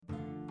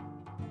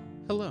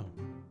Hello,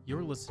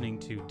 you're listening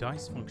to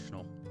Dice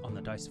Functional on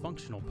the Dice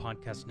Functional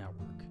Podcast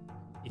Network.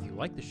 If you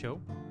like the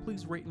show,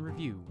 please rate and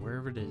review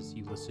wherever it is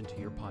you listen to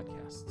your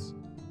podcasts.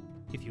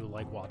 If you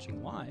like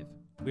watching live,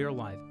 we are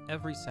live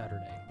every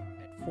Saturday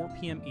at 4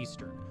 p.m.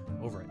 Eastern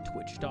over at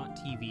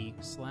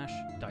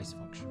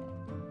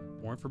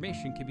twitch.tv/dicefunctional. More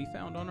information can be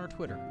found on our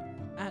Twitter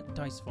at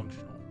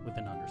dicefunctional with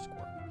an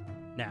underscore.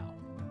 Now,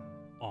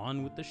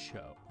 on with the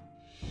show.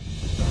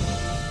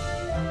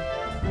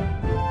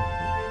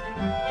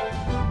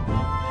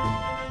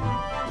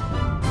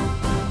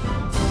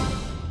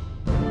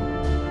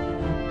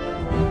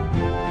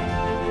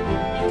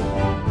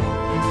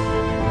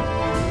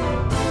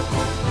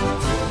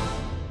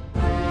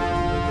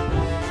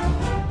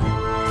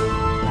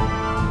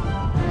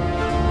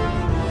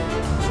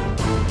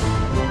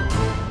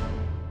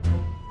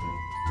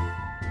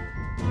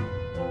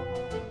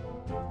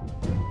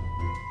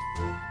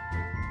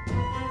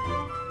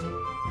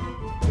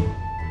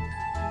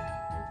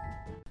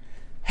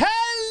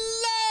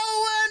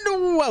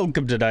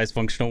 Welcome to Dice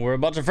Functional, where a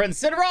bunch of friends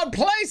sit around,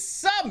 play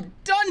some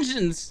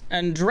Dungeons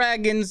and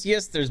Dragons.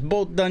 Yes, there's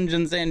both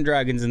Dungeons and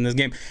Dragons in this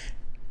game.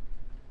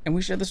 And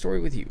we share the story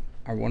with you,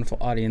 our wonderful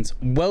audience.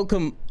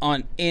 Welcome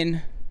on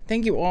in.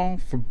 Thank you all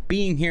for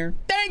being here.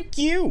 Thank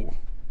you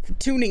for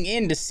tuning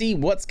in to see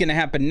what's going to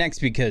happen next,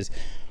 because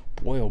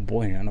boy, oh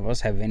boy, none of us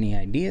have any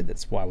idea.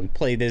 That's why we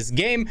play this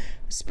game.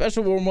 A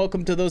special warm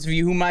welcome to those of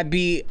you who might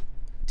be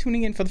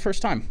tuning in for the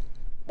first time.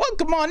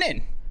 Welcome on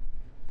in.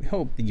 We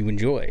hope that you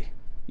enjoy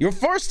your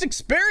first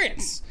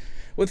experience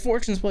with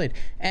Fortune's Blade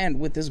and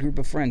with this group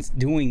of friends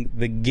doing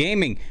the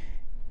gaming.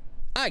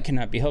 I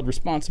cannot be held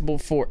responsible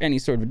for any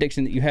sort of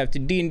addiction that you have to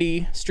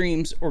D&D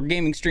streams or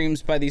gaming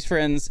streams by these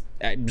friends.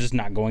 I'm just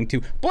not going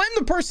to. Blame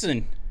the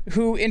person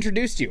who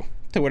introduced you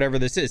to whatever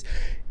this is.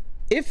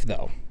 If,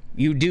 though,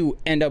 you do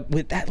end up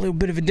with that little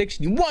bit of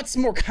addiction, you want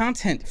some more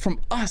content from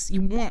us,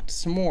 you want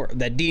some more of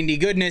that D&D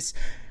goodness,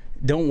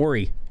 don't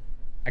worry.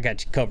 I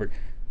got you covered.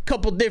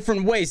 Couple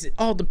different ways. It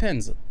all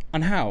depends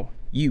on how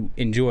you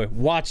enjoy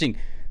watching.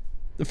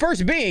 The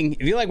first being,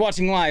 if you like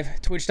watching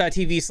live,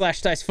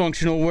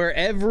 twitch.tv/dicefunctional, where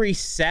every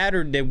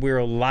Saturday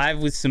we're live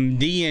with some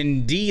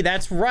D&D.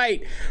 That's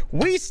right,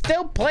 we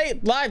still play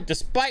it live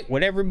despite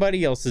what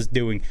everybody else is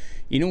doing.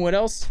 You know what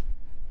else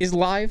is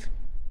live?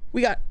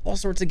 We got all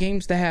sorts of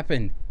games to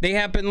happen. They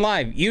happen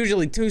live,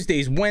 usually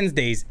Tuesdays,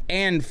 Wednesdays,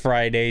 and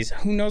Fridays.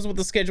 Who knows what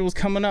the schedule is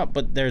coming up,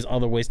 but there's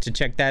other ways to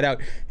check that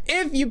out.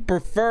 If you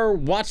prefer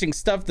watching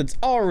stuff that's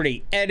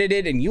already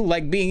edited and you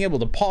like being able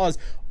to pause,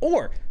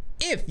 or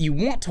if you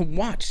want to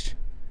watch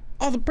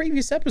all the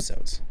previous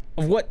episodes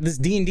of what this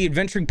D&D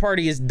adventuring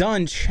party has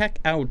done, check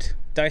out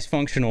Dice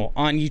Functional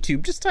on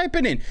YouTube. Just type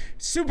it in.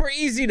 Super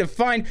easy to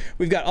find.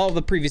 We've got all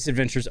the previous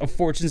adventures of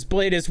Fortune's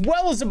Blade, as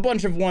well as a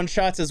bunch of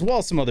one-shots, as well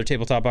as some other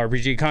tabletop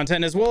RPG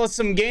content, as well as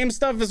some game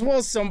stuff, as well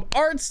as some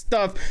art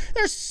stuff.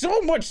 There's so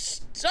much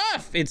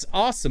stuff. It's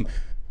awesome.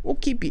 We'll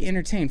keep you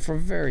entertained for a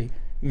very,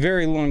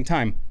 very long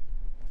time.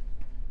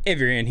 If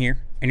you're in here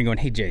and you're going,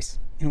 hey, Jace,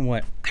 you know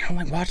what? I don't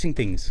like watching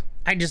things.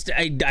 I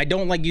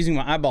don't like using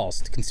my eyeballs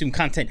to consume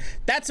content.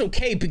 That's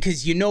okay,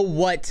 because you know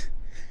what?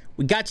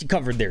 We got you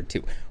covered there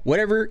too.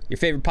 Whatever your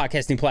favorite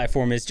podcasting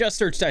platform is, just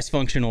search Dice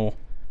Functional.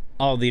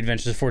 All the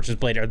Adventures of Fortune's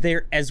Blade are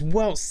there as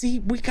well. See,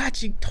 we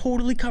got you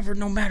totally covered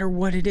no matter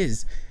what it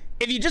is.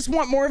 If you just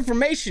want more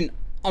information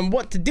on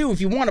what to do, if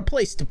you want a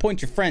place to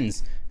point your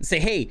friends and say,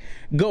 hey,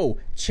 go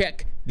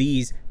check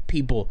these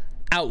people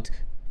out,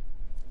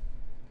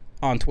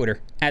 on Twitter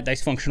at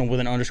Dice Functional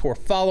with an underscore.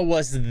 Follow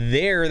us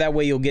there. That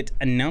way you'll get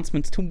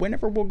announcements to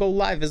whenever we'll go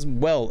live, as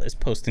well as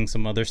posting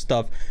some other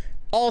stuff.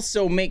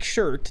 Also, make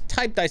sure to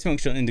type Dice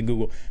Functional into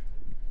Google.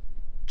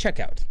 Check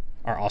out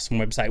our awesome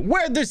website,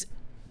 where there's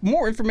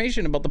more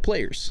information about the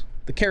players,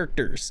 the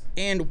characters,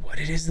 and what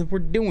it is that we're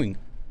doing.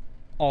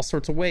 All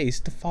sorts of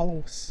ways to follow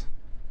us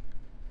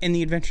in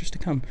the adventures to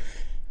come.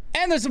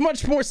 And there's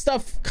much more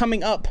stuff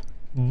coming up,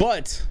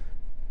 but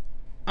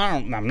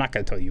I'm not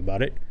going to tell you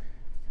about it.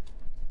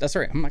 That's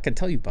right, I'm not going to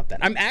tell you about that.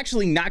 I'm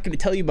actually not going to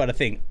tell you about a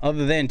thing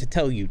other than to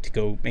tell you to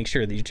go make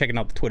sure that you're checking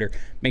out the Twitter.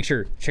 Make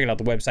sure you're checking out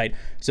the website.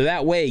 So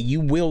that way you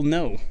will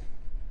know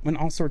when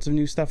all sorts of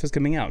new stuff is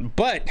coming out.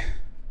 But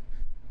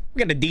we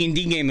got a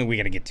D&D game that we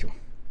got to get to.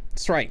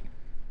 That's right.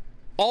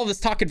 All this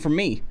talking from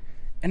me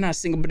and not a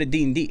single bit of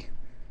D&D.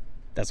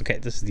 That's okay.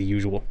 This is the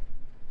usual.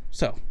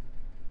 So,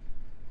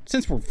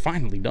 since we're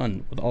finally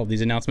done with all of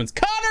these announcements,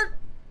 Connor,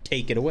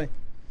 take it away.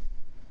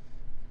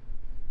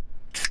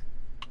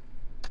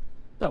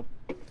 So,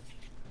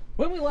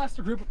 when we left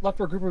our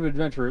group of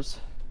adventurers,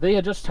 they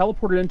had just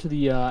teleported into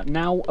the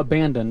now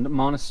abandoned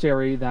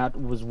monastery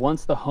that was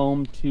once the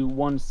home to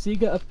one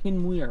Siga of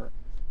Kinmuir.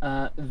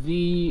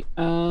 The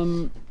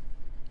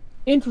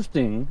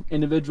interesting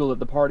individual that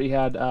the party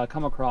had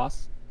come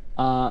across,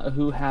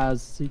 who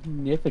has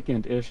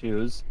significant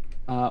issues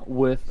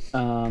with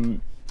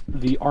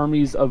the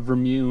armies of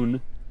Vermune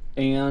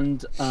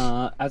and,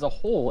 as a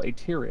whole,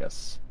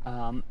 Aterius.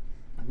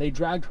 They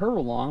dragged her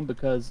along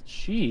because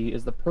she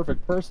is the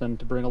perfect person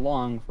to bring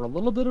along for a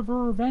little bit of a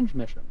revenge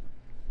mission.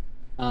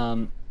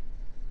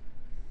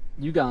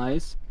 you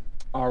guys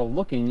are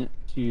looking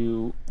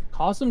to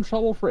cause some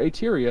trouble for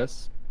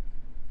Aterius,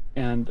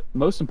 and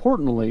most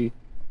importantly,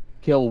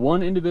 kill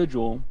one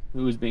individual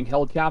who is being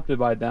held captive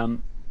by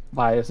them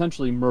by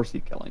essentially mercy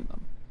killing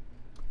them.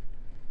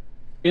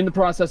 In the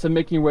process of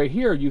making your way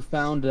here, you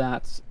found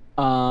that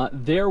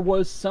there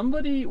was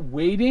somebody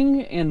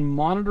waiting and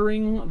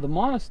monitoring the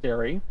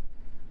monastery,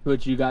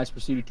 which you guys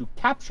proceeded to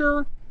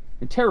capture,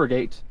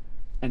 interrogate,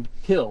 and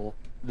kill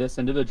this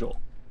individual,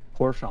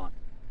 poor Sean.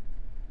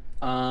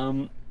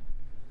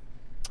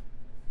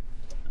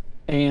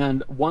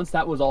 And once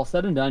that was all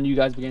said and done, you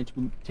guys began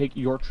to take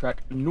your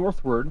trek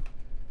northward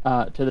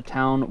to the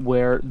town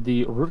where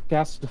the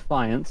Rutgast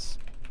Defiance,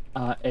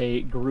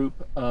 a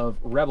group of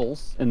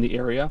rebels in the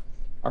area,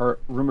 are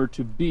rumored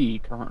to be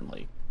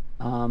currently.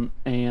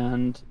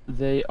 And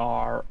they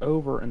are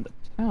over in the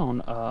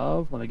town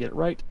of, let me get it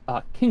right,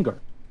 Kinger.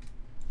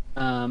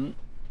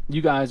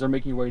 You guys are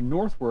making your way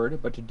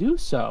northward, but to do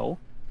so,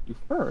 you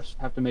first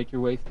have to make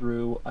your way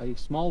through a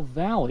small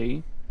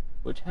valley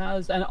which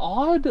has an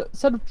odd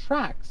set of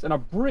tracks and a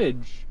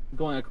bridge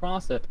going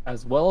across it,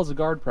 as well as a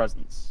guard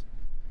presence.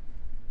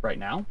 Right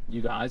now,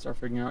 you guys are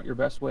figuring out your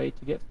best way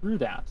to get through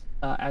that,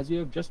 as you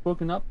have just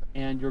woken up,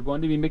 and you're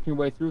going to be making your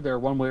way through there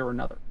one way or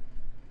another.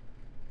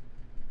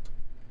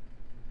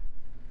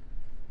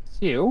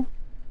 So,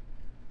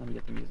 let me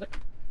get the music.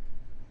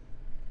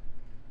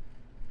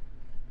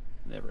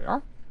 There we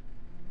are.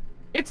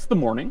 It's the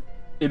morning.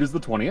 It is the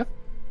 20th.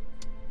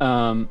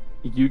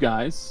 You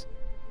guys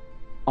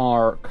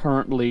are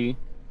currently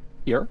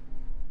here.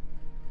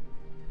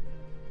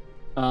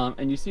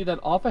 And you see that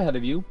off ahead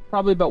of you,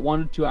 probably about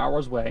 1 to 2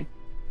 hours away,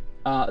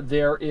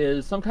 there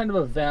is some kind of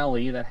a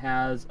valley that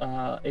has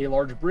a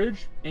large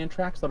bridge and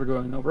tracks that are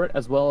going over it,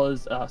 as well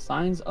as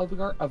signs of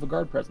a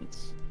guard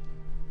presence.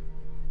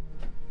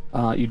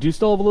 You do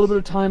still have a little bit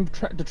of time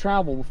to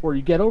travel before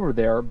you get over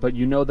there, but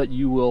you know that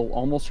you will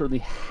almost certainly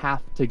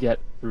have to get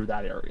through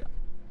that area.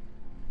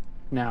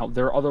 Now,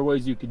 there are other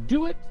ways you could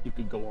do it. You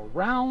could go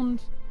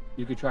around.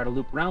 You could try to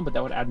loop around, but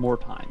that would add more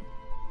time.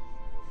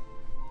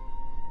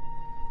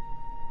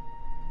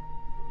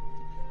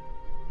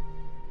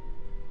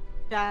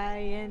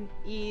 Giant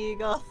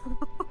eagle.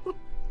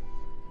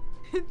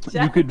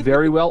 You could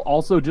very well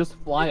also just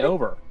fly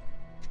over.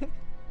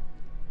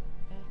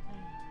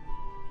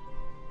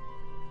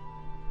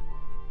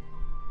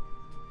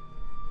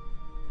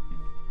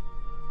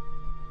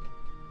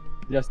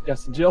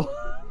 Yes, Jill.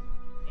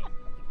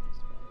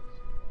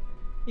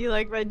 You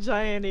like my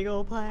giant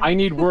eagle plan? I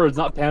need words,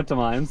 not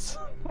pantomimes.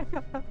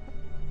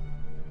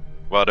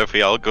 What if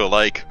we all go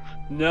like?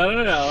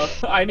 No.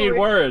 I need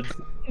words.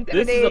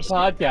 This is a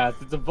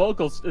podcast. It's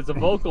a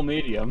vocal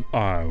medium.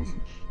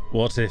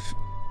 What if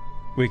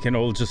we can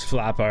all just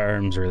flap our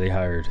arms really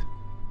hard?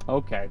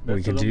 Okay,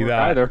 We can doesn't do work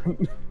that. either.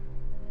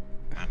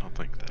 I don't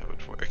think that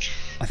would work.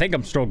 I think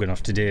I'm strong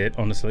enough to do it,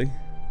 honestly.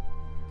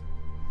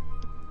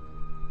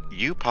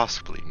 You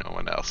possibly, no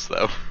one else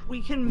though.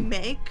 We can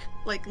make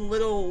like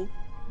little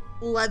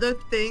leather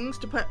things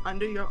to put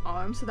under your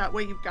arm, so that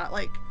way you've got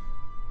like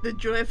the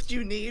drift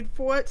you need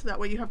for it, so that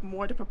way you have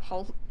more to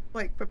propel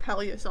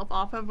yourself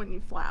off of when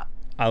you flap.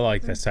 I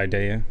like this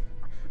idea.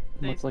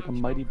 Looks like a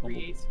mighty bubble.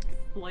 create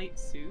flight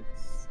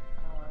suits.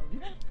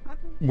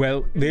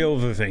 Well, the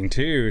other thing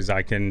too is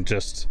I can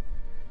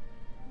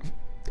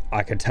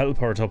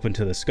teleport up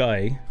into the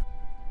sky.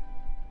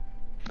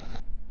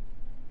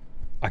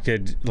 I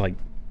could like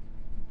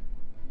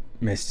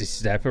Misty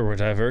Step or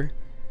whatever.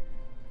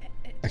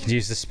 I could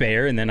use the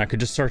spare, and then I could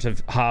just sort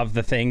of have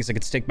the things. I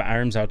could stick my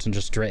arms out and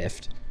just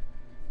drift.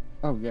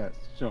 Oh yes,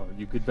 sure.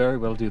 You could very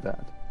well do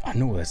that. I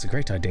know, that's a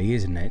great idea,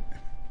 isn't it?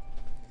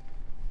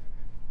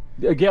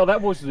 Gail, that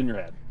voice is in your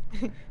head.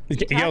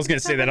 Gail's gonna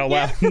say that out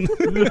loud. Who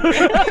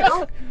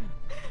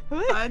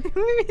are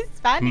you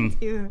responding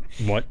to?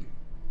 What?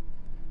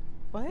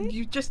 What?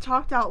 You just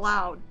talked out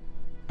loud.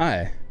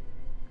 Aye.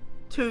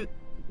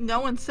 No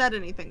one said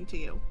anything to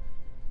you.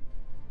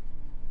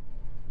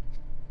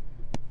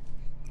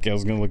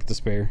 Gail's gonna look at the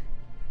spare.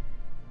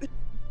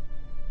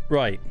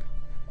 Right.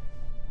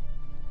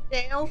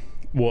 Dale,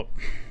 What?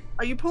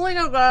 are you pulling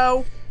a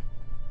row?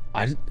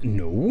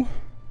 No.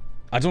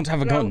 I don't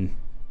have a No. gun.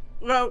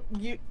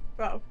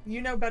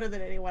 You know better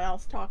than anyone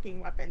else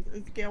talking weapons.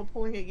 Is Gale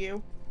pulling at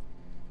you?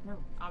 No,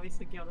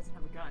 obviously Gale doesn't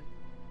have a gun.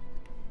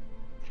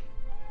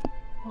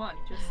 Come on,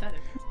 you just said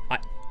it.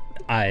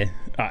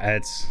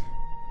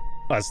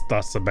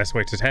 That's the best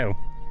way to tell.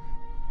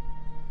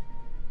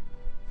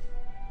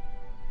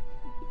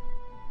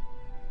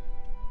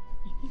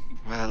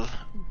 Well,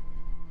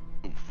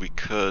 we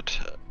could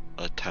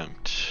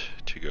attempt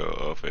to go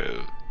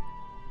over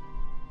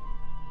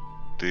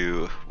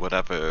through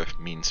whatever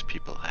means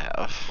people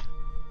have.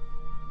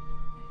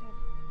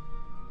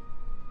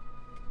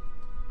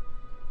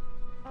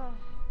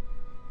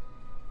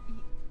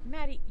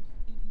 Maddie,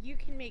 you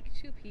can make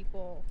 2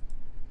 people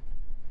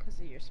because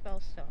of your spell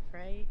stuff,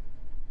 right?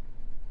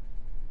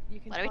 You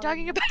can What are we follow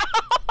talking me. about?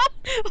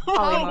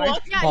 Polymorph.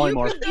 Yeah,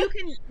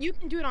 Polymorph. you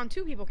can do it on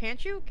 2 people,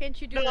 can't you? Can't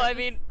you do No, that? I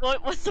mean,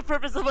 what's the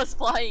purpose of us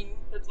flying?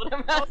 That's what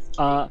I'm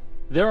asking.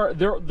 They're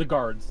the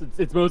guards.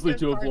 It's mostly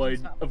There's to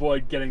guards and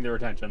avoid stuff. getting their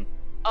attention.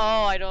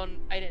 Oh, I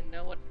didn't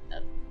know what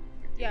that.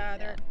 Yeah,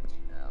 they're.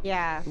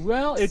 Yeah.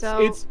 Well, it's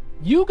So-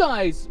 you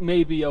guys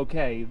may be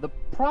okay. The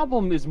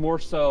problem is more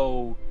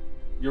so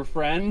your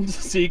friend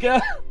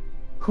Sika,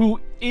 who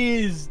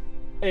is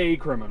a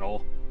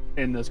criminal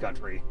in this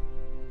country.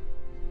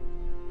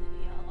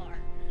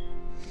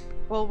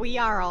 Well, we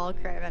are all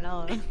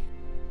criminals.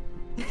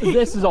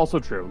 This is also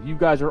true. You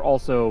guys are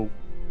also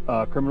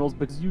criminals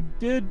because you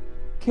did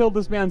kill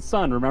this man's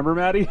son. Remember,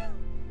 Maddie?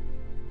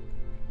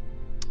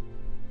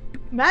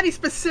 Maddie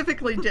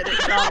specifically did it,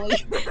 Jolly.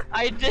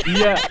 I did.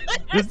 Yeah.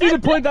 Just need to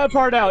point that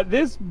part out.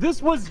 This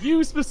was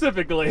you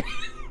specifically.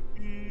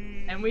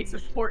 And we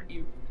support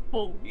you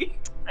fully.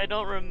 I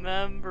don't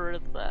remember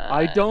that.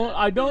 I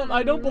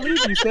don't believe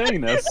you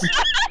saying this.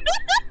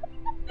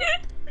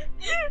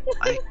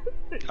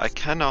 I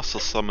can also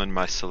summon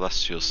my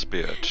celestial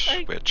spirit,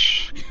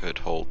 which could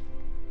hold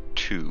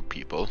 2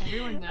 people.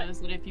 Everyone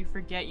knows that if you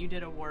forget you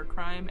did a war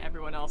crime,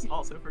 everyone else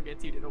also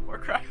forgets you did a war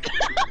crime.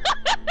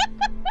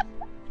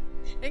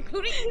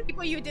 Including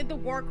people you did the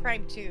war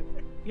crime to.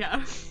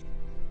 Yeah.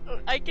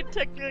 I can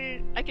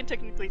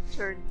technically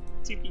turn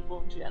 2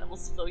 people into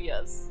animals, so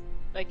yes.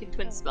 I can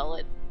twin spell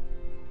it.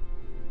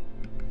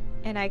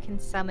 And I can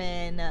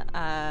summon,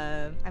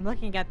 I'm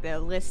looking at the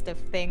list of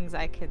things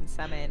I can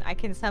summon. I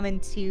can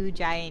summon 2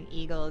 giant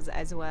eagles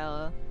as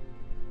well.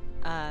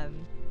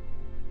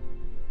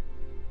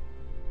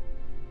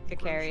 To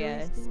carry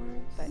us. Grocery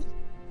stores?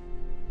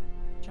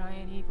 But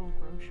Giant Eagle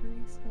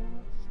grocery store?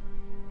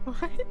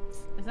 what?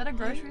 Is that a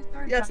grocery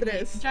store? Yes, it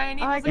Giant- is.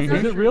 Giant Oh, I Eagle's a guess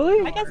Is grocery it really?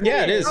 store. I guess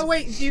Yeah, it is. Oh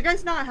wait, do you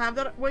guys not have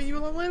that where you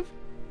live?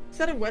 Is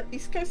that a what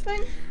East Coast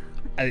thing?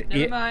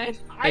 Never mind.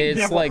 It's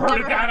never like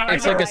heard of that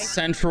it's like either.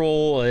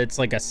 it's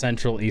like a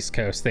central East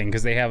Coast thing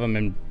because they have them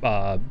in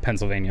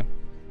Pennsylvania.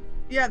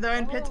 Yeah, they're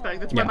in Pittsburgh.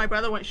 That's where Yeah. my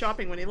brother went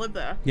shopping when he lived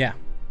there. Yeah.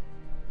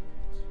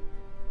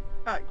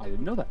 I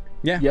didn't know that.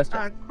 Yeah. Yes.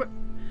 Jeff.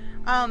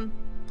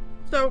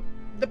 So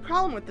the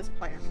problem with this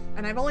plan,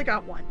 and I've only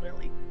got one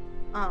really,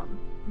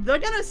 they're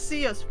gonna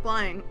see us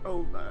flying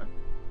over.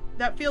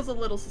 That feels a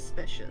little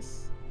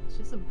suspicious. It's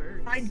just a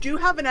bird. I do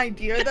have an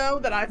idea though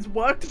that has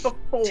worked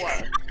before.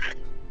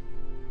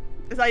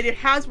 This idea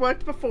has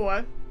worked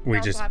before. We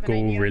also just have an go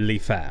idea. really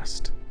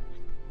fast.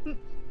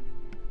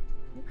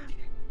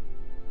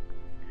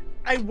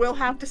 I will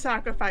have to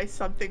sacrifice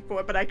something for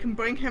it, but I can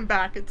bring him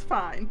back. It's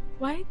fine.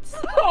 What?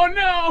 Oh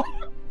no!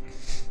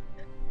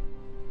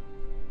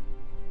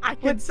 I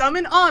can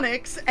summon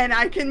Onyx, and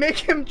I can make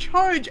him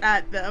charge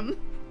at them.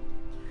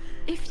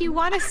 If you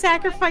want to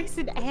sacrifice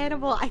an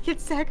animal, I can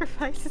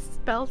sacrifice a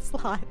spell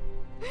slot.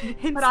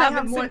 And But I have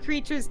summon more- some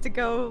creatures to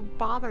go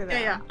bother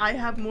them. Yeah, I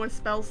have more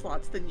spell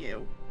slots than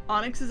you.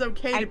 Onyx is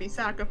okay I- to be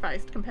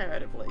sacrificed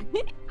comparatively.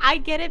 I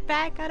get it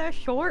back on a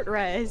short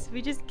rest.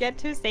 We just get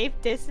to a safe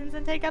distance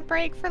and take a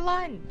break for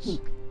lunch.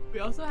 We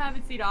also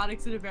haven't seen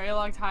Onyx in a very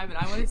long time, and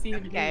I want to see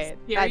him Okay,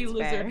 do scary that's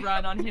lizard fair.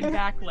 run on his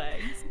back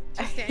legs.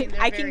 Just standing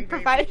there I very, can very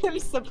provide him briefly.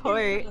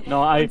 support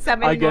No, I and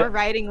summon more get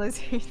riding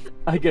lizards.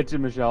 I get you,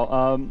 Michelle.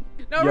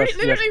 No, yes, Rudy, yes.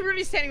 literally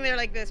Rudy's standing there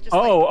like this. Just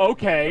Oh, like,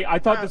 okay. I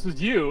thought this was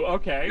you.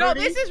 Okay. no, Rudy?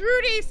 this is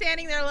Rudy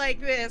standing there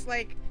like this.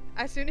 Like,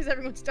 as soon as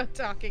everyone's done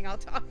talking, I'll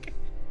talk.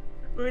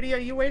 Rudy, are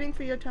you waiting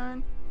for your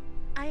turn?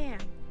 I am.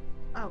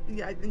 Oh,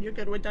 yeah, then you're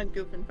good. We're done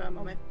goofing for a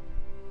moment.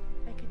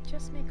 I could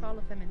just make all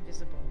of them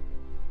invisible.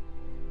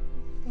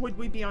 Would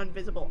we be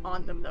invisible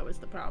on them, though, is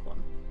the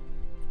problem.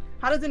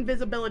 How does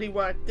invisibility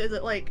work? Does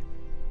it, like,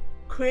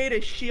 create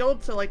a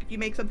shield so, like, if you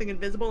make something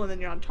invisible and then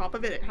you're on top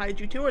of it, it hides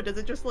you too, or does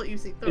it just let you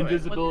see through it?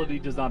 Invisibility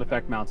does not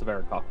affect mounts, if I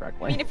recall I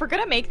correctly. mean, if we're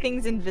gonna make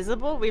things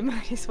invisible, we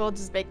might as well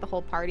just make the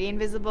whole party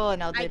invisible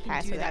and I'll I do can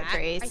pass do without that.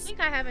 trace. I think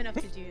I have enough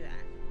to do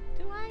that.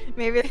 Do I?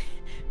 Maybe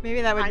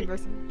that would be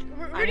worse.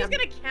 Rudy's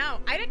gonna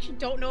count. I actually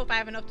don't know if I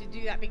have enough to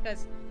do that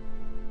because.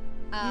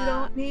 You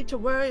don't need to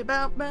worry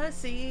about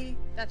mercy.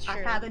 That's true. I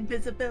have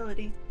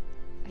invisibility.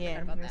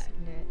 Yeah, about we're that. just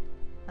gonna do it.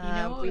 You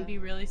know what would be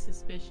really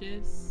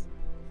suspicious?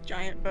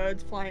 Giant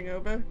birds flying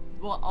over.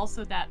 Well,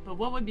 also that, but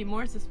what would be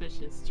more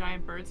suspicious?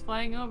 Giant birds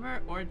flying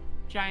over, or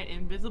giant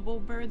invisible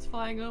birds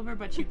flying over,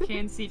 but you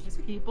can see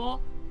just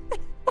people?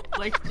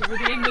 Like, through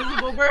the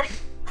invisible bird?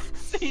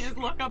 So you just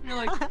look up and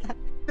you're like,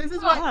 This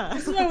is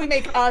why we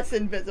make us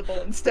invisible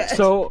instead.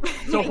 So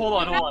hold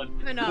on.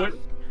 have enough. What,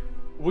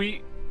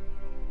 we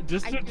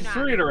just I to, do just not. to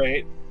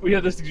reiterate, we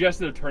have the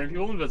suggestion of turning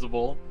people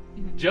invisible,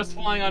 just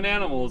flying on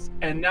animals,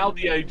 and now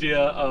the idea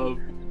of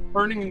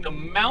turning the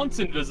mounts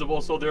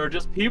invisible so there are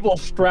just people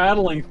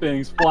straddling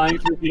things flying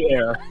through the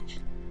air.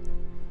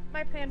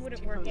 My plan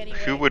wouldn't work anyway.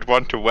 Who would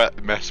want to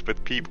mess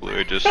with people who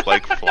are just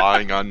like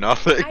flying on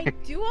nothing? I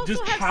do also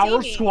Just have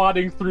power seeming.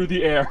 swatting through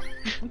the air.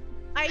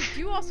 I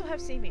do also have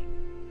seeming.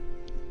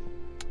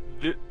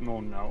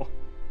 Oh no.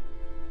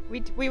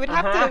 We would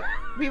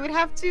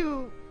have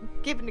to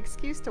give an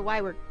excuse to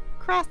why we're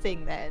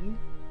crossing then.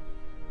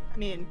 I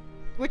mean,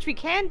 which we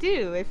can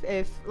do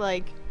if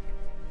like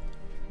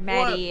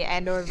Maddie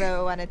and or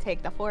Ro want to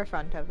take the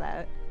forefront of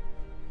that.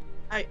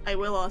 I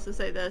will also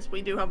say this: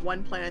 we do have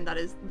one plan that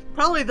is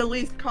probably the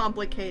least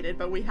complicated,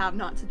 but we have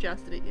not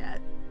suggested it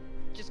yet.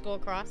 Just go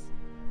across.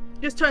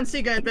 Just turn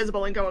Siga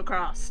invisible and go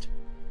across.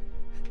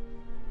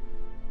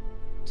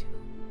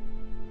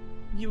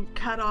 You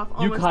cut off. You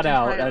Almost cut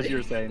out entirely. as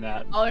you're saying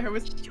that. All I heard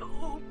was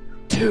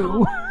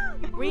Two.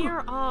 We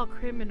are all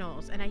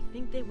criminals, and I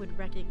think they would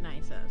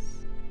recognize us.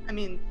 I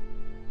mean,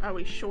 are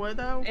we sure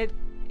though?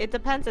 It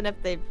depends on if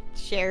they've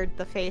shared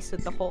the face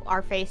with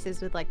our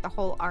faces with like the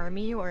whole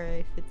army, or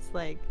if it's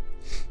like.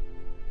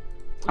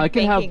 I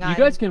can have. banking You on-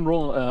 guys can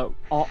roll.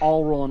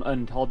 I'll roll an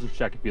intelligence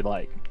check if you'd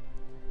like.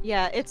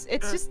 Yeah, it's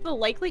just the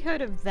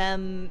likelihood of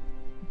them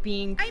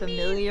being I mean-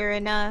 familiar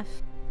enough.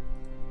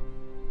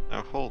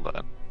 Now hold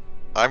on.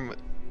 I'm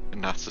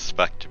not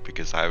suspected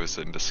because I was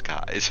in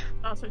disguise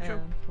Also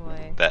true. Oh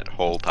boy. that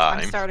whole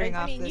I'm time. starting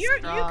I off mean, this you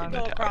strong. could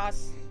go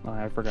across. Oh,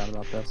 I forgot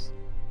about this.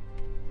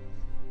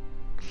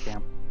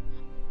 Damn.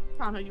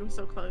 Tana, you were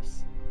so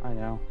close. I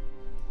know.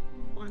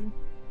 One.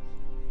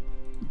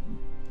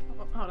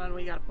 Oh, hold on,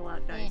 we gotta pull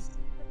out dice.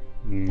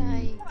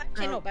 Mm. Oh,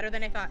 actually, no, better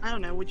than I thought. I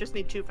don't know. We just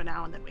need 2 for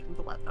now, and then we can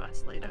pull out the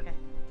rest later. Okay.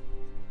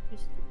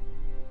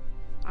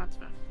 That's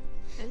fair.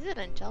 Is it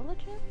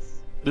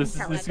intelligence? This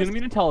is gonna be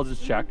an intelligence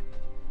check.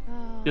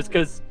 Oh. Just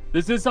because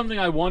this is something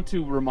I want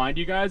to remind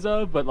you guys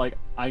of, but like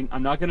I'm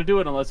not gonna do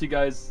it unless you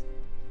guys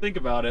think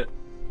about it.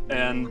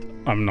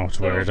 And I'm not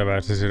worried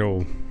about it at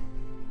all.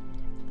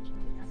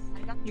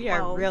 I got We are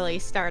 12. really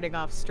starting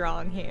off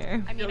strong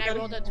here. I mean, You'll I get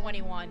rolled a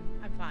 21.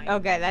 I'm fine.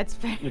 Okay, that's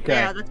fair. okay,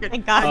 Yeah, that's good.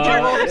 Thank God.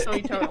 Uh, Roll so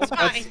we total. It's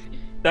fine.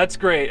 that's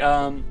great.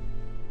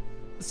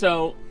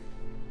 So,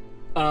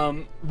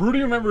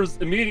 Rudy remembers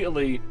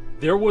immediately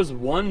there was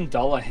one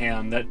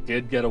Dullahan that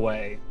did get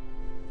away,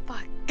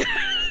 Fuck.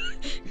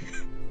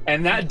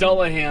 and that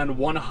Dullahan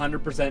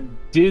 100%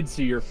 did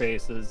see your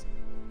faces.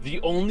 The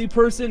only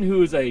person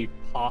who is a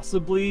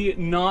possibly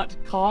not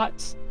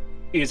caught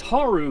is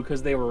Haru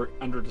because they were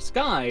under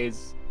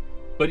disguise,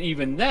 but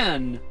even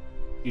then,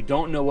 you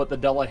don't know what the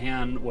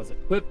Dullahan was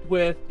equipped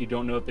with. You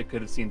don't know if they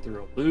could have seen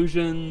through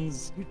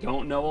illusions. You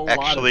don't know a lot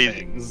Actually, of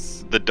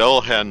things. the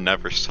Dullahan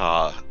never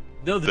saw.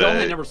 No, the the-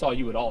 Dullahan never saw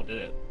you at all, did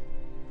it?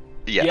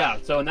 Yeah,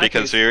 So in that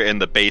because case, we were in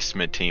the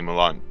basement team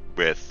along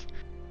with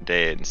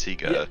Day and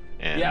Siga.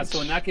 And yeah.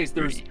 So in that case,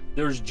 Rudy.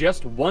 there's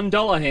just one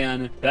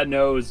Dullahan that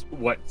knows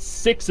what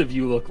 6 of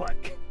you look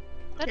like.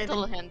 That Okay,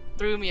 little hand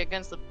threw me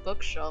against the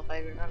bookshelf, I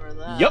remember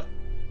that. Yep.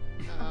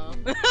 Oh.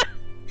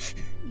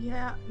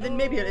 Yeah, then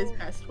maybe it is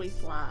best we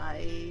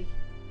fly.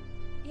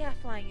 Yeah,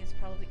 flying is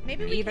probably.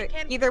 Maybe we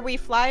can. Either we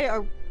fly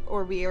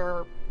or we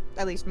are,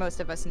 at least most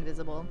of us,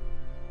 invisible.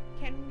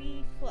 Can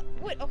we fly?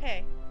 Wait.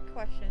 Okay.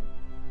 Question.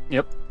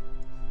 Yep.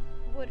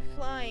 Would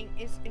flying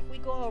is if we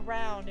go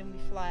around and we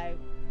fly,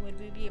 would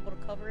we be able to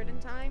cover it in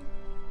time?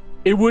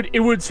 It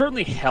would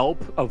certainly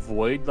help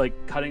avoid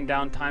like cutting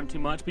down time too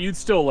much, but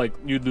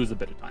you'd lose a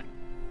bit of time.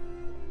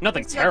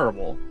 Nothing Yeah.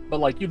 terrible,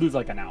 but like you'd lose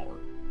like an hour.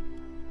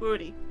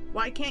 Rudy,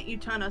 why can't you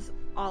turn us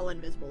all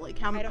invisible?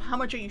 Like, I don't- how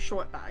much are you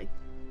short by?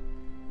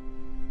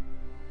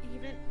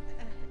 Even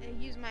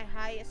I use my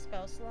highest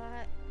spell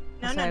slot.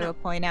 No, Also, no, I no. will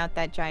point out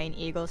that giant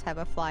eagles have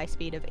a fly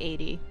speed of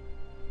 80,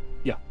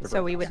 Yeah.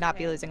 so we would not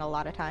be Okay. losing a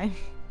lot of time.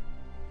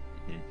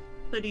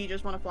 So do you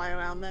just want to fly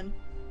around then?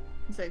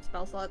 And save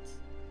spell slots?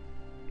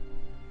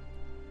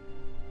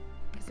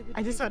 'Cause it would I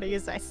just use- want to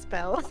use my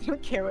spell. I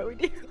don't care what we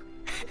do.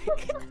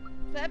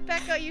 Let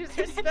Becca use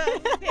her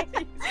spell.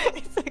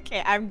 It's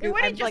okay. I'm It good.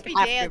 wouldn't I'm just like be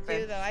half Dan Cooper.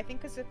 too, though. I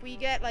think because if we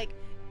get like,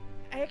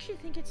 I actually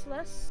think it's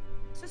less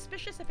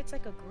suspicious if it's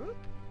like a group,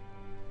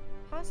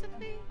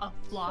 possibly. a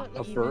flock.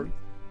 So, A like, bird,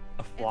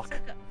 a It's flock.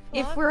 like a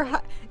If flock, we're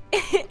like-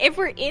 if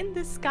we're in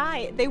the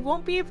sky, they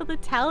won't be able to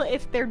tell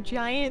if they're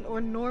giant or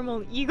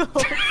normal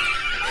eagles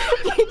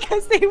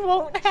because they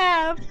won't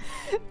have.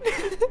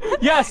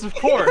 Yes, of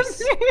course.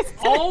 There's-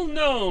 All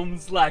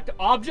gnomes lack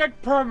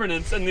object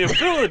permanence and the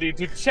ability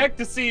to check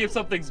to see if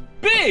something's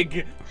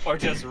big or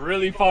just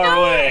really far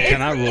No, away.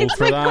 Can I roll it's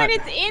for like that? when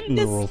it's in I'm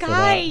the gonna roll for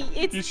sky. that.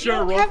 It's You sure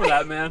don't roll have for it-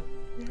 that, man.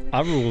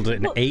 I rolled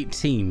an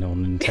 18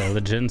 on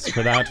intelligence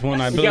for that one.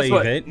 I Guess believe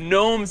what? it.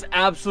 Gnomes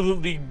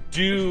absolutely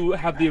do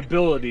have the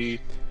ability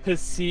to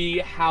see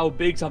how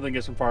big something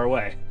is from far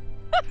away.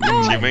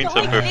 No, So you mean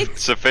no,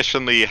 it's-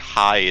 sufficiently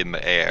high in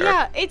the air?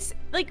 Yeah, it's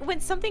like when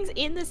something's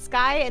in the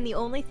sky and the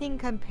only thing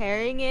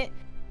comparing it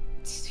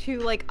to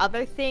like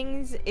other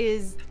things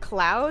is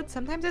clouds.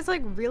 Sometimes it's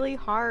like really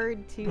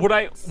hard to. What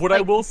I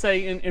like, will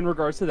say in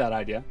regards to that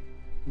idea,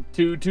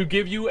 to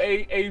give you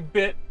a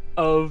bit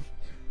of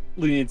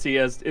leniency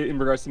as in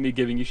regards to me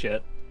giving you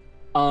shit,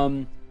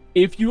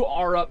 if you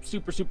are up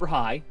super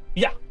high,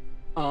 yeah,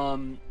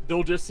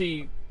 they'll just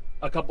see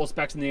a couple of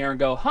specks in the air and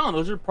go, huh,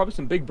 those are probably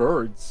some big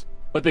birds,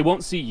 but they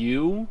won't see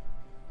you,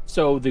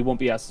 so they won't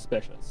be as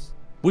suspicious.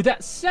 With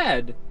that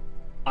said,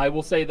 I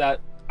will say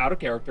that out of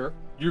character,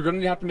 you're going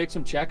to have to make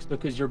some checks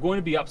because you're going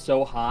to be up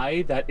so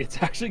high that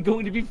it's actually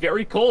going to be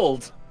very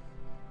cold.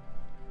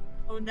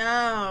 Oh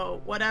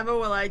no! Whatever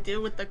will I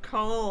do with the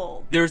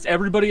cold? There's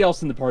everybody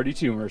else in the party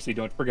too, Mercy.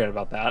 Don't forget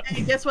about that.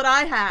 Hey, guess what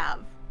I have?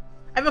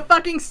 I have a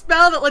fucking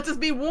spell that lets us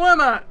be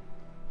warmer.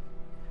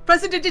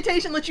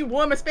 Prestidigitation lets you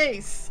warm a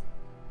space.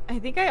 I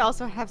think I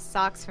also have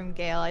socks from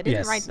Gale. I didn't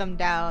Yes. write them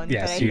down.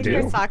 Yes, but I you think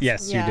they're do. Socks...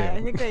 Yes, you yeah, do.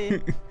 I think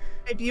I...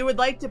 If you would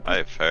like to, I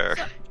have fur.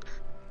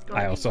 Go I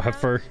ahead. also have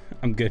fur.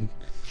 I'm good.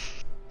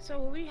 So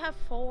we have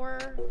four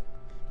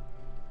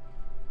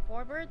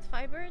birds,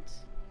 5 birds.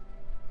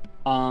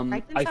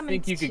 I can I summon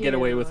think you could get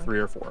away with 2. 3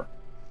 or 4.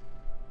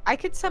 I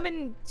could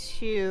summon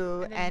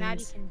 2, And then and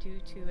Maddie can do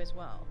 2 as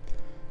well.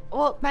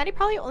 well, Maddie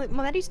probably only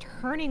Maddie's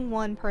turning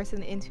one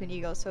person into an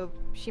eagle, so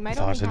she might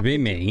Thought only it'd have be to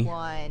do me.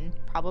 1.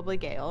 Probably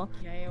Gale.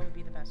 Yeah, it would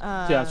be the best.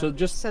 one. Yeah, so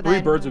just 3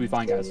 then birds would be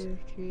fine, guys. 1,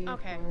 2, 3,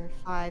 Okay. 4,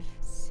 5,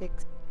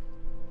 6.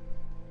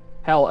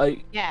 Hell,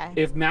 Yeah.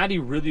 if Maddie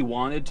really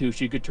wanted to,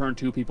 she could turn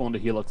 2 people into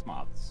Helix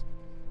moths.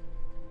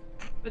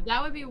 But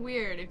that would be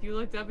weird if you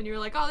looked up and you were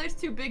like, oh, there's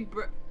 2 big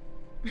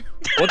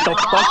What the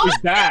fuck is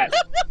that?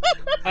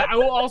 I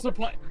will also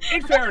point.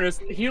 In fairness,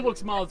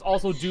 Helix moths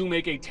also do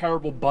make a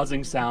terrible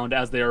buzzing sound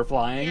as they are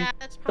flying. Yeah,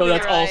 that's So probably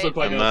that's right. also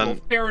quite And notable.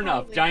 then- Fair enough.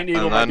 Probably. Giant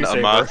eagle And might then be a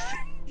safer. moth.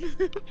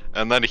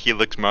 And then a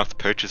Helix moth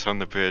perches on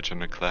the bridge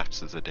and it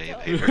collapses a day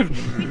later.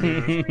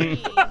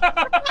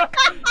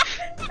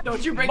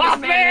 Don't you bring this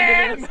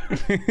man into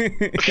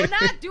this. We're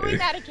not doing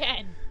that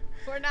again.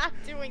 We're not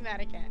doing that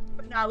again.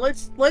 now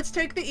let's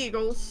take the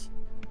eagles.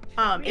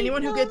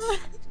 Anyone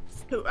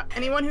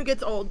who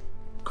gets old,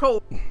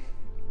 cold,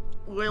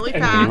 really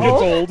And fast. he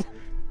gets old.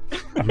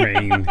 I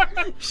mean,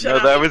 Shut No,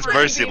 up, that was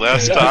Brandon. Mercy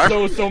last Yeah,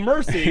 time. so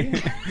Mercy.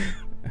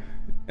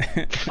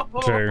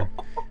 true.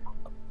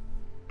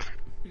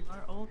 You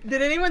are old.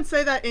 Did anyone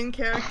say that in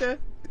character?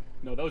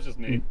 No, that was just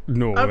me.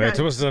 No, Okay. it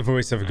was the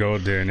voice of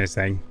God doing his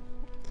thing.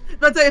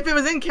 Let's say if it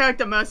was in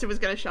character, Mercy was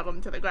gonna shove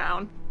him to the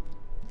ground.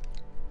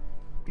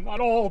 I'm not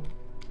old.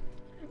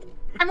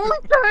 I'm only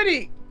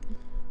 30.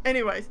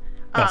 Anyways,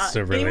 That's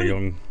still really anyone-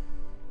 young.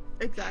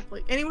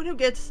 Exactly. Anyone who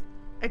gets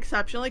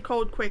exceptionally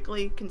cold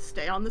quickly can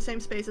stay on the same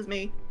space as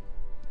me.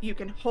 You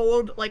can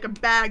hold like a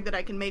bag that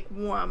I can make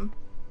warm.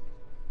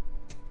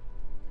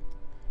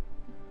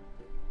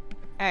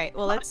 All right.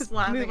 Well, Mom let's is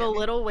laughing move at a me.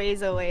 little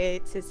ways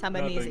away to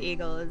summon these Nothing.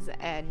 eagles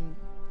and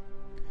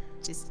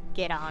just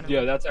get on 'em.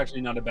 Yeah, that's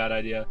actually not a bad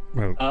idea.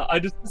 Well, I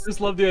just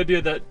love the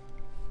idea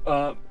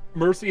that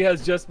Mercy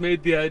has just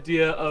made the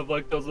idea of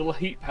like those little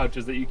heat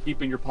pouches that you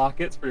keep in your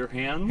pockets for your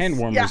hands. hand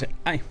warmers.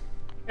 Aye.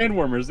 Hand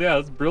warmers, yeah,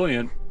 that's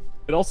brilliant.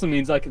 It also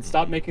means I can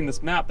stop making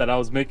this map that I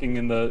was making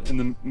in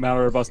the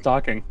matter of us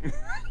talking.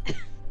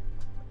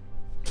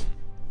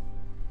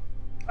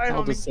 Alright,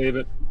 I'll homie. just save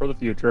it for the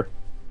future,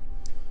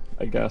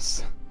 I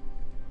guess.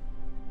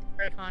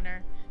 Right,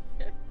 Connor.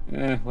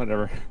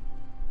 Whatever.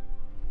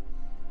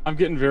 I'm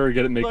getting very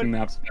good at making Look.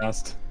 maps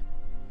fast.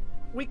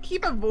 We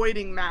keep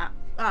avoiding map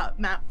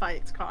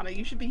fights, Connor.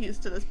 You should be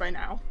used to this by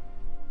now.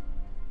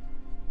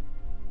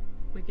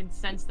 We can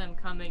sense them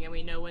coming and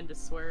we know when to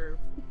swerve.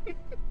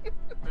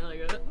 We're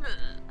like,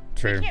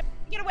 True. We can't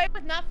get away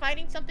with not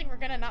fighting something. We're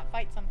gonna not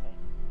fight something.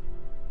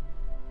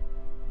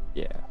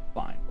 Yeah,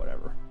 fine,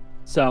 whatever.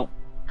 So,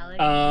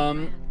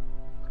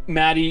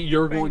 Maddie,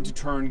 you're going to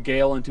turn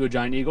Gale into a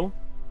giant eagle.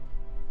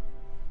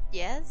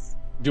 Yes.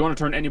 Do you want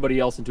to turn anybody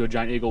else into a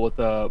giant eagle with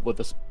a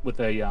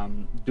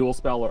dual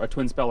spell or a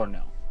twin spell or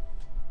no?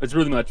 It's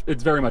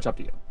very much up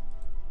to you.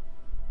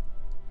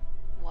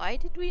 Why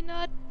did we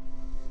not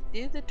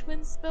do the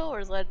twin spell, or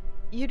is that?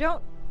 You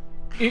don't.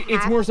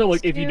 It's more so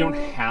like if you don't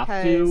to, have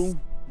 'cause- to,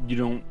 you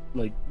don't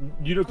like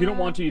you don't, if you don't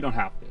want to, you don't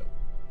have to.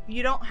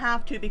 You don't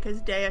have to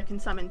because Dea can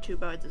summon 2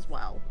 birds as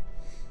well.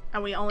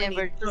 And we only And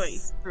we're need 3.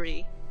 just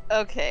 3.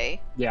 Okay.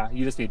 Yeah,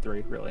 you just need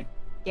 3 really.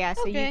 Yeah,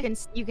 so Okay.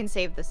 you can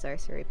save the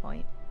sorcery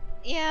point.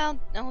 Yeah,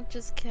 I'll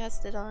just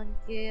cast it on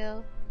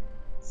Gale.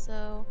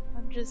 So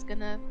I'm just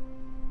gonna.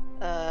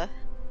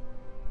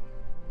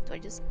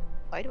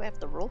 Why do I have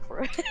to roll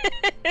for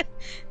it?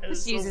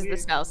 Just uses the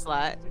spell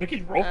slot. You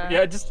can roll. Uh,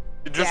 Yeah, just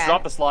yeah.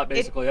 drop the slot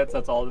basically. That's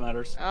all that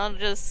matters. I'll.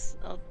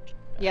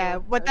 Yeah,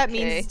 what that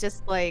means okay. is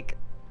just like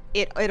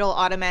it'll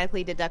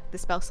automatically deduct the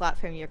spell slot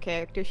from your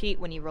character sheet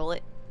when you roll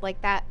it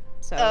like that.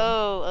 So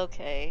Oh,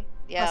 okay.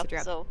 Yeah. plus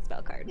drop So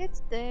spell card.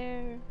 it's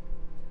there.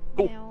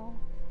 Cool.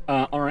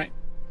 Now. All right.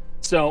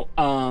 So,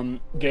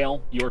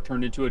 Gale, you're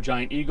turned into a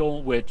giant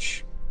eagle,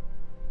 which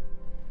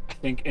I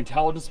think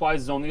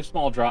intelligence-wise is only a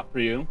small drop for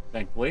you,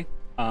 thankfully.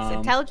 It's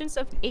intelligence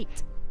of 8.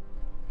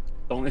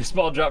 Only a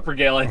small drop for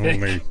Gale, I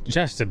think. Only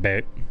just a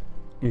bit.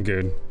 I'm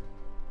good.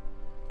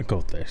 I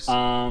got this.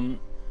 And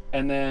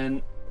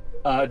then,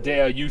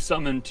 Dea, you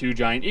summon 2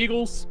 giant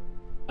eagles.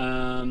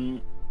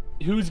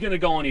 Who's gonna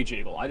go on each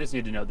eagle? I just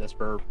need to know this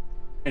for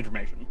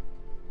information.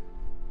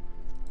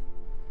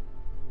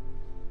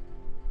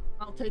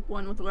 I'll take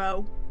one with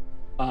Ro.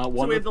 One So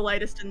we with have the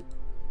lightest and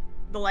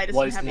lightest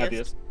and heaviest.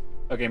 heaviest.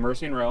 Okay,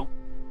 Mercy and Ro.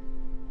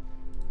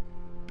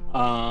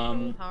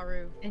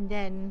 Haru. And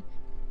then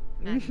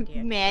Maddie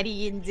Dea.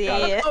 Maddie and Got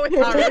Dea. Oh, it's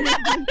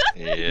Haru.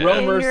 Yeah. Ro,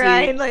 And Mercy,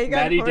 Ryan, like, on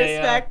Maddie Dea,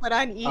 horseback, but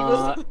on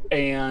eagles.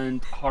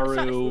 and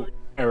Haru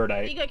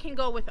Erudite. Siga can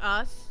go with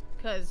us,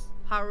 because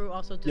Haru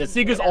also does. Yeah,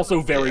 Siga's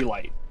also very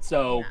light.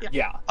 So,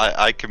 yeah.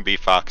 I can be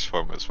fox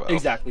form as well.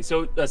 Exactly.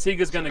 So,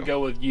 Siga's going to go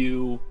with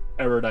you,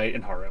 Erudite,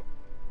 and Haru.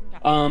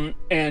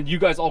 And you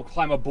guys all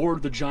climb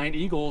aboard the giant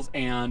eagles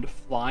and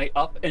fly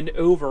up and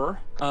over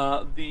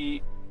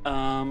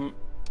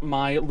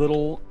my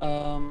little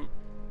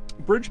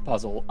bridge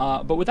puzzle.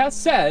 But with that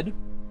said,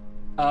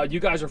 you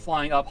guys are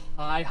flying up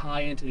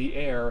high into the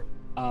air,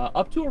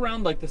 up to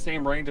around like the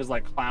same range as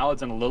like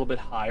clouds and a little bit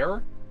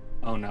higher.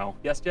 Oh no!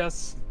 Yes,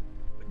 Jess.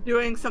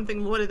 Doing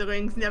something Lord of the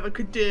Rings never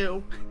could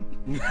do.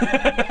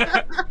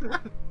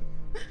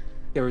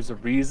 There was a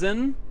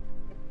reason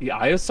the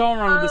Eye of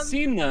Sauron would have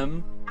seen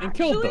them and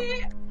killed them.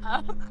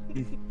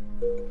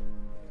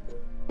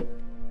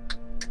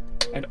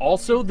 And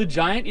also, the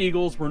giant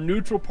eagles were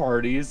neutral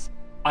parties.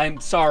 I'm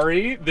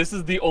sorry, this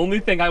is the only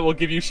thing I will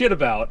give you shit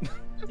about.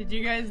 Did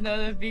you guys know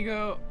that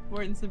Viggo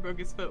Mortensen broke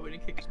his foot when he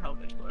kicked a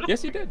helmet?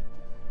 Yes, you did.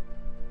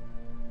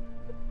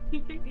 He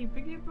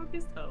broke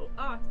his toe.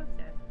 Oh, so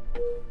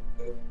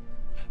sad.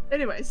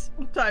 Anyways,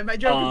 sorry, my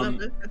joke is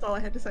over. That's all I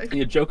had to say.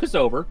 Your joke is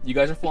over. You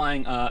guys are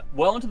flying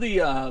well into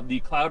the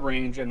cloud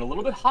range and a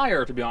little bit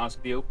higher, to be honest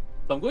with you.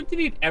 So I'm going to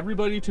need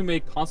everybody to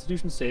make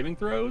Constitution saving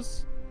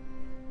throws,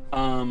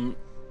 including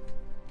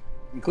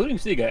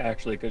Siga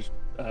actually, because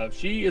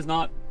she is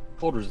not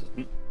cold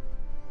resistant.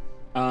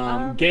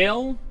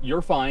 Gale,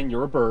 you're fine.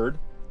 You're a bird.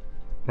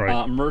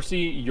 Right. Mercy,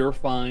 you're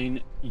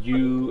fine.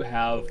 You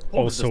have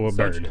cold Also a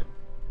resistance, don't bird.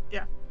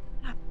 Yeah.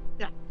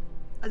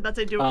 I was about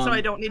to do it, so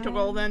I don't need to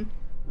roll then.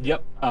 you?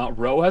 Yep.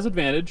 Ro has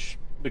advantage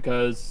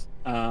because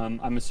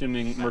I'm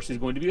assuming Mercy's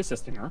going to be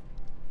assisting her.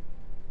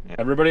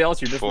 Everybody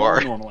else, you're just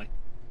rolling normally.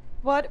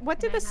 What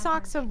do the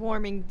socks of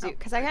warming do?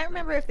 Because I can't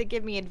remember if they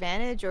give me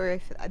advantage or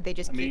if they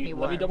just keep me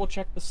warm. Let me double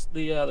check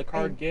the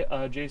card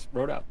Jace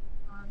wrote out.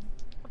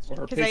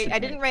 Because I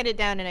didn't write it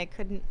down and I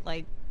couldn't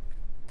like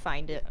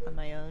find it on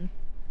my own.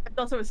 It's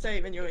also a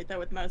save, and you're right there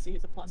with Mercy,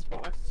 who's a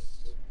 +4.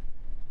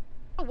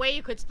 A way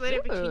you could split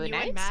it between you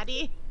and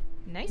Maddie.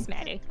 Nice,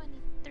 Maddie.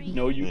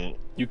 No, you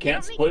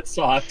can't split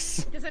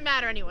socks. Doesn't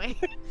matter anyway.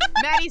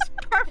 Maddie's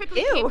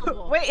perfectly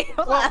capable. Wait,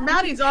 hold Well, on.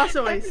 Maddie's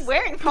also a I'm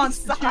wearing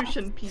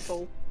Constitution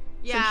people.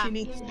 Yeah. Since she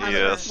needs to have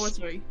Yes. a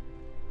sorcery.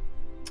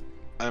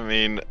 I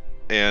mean,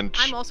 and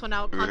I'm also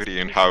now a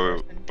Rudy and Constitution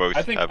Haru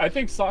person. both I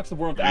think Socks of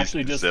Warmth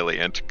actually just.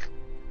 resilient.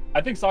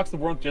 I think Socks of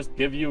Warmth just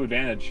give you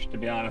advantage, to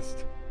be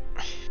honest.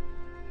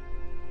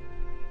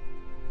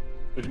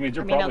 Which means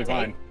you're probably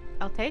fine.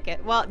 I'll take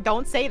it. Well,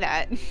 don't say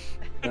that.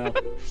 No.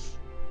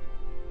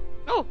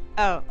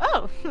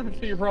 Oh. So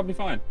you're probably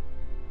fine.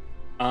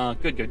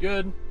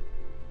 Good.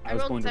 I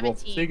was rolled going to roll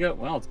for 17. Siga.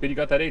 Well, it's good you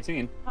got that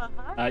 18.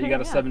 You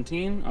got a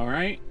 17. All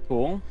right,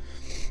 cool.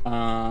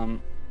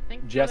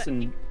 Jess,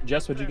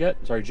 what'd you get?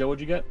 Sorry, Joe, what'd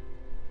you get?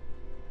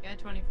 Yeah,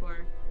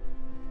 24.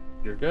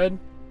 You're good.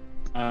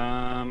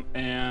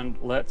 And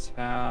let's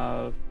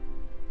have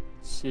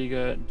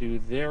Siga do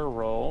their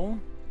roll.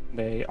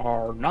 They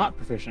are not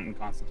proficient in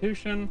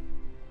Constitution.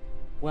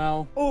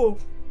 Well. Oh.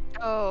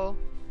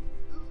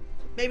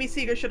 Maybe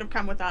Siga should have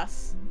come with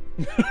us.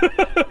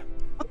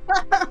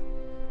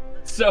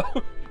 So,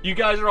 you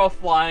guys are all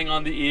flying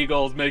on the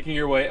Eagles, making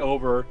your way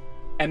over,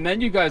 and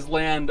then you guys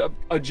land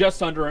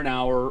just under an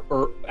hour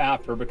or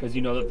after, because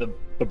you know that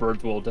the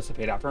birds will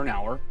dissipate after an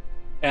hour.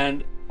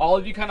 And all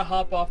of you kind of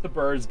hop off the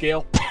birds.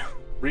 Gale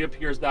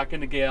reappears back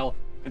into Gale,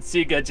 and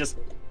Siga just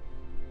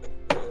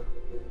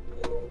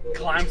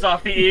climbs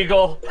off the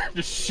eagle,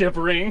 just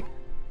shivering.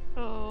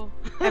 Oh.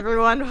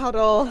 Everyone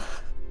huddle.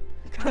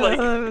 Like,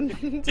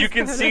 you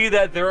can see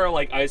that there are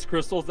like ice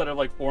crystals that have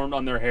like formed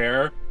on their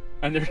hair,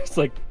 and they're just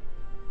like,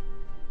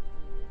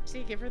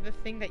 So give her the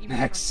thing that you were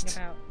Next.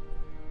 talking about.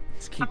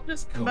 let's keep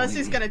going.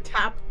 Mercy's gonna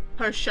tap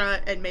her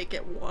shirt and make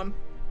it warm.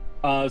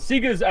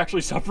 Siga is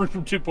actually suffering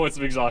from 2 points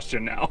of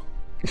exhaustion now.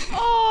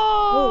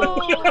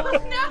 Oh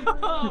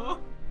no!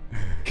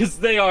 Because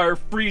they are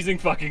freezing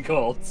fucking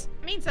cold.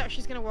 It means that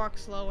she's gonna walk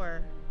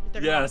slower.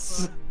 They're gonna walk Yes.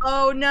 slower.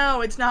 Oh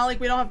no, it's not like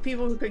we don't have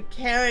people who could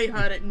carry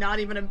her to not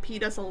even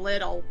impede us a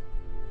little.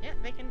 Yeah,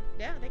 they can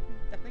definitely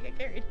get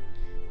carried.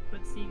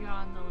 Put Siga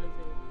on the lizard.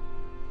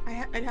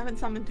 I haven't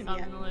summoned him yet.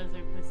 Summon the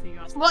lizard, put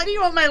Siga on the Why do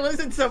you want my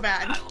lizard so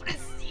bad? wanna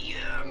see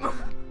him!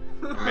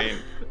 I mean,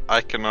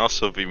 I can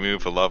also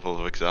remove a level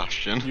of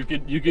exhaustion. You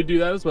could do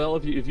that as well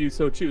if you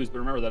so choose, but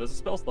remember that is a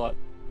spell slot.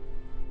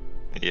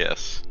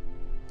 Yes.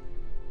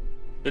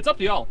 It's up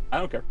to y'all. I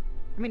don't care.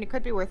 I mean, it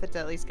could be worth it to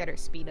at least get her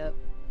speed up.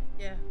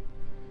 Yeah.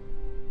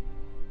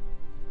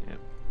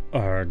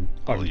 Are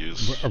I'll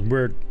use-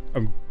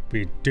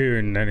 we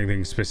doing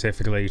anything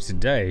specifically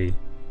today?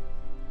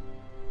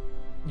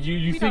 You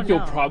We think don't you'll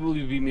know.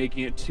 probably be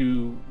making it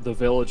to the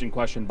village in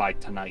question by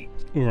tonight.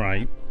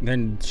 Right.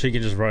 Then she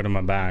can just ride on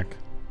my back.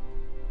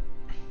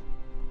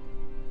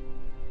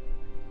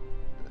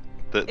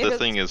 The is-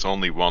 thing is,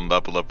 only one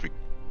level of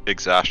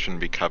exhaustion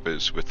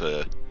recovers with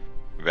a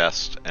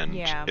rest, and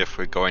Yeah. if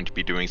we're going to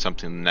be doing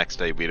something the next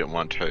day, we don't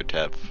want her to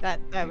have. That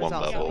was One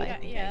also level. my Yeah,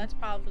 thinking. that's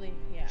probably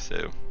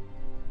So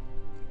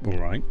All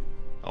right.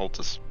 I'll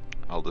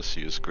I'll just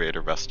use Greater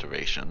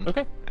Restoration.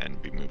 Okay. And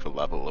remove a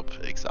level of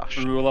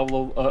exhaustion. Remove a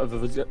level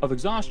of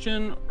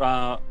exhaustion.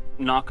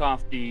 Knock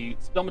off the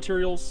spell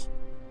materials,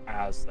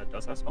 as that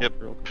does have spell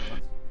material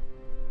components.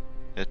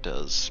 It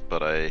does,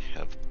 but I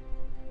have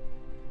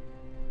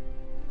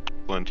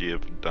plenty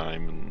of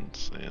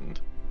diamonds and...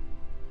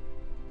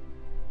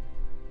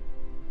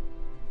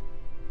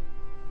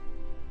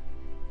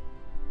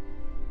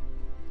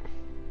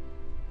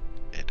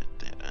 Edit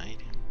that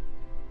item.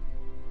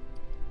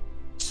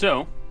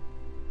 So,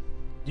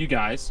 you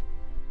guys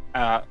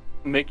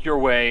make your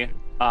way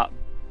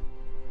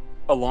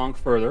along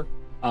further.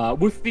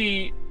 With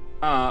the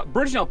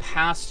bridge now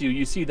past you,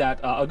 you see that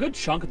a good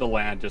chunk of the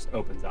land just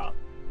opens up.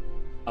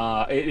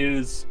 It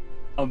is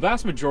a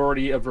vast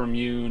majority of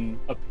Vermune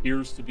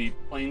appears to be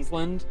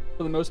plainsland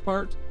for the most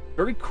part.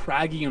 Very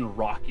craggy and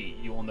rocky,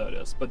 you will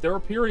notice. But there are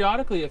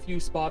periodically a few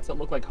spots that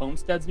look like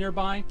homesteads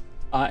nearby.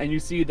 And you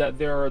see that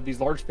there are these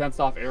large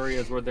fenced-off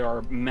areas where there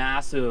are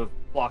massive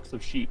flocks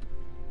of sheep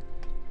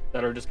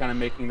that are just kind of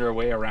making their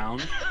way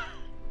around.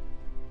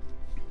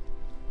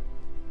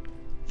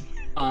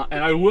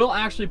 And I will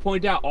actually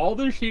point out, all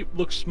the sheep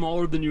look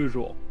smaller than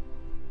usual.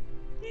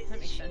 That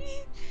makes sense.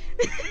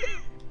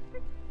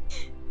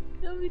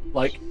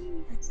 Like,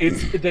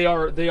 they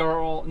are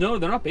all, no,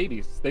 they're not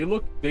babies. They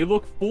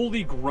look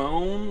fully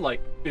grown,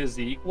 like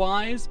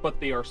physique-wise, but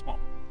they are small.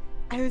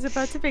 I was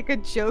about to make a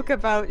joke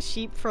about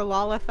sheep for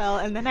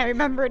Lalafell, and then I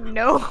remembered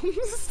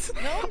gnomes.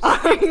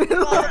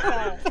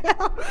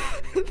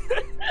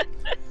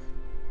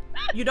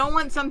 You don't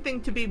want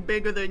something to be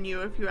bigger than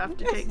you if you have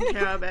to take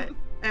care of it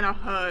in a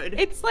herd.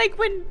 It's like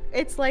when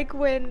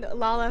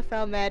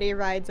Lalafell Maddie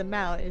rides a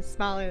mount. It's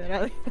smaller than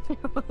other.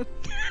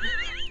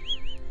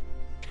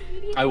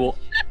 I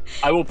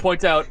will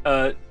point out,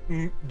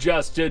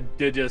 just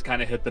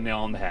kind of hit the nail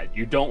on the head.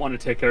 You don't want to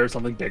take care of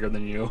something bigger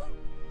than you.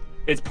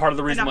 It's part of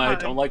the reason why I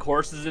don't like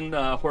horses and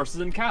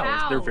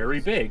cows. They're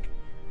very big.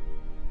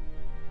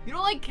 You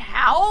don't like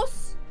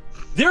cows?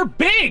 They're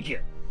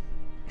big.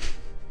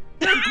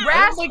 They're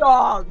grass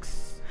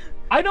dogs.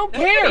 I don't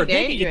care.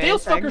 If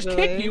those fuckers actually.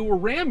 kick you or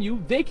ram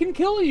you, they can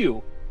kill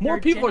you. More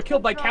They're people are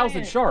killed by gentle cows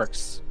than giants.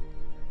 sharks.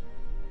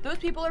 Those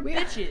people are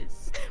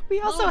bitches. We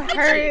also Little bitches.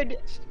 herd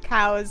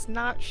cows,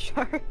 not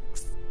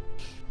sharks.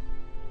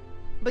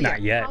 But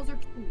Not yet. Cows are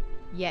cute.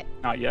 Yet.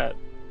 Not yet.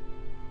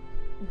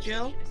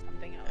 Jill,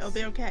 Something else. it'll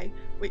be okay.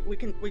 We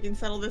can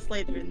settle this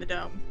later in the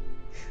dome.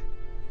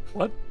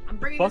 What? I'm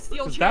bringing What the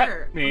steel does that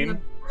chair. mean?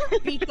 I'm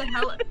gonna beat the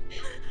hell out.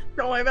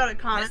 Don't worry about it,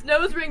 Connor. This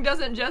nose ring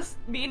doesn't just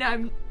mean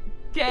I'm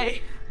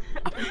gay.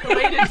 I'm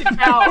related to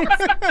cows.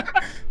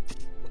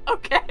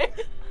 Okay.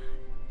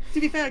 To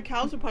be fair,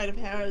 cows are part of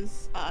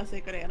Hera's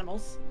sacred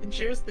animals, and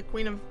she was the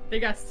queen of. They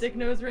got sick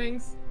nose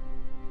rings.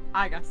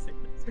 I got sick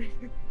nose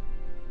rings.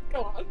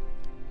 Go on.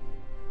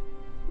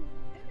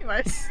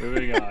 Anyways,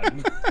 Moving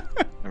on.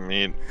 I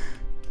mean,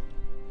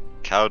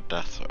 cow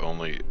deaths are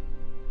only,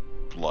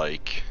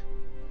 like,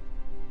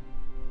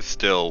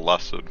 still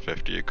less than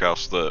 50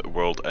 across the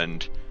world,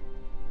 and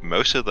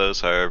most of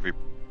those are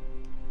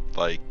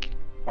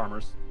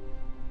Farmers.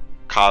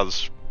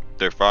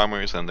 they're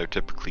farmers, and they're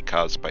typically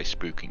caused by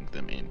spooking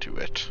them into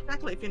it.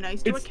 exactly. If you're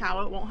nice to a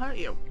cow, it won't hurt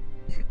you.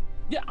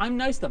 Yeah, I'm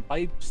nice to them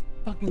by just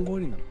fucking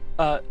avoiding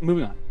them.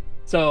 Moving on.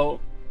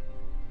 So,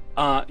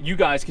 you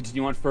guys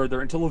continue on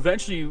further until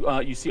eventually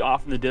you see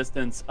off in the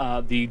distance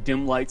the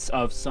dim lights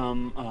of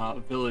some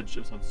village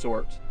of some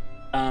sort.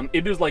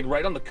 It is like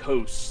right on the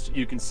coast,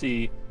 you can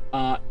see,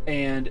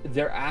 and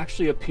there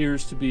actually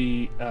appears to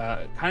be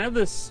kind of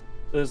this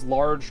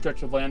large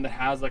stretch of land that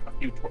has like a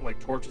few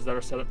torches that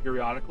are set up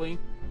periodically.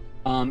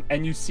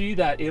 And you see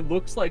that it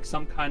looks like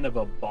some kind of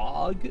a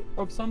bog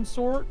of some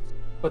sort,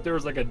 but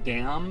there's like a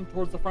dam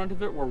towards the front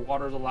of it where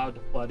water is allowed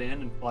to flood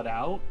in and flood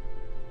out.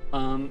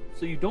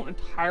 So you don't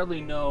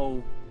entirely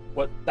know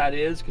what that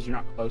is because you're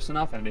not close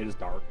enough, and it is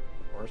dark,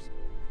 of course.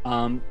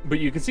 But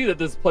you can see that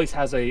this place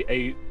has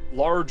a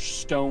large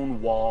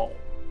stone wall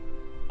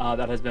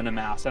that has been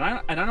amassed, and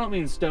I don't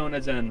mean stone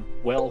as in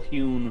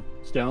well-hewn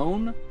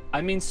stone.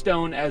 I mean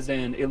stone as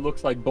in it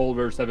looks like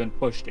boulders have been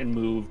pushed and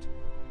moved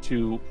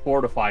to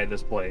fortify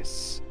this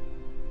place,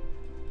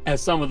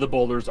 as some of the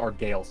boulders are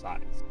gale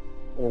size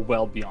or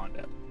well beyond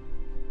it.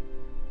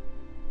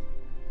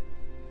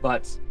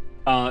 But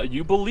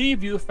you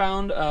believe you have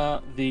found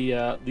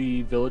the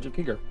village of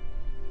Kinger.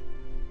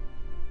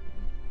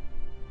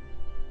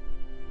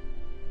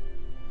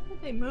 How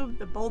did they move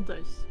the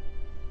boulders?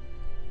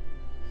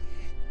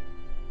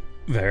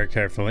 Very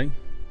carefully.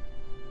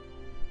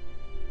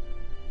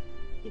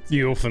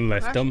 You often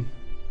lift them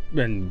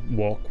and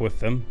walk with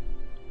them.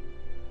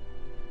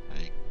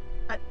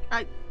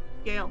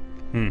 Gail.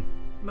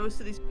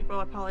 Most of these people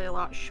are probably a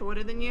lot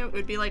shorter than you. It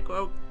would be like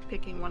Rogue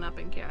picking one up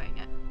and carrying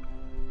it.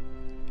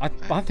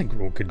 I think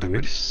Rogue could do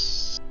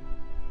it.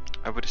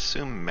 I would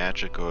assume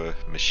magic or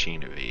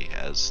machinery,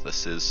 as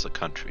this is a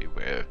country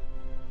where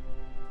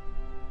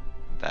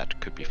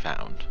that could be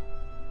found.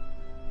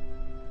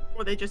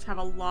 Or they just have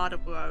a lot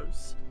of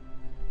rows.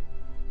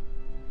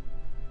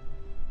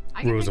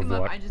 I can Rows pick of them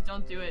up, what? I just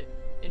don't do it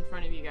in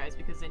front of you guys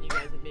because then you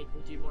guys would make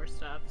me do more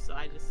stuff. So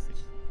I just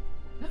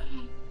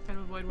kind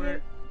of avoid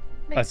work.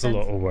 That's a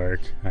lot of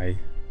work. Yeah.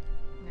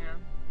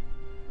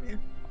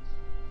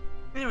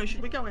 Anyway,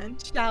 should we go in?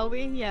 Shall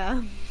we?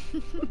 Yeah.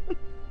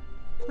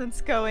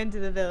 Let's go into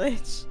the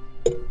village.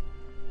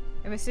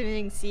 I'm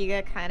assuming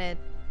Siga kind of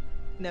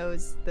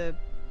knows the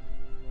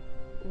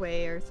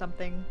way or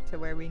something to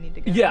where we need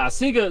to go. Yeah,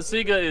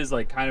 Siga is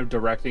like kind of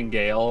directing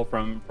Gale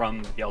from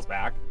Gale's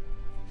back.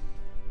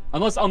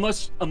 Unless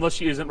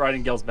she isn't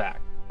riding Gale's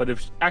back. But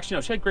if actually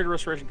no, she had Greater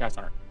Restoration cast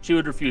on her. She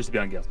would refuse to be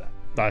on Gale's back.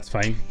 That's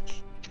fine.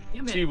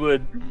 Damn it. She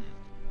would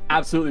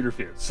absolutely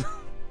refuse.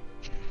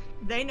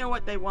 They know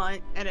what they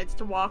want, and it's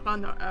to walk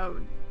on their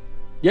own.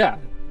 Yeah,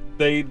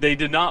 they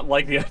did not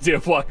like the idea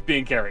of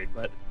being carried,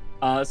 but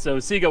so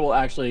Siga will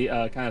actually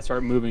kind of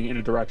start moving in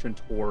a direction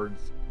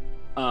towards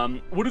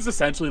what is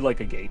essentially like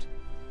a gate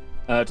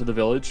to the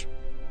village.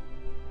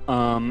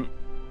 And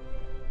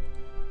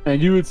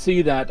you would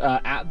see that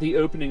at the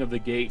opening of the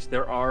gate,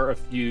 there are a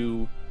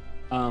few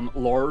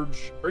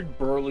large, very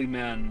burly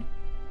men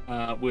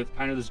with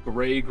kind of this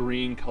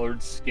gray-green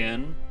colored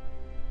skin.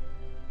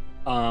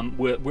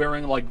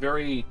 Wearing like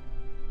very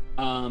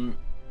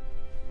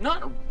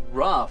not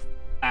rough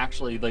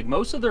actually, like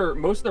most of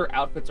their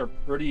outfits are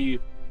pretty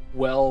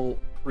well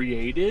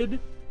created,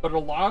 but a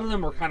lot of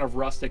them are kind of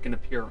rustic in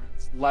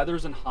appearance,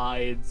 leathers and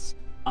hides,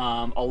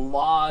 a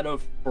lot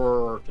of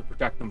fur to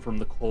protect them from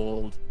the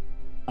cold,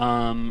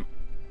 and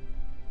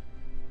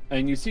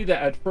you see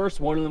that at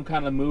first one of them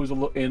kind of moves a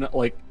little in,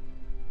 like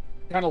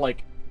kind of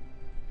like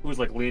who's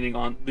like leaning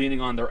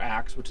on their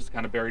axe, which is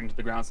kind of buried into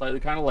the ground slightly,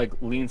 kind of like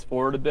leans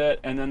forward a bit,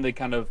 and then they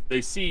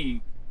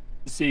see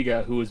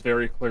Siga, who is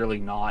very clearly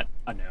not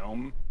a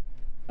gnome,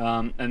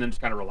 and then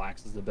just kind of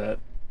relaxes a bit,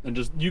 and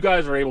just you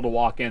guys are able to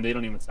walk in. They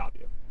don't even stop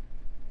you,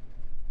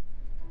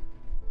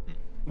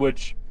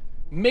 which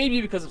may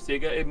be because of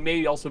Siga. It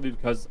may also be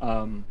because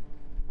I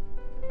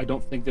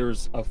don't think there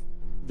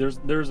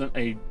isn't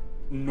a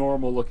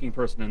normal looking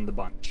person in the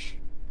bunch.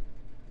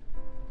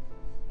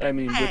 I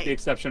mean, with the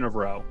exception of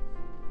Ro.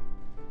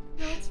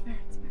 No, it's fair.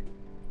 It's fair.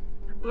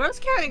 Ro's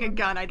carrying a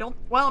gun. I don't.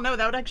 Well, no,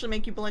 that would actually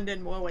make you blend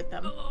in more with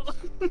them.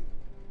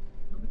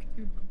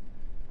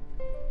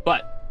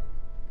 But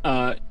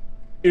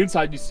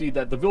inside, you see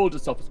that the village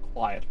itself is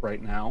quiet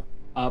right now.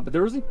 But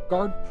there is a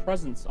guard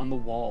presence on the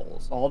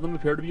walls. All of them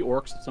appear to be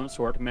orcs of some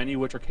sort, many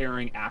of which are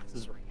carrying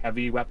axes or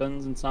heavy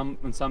weapons in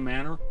some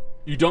manner.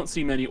 You don't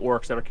see many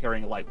orcs that are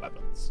carrying light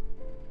weapons.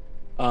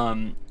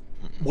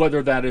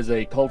 Whether that is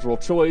a cultural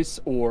choice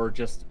or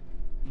just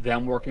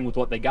them working with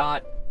what they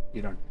got,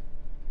 you don't know.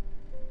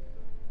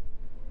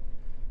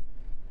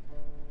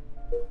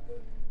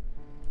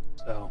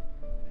 So,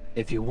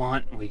 if you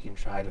want, we can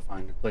try to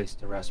find a place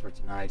to rest for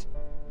tonight,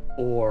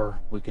 or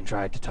we can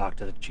try to talk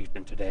to the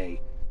chieftain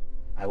today.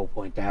 I will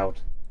point out,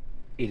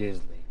 it is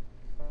late.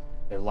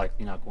 They're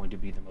likely not going to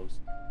be the most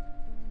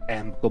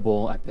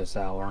amicable at this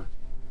hour,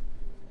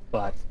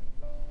 but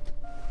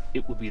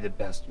it would be the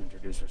best to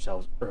introduce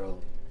ourselves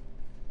early.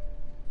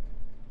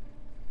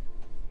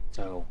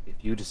 So, if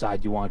you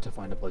decide you want to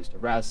find a place to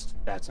rest,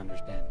 that's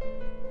understandable.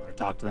 If you want to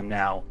talk to them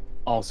now,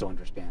 also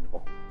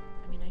understandable.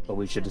 I mean, But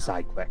we should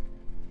decide quick.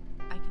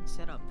 I can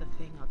set up the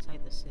thing outside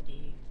the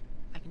city.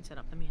 I can set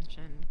up the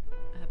mansion.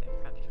 I have it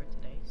prepped for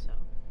today, so.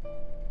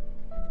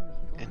 And then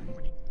we can go in the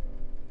morning.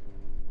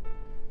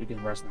 You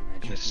can rest in the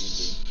mansion if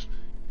need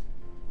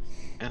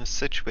be. In a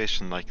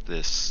situation like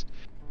this,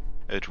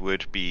 it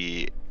would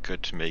be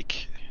good to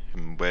make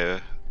him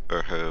aware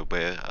or her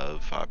aware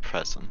of our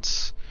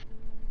presence,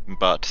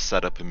 but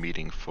set up a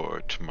meeting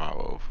for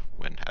tomorrow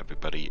when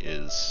everybody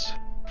is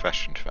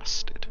fresh and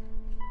rested.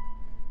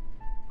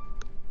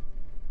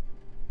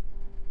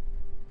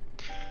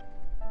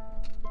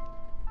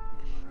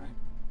 Alright.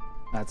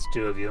 That's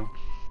two of you.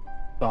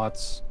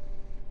 Thoughts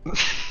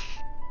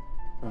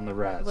from the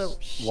rest? Well,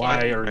 shit.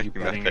 Why are you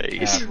Making petting that a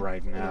face. cat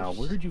right now?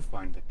 Where did you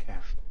find the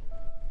cat?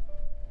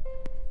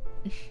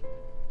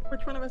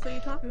 Which one of us are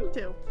you talking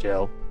to?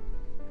 Jill.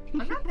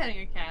 I'm not petting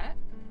a cat.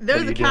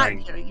 There's are a you cat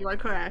doing? here. You are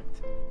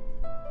correct.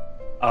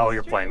 Oh,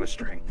 you're playing with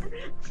string.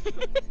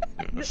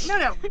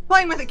 No,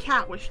 playing with a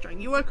cat with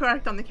string. You were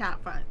correct on the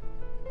cat front.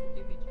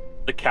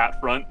 The cat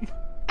front.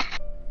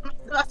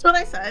 That's what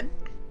I said.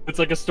 It's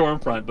like a storm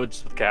front, but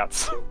just with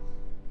cats.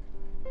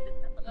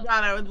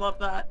 God, I would love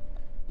that.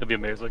 That'd be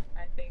amazing.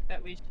 I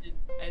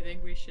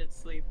think we should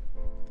sleep.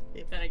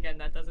 Then again,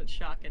 that doesn't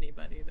shock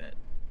anybody that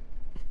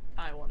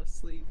I want to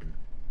sleep.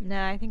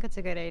 No, I think that's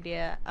a good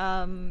idea.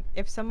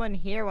 If someone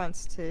here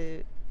wants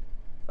to,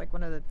 like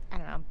one of the, I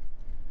don't know,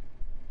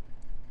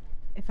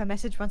 if a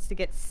message wants to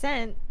get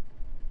sent,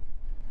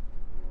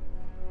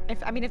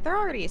 if they're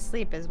already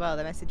asleep as well,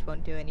 the message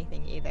won't do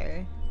anything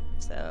either.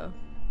 So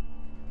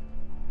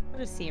we'll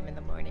just see him in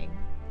the morning.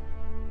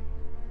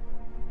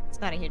 It's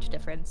not a huge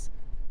difference.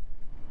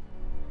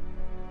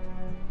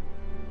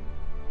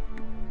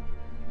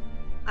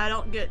 I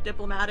don't get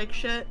diplomatic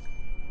shit.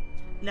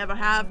 Never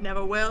have,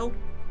 never will.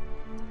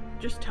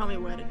 Just tell me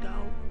where to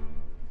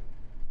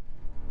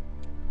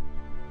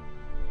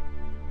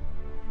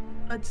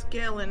go. Let's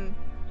Gil and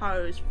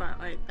Haru's front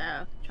right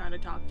there, trying to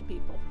talk to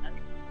people.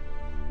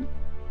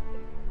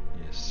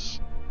 Yes.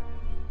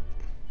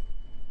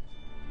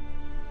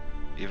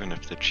 Even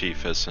if the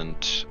chief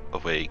isn't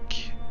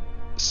awake,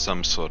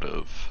 some sort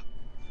of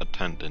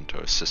attendant or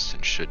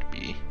assistant should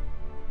be.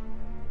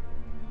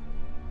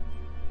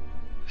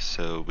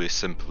 So we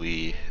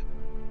simply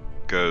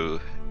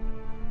go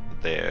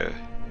there,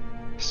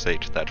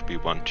 state that we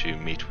want to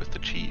meet with the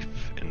chief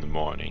in the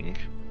morning,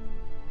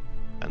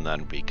 and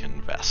then we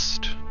can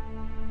rest.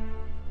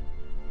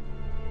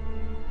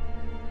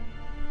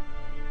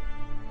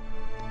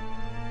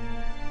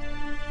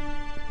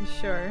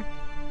 Sure.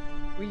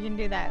 We can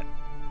do that.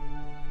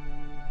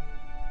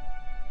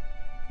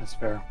 That's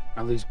fair.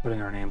 At least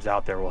putting our names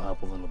out there will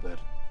help a little bit.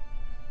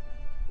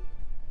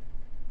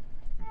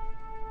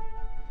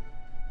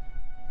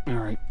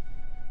 Alright.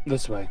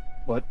 This way.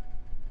 What?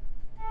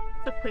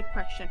 Just a quick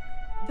question.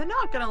 They're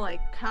not gonna,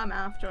 like, come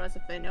after us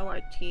if they know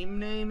our team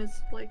name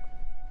is, like,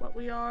 what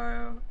we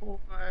are, or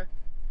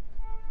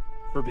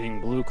For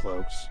being blue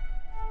cloaks.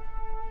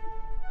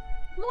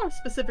 more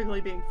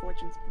specifically being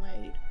Fortune's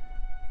Blade.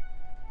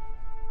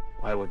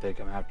 Why would they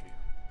come after you?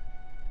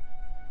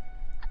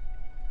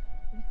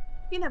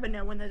 You never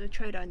know when there's a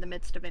traitor in the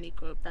midst of any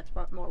group. That's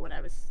more what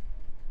I was...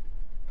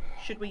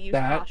 Should we use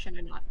That- caution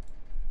or not?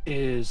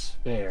 Is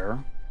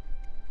fair.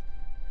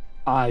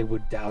 I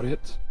would doubt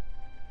it.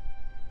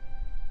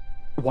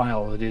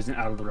 While it isn't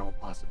out of the realm of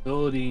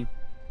possibility,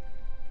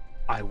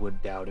 I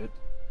would doubt it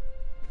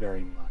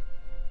very much.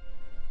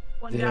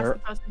 One to ask the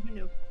person who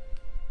knew.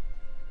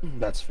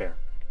 That's fair.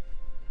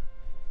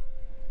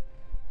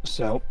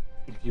 So,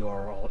 if you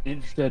are all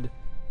interested,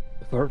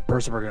 the third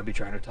person we're going to be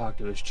trying to talk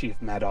to is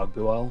Chief Mad Dog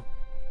Buell.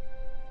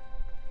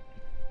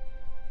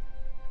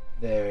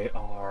 They're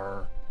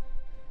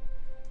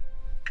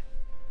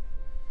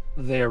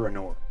an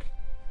orc.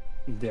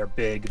 They're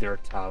big, they're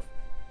tough.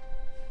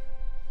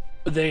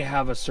 They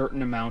have a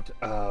certain amount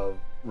of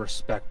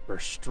respect for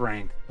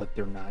strength, but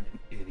they're not an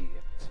idiot.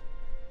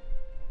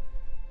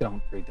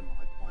 Don't treat them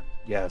like one.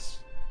 Yes,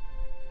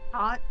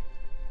 Hot?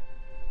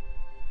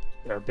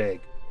 they're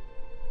big.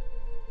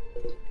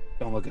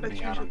 Don't look at That's me,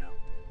 I don't usually- know.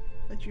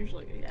 That's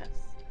usually a yes.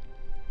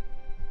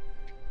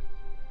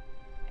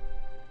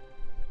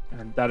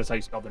 And that is how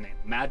you spell the name.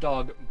 Mad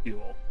Dog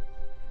Buell.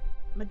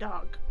 My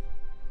dog.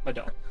 My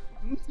dog.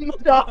 My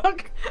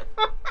dog!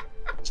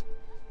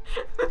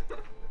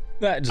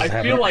 That just I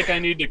happened. feel like I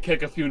need to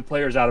kick a few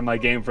players out of my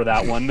game for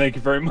that one. Thank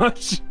you very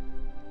much.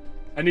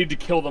 I need to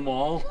kill them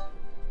all.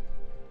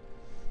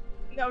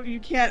 No, you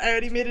can't. I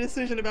already made a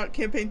decision about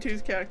Campaign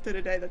 2's character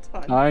today. That's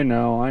fine. I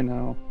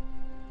know.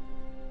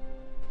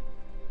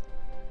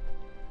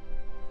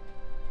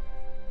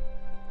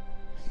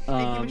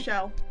 Thank you,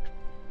 Michelle.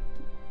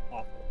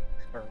 Awful.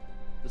 Terrible.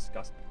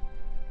 Disgusting.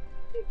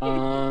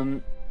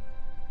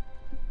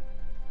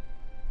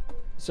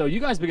 So you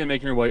guys begin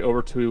making your way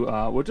over to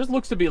what just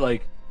looks to be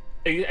like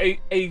a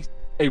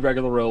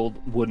regular old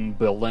wooden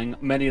building.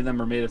 Many of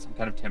them are made of some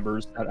kind of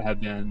timbers that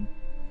have been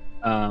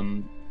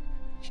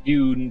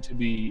hewn to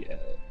be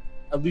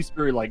at least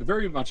very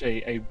much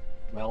a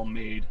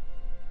well-made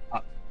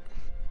hut.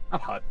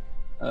 Not hut.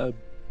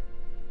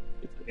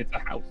 It's a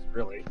house,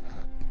 really.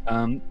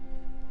 And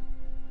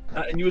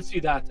you would see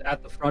that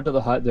at the front of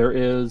the hut there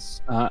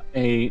is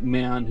a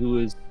man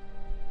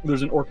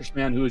there's an orcish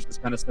man who is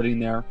just kind of sitting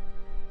there.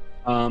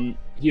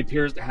 He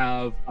appears to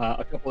have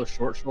a couple of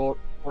short swords,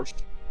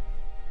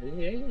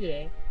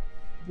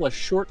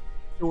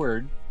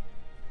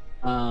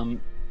 kind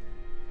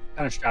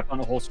of strapped on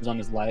the holsters on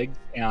his legs,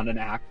 and an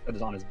axe that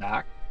is on his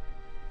back.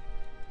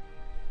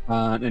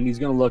 And he's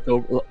going to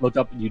look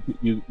up at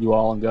you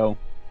all and go,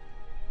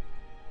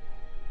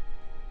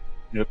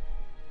 "Yep."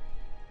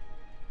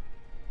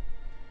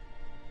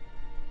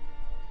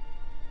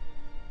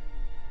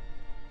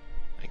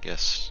 I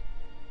guess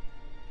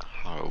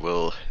I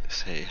will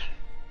say,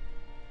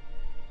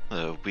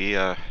 we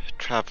are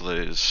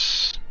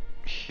travelers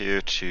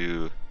here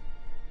to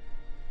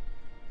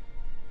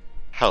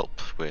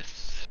help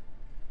with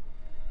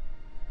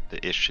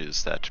the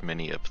issues that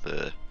many of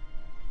the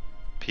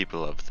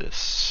people of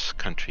this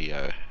country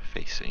are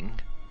facing.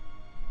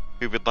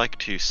 We would like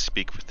to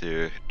speak with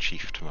your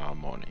chief tomorrow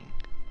morning.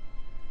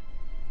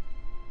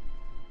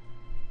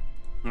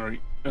 All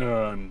right.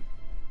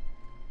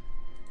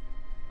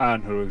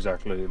 And who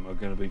exactly am I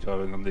going to be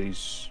telling them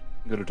these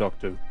going to talk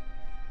to?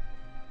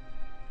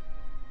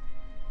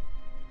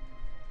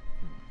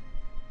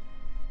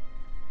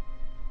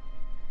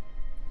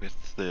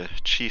 With the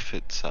chief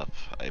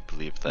itself, I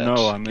believe that.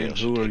 No, I mean, Gale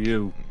should who are take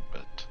you?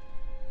 it,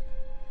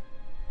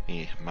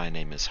 But my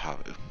name is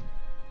Haru.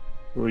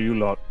 Who are you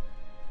lot?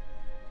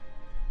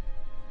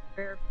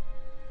 We're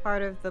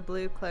part of the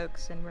Blue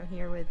Cloaks, and we're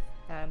here with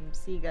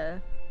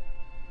Siga.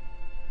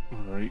 All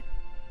right.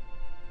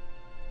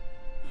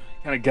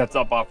 Kind of gets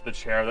up off the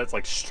chair that's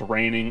like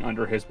straining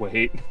under his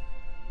weight.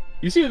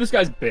 You see, this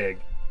guy's big.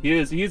 He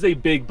is a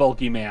big,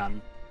 bulky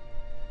man.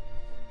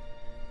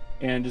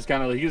 And he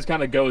just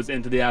kind of goes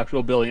into the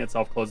actual building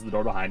itself, closes the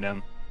door behind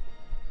him.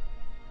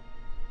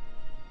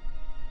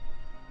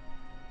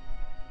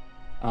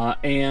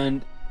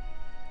 And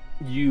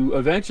you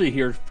eventually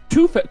hear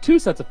two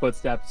sets of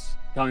footsteps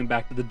coming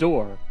back to the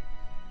door.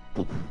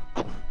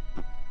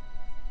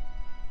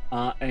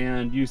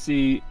 And you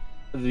see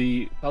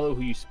the fellow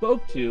who you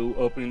spoke to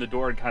opening the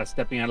door and kind of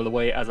stepping out of the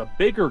way as a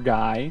bigger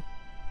guy.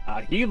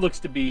 He looks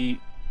to be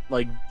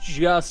like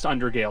just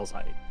under Gale's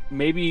height.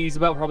 Maybe he's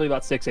probably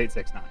about 6'8",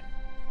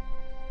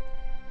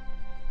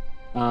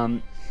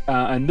 6'9".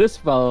 And this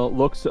fellow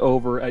looks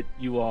over at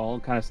you all,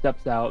 kind of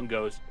steps out and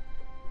goes,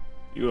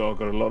 "You all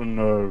got a lot of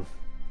nerve.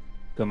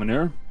 Coming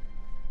here.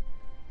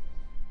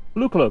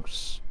 Blue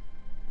cloaks.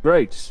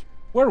 Great.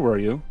 Where were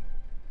you?"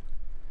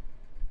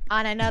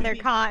 On another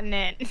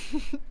continent.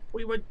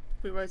 We were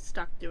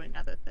stuck doing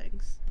other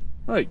things.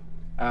 Right.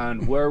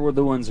 And where were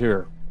the ones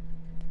here?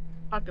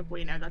 Fuck if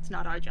we know, that's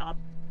not our job.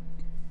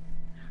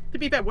 To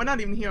be fair, we're not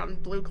even here on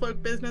Blue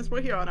Cloak business,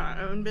 we're here on our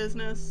own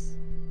business.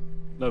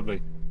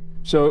 Lovely.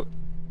 So,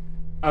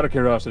 out of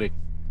curiosity,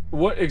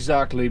 what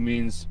exactly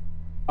means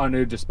I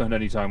need to spend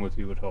any time with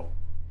you at all?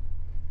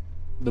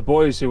 The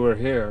boys who were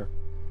here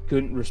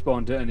couldn't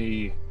respond to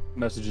any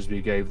messages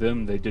we gave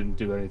them. They didn't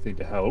do anything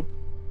to help.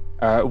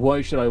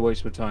 Why should I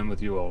waste my time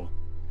with you all?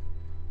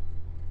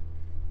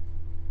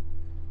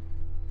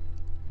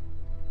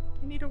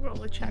 I need to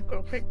roll a check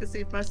real quick to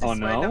see if Mercy's Oh,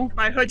 sweating no? up to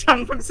bite her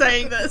tongue from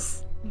saying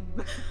this.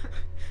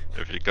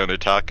 If you're gonna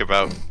talk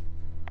about,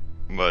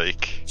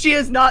 like, She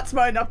is not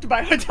smart enough to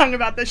bite her tongue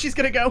about this. She's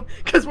gonna go,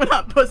 because we're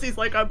not pussies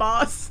like our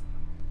boss.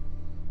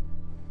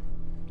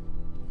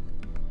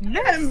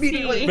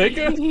 Immediately. Make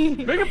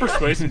a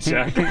persuasion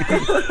check.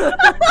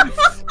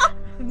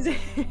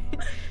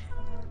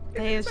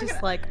 Dave's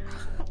just like,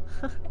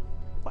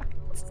 What?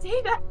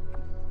 Say that.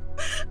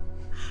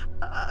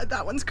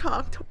 That one's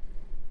cocked.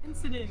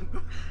 Incident.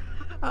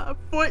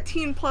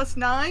 14 plus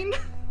 9.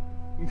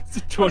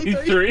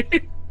 23.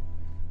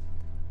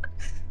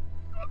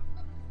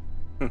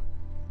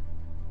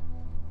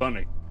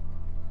 Funny.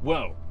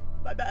 Well,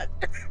 My bad.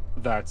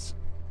 that's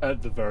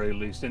at the very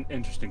least an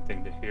interesting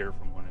thing to hear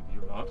from one of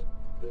you lot.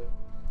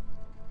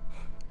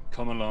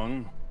 Come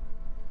along.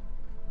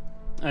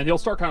 And he'll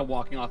start kind of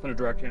walking off in a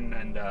direction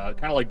and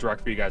kind of like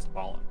direct for you guys to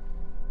follow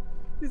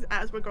him.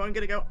 As we're going,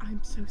 gonna go, I'm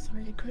so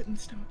sorry I couldn't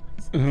stop.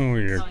 Oh,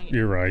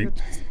 you're right.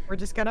 we're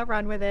just gonna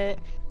run with it.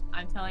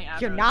 I'm telling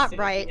Avro You're as not soon as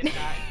we right. get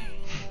back.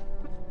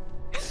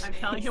 I'm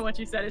telling you what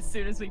you said. As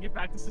soon as we get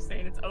back to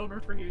Sustain, it's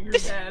over for you. You're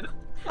dead.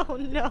 Oh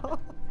no.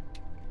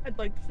 I'd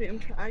like to see him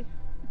try.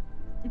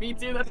 Me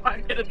too. That's why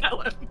I'm gonna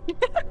tell him.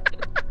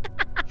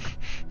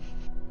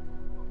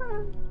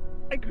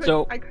 I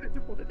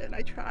couldn't hold it in.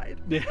 I tried.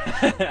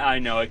 I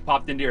know, it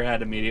popped into your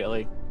head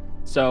immediately.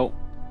 So,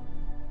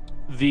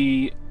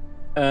 the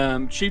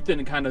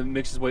chieftain kind of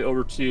makes his way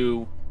over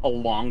to a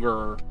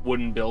longer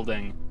wooden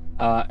building,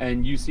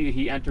 and you see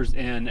he enters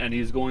in, and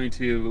he's going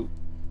to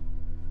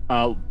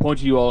point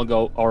to you all and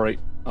go, "All right,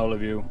 all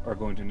of you are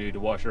going to need to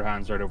wash your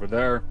hands right over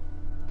there.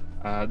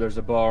 There's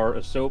a bar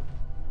of soap.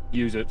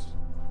 Use it.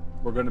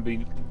 We're going to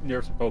be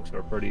near some folks who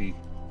are pretty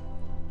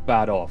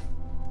bad off."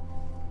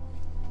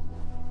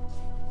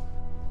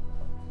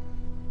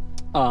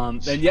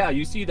 And yeah,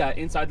 you see that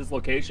inside this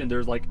location,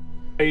 there's like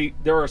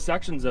there are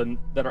sections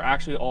that are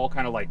actually all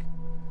kind of like,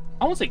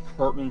 I won't say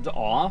curtained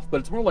off, but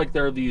it's more like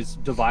there are these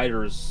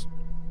dividers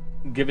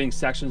giving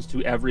sections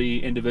to every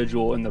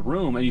individual in the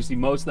room, and you see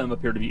most of them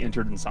appear to be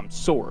entered in some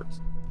sort.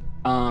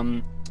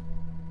 Many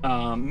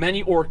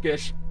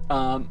orcish,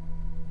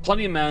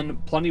 plenty of men,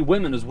 plenty of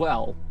women as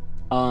well.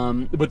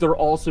 But there are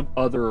also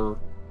other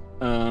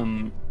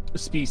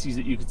species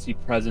that you can see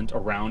present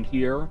around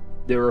here.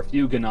 There are a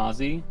few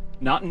Ganazi.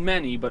 Not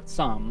many, but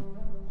some.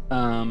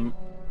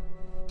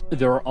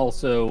 There are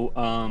also,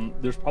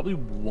 there's probably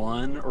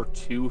 1 or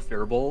 2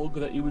 Firbolg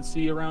that you would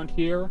see around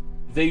here.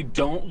 They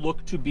don't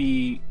look to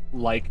be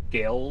like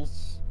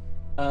Gale's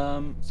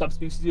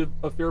subspecies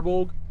of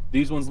Firbolg.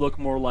 These ones look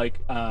more like,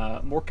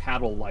 more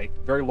cattle-like,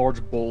 very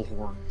large bull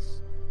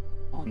horns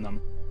on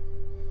them.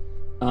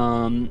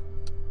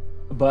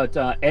 But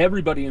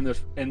everybody in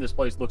this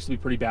place looks to be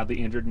pretty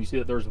badly injured, and you see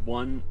that there's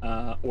one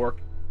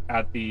orc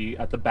at the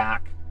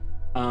back,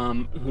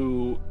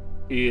 who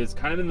is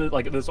kind of in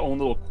this own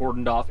little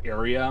cordoned off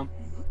area,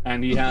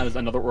 and he has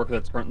another orc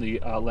that's currently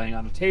laying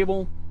on a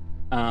table,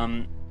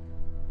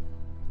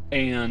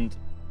 and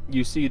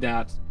you see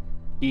that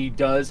he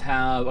does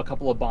have a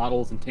couple of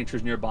bottles and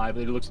tinctures nearby,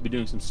 but he looks to be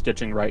doing some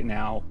stitching right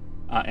now,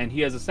 and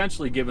he has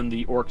essentially given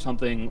the orc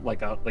something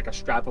like a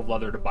strap of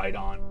leather to bite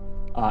on,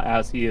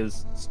 as he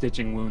is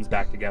stitching wounds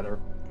back together.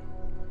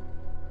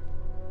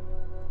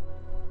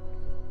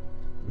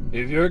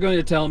 If you're going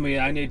to tell me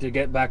I need to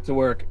get back to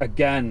work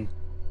again,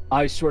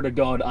 I swear to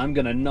God, I'm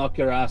going to knock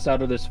your ass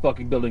out of this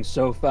fucking building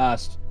so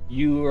fast,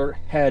 your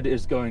head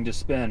is going to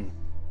spin.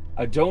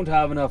 I don't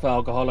have enough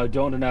alcohol, I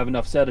don't have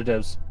enough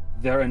sedatives.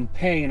 They're in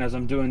pain as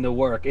I'm doing the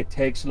work. It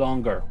takes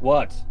longer.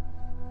 What?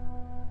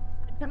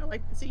 I'd kind of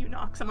like to see you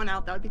knock someone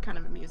out. That would be kind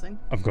of amusing.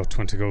 I've got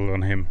 20 gold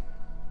on him.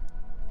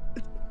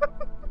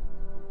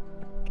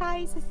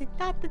 Guys, this is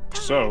not the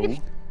time. So,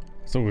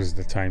 It's always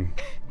the time.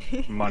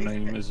 My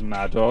name is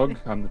Mad Dog.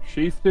 I'm the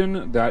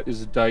chieftain. That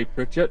is Dai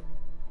Pritchett.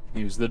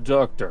 He's the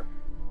doctor.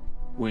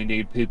 We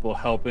need people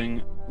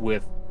helping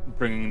with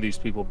bringing these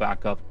people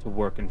back up to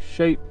work and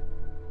shape.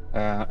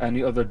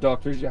 Any other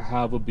doctors you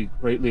have would be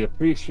greatly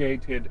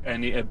appreciated.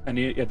 Any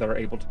that are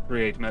able to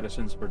create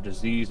medicines for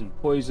disease and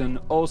poison,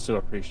 also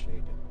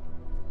appreciated.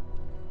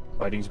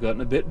 Fighting's gotten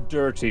a bit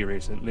dirty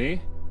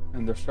recently,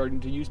 and they're starting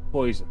to use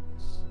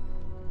poisons.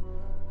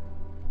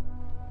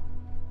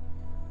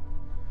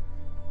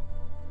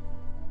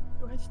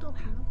 Do I still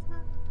have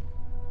that?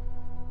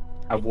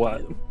 Have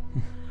what?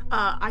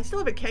 I still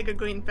have a keg of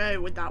green fairy.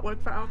 Would that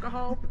work for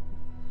alcohol?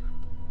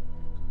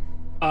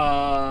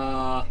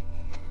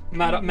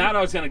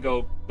 Madog's gonna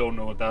go, don't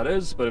know what that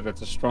is, but if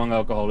it's a strong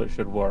alcohol, it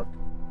should work.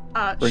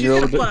 She's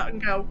gonna pull out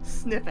and go,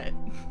 sniff it.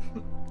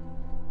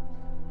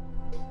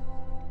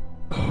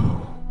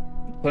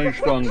 Playing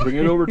strong, bring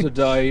it over to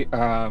Dai,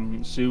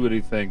 see what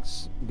he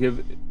thinks.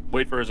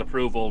 Wait for his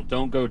approval.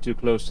 Don't go too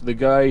close to the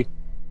guy,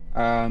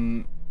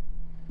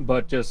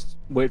 but just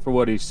wait for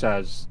what he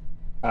says.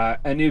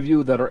 Any of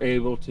you that are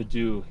able to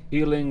do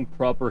healing,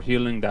 proper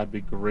healing, that'd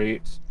be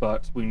great,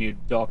 but we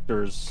need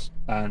doctors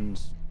and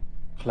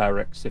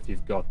clerics if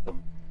you've got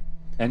them.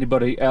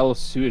 Anybody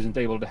else who isn't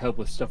able to help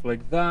with stuff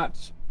like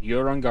that,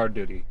 you're on guard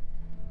duty.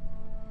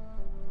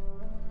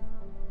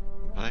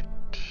 Right.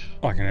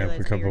 I can help a Realize we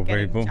were couple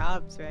getting people.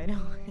 Jobs right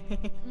now.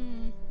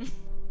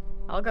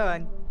 I'll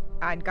go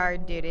on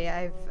guard duty.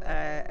 I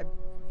have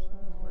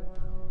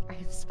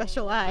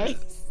special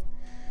eyes.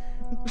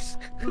 This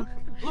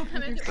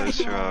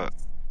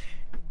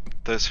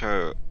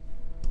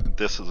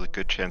is a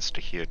good chance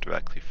to hear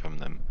directly from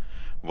them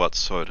what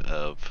sort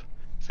of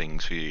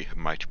things we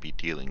might be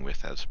dealing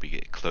with as we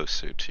get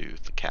closer to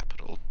the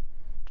capital,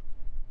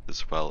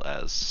 as well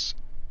as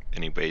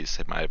any ways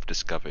they might have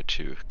discovered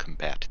to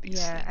combat these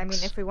things. Yeah, I mean,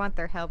 if we want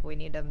their help, we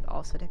need them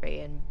also to be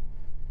in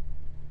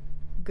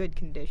good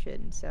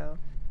condition. So,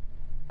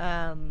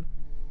 I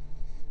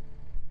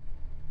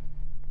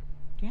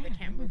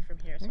can't move from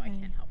here, so I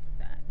can't help with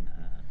that.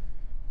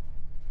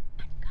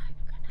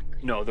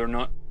 No, they're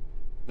not.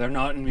 They're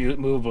not in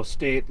movable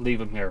state. Leave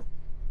them here.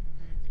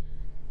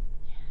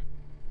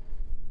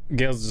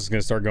 Gail's just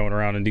gonna start going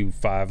around and do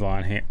 5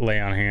 lay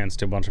on hands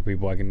to a bunch of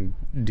people. I can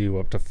do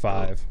up to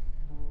 5.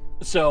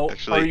 So,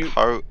 actually,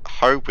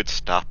 Har would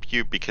stop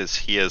you because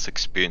he has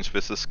experience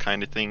with this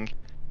kind of thing.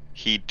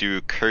 He'd do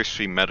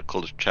cursory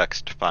medical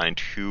checks to find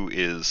who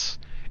is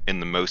in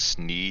the most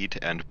need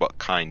and what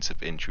kinds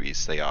of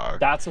injuries they are.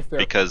 That's a fair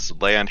because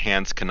lay on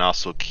hands can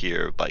also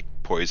cure like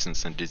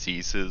poisons and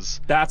diseases.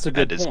 That's a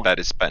good point. And his bed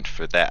is spent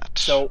for that.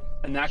 So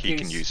in that he case,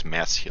 can use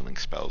mass healing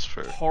spells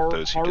for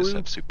those who just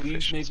have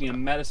superficial. Please make me a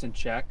medicine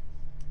check.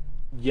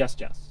 Yes,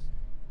 Jess.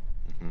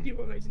 Mm-hmm. You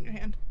were raising your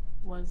hand.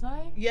 Was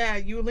I? Yeah,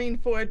 you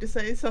leaned forward to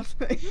say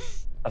something.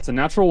 That's a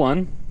natural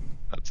 1.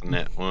 That's a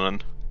net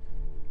 1.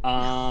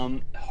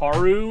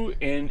 Haru,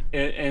 in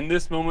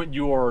this moment,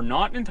 you are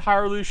not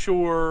entirely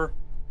sure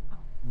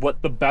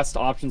what the best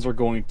options are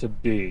going to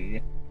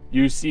be.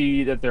 You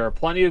see that there are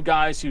plenty of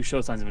guys who show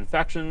signs of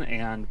infection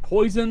and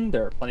poison.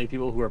 There are plenty of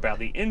people who are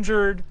badly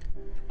injured.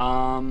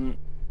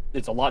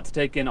 It's a lot to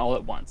take in all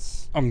at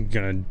once. I'll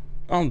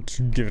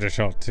give it a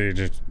shot too.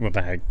 Just what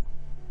the heck?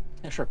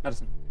 Yeah, sure,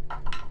 medicine.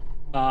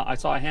 I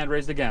saw a hand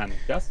raised again.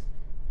 Jess?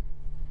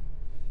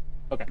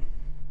 Okay.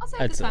 I'll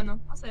say it this time though.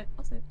 I'll say it.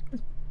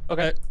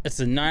 Okay. It's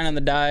a 9 on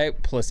the die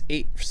plus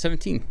 8 for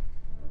 17.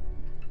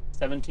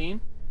 17.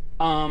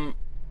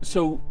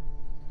 So,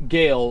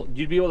 Gale,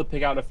 you'd be able to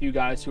pick out a few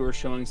guys who are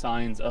showing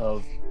signs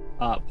of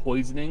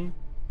poisoning,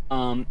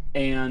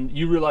 and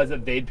you realize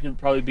that they'd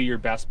probably be your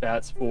best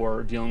bets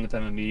for dealing with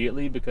them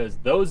immediately, because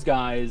those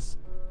guys,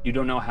 you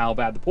don't know how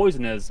bad the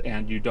poison is,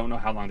 and you don't know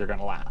how long they're going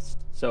to last.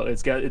 So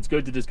it's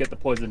good to just get the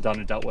poison done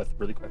and dealt with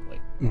really quickly.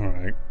 All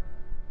right.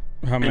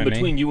 How many? And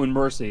between you and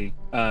Mercy,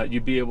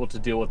 you'd be able to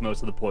deal with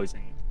most of the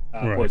poisoning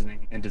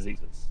and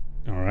diseases.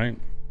 All right.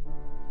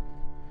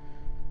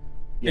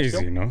 Yes,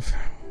 Easy enough.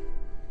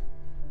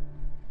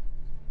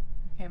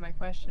 Okay, my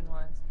question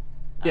was,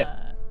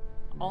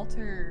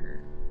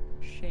 alter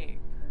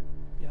shape.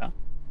 Yeah.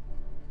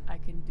 I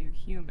can do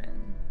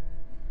human.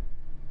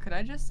 Could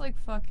I just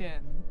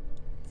fucking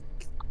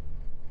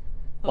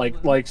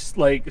like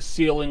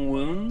sealing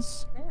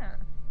wounds? Yeah.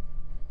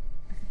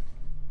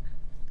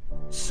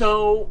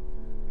 So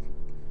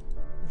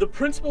the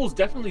principle is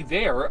definitely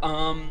there.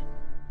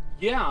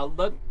 Yeah,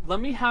 let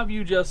me have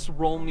you just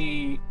roll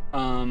me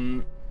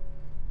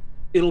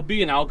it'll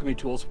be an alchemy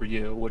tools for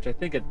you, which I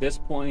think at this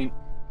point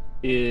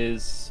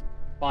is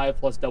 5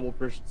 plus double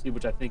proficiency,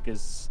 which I think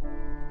is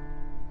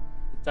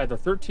it's either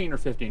 13 or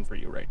 15 for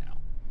you right now.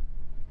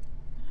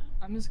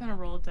 I'm just gonna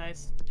roll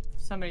dice.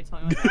 Somebody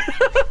tell me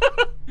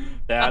what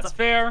That's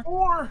fair.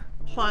 4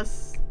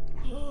 plus.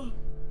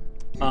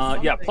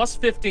 Yeah, plus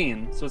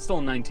 15, so it's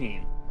still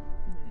 19.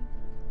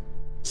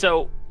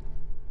 So,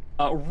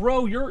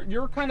 Ro,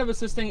 you're kind of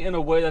assisting in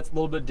a way that's a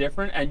little bit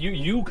different, and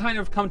you kind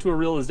of come to a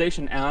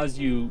realization as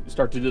you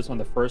start to do this on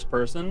the first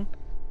person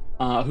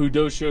who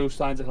does show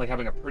signs of like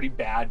having a pretty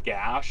bad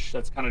gash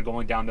that's kind of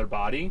going down their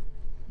body.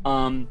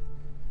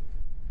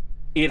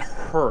 It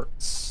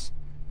hurts.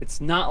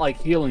 It's not like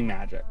healing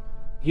magic.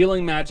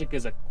 Healing magic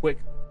is a quick,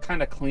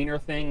 kind of cleaner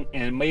thing,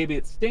 and maybe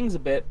it stings a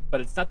bit,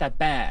 but it's not that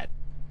bad.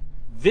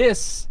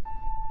 This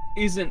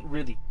isn't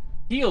really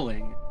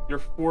healing. You're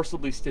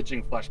forcibly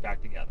stitching flesh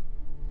back together.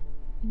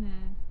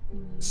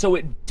 So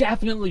it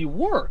definitely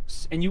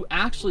works, and you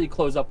actually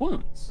close up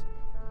wounds.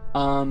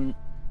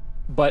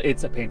 But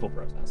it's a painful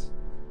process.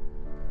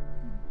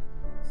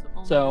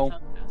 So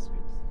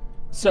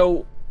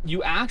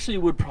you actually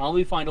would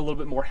probably find a little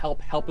bit more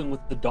help helping with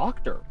the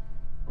doctor.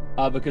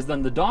 Because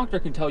then the doctor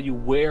can tell you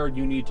where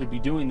you need to be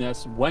doing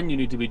this, when you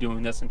need to be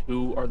doing this, and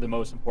who are the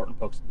most important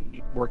folks to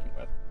be working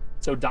with.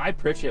 So Di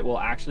Pritchett will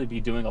actually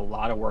be doing a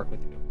lot of work with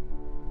you.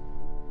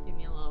 Give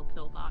me a little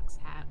pillbox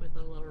hat with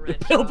a little red.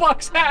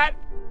 Pillbox hat.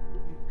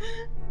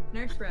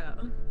 Nurse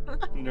Row.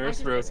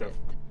 Nurse Rosa.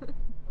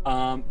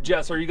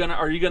 Jess, are you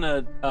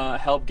gonna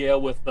help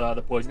Gale with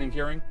the poisoning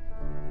curing?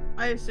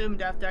 I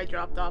assumed after I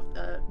dropped off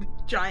the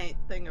giant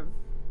thing of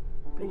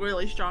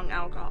really strong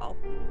alcohol.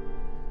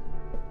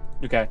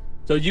 Okay.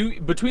 So you,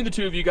 between the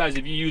two of you guys,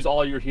 if you use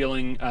all your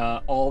healing,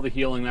 all the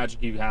healing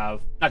magic you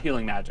have, not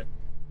healing magic,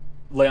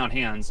 lay on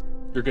hands,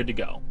 you're good to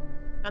go.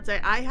 I'd say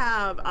I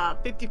have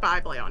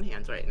 55 lay on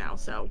hands right now,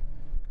 so.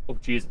 Oh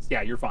Jesus,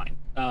 yeah, you're fine.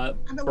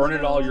 Burn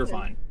it all, you're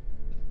fine.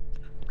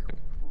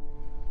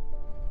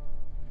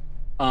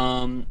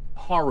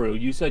 Haru,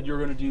 you said you were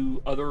going to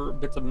do other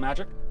bits of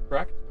magic,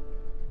 correct?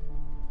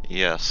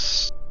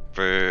 Yes.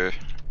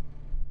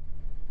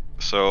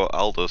 So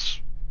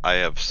I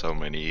have so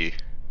many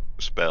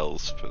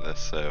spells for this,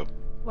 so.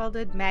 Well,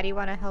 did Maddie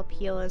want to help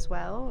heal as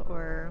well,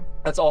 or?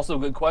 That's also a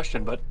good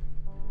question, but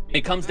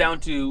it comes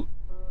down to,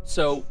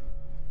 so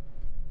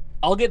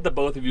I'll get the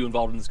both of you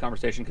involved in this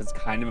conversation because it's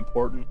kind of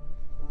important.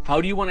 How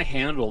do you want to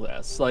handle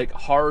this? Like,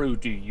 Haru,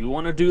 do you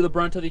want to do the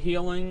brunt of the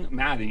healing?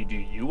 Maddie, do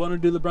you want to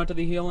do the brunt of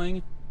the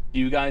healing?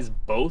 Do you guys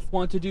both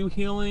want to do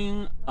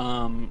healing?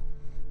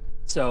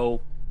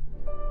 So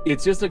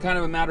it's just a kind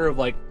of a matter of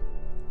like,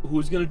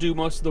 who's going to do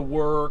most of the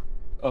work?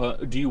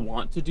 Do you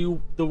want to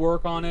do the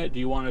work on it? Do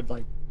you want to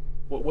like,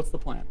 what's the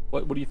plan?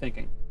 What are you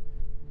thinking?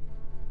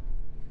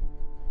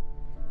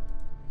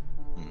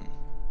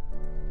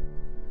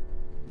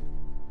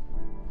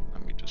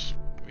 Let me just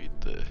read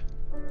the.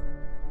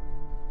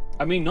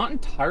 I mean, not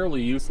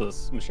entirely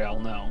useless, Michelle,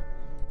 no.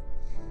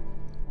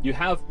 You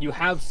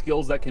have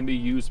skills that can be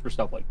used for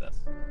stuff like this.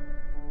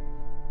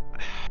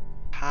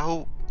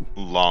 How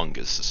long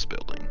is this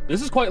building?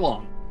 This is quite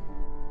long.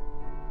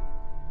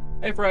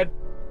 Hey, Fred.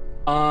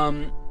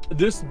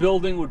 This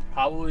building would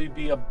probably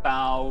be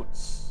about...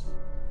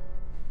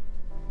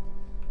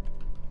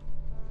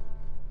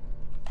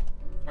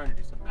 I'm trying to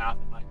do some math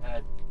in my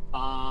head.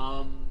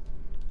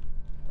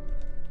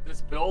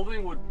 This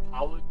building would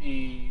probably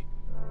be...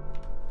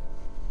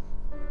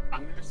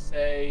 I'm gonna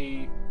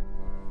say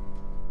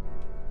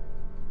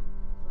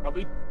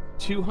probably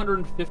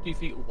 250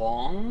 feet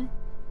long,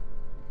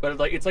 but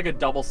like it's like a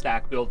double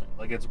stack building.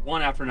 Like it's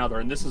one after another,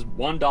 and this is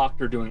one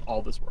doctor doing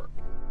all this work.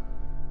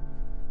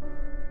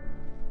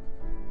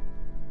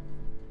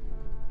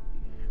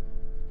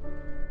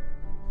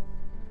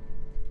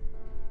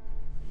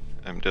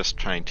 I'm just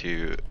trying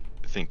to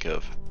think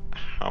of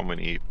how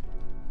many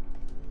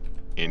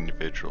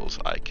individuals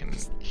I can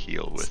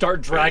heal with.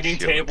 Start dragging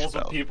various healing tables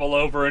with spells. people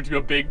over into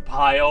a big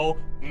pile,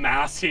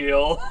 mass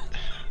heal.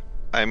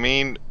 I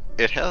mean,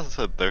 it has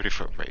a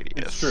 30-foot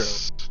radius.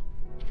 It's true.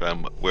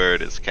 From where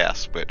it is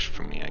cast, which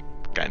for me, I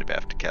kind of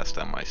have to cast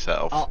on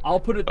myself. I'll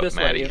put it but this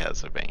Maddie way: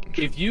 has a range.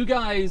 if you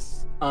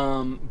guys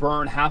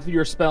burn half of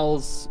your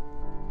spells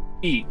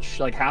each,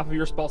 like half of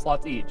your spell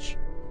slots each,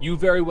 you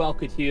very well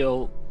could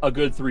heal a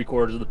good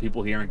 3/4 of the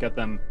people here and get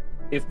them,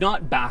 if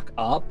not back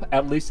up,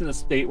 at least in a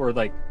state where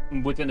like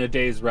within a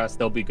day's rest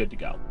they'll be good to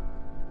go.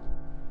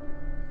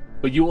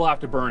 But you will have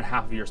to burn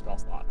half of your spell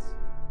slots.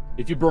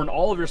 If you burn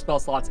all of your spell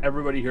slots,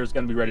 everybody here is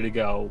going to be ready to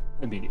go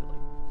immediately.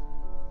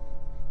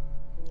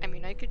 I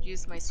mean, I could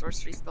use my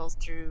sorcery spells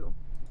to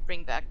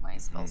bring back my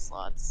spell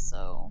slots,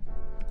 so.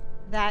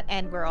 That,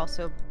 and we're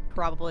also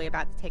probably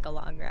about to take a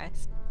long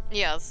rest.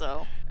 Yeah,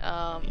 so.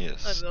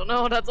 Yes. I don't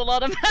know, that's a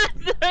lot of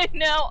math right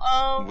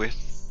now. With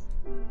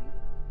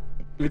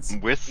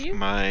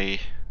my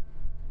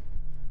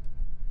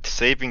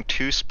saving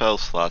 2 spell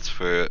slots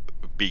for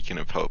Beacon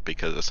of Hope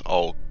because it's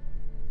all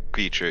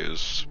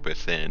creatures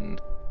within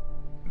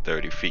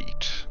 30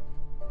 feet.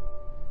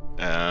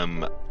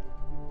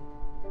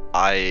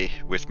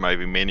 With my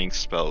remaining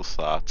spell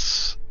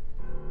slots,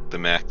 the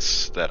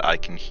max that I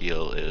can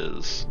heal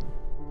is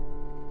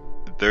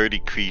 30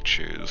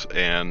 creatures,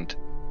 and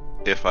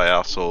if I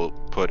also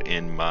put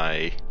in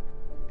my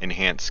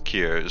enhanced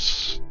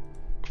cures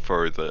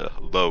for the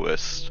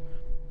lowest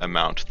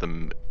amount,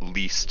 the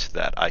least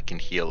that I can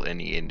heal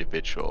any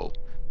individual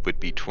would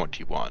be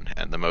 21,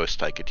 and the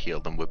most I could heal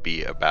them would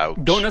be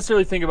about. Don't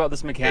necessarily think about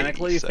this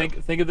mechanically. 80, so.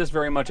 Think of this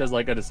very much as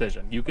like a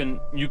decision. You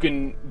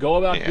can go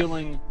about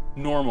healing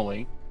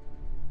normally,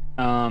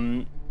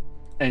 and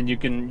and you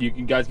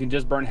guys can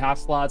just burn half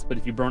slots, but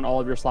if you burn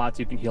all of your slots,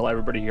 you can heal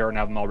everybody here and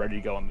have them all ready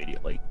to go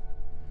immediately.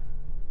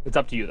 It's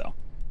up to you though.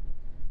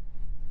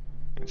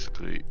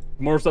 Basically,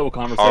 More so a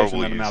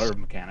conversation than a matter of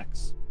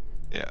mechanics.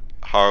 yeah,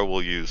 Har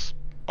will use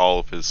all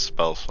of his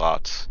spell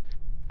slots,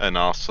 and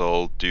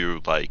also do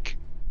like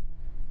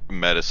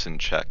medicine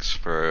checks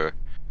for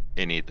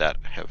any that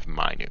have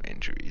minor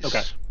injuries.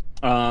 Okay.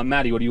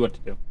 Maddie, what do you want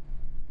to do?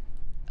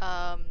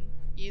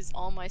 Use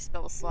all my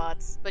spell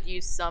slots, but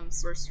use some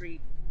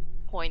sorcery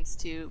points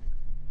to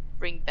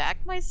bring back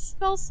my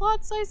spell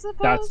slots, I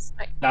suppose.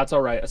 That's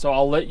all right. So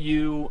I'll let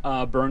you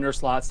burn your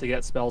slots to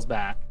get spells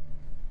back.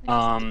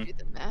 I have to do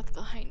the math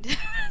behind it.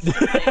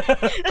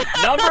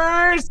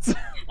 Numbers.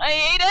 I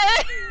hate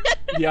it.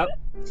 Yep.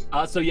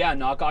 So yeah,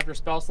 knock off your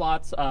spell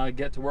slots.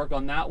 Get to work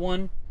on that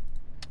one.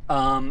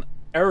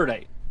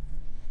 Erudite.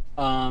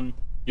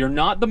 You're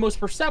not the most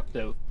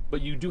perceptive,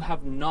 but you do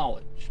have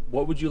knowledge.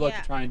 What would you like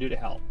to try and do to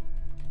help?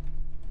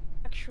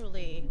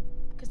 Actually,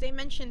 because they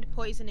mentioned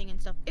poisoning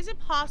and stuff, is it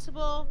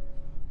possible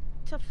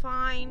to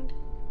find,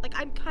 like,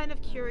 I'm kind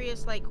of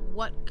curious, like,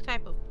 what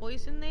type of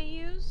poison they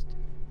used?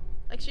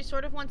 Like, she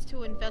sort of wants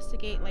to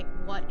investigate, like,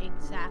 what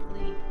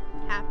exactly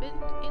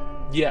happened in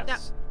that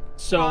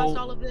caused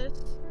all of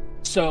this.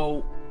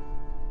 So,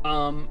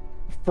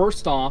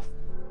 first off,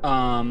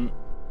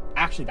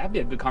 actually, that'd be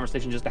a good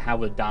conversation just to have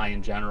with Dai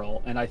in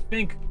general, and I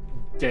think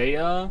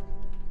Dea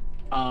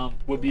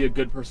would be a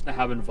good person to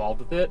have involved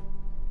with it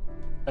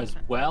as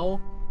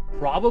well.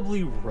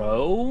 Probably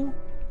Ro,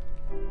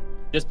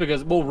 just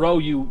because, well, Ro,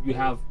 you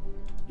have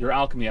your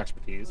alchemy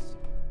expertise,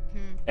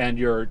 and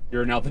you're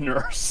now the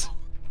nurse.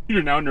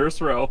 You're now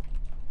Nurse Ro.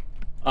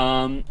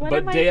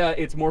 But Dea,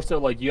 it's more so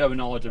like you have a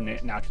knowledge of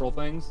natural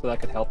things, so that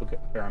could help a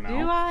fair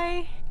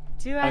amount.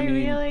 Do I mean,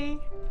 really?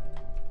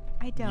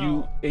 I don't.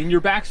 You, in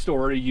your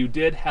backstory, you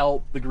did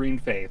help the Green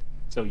Faith,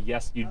 so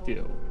yes, you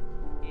do.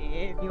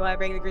 If you want to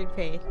bring the Green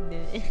Faith.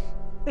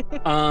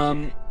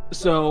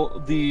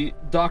 So the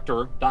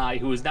doctor, Dai,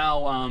 who is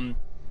now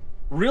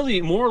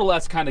really more or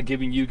less kind of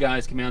giving you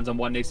guys commands on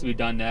what needs to be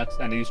done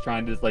next, and he's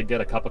trying to like get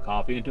a cup of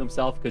coffee into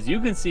himself, because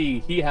you can see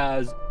he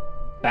has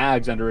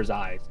bags under his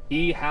eyes.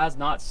 He has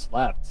not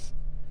slept.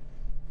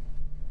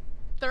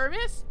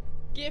 Thermos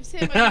gives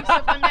him a use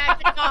of the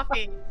magic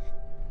coffee.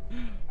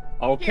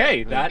 Okay,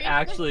 Here, that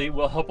actually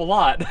will help a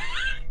lot.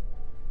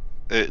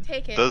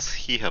 Take it. Does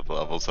he have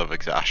levels of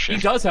exhaustion?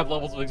 He does have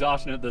levels of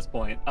exhaustion at this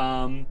point.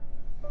 How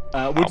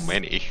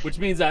many? Which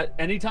means that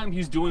anytime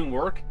he's doing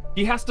work,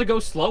 he has to go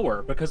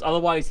slower, because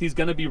otherwise he's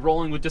going to be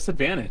rolling with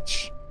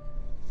disadvantage.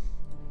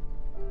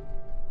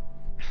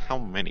 How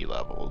many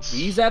levels?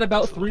 He's at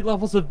about 3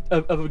 levels of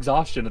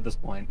exhaustion at this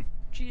point.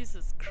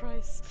 Jesus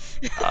Christ.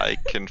 I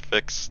can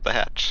fix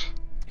that.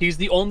 He's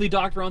the only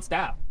doctor on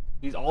staff.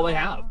 He's all they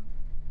have.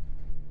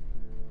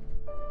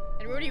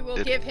 And Rudy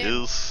will give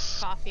him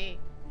coffee.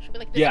 She'll be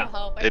like, this will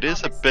help. It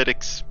is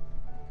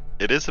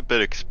a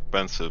bit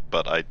expensive,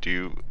 but I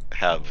do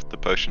have the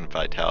potion of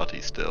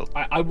vitality still.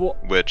 I will,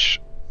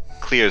 which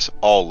clears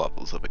all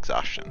levels of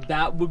exhaustion.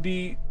 That would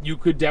be, you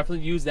could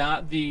definitely use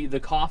that. The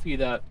coffee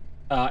that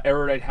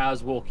Erudite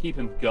has will keep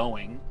him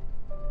going,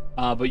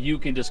 but you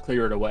can just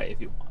clear it away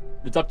if you want.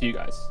 It's up to you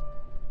guys.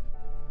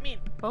 I mean,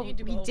 well,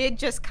 we did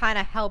just kind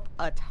of help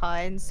a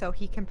ton, so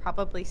he can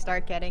probably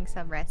start getting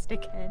some rest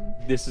again.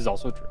 This is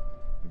also true.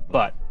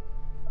 But,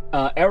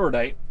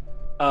 Erudite,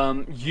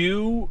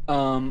 you,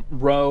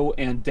 Ro,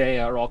 and Dea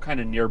are all kind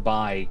of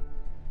nearby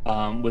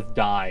with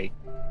Dai,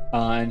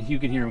 and you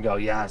can hear him go,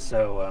 yeah,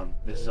 so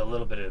this is a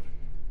little bit of a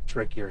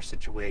trickier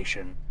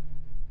situation.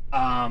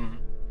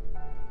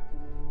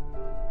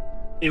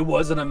 It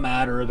wasn't a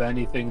matter of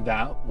anything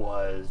that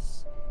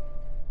was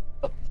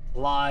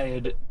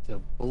applied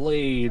to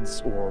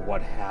blades or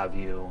what have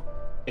you.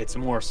 It's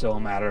more so a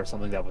matter of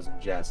something that was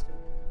ingested.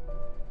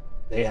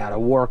 They had a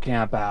war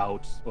camp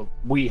out. Well,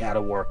 we had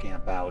a war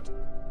camp out.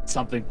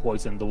 Something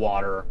poisoned the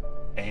water,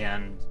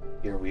 and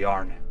here we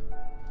are now.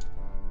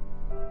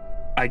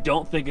 I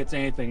don't think it's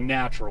anything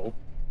natural,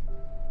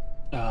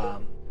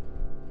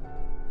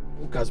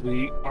 because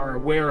we are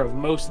aware of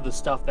most of the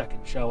stuff that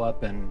can show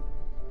up in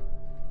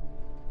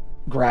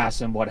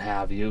grass and what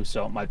have you,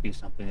 so it might be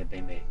something that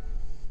they made.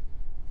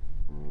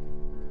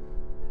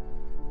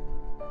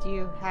 Do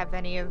you have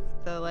any of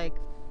the, like,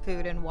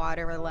 food and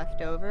water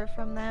left over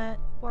from that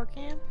war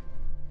camp?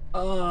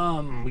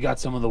 We got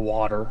some of the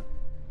water,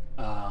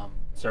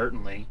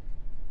 certainly.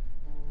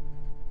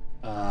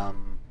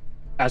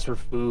 As for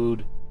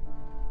food,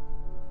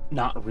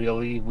 not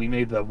really. We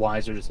made the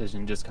wiser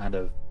decision, just kind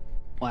of,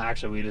 well,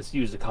 actually, we just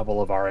used a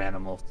couple of our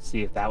animals to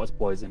see if that was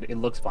poisoned. It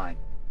looks fine.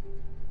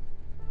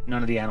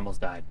 None of the animals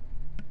died.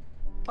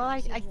 Well,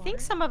 I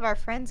think some of our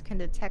friends can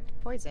detect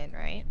poison,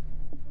 right?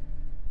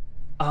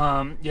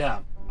 Yeah,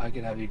 I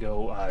could have you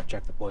go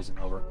check the poison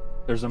over.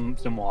 There's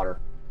some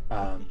water.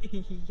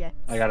 Yes.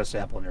 I got a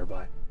sample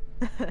nearby.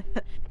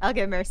 I'll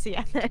get Mercy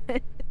on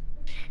that.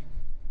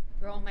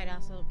 Ro might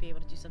also be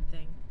able to do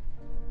something,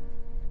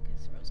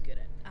 because Ro's good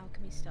at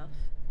alchemy stuff.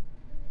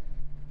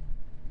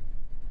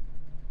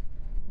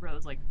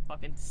 Rose like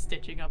fucking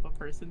stitching up a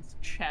person's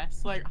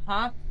chest. Like,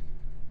 huh?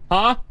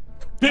 Huh?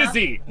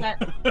 Busy.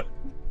 That- I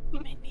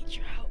need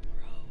your help,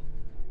 bro.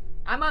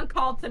 I'm on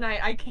call tonight.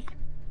 I can't.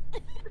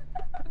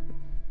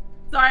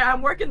 Sorry,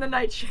 I'm working the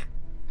night shift.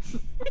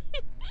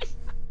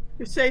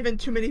 You're saving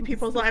too many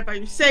people's lives. Are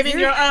you saving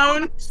your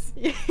own?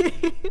 Do we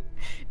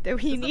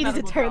It's a need to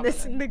medical turn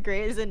this problem. into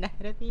Grey's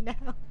Anatomy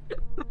now?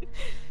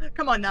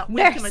 Come on now,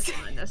 we have too much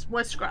time in this.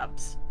 We're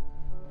scrubs.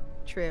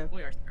 True.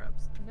 We are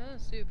scrubs. No,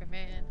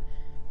 Superman.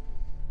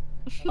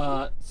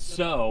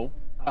 So,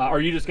 are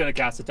you just gonna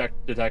cast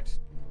detect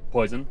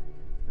poison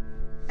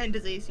And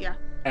disease, yeah.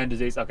 and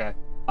disease? Okay.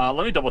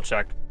 Let me double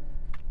check.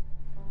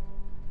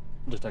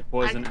 Detect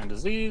poison and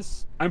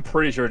disease. I'm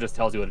pretty sure it just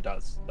tells you what it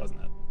does, doesn't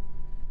it?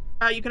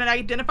 You can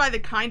identify the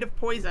kind of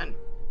poison.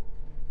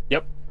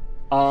 Yep.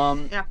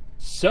 Yeah.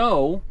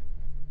 So,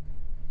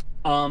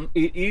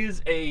 it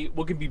is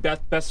what can be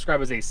best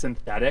described as a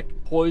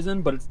synthetic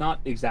poison, but it's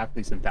not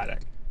exactly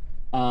synthetic.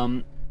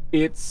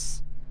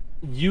 It's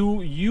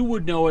you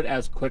would know it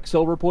as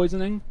quicksilver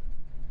poisoning,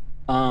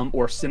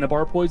 or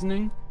cinnabar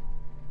poisoning.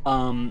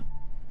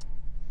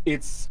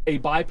 It's a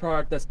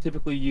byproduct that's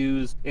typically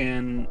used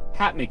in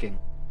hat making,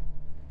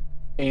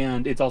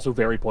 and it's also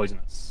very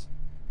poisonous.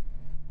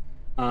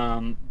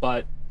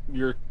 But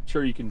you're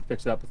sure you can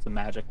fix it up with some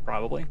magic,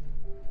 probably.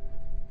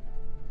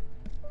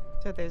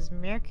 So there's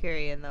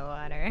mercury in the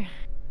water.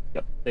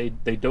 Yep,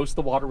 they dose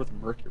the water with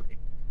mercury.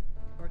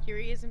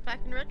 Mercury is in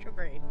fact in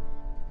retrograde.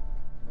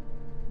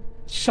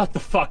 Shut the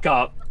fuck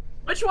up.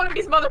 Which one of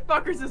these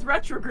motherfuckers is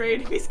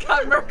retrograde? If he's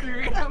got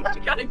Mercury,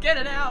 we gotta get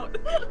it out.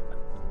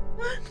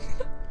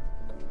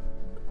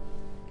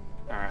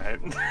 Alright.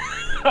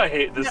 I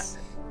hate this.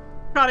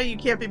 Proud of you,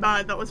 can't be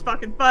mine. That was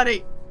fucking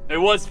funny. It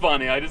was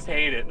funny, I just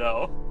hate it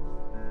though.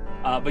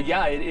 But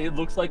yeah, it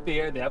looks like they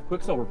have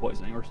quicksilver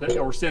poisoning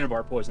or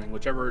cinnabar poisoning,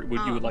 whichever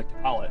you would like to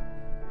call it.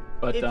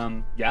 But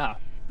yeah,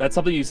 that's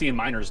something you see in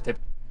miners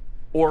typically,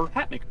 or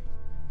hat makers.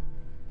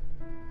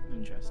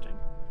 Interesting.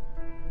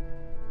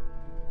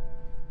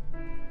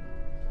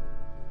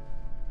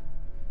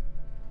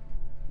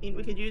 I mean,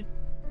 we could use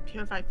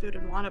purified food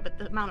and water, but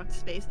the amount of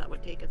space that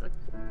would take is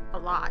a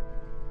lot.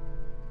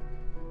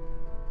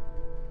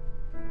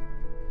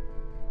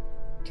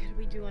 Could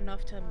we do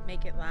enough to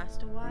make it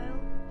last a while,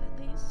 at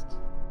least?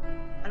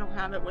 I don't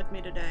have it with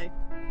me today,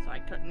 so I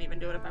couldn't even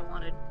do it if I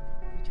wanted.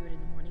 We do it in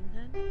the morning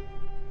then?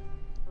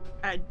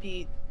 I'd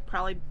be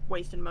probably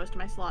wasting most of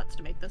my slots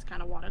to make this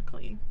kind of water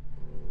clean.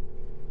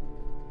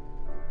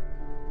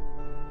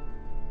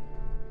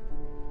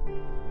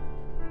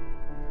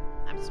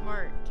 I'm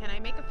smart. Can I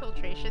make a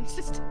filtration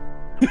system?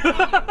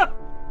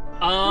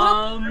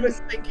 I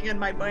was thinking in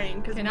my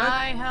brain, because Can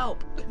I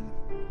help?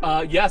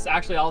 Yes,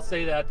 actually, I'll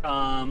say that.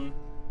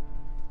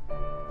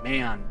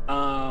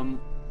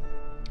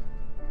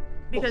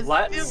 because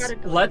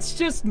theoretically- let's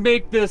just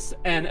make this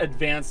an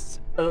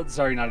advanced.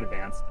 Sorry, not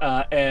advanced.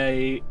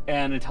 An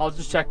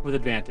intelligence check with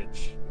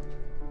advantage.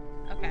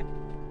 Okay.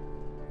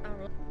 I'll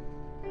roll.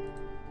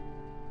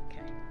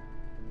 Okay.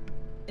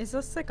 Is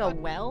this like a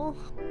well?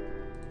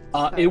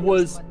 It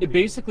was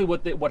basically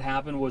what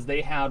happened was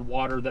they had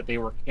water that they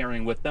were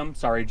carrying with them.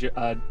 Sorry,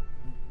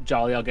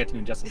 Jolly, I'll get to you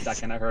in just a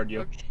second. I heard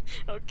you.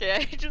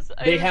 Okay,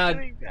 I was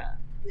doing that.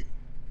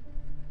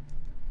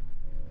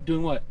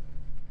 Doing what?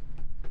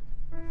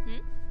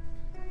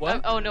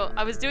 What? Oh no,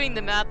 I was doing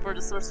the math for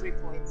the sorcery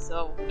points,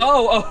 so.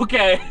 Oh,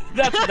 okay.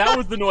 That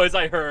was the noise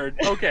I heard.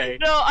 Okay.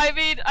 No, I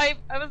mean, I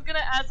was gonna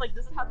ask, like,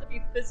 does it have to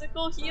be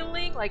physical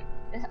healing? Like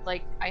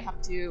I have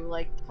to,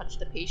 like, touch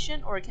the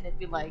patient, or can it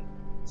be, like,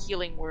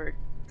 healing word?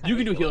 You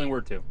can do healing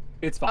word too.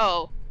 It's fine.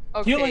 Oh,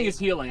 okay. Healing is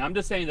healing. I'm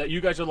just saying that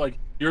you guys are like,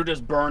 you're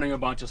just burning a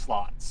bunch of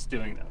slots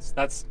doing this.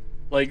 That's,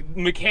 like,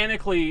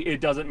 mechanically it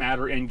doesn't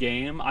matter in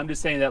game. I'm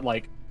just saying that,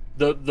 like,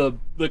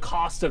 the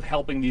cost of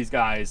helping these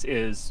guys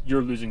is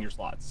you're losing your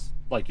slots.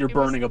 Like, you're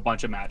burning a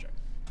bunch of magic.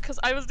 Because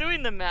I was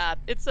doing the math.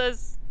 It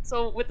says,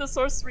 so with the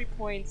sorcery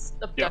points,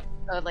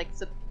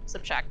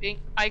 subtracting,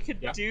 I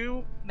could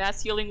do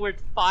mass healing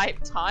word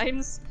 5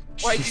 times,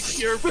 or I could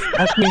cure.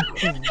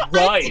 Fucking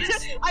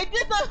Christ. I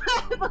did the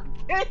math,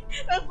 okay?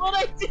 That's what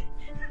I did.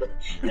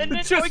 And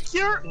then Just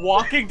cure.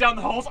 walking down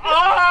the halls.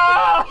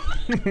 Ah!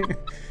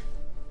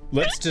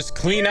 Let's just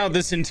clean out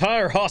this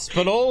entire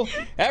hospital.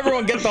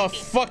 Everyone get the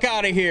fuck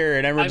out of here.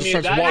 And everyone I just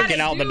mean, starts that walking is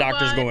out. The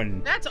doctor's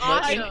going. That's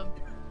But awesome.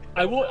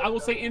 I will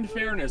say, in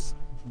fairness,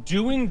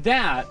 doing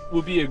that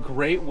would be a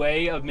great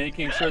way of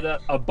making sure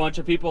that a bunch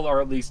of people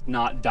are at least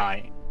not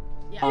dying.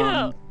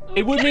 Yeah.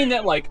 It would mean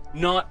that, like,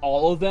 not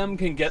all of them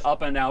can get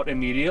up and out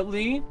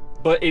immediately,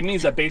 but it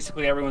means that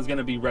basically everyone's going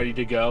to be ready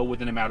to go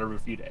within a matter of a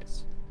few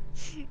days.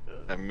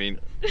 I mean,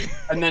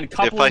 And then if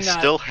I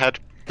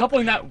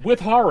coupling that with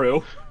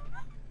Haru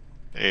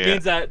yeah,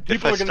 means that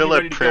people are going to be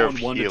ready to go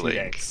in 1 to 2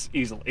 days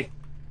easily.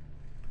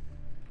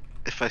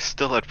 If I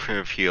still had prayer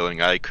of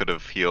healing, I could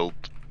have healed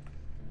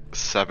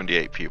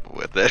 78 people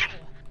with it.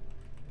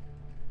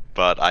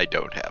 But I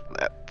don't have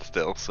that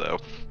still, so.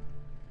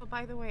 Oh,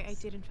 by the way, I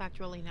did in fact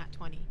roll a nat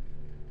 20.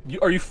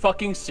 Are you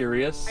fucking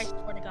serious? I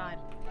swear to God.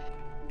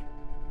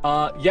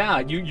 Yeah,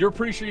 you're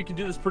pretty sure you can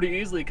do this pretty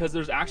easily because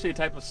there's actually a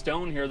type of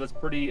stone here that's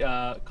pretty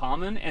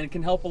common and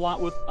can help a lot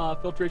with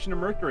filtration of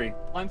mercury,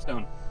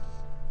 limestone.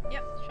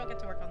 Yep, she'll get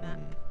to work on that.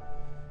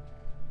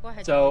 Go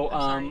ahead. So, Julie,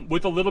 I'm sorry.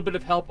 with a little bit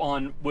of help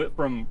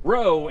from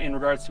Ro in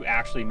regards to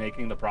actually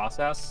making the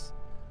process,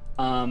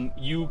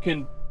 you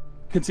can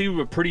conceive of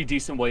a pretty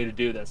decent way to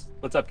do this.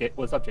 What's up,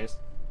 Jace?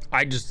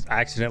 I just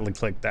accidentally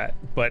clicked that,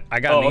 but I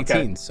got an 18,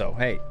 okay. so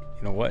hey,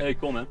 you know what? Hey,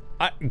 cool, man.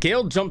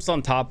 Gale jumps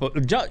on top of...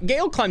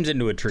 Gale climbs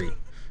into a tree.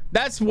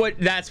 That's what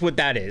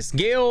that is.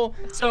 Gale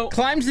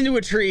climbs into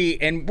a tree,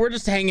 and we're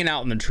just hanging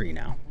out in the tree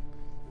now.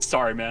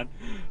 Sorry, man.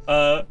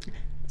 I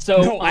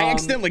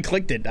accidentally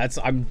clicked it.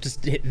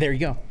 There you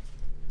go.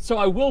 So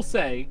I will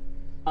say,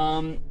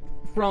 after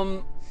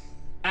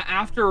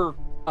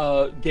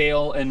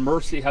Gale and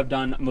Mercy have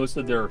done most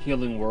of their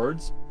healing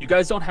words, you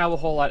guys don't have a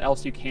whole lot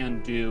else you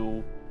can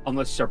do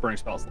unless you start burning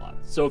spell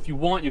slots. So if you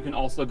want, you can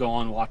also go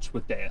on watch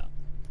with Dea.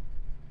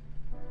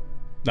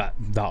 That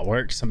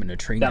works. I'm in a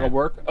tree That'll now.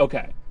 work?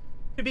 Okay.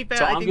 To be fair,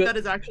 So I I'm think good- that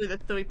is actually the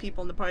 3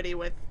 people in the party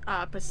with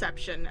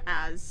perception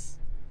as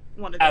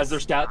one of As their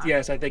their stats,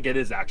 yes, I think it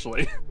is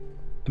actually.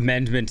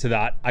 Amendment to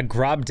that. I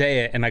grab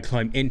Dea and I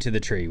climb into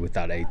the tree with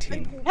that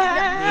 18.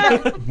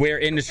 We're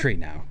in the tree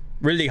now.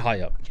 Really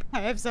high up.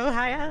 I am so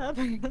high up.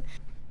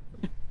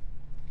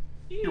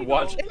 You're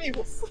watching.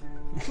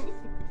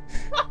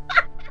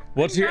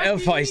 What's your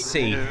elf I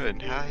see?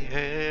 And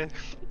higher.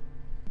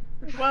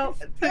 Well,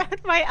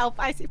 My elf,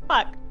 I see.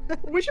 Fuck.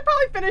 we should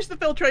probably finish the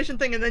filtration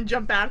thing and then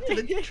jump back to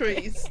the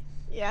trees.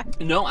 Yeah.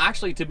 No,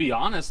 actually, to be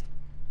honest,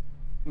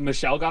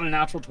 Michelle got a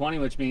natural 20,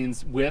 which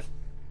means with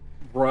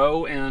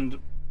Ro and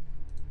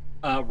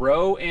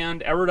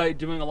Erudite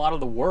doing a lot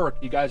of the work,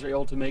 you guys are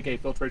able to make a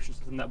filtration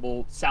system that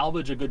will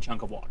salvage a good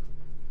chunk of water.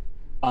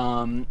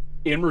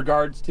 In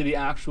regards to the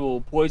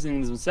actual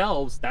poisonings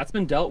themselves, that's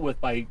been dealt with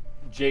by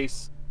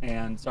Jace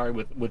and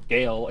with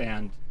Gale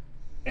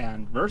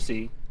and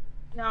Mercy.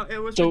 No, it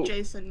was So- with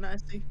Jason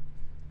Mercy.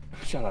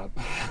 Shut up.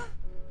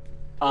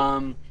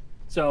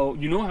 So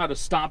you know how to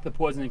stop the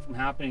poisoning from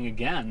happening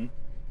again,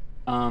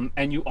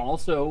 and you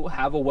also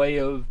have a way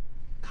of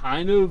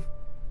kind of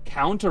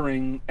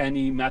countering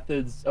any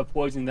methods of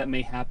poisoning that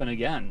may happen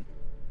again.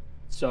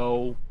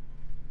 So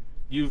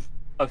you've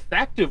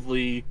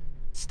effectively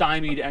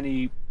stymied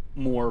any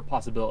more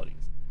possibilities.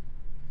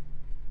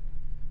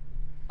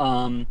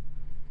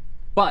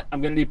 But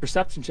I'm going to need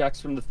perception checks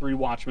from the 3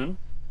 watchmen,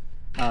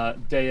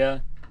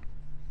 Dea,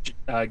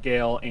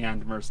 Gale,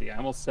 and Mercy. I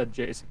almost said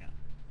Jace again.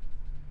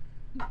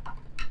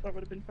 That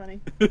would have been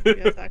funny. Give me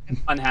a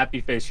second.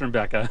 Unhappy face from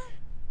Becca.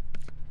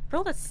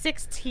 Rolled a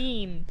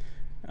 16.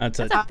 That's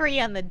That's a 3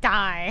 on the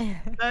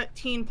die.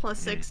 13 plus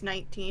 6,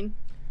 19.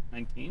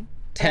 19.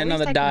 10 on least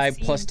the I can die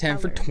see plus 10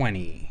 for color.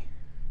 20.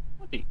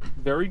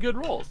 Very good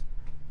rolls.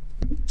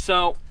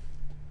 So,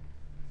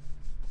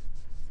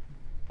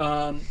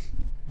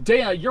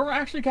 Dea, you're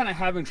actually kind of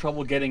having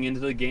trouble getting into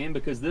the game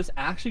because this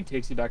actually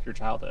takes you back to your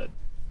childhood.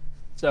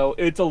 So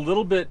it's a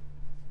little bit,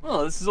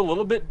 well, this is a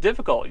little bit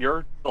difficult.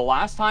 The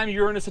last time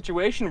you were in a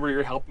situation where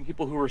you're helping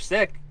people who were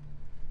sick,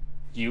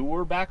 you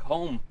were back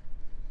home.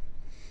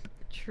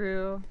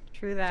 True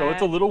that. So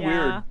it's a little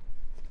weird.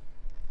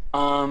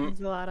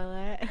 There's a lot of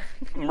that.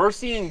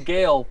 Mercy and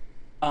Gale,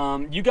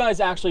 you guys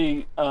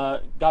actually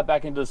got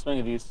back into the swing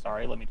of these.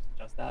 Sorry, let me just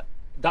adjust that.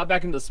 Got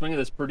back into the swing of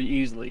this pretty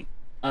easily.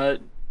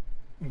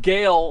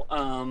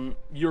 Gale,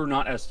 you're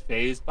not as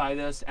fazed by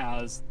this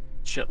as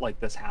shit like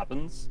this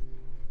happens.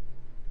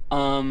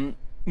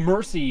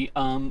 Mercy,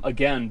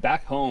 again,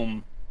 back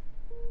home,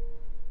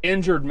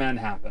 injured men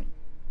happen.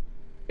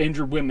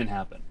 Injured women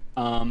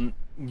happen.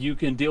 You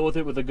can deal with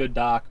it with a good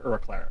doc or a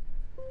cleric.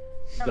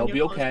 They'll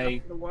be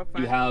okay.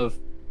 You have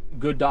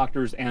good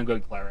doctors and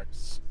good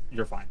clerics.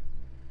 You're fine.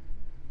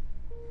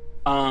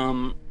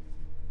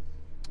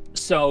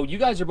 So you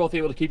guys are both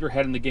able to keep your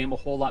head in the game a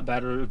whole lot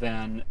better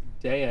than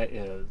Dea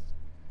is.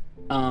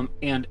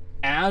 And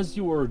as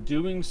you are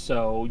doing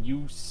so,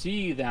 you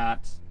see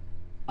that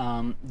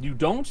you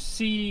don't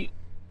see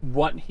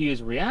what he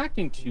is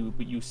reacting to,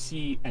 but you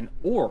see an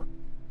orc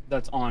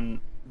that's on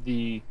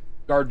the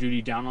guard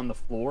duty down on the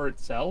floor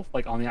itself,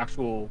 like on the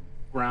actual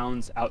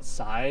grounds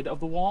outside of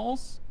the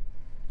walls.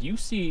 You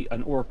see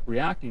an orc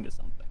reacting to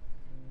something.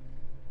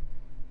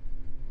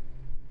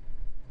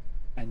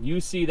 And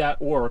you see that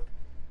orc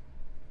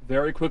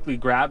very quickly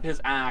grab his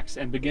axe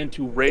and begin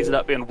to raise it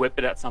up and whip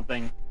it at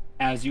something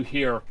as you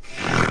hear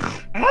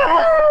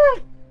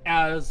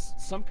as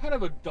some kind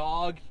of a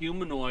dog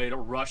humanoid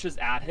rushes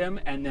at him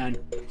and then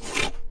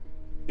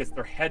gets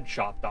their head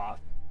chopped off.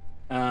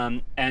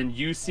 And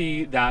you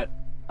see that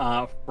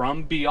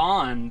from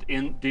beyond,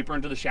 deeper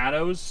into the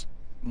shadows,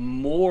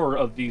 more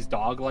of these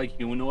dog-like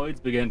humanoids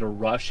begin to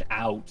rush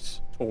out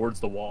towards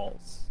the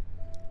walls.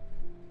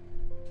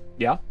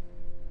 Yeah?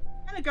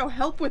 I'm gonna go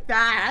help with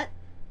that.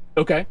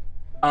 Okay.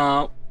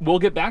 We'll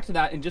get back to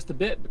that in just a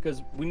bit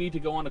because we need to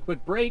go on a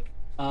quick break,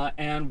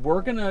 and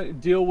we're gonna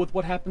deal with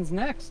what happens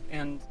next.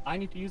 And I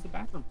need to use the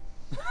bathroom.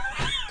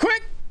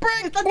 Quick!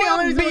 break Is that the only will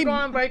reason we're be... going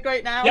on break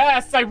right now?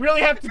 Yes, I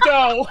really have to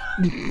go.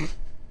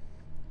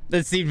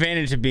 That's the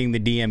advantage of being the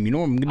DM. You know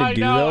what I'm gonna I do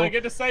know. though? I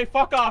get to say,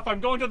 fuck off. I'm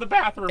going to the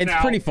bathroom It's now.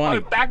 pretty funny.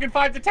 I'm back in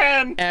 5 to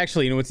 10.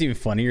 Actually, you know what's even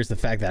funnier is the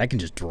fact that I can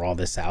just draw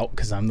this out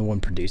because I'm the one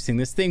producing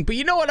this thing. But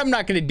you know what? I'm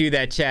not gonna do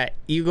that, chat.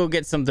 You go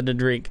get something to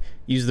drink,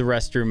 use the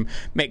restroom,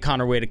 make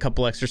Connor wait a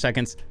couple extra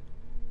seconds,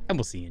 and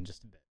we'll see you in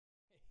just a bit.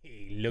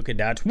 Hey, look at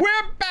that. We're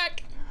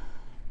back.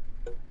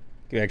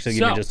 You actually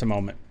give me just a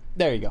moment.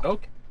 There you go.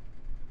 Okay.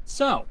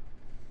 So,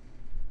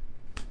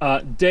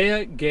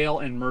 Dea, Gale,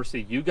 and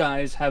Mercy, you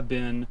guys have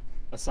been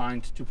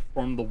assigned to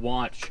perform the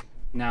watch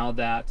now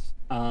that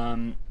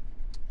a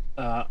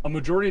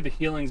majority of the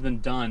healing's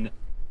been done.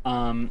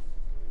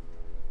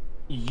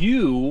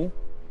 You,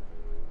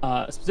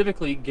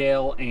 specifically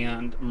Gale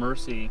and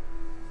Mercy,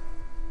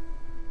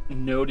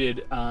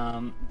 noted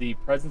the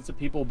presence of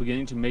people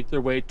beginning to make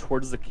their way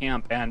towards the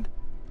camp, and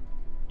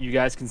you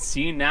guys can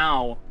see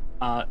now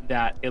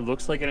that it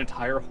looks like an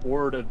entire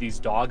horde of these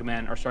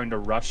dogmen are starting to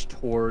rush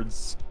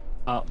towards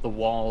the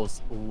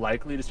walls,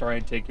 likely to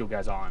start to take you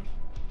guys on.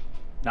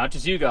 Not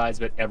just you guys,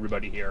 but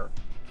everybody here.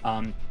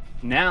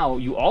 Now,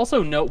 you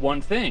also note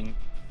one thing.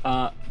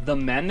 The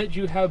men that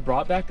you have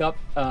brought back up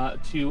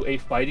to a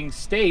fighting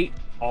state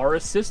are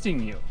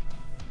assisting you.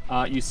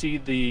 You see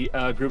the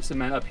groups of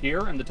men up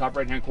here in the top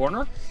right-hand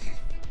corner,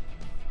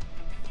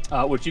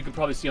 which you can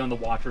probably see on the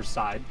Watcher's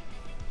side.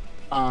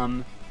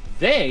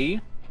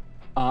 They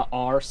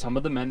are some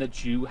of the men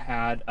that you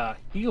had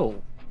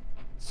healed.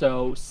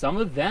 So some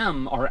of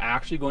them are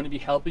actually going to be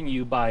helping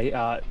you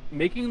by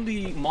making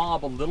the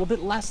mob a little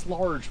bit less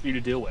large for you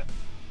to deal with.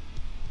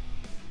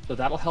 So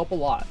that'll help a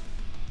lot.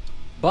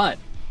 But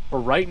for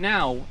right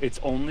now, it's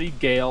only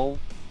Gale,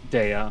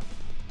 Dea,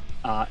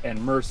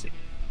 and Mercy.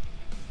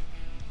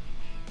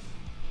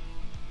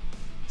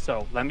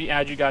 So let me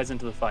add you guys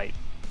into the fight.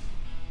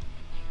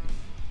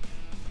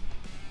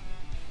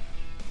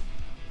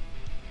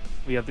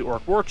 We have the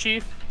Orc War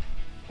Chief,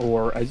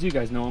 or as you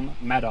guys know him,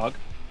 Mad Dog.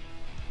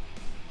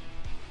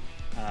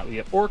 We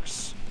have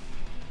orcs,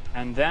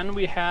 and then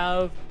we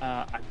have,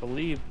 I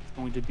believe it's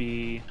going to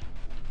be,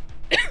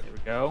 there we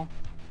go,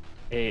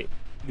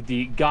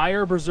 the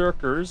Gyre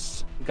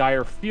Berserkers,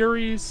 Gyre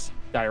Furies,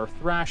 Gyre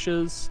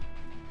Thrashes,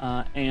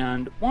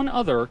 and one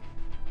other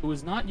who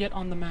is not yet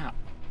on the map.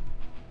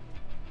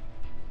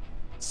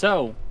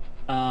 So,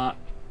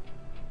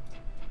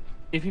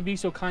 if you'd be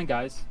so kind,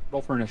 guys,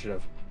 roll for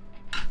initiative.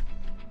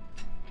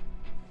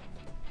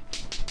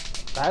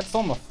 That's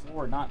on the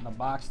floor, not in the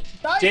box.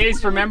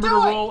 Jace, remember to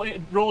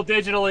roll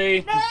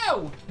digitally.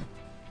 No!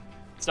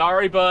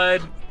 Sorry,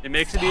 bud. It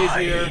makes it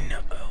easier. Fine,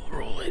 I'll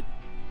roll it.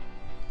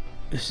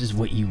 This is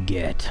what you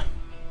get.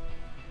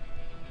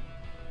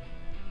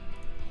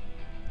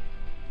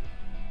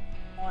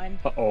 One.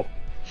 Uh-oh.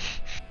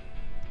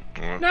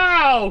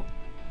 No!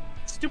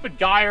 Stupid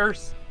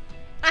Gyres.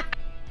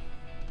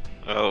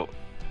 Oh,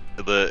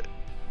 the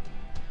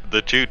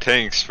two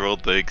tanks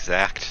rolled the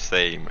exact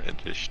same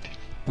addition.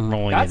 I'm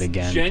rolling That's it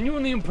again.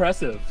 genuinely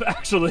impressive,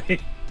 actually.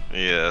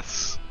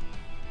 Yes.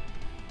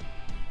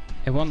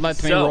 It won't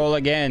let me So- roll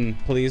again.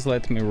 Please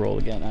let me roll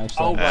again. I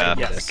still Oh, have right, to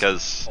do yes. this.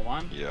 Because Hold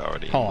on. you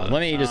already. Hold on, let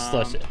me just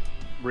slush it.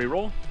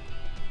 Reroll.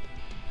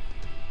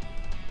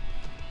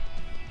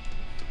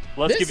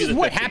 Let's This give you is the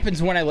what 50.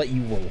 happens when I let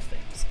you roll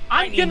things.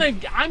 I'm gonna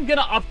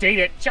update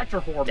it. Check your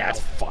horrible. That's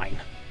fine.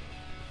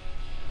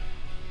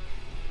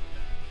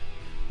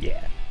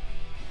 Yeah.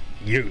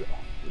 You.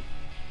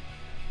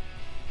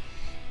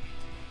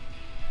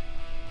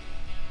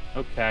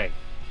 Okay.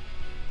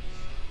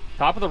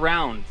 Top of the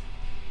round.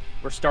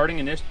 We're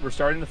starting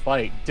the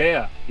fight.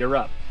 Dea, you're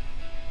up.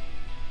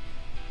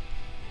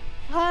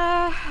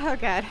 Oh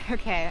god.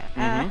 Okay.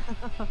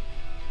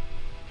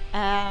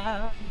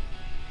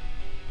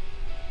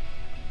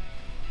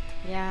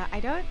 Yeah, I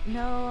don't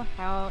know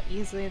how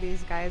easily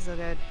these guys will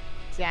go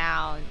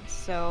down,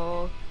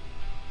 so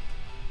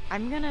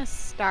I'm gonna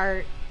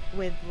start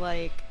with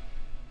like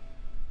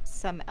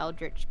some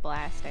Eldritch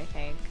Blast, I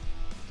think.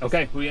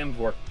 Okay, who are you aiming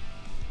for?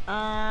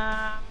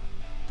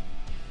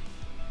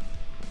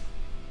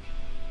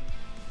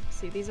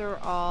 See, these are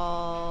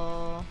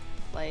all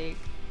like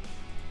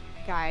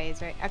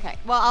guys, right? Okay.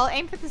 Well, I'll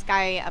aim for this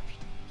guy up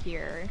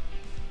here.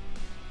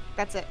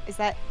 That's it. Is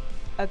that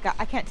a guy?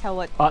 I can't tell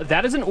what.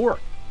 That is an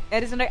orc.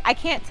 It is. I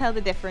can't tell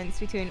the difference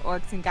between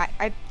orcs and guys.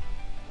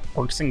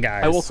 Orcs and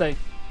guys. I will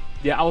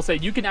say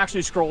you can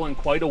actually scroll in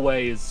quite a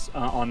ways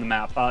on the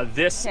map.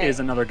 This Okay.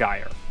 is another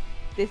Gyre.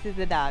 This is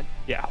the dog.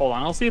 Yeah, hold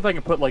on. I'll see if I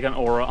can put like an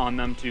aura on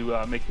them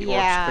to make the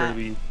Yeah.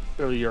 orcs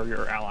fairly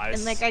your allies.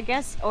 And like, I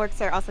guess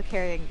orcs are also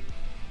carrying.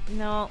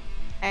 No.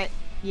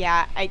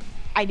 Yeah.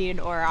 I need an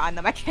aura on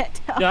them. I can't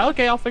tell. Yeah,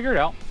 okay, I'll figure it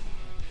out.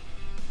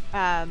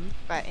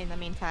 But in the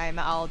meantime,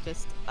 I'll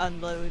just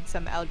unload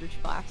some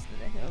Eldritch Blast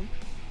into him.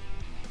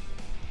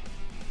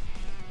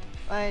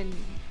 1,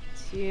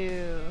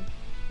 2,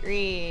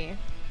 3.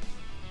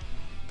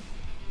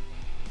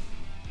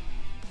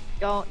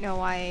 Don't know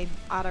why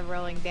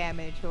auto-rolling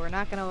damage, but we're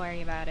not gonna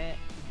worry about it.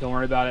 Don't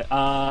worry about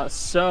it.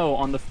 So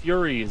on the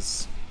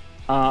Furies,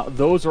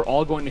 Those are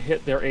all going to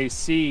hit their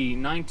AC.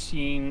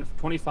 19,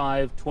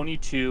 25,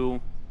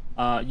 22.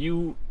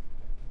 You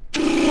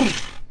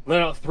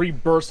let out 3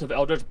 bursts of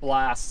Eldritch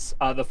Blasts.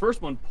 The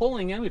first one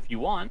pulling him if you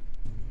want.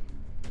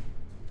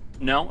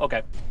 No?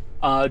 Okay.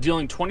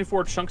 Dealing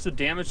 24 chunks of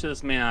damage to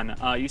this man.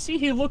 You see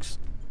he looks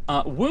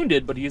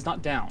wounded, but he is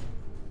not down.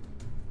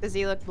 Does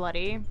he look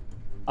bloody?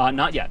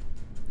 Not yet.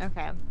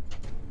 Okay.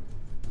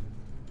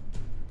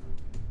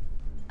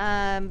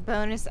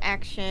 Bonus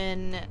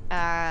action,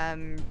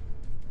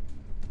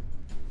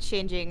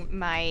 changing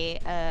my,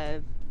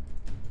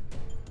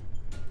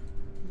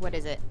 what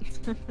is it?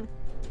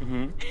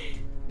 Mm-hmm.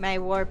 My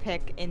war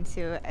pick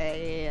into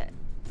a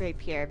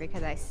rapier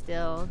because I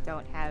still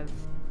don't have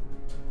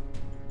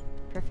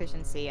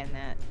proficiency in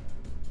that.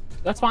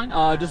 That's fine.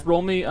 Just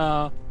roll me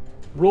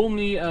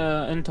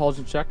an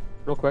intelligence check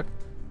real quick.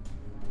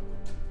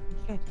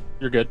 Good.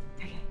 You're good.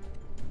 Okay.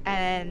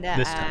 And,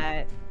 This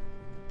time.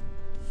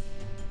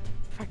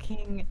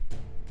 fucking...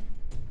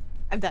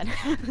 I'm done.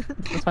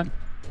 That's fine.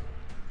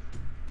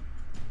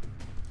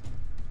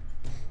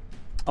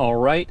 All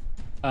right.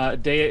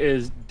 Dea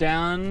is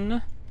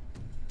done.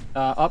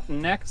 Up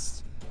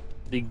next,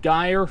 the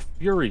Gyre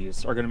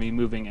Furies are going to be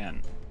moving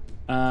in.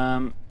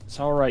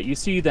 So, all right. You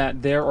see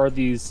that there are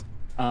these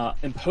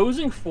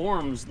imposing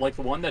forms, like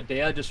the one that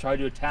Dea just tried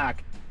to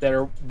attack, that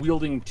are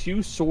wielding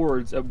 2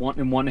 swords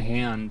in one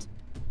hand.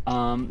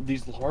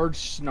 These large,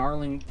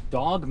 snarling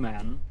dog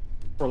men,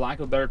 for lack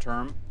of a better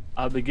term,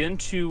 begin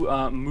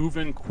to move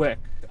in quick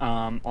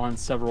on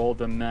several of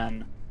the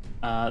men.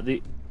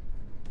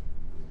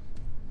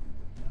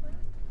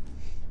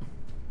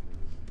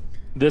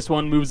 This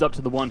one moves up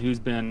to the one who's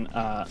been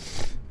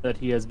that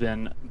he has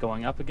been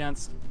going up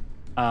against.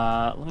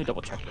 Let me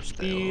double check their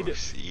speed.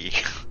 See.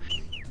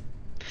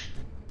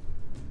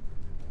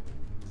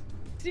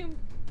 Zoom.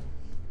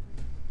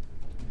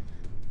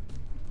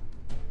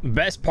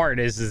 Best part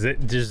is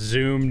it just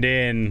zoomed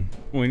in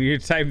when you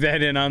type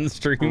that in on the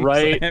stream.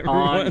 Right so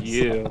everyone on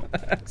you.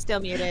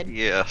 Still muted.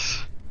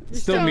 Yes. You're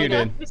Still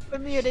muted. You're still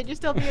muted. You're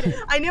still muted.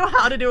 I knew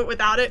how to do it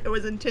without it. It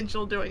was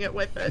intentional doing it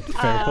with it.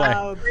 Fair play.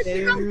 Oh,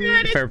 It's so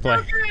good. It's Fair play.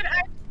 so good.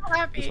 I'm so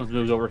happy. This one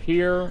moves over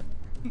here.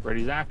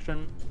 Ready's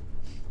action.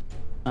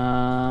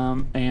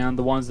 And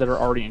the ones that are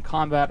already in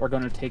combat are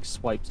going to take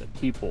swipes at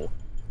people.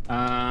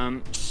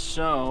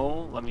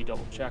 So let me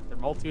double check their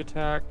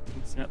multi-attack.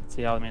 Let's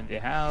see how many they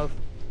have.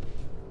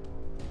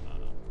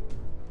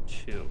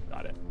 2.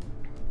 Got it.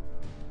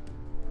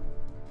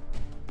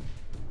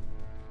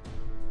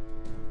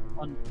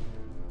 1,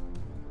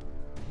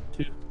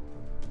 2.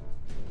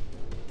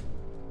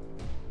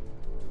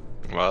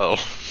 Well,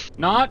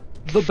 Not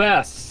the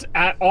best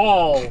at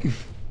all.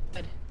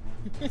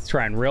 It's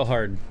trying real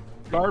hard.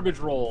 Garbage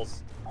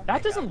rolls.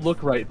 That doesn't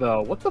look right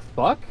though. What the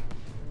fuck?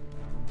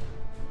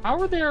 How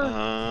are there?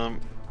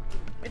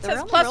 It They're says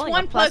only plus rolling a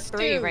 1, plus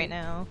 +3 2 right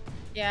now.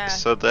 Yeah.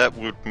 so that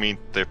would mean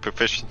their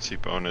proficiency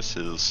bonus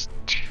is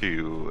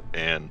 2,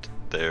 and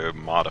their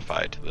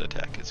modifier to the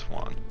attack is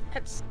 1.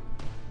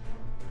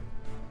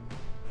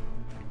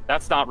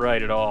 That's not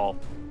right at all.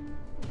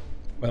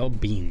 Well,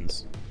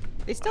 beans.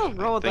 They still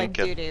rolled like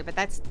think doo-doo, but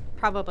that's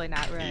probably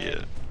not right.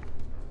 Yeah.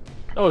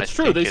 Oh, it's I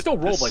true. think They it- still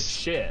rolled this- like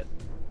shit.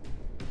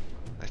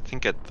 I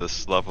think at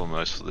this level,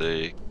 most of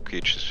the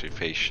creatures we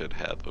face should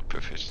have a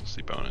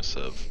proficiency bonus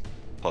of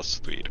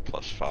 +3 to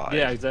 +5.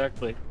 Yeah,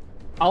 exactly.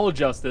 I'll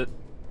adjust it.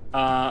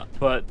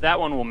 But that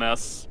one will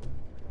miss.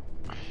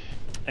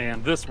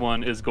 And this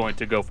one is going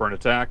to go for an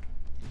attack.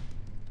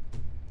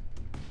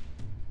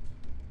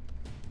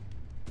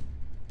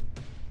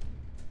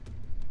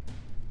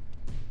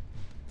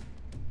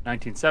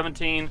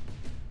 (1917).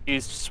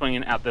 He's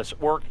swinging at this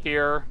orc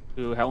here,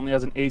 who only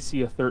has an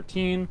AC of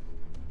 13,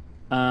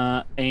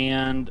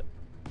 and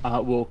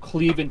will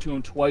cleave into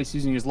him twice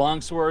using his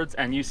longswords.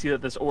 And you see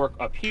that this orc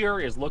up here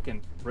is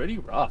looking pretty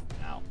rough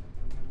now.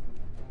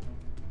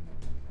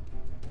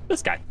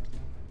 This guy.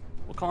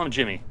 We'll call him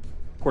Jimmy.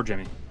 Poor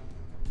Jimmy.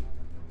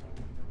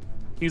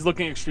 He's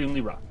looking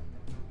extremely rough.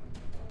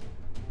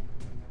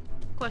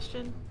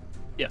 Question.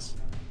 Yes.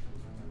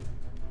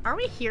 Are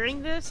we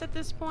hearing this at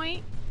this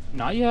point?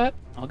 Not yet.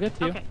 I'll get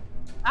to you. Okay.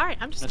 Alright,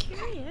 I'm just That's-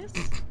 curious.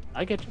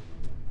 I get you.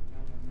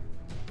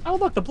 Oh,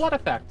 look, the blood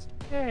effect.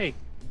 Yay.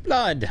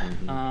 Blood.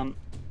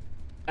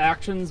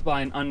 Actions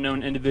by an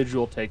unknown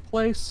individual take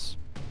place.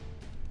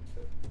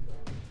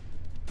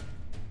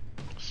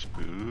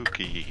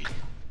 Spooky.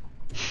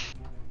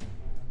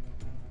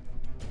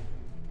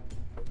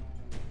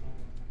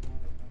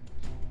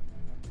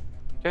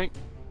 Okay.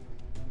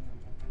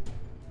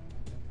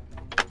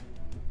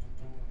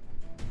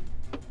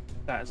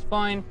 That is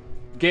fine.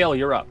 Gale,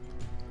 you're up.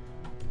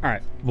 All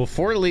right.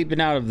 Before leaping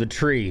out of the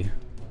tree,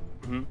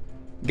 Mhm.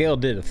 Gale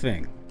did a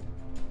thing.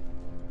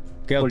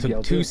 Gale What did took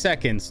Gale 2 do?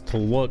 seconds to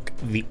look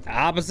the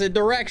opposite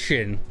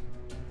direction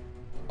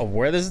of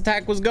where this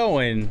attack was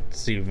going to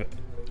see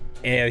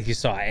if he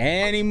saw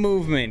any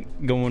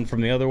movement going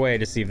from the other way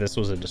to see if this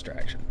was a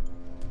distraction.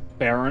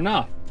 Fair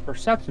enough.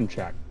 Perception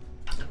check.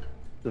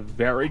 It's a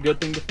very good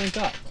thing to think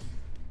up.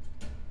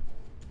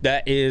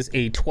 That is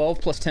a 12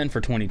 plus 10 for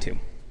 22.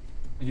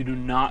 You do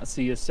not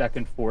see a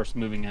second force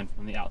moving in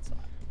from the outside.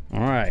 All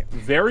right.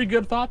 Very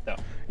good thought, though,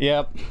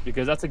 Yep.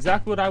 because that's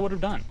exactly what I would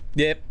have done.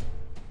 Yep.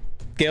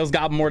 Gale's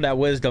got more of that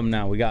wisdom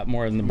now. We got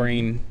more in the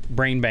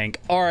brain bank.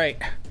 All right.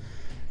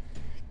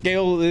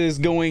 Gale is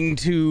going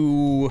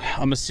to,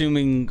 I'm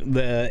assuming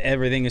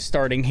everything is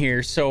starting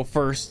here. So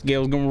first,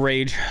 Gale's going to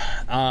rage.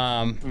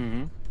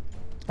 And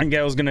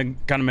Gale's going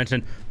to kind of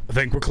mention, I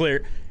think we're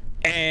clear.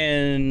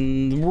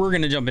 And we're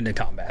going to jump into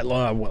combat.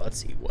 Well, let's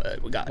see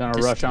what we got.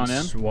 Gonna rush on in?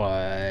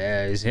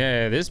 Distance-wise,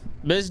 yeah, this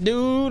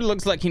dude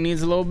looks like he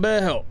needs a little bit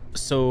of help.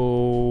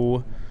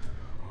 So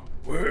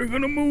we're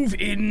going to move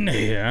in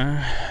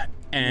here.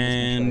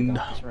 And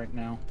right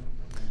now.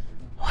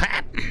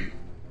 whap.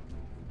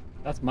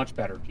 That's much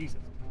better. Jesus.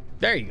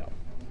 There you go.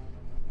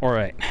 All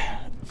right.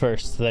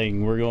 First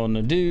thing we're going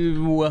to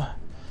do.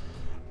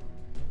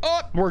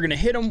 We're going to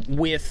hit him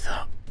with.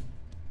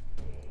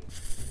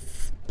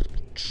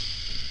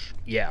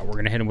 Yeah, we're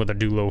going to hit him with a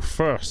duo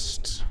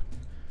first.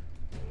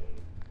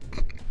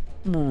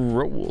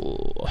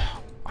 Roll.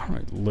 I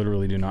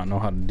literally do not know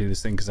how to do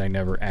this thing because I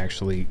never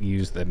actually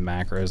use the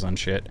macros on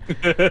shit.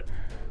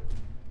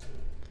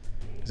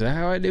 Is that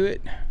how I do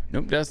it?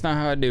 Nope, that's not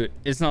how I do it.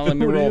 It's not letting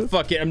me roll.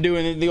 Fuck it, I'm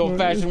doing it the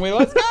old-fashioned way.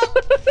 Let's go!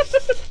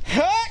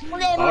 We're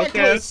going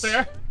reckless. That's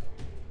fair.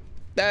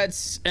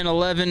 That's an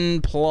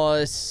 11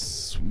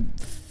 plus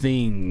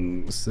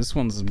things. This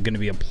one's going to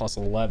be a plus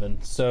 11.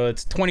 So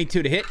it's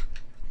 22 to hit.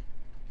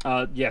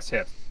 Yes,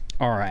 hit.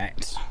 All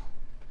right.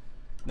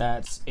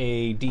 That's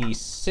a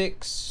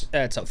D6.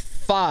 That's a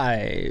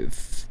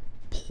 5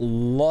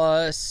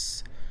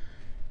 plus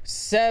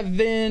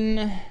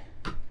 7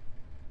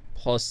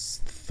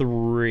 plus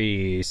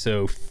 3.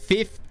 So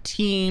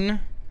 15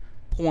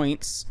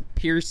 points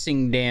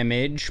piercing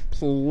damage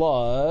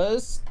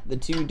plus the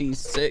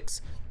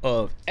 2d6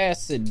 of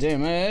acid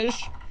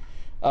damage.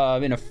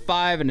 In a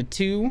 5 and a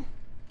 2.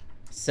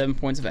 7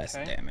 points of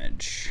acid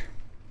damage.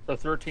 So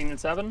 13 and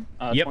 7,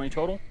 Yep. 20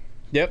 total.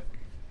 Yep.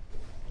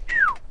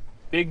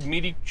 Big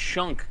meaty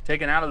chunk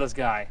taken out of this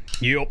guy.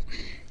 Yep.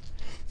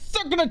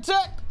 Second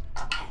attack.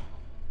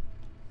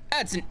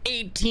 That's an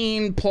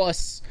 18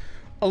 plus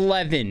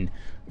 11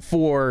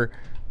 for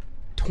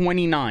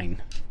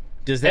 29.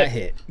 Does that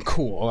hit?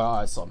 Cool.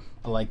 Awesome.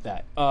 I like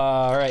that.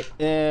 All right.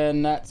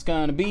 And that's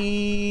going to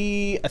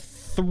be a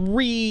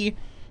 3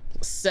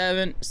 plus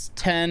 7,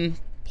 10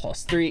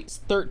 plus 3. It's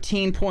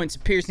 13 points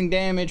of piercing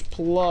damage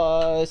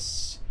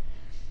plus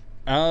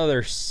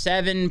another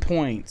 7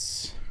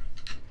 points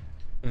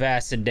of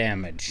acid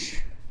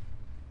damage.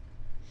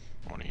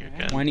 20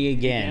 again. 20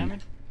 again.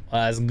 Damage?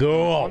 Let's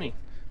go. 20.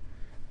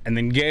 And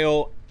then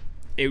Gale,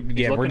 He's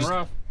we're looking just,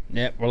 rough.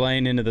 yep, we're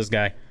laying into this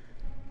guy.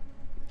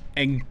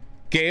 And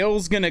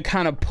Gale's gonna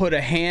kind of put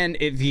a hand,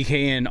 if he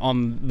can,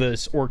 on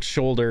this orc's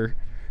shoulder.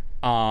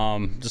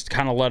 Just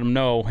kind of let him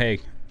know, hey,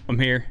 I'm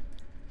here.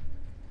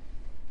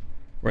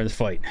 We're in the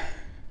fight.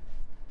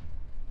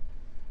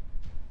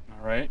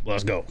 All right.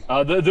 Let's go.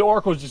 The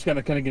orc was just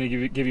gonna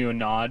give you a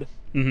nod.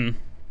 Mm-hmm.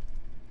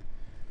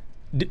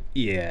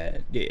 Yeah.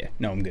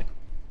 No, I'm good.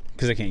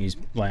 Because I can't use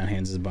lay on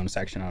hands as a bonus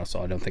action now,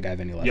 so I don't think I have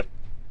any left. Yep.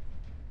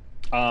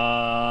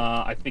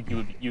 I think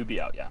you would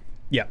be out. Yeah.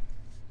 Yeah.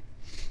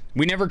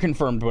 We never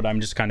confirmed, but I'm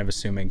just kind of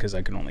assuming because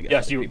I can only get.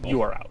 Yes, five people.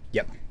 you are out.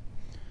 Yep.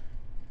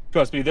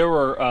 Trust me, there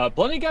were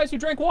plenty of guys who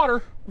drank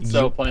water,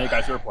 so Yep. plenty of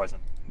guys who were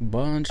poisoned.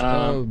 Bunch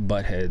of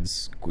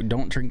buttheads.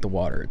 Don't drink the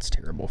water; it's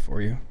terrible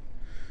for you.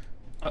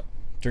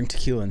 Drink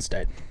tequila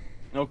instead.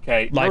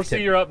 Okay, Life Mercy,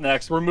 tip. you're up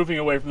next. We're moving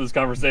away from this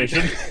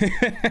conversation.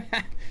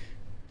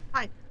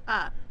 Hi.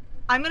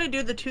 I'm gonna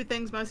do the two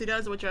things Mercy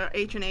does, which are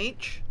H and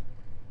H.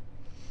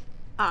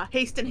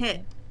 Haste and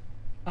hit.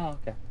 Oh,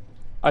 okay.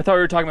 I thought we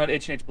were talking about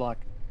H&H block.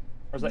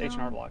 Or is that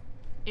H&R block?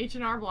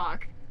 H&R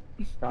block.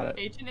 Got it.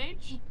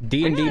 H&H?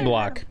 D&D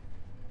block.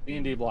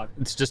 D&D block.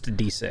 It's just a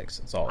D6.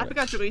 That's all. I it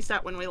forgot to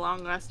reset when we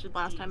long rested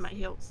last time my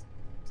heals.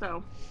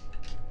 So,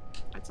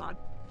 that's odd.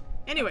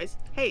 Anyways,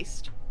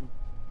 haste.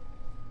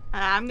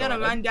 I'm gonna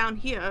Go ahead. run down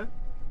here.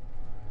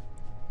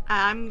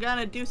 I'm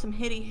gonna do some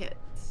hitty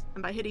hits.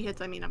 And by hitty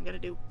hits, I mean I'm gonna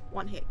do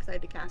one hit because I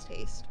had to cast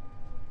haste.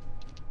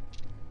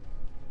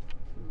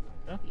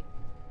 Yeah.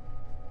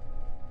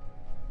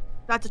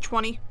 That's a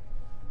 20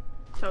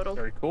 total.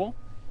 Very cool.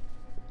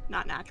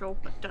 Not natural,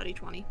 but dirty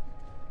 20.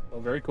 Oh,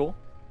 very cool.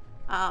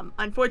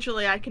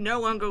 Unfortunately, I can no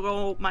longer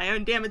roll my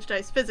own damage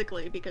dice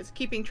physically because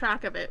keeping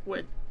track of it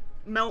would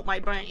melt my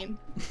brain.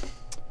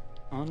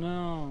 Oh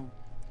no.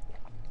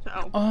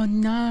 So Oh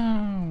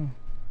no.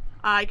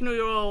 I can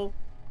reroll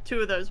 2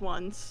 of those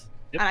ones,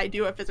 Yep. and I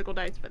do have physical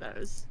dice for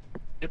those.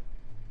 Yep.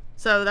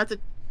 So that's a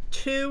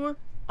 2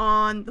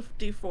 on the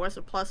D4,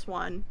 so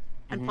 +1,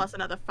 and Mhm. plus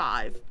another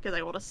 5 because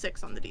I rolled a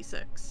 6 on the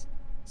D6.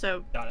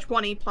 So Got it.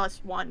 20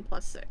 plus 1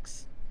 plus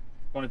 6.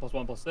 20 plus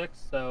 1 plus 6,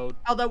 so...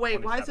 Although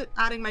wait, why is 27. it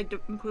adding my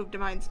improved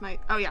divine smite?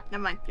 Oh yeah,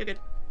 never mind. You're good.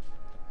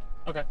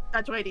 Okay.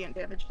 That's radiant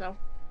damage, so.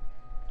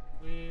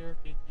 Where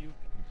did you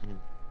go?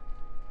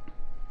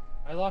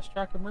 I lost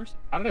track of Mercy.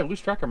 How did I lose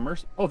track of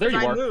Mercy? Oh, there you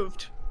I are.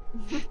 moved.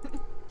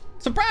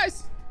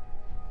 Surprise!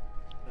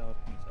 So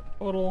 27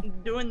 total.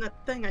 Doing the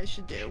thing I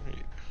should do.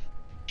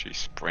 She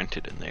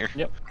sprinted in there.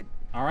 Yep.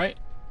 All right.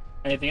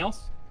 Anything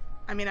else?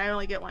 I mean, I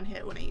only get one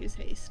hit when I use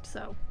haste,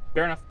 so.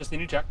 Fair enough. Just need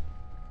to check.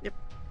 Yep.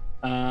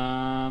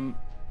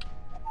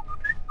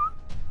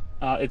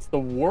 It's the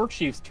War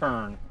Chief's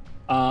turn.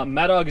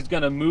 Madog is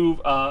going to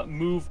move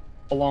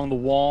along the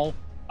wall,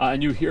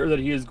 and you hear that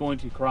he is going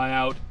to cry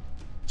out,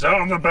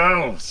 "Sound the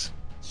bells!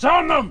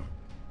 Sound them!"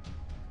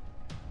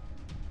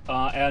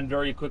 And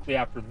very quickly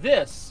after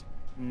this,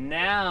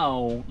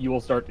 now you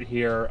will start to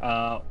hear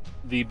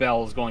the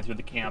bells going through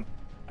the camp,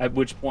 at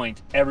which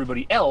point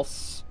everybody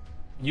else,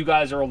 you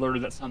guys are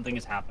alerted that something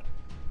is happening.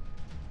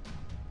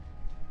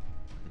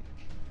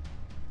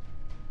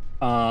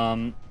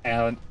 And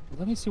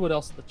let me see what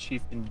else the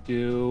chief can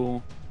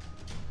do.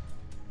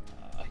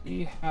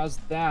 He has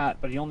that,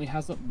 but he only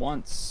has it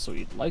once, so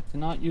he'd like to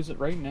not use it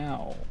right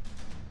now.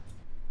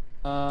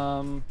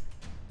 No,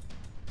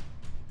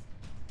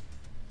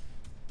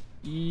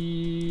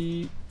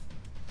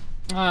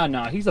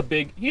 he's a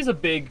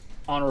big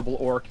honorable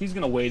orc. He's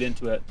gonna wade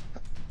into it.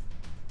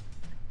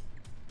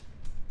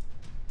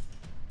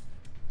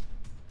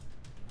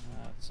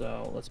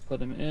 So let's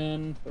put him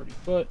in 30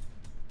 foot.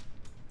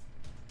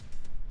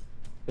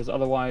 Because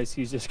otherwise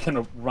he's just going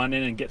to run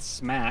in and get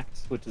smacked,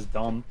 which is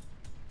dumb.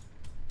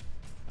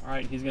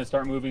 Alright, he's going to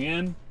start moving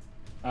in,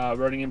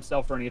 readying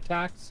himself for any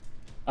attacks.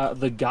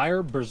 The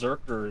Gyre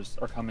Berserkers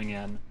are coming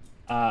in.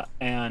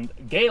 And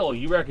Gale,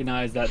 you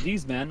recognize that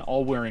these men,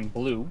 all wearing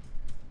blue,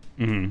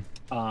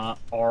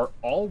 are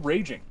all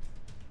raging.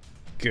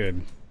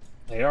 Good.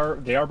 They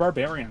are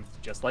barbarians,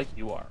 just like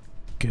you are.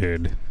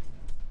 Good.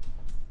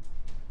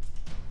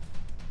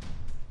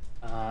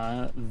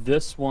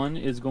 This one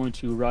is going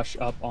to rush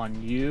up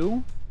on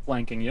you,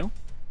 flanking you.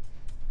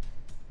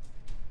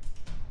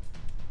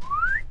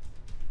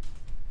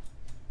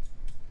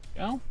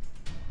 Go.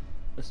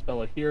 This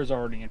fella here is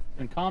already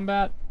in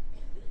combat.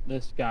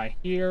 This guy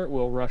here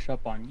will rush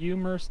up on you,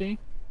 Mercy.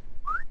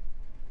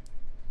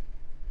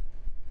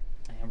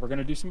 And we're going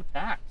to do some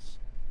attacks.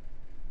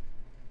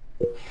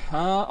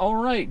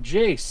 Alright,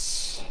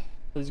 Jace.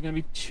 There's going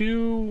to be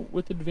 2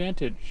 with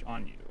advantage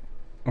on you.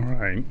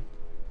 Alright.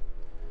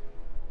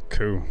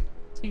 Cool.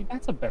 See,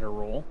 that's a better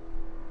roll.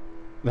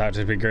 That'd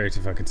just be great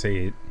if I could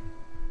see it.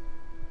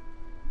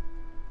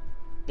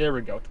 There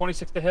we go.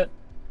 26 to hit.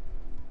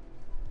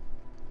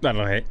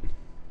 That'll hit.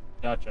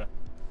 Gotcha.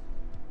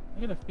 I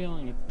get a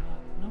feeling it's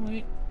not. No,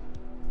 wait.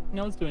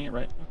 No, it's doing it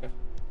right. Okay.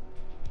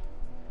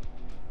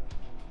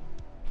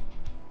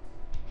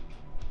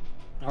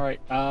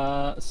 Alright,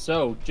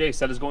 so, Jace,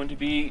 that is going to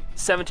be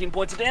 17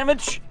 points of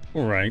damage.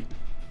 Alright.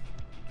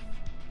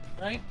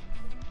 Right?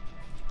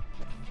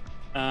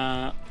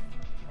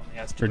 Only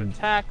has 2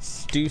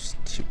 attacks. Reduce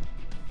to...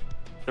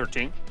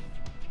 13.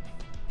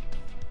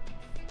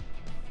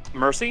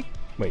 Mercy?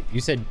 Wait,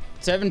 you said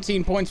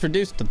 17 points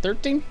reduced to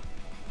 13?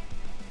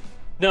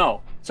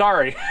 No,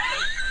 sorry.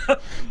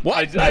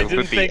 What? I It didn't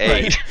would be think 8.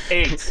 right.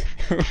 8.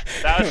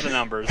 That was the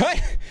numbers. What?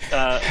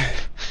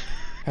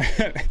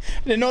 I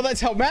didn't know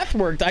that's how math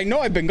worked. I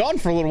know I've been gone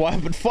for a little while,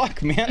 but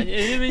fuck, man.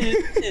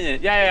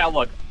 Yeah,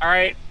 look. All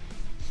right.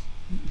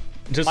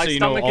 Just My so you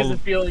know, stomach isn't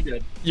feeling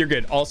good. you're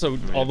good. Also,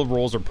 all the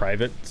rolls are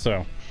private,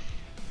 so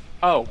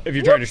Oh, if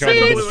you're trying to show them to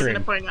Totally the was gonna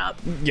stream. bring up.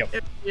 Yep.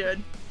 If you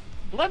did.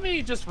 let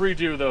me just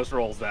redo those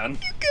rolls then.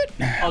 Good.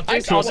 I'll I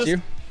just- trust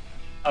you.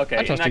 Okay, I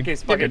in trust that you.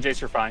 case, You're fucking good. Jace,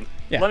 you're fine.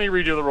 Yeah. Let me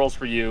redo the rolls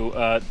for you,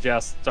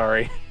 Jess.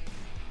 Sorry.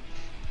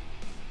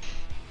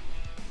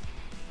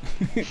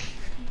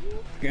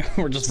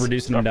 We're just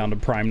reducing them down to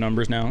prime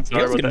numbers now. You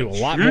Sorry guys about can do that.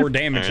 a lot more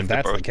damage if And they're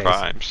that's the both case.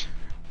 primes.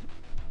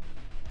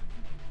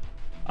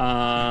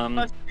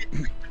 Plus,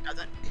 it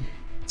doesn't.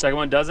 Second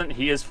one doesn't.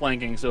 He is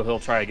flanking, so he'll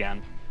try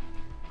again.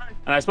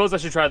 And I suppose I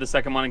should try the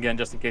second one again,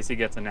 just in case he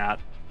gets a nat.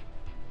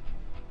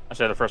 I should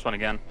try the first one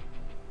again.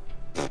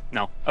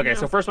 No. Okay, No.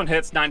 so first one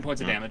hits, 9 points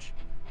of damage.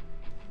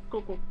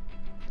 Cool.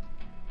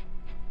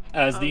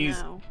 As Oh, these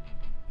no.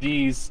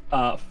 these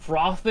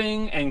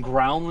frothing and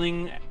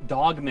growling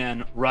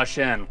dogmen rush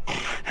in.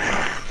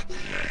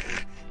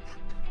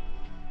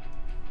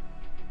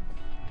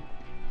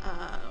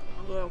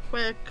 Real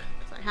quick,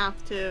 because I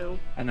have to.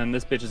 And then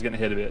this bitch is gonna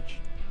hit a bitch.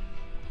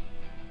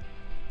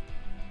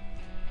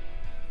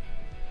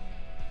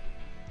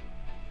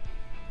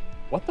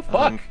 What the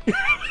fuck?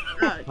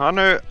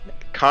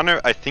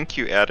 Connor, I think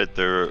you added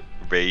their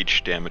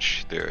rage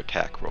damage to their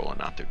attack roll and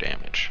not their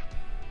damage.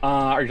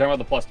 Are you talking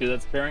about the +2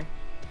 that's appearing?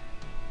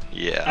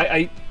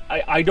 Yeah.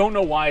 I don't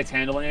know why it's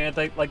handling it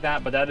like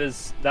that, but that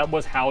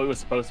was how it was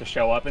supposed to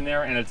show up in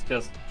there, and it's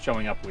just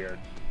showing up weird.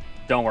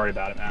 Don't worry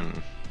about it,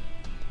 man.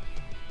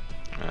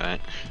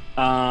 Alright.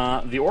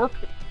 The orc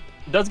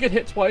does get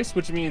hit twice,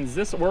 which means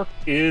this orc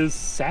is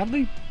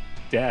sadly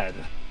dead.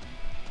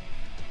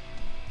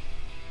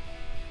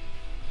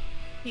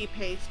 He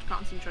paced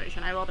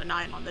concentration. I rolled a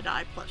 9 on the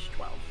die plus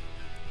 12.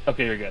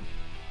 Okay, you're good.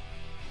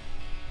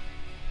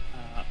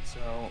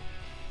 So,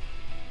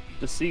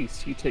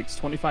 deceased. He takes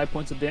 25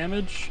 points of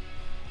damage.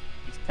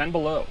 He's 10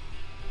 below.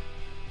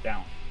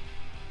 Down.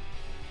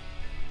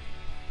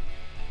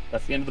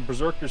 That's the end of the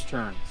Berserkers'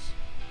 turns.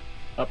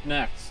 Up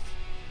next,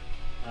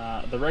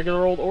 the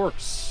regular old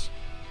orcs.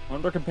 One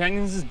of their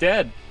companions is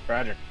dead.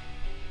 Tragic.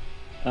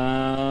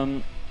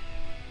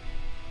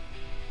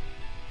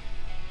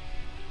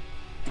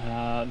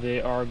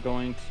 They are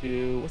going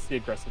to... What's the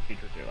aggressive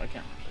feature do? I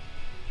can't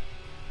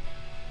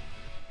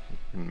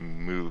remember.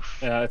 Move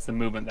It's the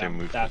movement. their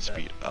movement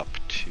speed up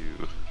to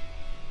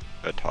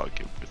a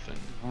target within.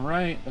 All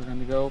right, they're going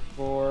to go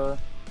for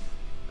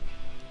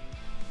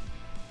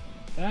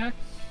attacks.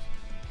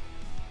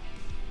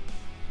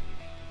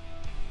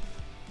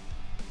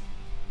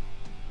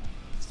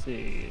 Let's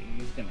see.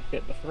 He's going to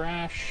hit the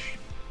Thrash.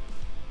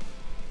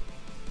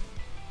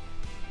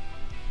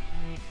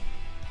 All right.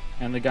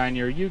 And the guy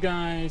near you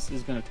guys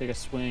is going to take a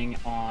swing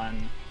on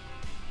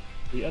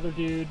the other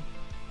dude.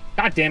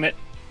 God damn it!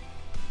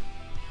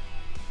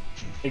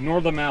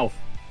 Ignore the mouth.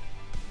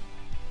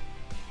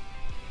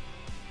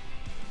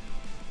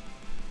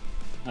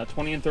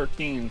 20 and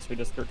 13, so he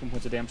does 13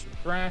 points of damage to the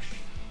Thrash.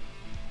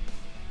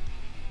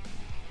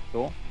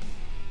 Cool.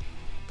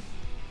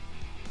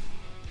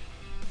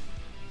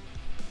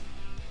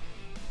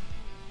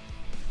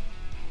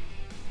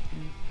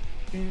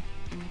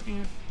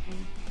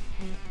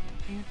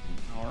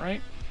 All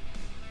right.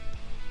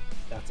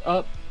 That's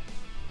up.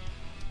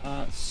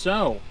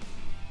 So,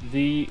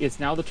 it's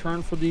now the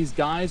turn for these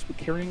guys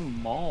carrying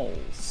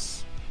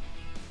mauls.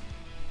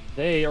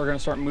 They are going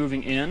to start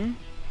moving in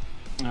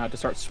to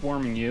start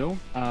swarming you.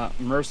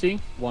 Mercy,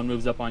 one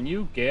moves up on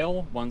you.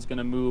 Gale, one's going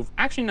to move...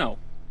 Actually, no.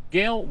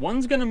 Gale,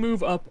 one's going to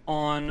move up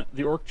on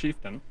the Orc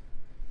Chieftain.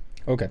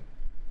 Okay.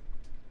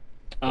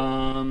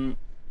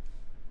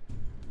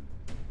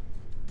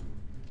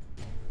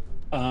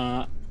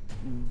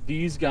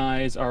 These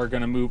guys are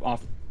going to move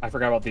off... I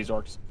forgot about these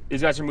orcs.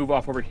 These guys are going to move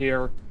off over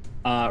here.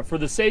 For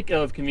the sake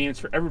of convenience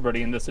for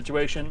everybody in this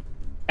situation,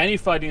 any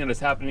fighting that is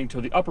happening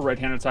to the upper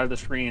right-hand side of the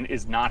screen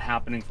is not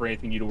happening for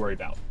anything you to worry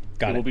about.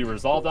 It will be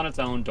resolved on its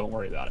own. Don't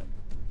worry about it.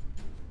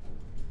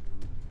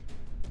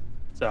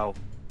 So,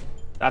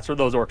 that's where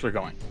those orcs are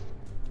going.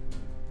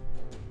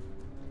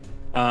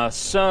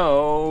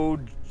 So,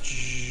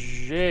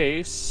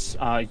 Jace,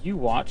 you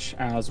watch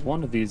as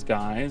one of these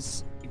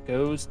guys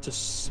goes to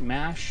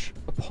smash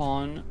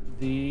upon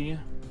the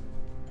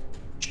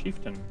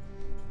chieftain.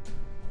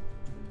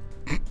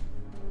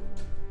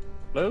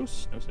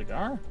 Close, no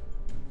cigar.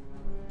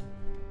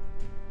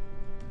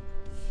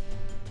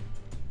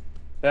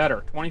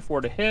 Better,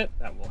 24 to hit,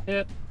 that will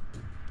hit.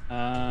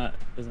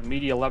 Does a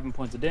meaty 11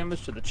 points of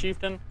damage to the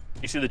chieftain.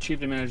 You see the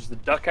chieftain manages to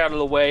duck out of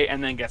the way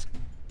and then gets,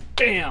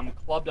 bam,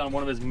 clubbed on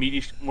one of his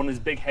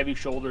big heavy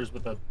shoulders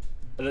with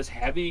this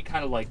heavy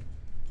kind of like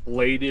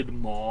bladed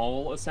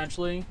maul,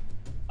 essentially.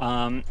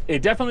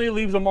 It definitely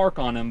leaves a mark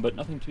on him, but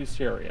nothing too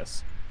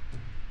serious.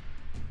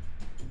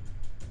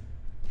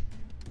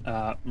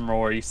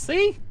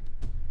 Morrissey?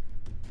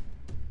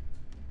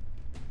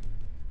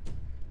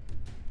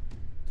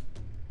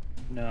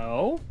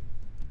 No.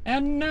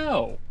 And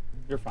no.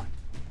 You're fine.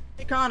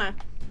 Hey, Connor.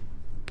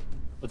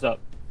 What's up?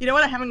 You know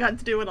what I haven't gotten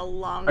to do in a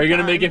long time? Are you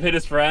gonna make him hit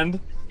his friend?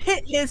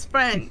 Hit his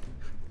friend.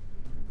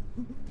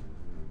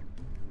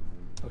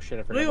 Oh shit,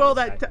 I forgot.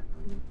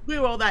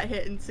 Reroll that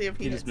hit and see if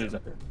he just hits moves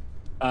him.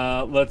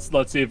 up here.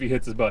 Let's see if he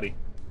hits his buddy.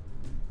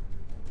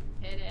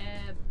 Hit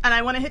him. And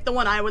I want to hit the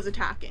one I was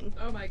attacking.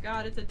 Oh my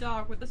god, it's a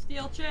dog with a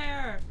steel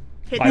chair.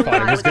 By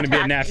far, it's going to be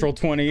a natural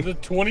 20. The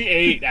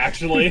 28,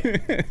 actually.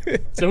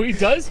 So he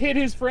does hit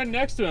his friend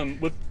next to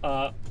him with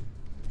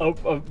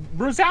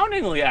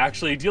resoundingly,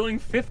 actually, dealing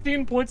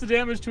 15 points of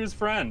damage to his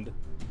friend,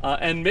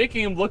 and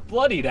making him look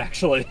bloodied,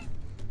 actually.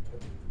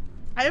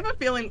 I have a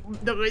feeling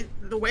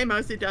the way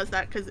Mercy does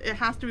that, because it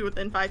has to be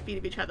within 5 feet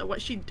of each other, what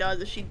she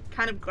does is she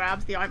kind of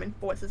grabs the arm and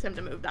forces him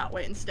to move that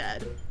way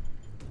instead.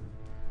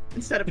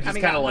 Instead of He just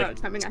coming kind of at her,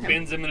 like coming at him.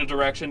 spins him in a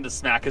direction to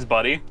smack his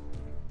buddy.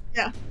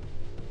 Yeah.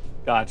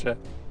 Gotcha.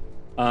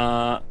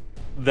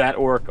 That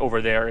orc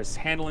over there is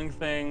handling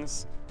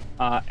things.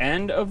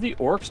 End of the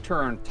orc's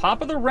turn.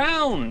 Top of the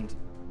round.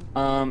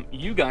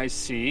 You guys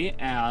see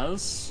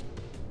as...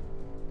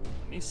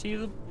 Let me see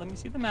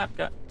the map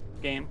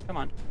game. Come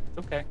on.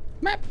 It's okay.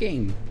 Map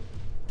game.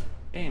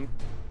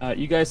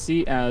 You guys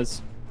see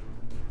as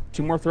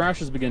 2 more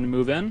Thrashes begin to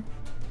move in.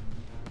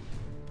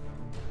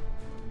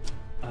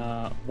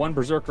 1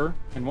 Berserker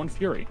and 1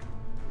 Fury.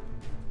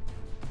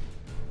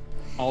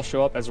 All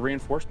show up as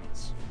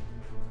reinforcements.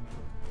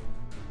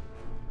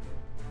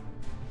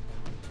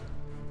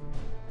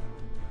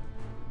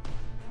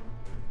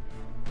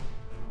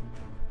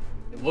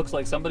 It looks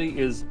like somebody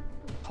is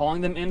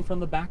calling them in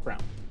from the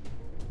background.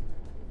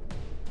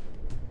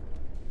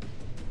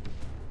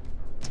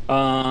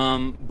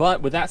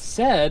 But with that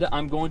said,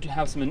 I'm going to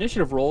have some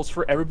initiative rolls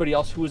for everybody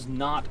else who is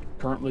not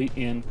currently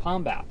in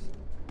combat.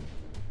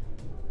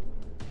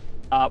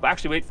 But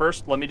actually, wait,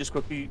 first, let me just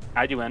quickly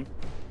add you in.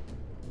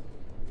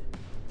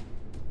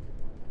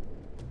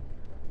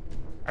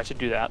 I should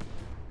do that.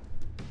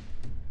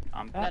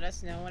 Combat. Let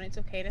us know when it's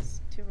okay to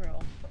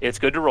roll. It's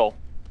good to roll.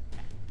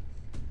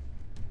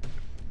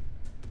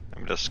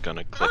 I'm just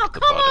gonna click Oh, the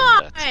come button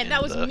on! that's in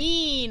That was the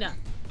mean.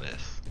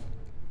 list.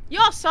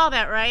 Y'all saw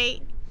that,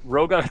 right?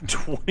 Ro got a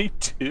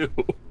 22.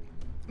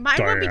 Mine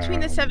went between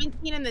the Damn.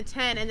 17 and the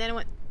 10, and then it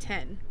went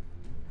 10.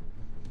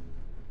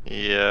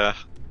 Yeah,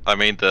 I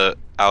mean the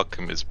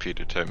outcome is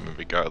predetermined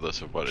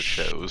regardless of what it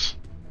shows.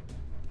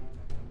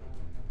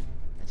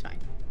 That's fine.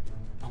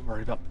 Don't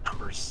worry about the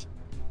numbers.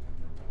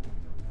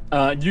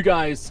 You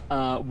guys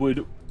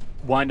would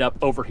wind up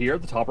over here,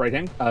 the top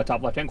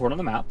top left-hand corner of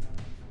the map.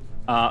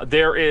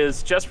 There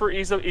is, just for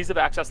ease of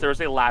access, there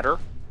is a ladder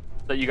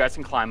that you guys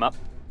can climb up,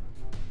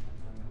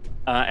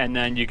 and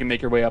then you can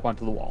make your way up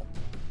onto the wall.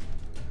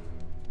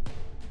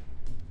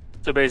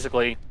 So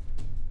basically,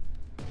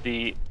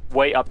 the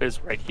way up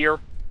is right here,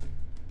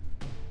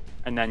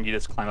 and then you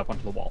just climb up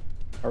onto the wall.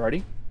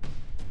 Alrighty?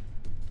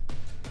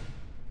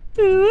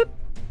 Boop.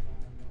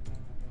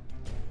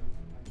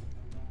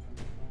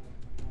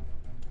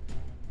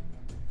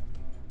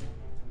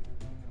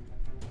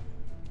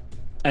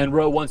 And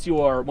Ro, once you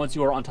are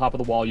on top of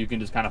the wall, you can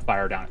just kind of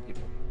fire down at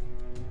people.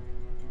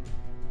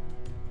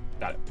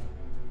 Got it.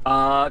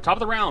 Top of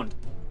the round.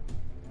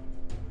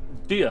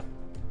 Dia.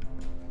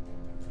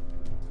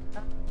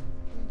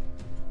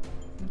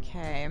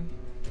 Okay.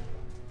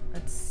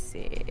 Let's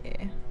see.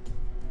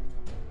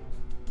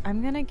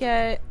 I'm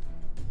gonna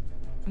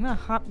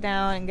hop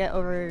down and get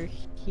over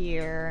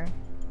here.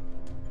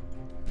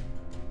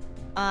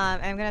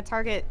 I'm gonna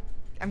target.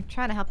 I'm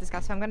trying to help this guy,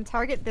 so I'm gonna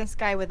target this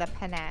guy with a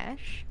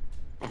panache.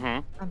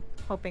 Mm-hmm. I'm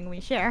hoping we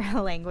share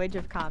a language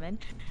of common.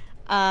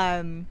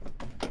 And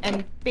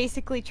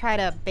basically try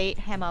to bait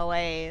him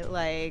away,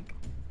 like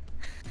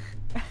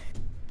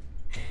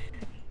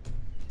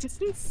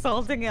just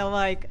insulting him,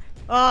 like,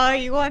 oh,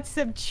 you want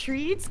some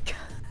treats?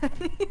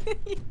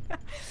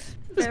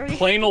 Just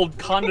plain old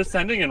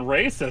condescending and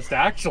racist,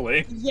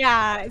 actually.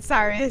 Yeah,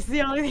 sorry, it's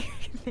the only thing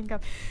I can think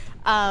of.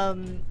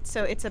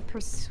 So it's a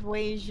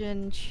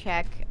persuasion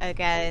check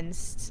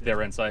against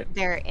Their insight.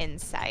 their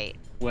insight.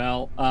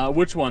 Well,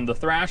 which one? The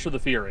Thrash or the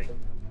Fury?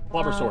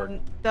 Club or sword?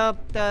 The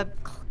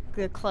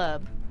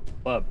club.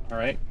 Club,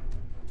 alright.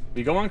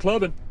 We go on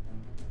clubbing.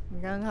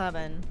 We're going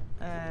clubbing.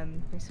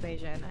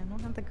 Persuasion. I don't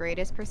have the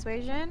greatest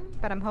persuasion,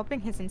 but I'm hoping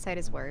his insight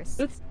is worse.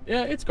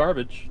 It's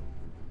garbage.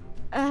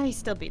 He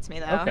still beats me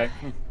though. Okay.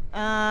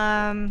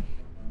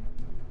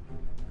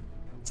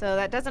 So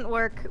that doesn't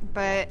work,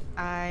 but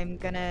I'm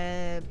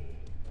gonna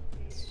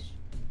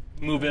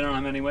Move in on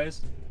him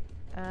anyways.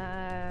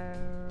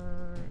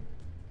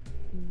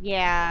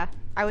 yeah.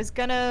 I was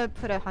gonna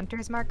put a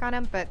hunter's mark on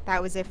him, but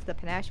that was if the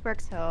panache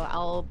works, so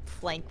I'll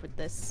flank with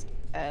this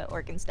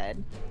orc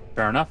instead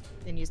Fair enough.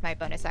 and use my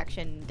bonus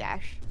action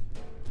dash.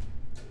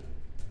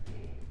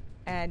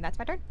 And that's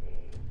my turn.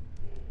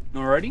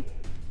 Alrighty.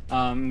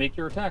 Make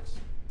your attacks.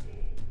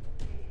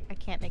 I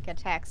can't make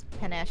attacks.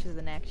 Panache is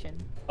an action.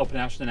 Oh,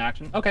 Panache is in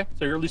action. Okay,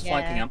 so you're at least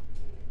flanking Yeah.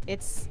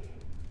 him.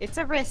 It's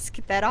a risk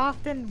that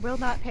often will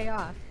not pay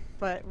off,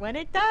 but when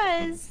it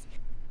does,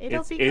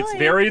 it'll be good. It's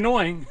very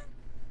annoying.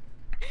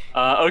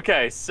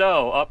 Okay,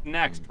 so up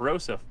next,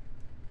 Rosif.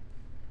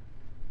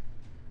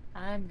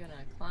 I'm gonna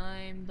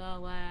climb the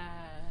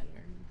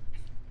ladder.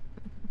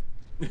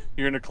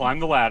 You're gonna climb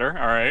the ladder,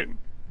 alright.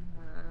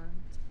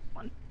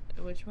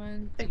 Which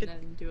one? Think And it-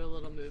 then do a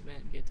little movement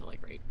and get to like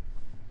right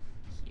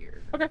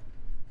here. Okay.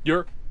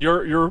 You're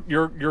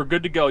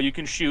good to go. You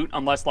can shoot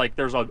unless like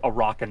there's a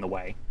rock in the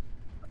way.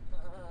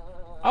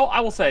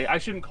 I will say I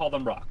shouldn't call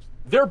them rocks.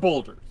 They're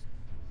boulders.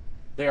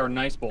 They are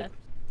nice boulders.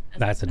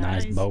 That's a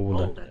nice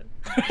boulder.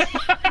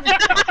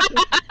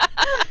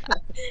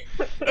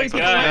 Hey, It's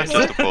guys.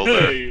 not just a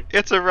boulder.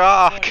 It's a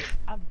rock.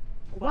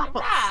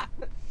 Waffles.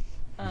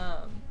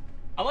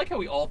 I like how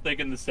we all think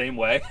in the same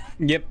way.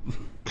 Yep.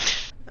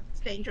 It's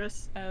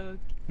dangerous. Okay.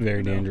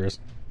 Very dangerous.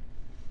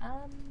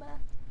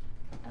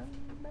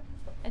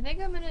 I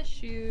think I'm gonna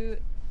shoot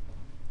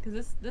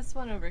because this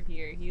one over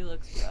here, he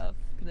looks rough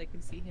because I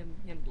can see him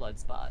in blood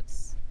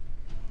spots.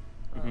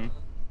 Mhm.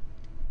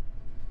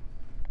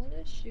 I'm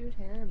gonna shoot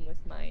him with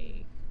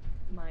my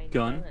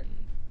Gun?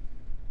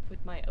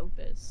 with my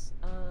opus.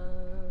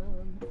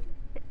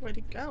 Where'd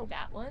he go?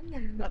 That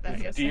one. Not that, I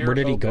guess. Dear Where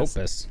did he go, Opus.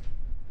 Piss?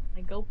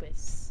 My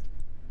Gopus.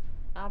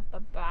 Oh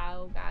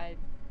god.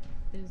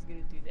 This is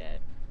gonna do that.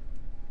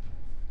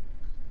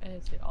 And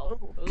it's it all.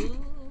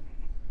 Ooh.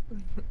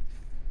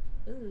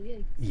 Ooh,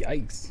 yikes.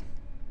 Yikes.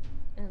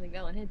 I think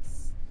that one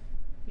hits.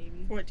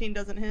 Maybe. 14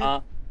 doesn't hit.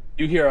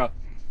 You hear a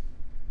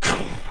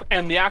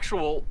and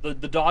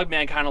the dog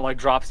man kind of like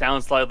drops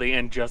down slightly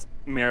and just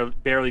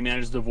barely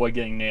manages to avoid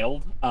getting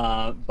nailed.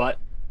 But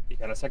you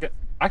got a second.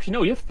 Actually,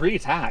 no, you have 3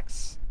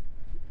 attacks.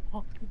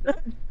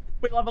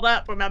 We leveled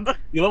up, remember?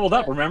 You leveled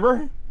up,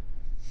 remember?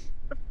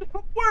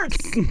 Worse!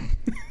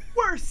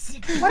 Worse!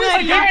 What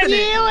are you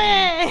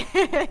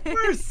doing?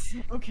 Worse!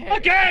 Okay.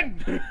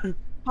 Again!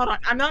 Hold on,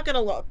 I'm not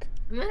gonna look.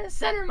 I'm gonna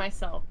center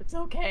myself. It's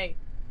okay.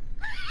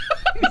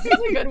 This is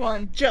a good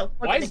one. Jill,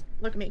 look Why at is- me.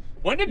 Look at me.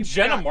 When did You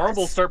Jenna got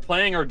Marbles this. start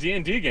playing our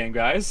D&D game,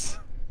 guys?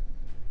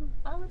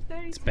 I'm a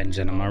It's been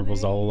Jenna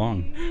Marbles all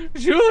along.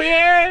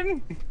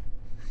 Julian!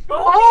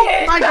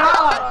 Oh my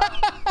god!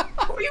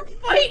 Who are you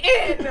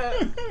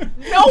fighting?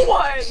 No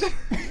one!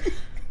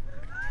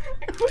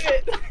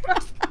 Quit.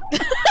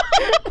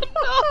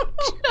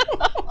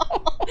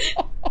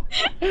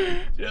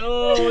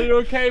 Jill, you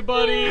okay,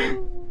 buddy?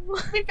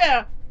 To be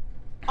fair,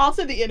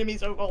 also the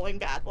enemies are rolling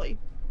badly.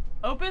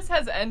 Opus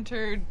has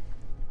entered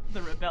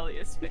the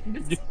rebellious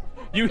phase.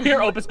 You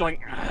hear Opus going,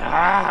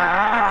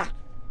 "Ah!"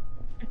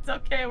 It's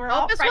okay, we're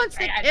all Opus wants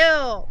to friends.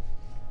 kill.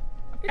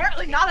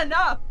 Apparently not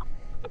enough.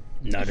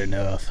 Not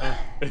enough.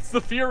 It's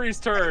the Fury's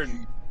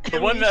turn. The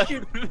At one that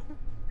least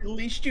At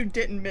least you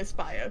didn't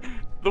misfire.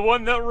 the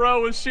one that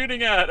Ro was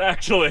shooting at,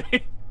 actually.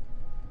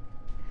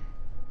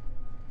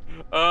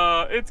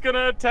 It's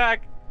gonna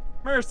attack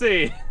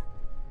Mercy.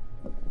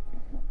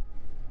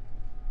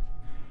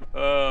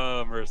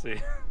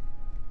 Mercy.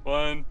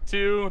 1,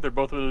 2. They're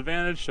both with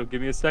advantage, so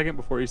give me a second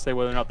before you say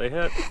whether or not they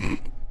hit.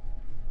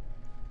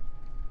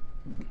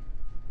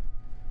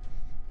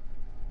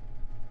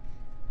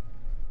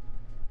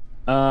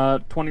 Uh,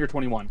 20 or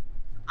 21.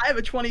 I have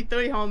a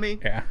 23,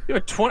 homie. Yeah. You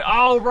have 20.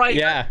 Oh, right.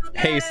 Yeah.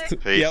 Haste.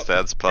 Haste, Yep.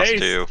 that's plus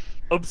Haste. 2.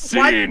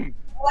 Obscene.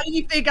 Why do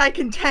you think I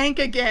can tank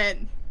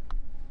again?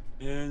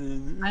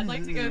 I'd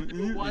like to go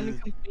through one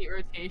complete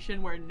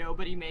rotation where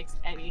nobody makes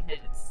any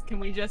hits. Can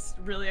we just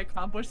really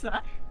accomplish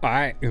that? All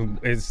right.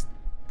 It's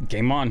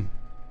game on.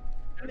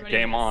 Everybody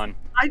Game miss. on.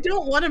 I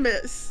don't want to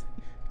miss.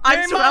 I'm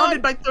Game surrounded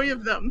on! by 3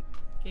 of them.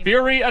 Game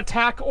Fury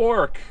attack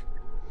Orc.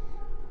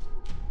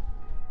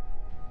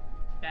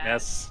 bad.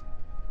 Yes.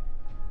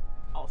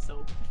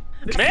 Also.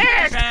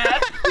 Man!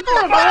 Bad. People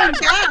are rolling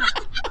bad.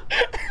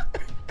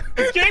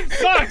 This game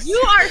sucks!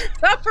 You are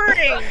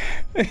suffering.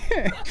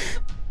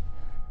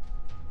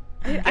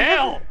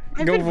 Gale!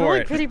 I've Go been for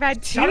rolling it. pretty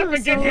bad too. Shut up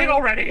and get so, hit like,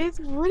 already!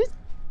 What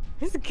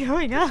is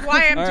going on?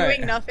 Why I'm All doing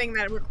right. nothing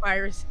that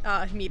requires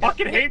me to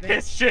Fucking hate hit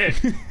this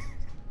shit!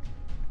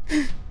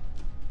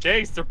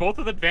 Jace, they're both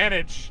with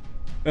advantage.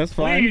 That's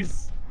fine.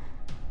 Please!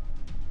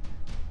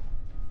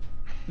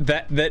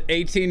 That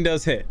 18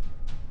 does hit.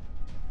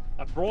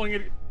 I'm rolling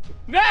it.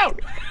 No!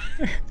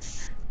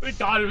 We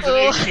thought it was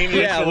an 18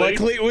 Yeah, initially.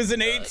 luckily it was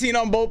an 18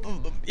 on both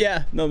of them.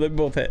 Yeah, no, they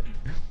both hit.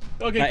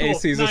 Okay, my cool.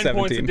 AC is a 9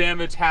 points 17. of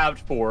damage, halved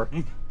 4.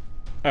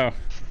 Oh.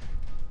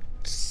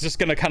 Just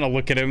gonna kind of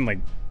look at him like,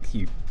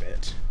 you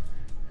bitch.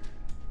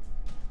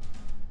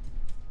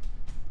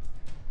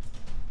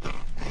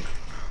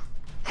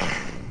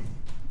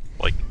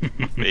 Like,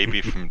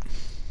 maybe from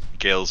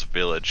Gale's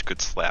village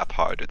could slap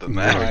harder than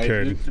that. Alright.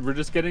 Alright, we're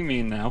just getting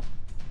mean now.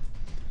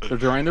 They're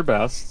trying their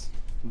best.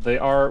 They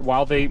are,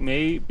 while they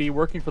may be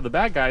working for the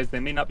bad guys, they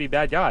may not be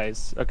bad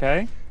guys,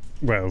 okay?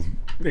 Well,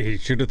 he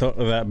should have thought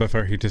of that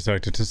before he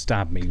decided to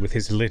stab me with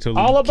his little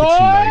All kitchen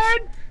knife.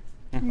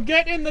 aboard!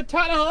 Get in the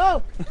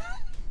tunnel!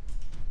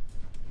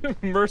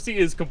 Mercy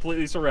is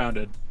completely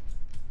surrounded.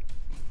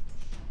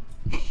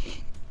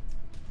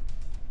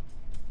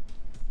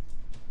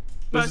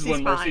 This is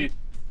when Mercy's fine.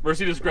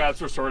 Mercy just grabs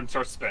her sword and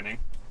starts spinning.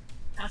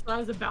 That's what I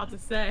was about to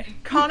say.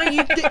 Connor,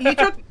 you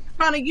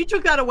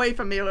took that away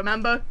from me,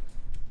 remember?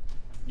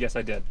 Yes,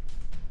 I did.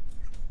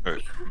 Or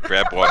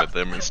grab one of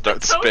them and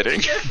start spitting.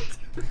 Yes,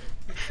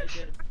 I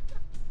did.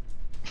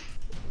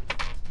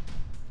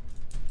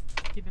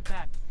 Give it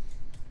back.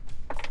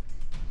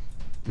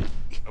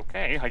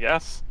 Okay, I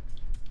guess.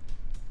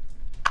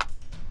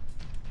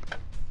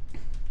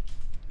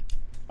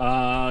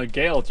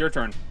 Gale, it's your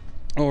turn.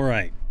 All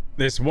right.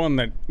 This one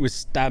that was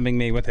stabbing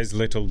me with his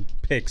little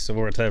picks or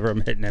whatever,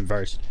 I'm hitting him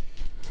first.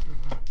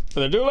 For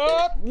the duel,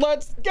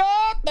 let's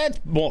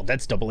go!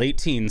 That's double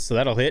 18, so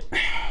that'll hit.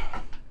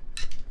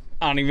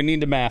 I don't even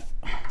need the math.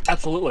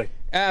 Absolutely.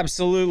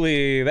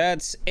 Absolutely.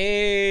 That's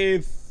a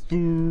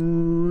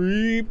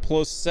 3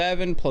 plus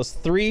 7 plus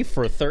 3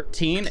 for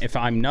 13 if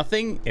I'm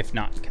nothing, if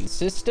not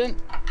consistent.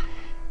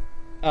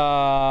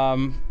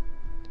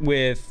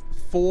 With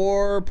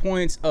 4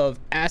 points of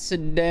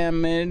acid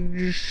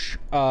damage.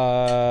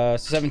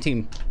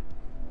 17.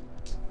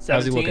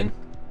 How's he looking?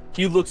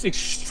 He looks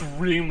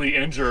extremely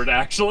injured,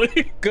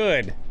 actually.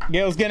 Good.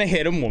 Gale's gonna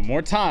hit him one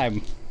more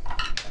time.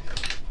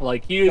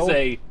 Like he's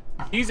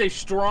a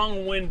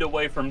strong wind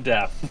away from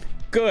death.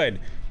 Good.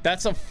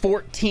 That's a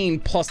 14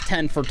 plus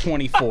 10 for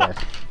 24.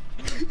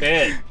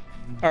 Hit.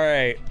 All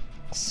right.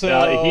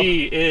 So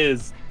He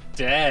is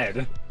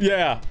dead.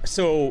 yeah.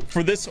 So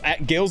for this,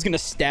 Gale's gonna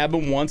stab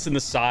him once in the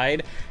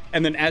side,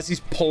 and then as he's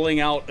pulling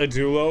out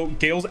Adulo,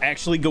 Gale's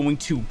actually going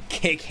to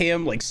kick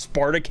him, like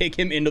Sparta kick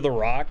him into the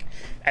rock,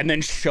 and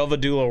then shove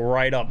Adulo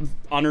right up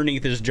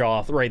underneath his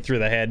jaw, right through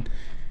the head,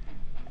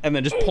 and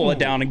then just pull it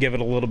down and give it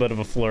a little bit of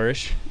a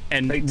flourish,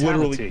 and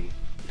literally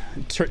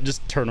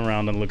just turn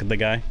around and look at the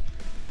guy.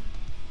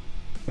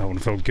 That one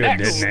felt good,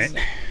 didn't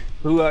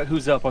it?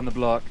 Who's up on the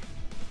block?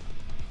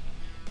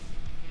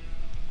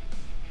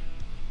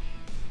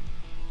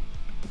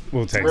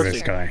 We'll take Mercy.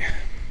 this guy.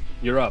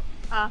 You're up.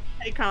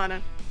 Hey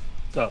Connor,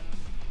 What's up?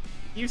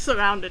 you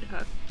surrounded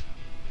her.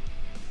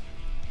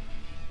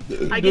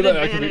 I Do get that,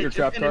 activate advantage your if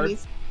trap card.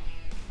 enemies.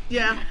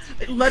 Yeah,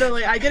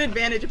 literally, I get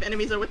advantage if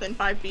enemies are within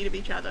 5 feet of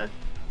each other.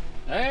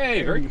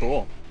 Hey, very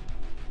cool.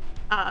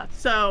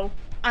 So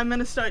I'm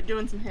gonna start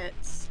doing some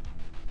hits.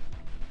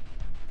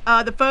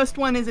 The first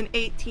one is an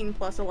 18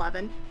 plus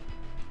 11.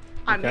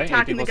 I'm Okay,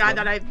 attacking 18 the plus guy 11.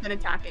 that I've been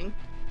attacking.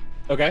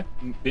 Okay,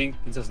 being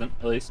consistent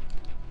at least.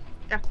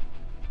 Yeah.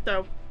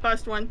 So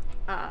first one,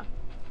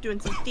 doing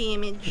some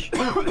damage.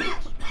 As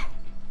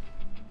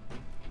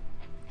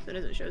soon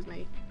as it shows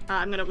me,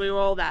 I'm gonna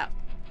reroll that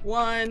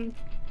one.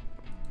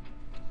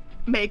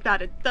 Make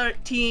that a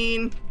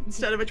 13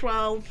 instead of a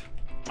 12.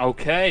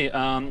 Okay,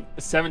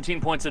 17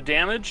 points of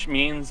damage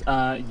means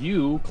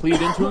you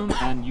cleave into him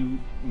and you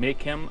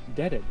make him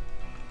deaded.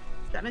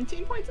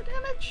 17 points of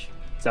damage?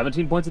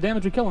 17 points of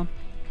damage would kill him.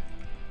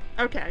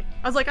 Okay.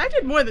 I was like, I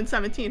did more than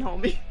 17,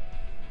 homie.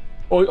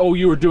 Oh,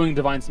 you were doing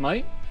Divine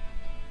Smite?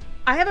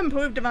 I have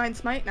improved Divine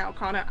Smite now,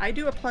 Connor. I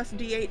do a plus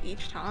D8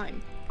 each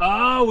time.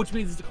 Oh, which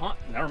means it's a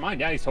never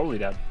mind. Yeah, he's totally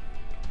dead.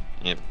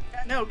 Yep.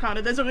 Yeah, no,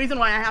 Connor, there's a reason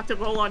why I have to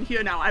roll on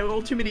here now. I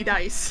roll too many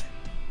dice.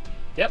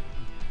 Yep.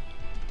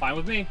 Fine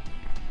with me.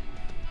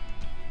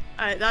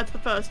 Alright, that's the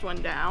first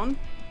one down.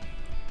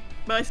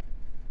 But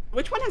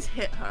which one has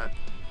hit her?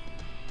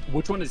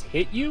 Which one has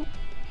hit you?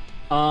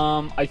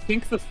 I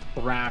think the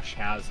Thrash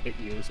has hit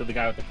you, so the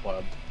guy with the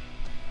club.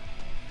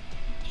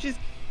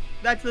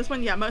 That's this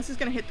one? Yeah, Mercy's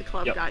gonna hit the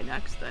club Yep. guy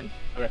next then.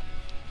 Okay.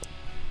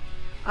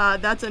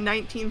 That's a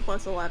 19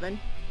 plus 11.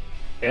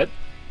 Hit.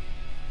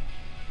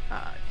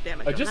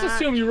 Damage. I on just that.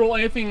 assume you roll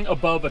anything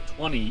above a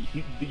 20,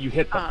 you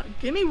hit them.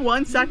 Give me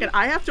 1 second.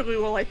 I have to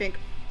reroll, I think,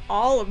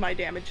 all of my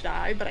damage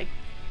die, but I.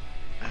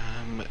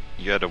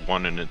 You had a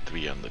 1 and a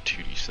 3 on the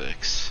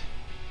 2d6.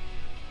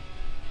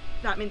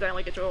 That means I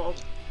only get to roll. Hold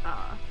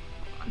on.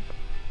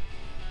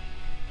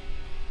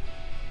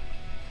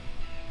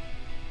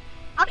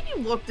 How do you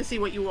look to see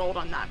what you rolled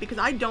on that? Because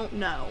I don't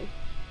know.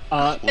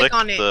 Click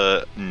on it.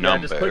 the Yeah,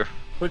 just number.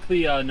 click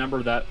the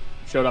number that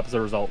showed up as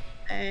a result.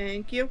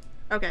 Thank you.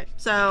 Okay,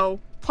 so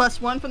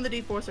plus 1 from the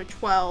d4, so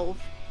 12,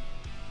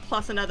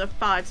 plus another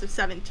 5, so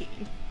 17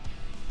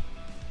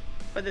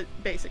 for the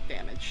basic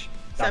damage.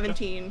 Gotcha.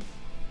 17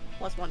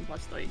 plus 1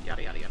 plus 3,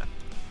 yada yada yada.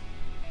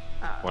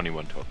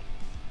 21 total.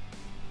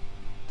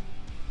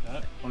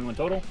 21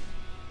 total.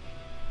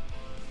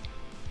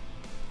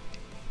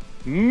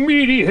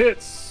 Meaty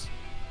hits.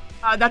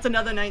 That's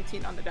another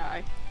 19 on the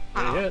die.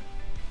 They hit.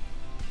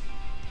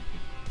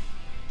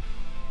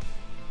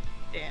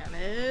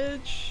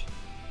 Damage.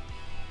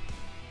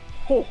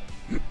 Oh.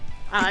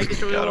 I get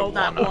to Got a reroll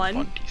that 1 on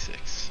one.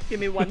 1d6. Give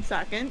me 1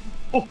 second.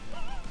 Oh.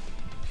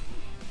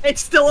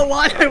 It's still a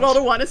 1. I rolled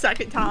a 1 a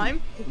second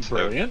time. So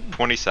Brilliant.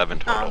 27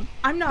 total.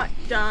 I'm not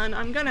done.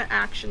 I'm gonna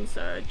action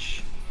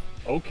surge.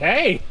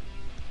 Okay.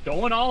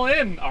 Going all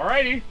in.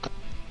 Alrighty.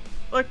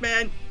 Look,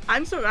 man,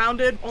 I'm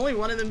surrounded. Only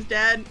one of them's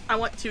dead. I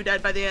want 2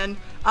 dead by the end.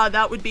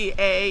 That would be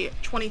a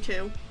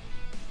 22.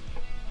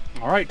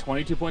 Alright,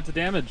 22 points of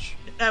damage.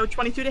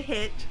 22 to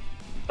hit.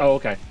 Oh,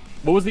 okay.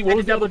 What was the I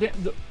did other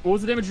what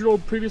was the damage you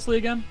rolled previously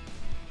again?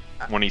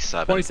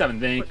 27. 27.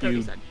 Thank What Cody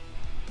you. said.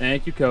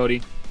 Thank you,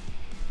 Cody.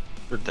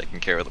 We're taking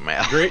care of the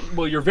math. Great.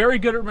 Well, you're very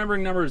good at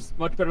remembering numbers,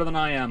 much better than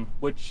I am.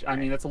 Which I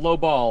mean, that's a low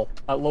bar.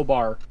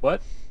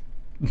 What?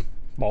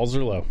 Balls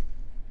are low.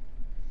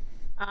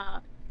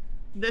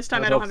 This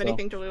time I I don't hope have so.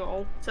 anything to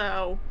reroll.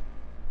 So,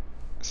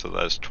 So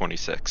that's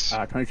 26.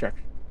 20 check.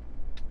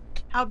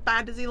 how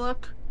bad does he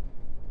look?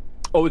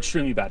 Oh,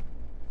 extremely bad.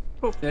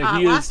 Oh, Yeah,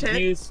 last hit.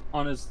 he's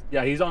on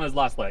his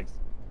last legs.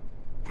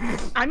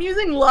 I'm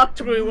using luck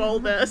to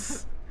reroll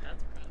this.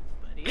 That's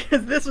funny.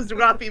 Because this was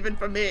rough even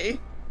for me.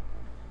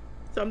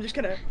 So I'm just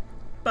gonna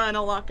burn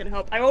a luck and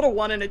hope. I rolled a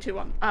 1 and a 2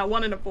 on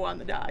 1 and a 4 on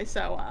the die,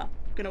 so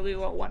gonna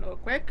reroll 1 real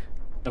quick.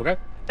 Okay.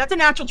 That's a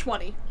natural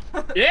 20.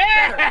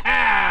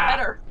 Yeah.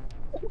 Better.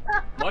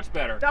 Much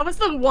better. That was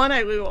the one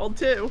I rerolled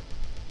too.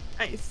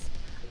 Nice.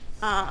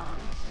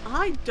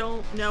 I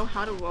don't know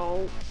how to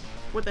roll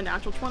with a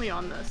natural 20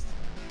 on this.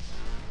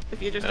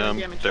 If you're just doing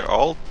damage. They're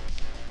all.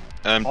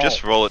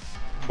 Just roll it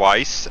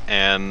twice,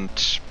 and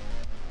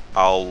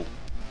I'll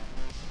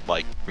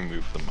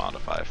remove the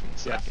modifier from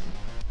the Yeah. second.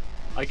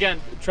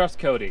 Again, trust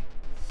Cody.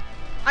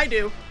 I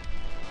do.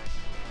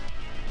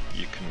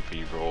 You can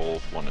re-roll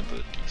one of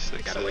the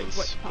gotta wait d6s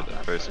what for popped the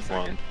up for a first second.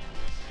 one,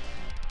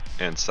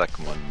 and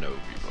second one no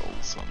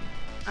re-rolls on.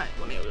 Alright,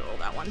 let me reroll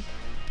that one.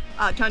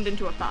 Turned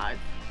into a 5.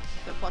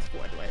 So plus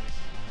 4 to it.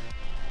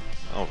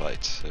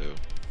 Alright, so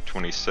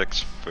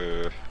 26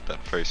 for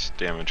that first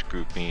damage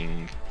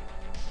grouping,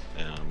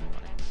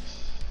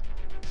 minus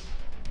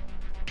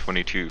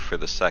 22 for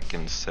the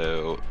second,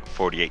 so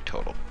 48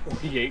 total.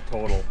 48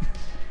 total.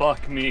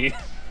 Fuck me.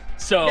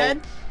 So.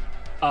 Dead?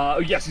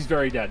 Yes, he's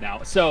very dead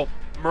now. So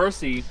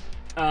Mercy,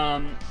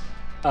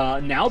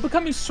 now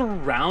becoming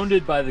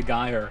surrounded by the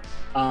Gyre,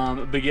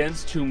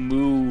 begins to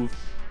move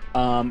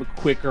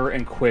quicker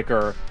and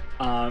quicker.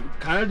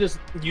 Kind of just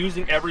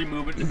using every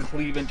movement to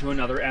cleave into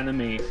another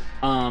enemy.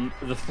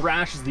 The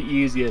Thrash is the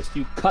easiest.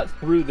 You cut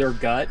through their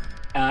gut,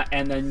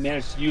 and then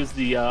manage to use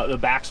the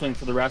backswing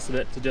for the rest of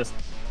it to just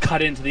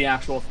cut into the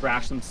actual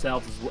Thrash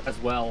themselves as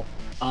well.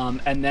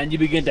 And then you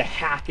begin to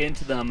hack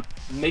into them,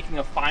 making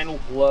a final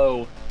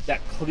blow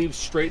that cleaves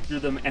straight through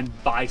them and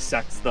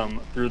bisects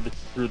them through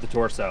the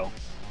torso.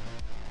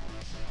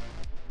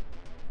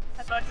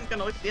 Fox is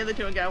gonna look at the other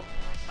two and go,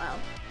 "Well,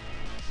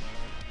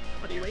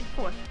 what are you waiting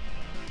for?"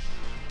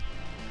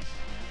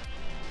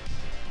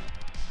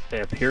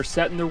 They appear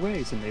set in their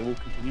ways, and they will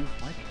continue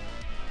fighting.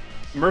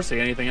 Mercy,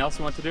 anything else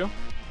you want to do?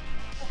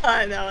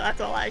 I know,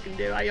 that's all I can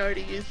do. I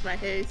already used my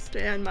haste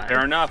and my...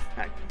 Fair enough.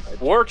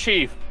 War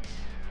Chief,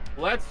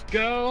 let's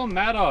go,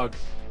 Mad Dog.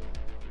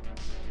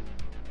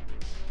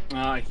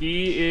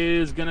 He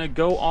is gonna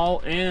go all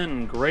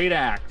in. Great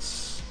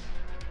axe.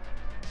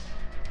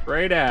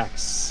 Great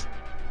axe.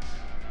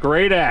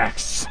 Great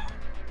axe.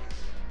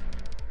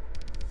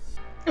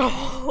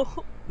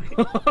 Oh.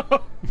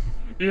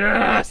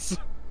 Yes.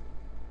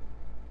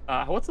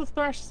 What's the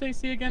Thrash's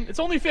AC again? It's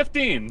only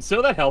 15,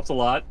 so that helps a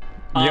lot.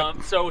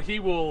 Yep. So he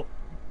will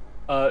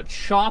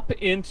chop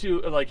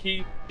into, like,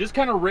 he just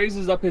kind of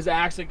raises up his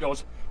axe and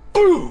goes,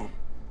 boom!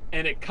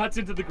 And it cuts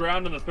into the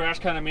ground, and the Thrash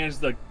kind of manages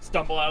to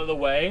stumble out of the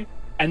way.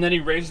 And then he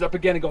raises up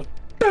again and goes,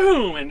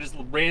 boom! And just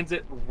rams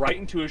it right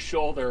into his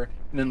shoulder,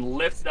 and then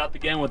lifts it up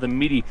again with a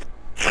meaty,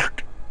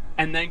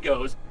 and then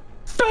goes,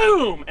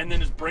 boom! And then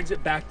just brings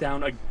it back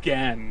down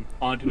again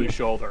onto his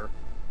shoulder.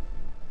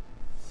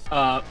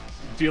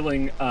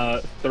 Dealing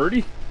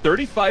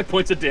 35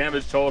 points of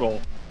damage total.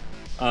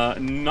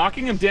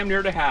 Knocking him damn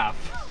near to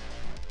half.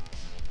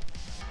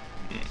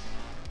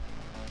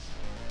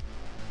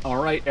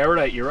 Alright,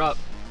 Erudite, you're up.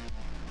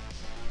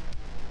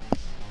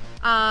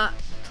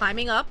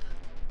 Climbing up.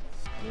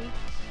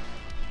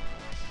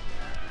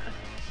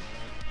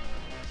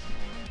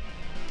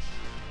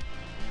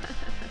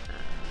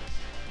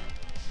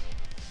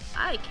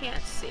 I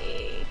can't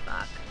see.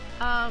 Fuck.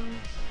 I'm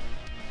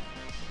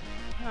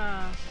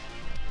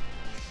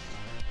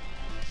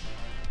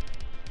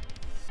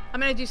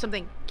gonna do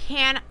something.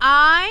 I'm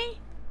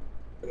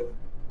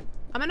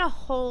gonna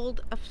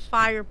hold a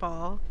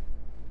fireball.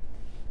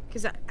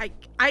 Because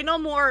I know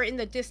more in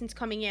the distance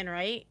coming in,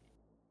 right?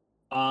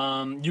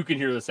 You can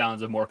hear the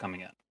sounds of more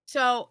coming in.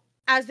 So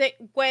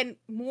when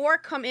more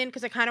come in,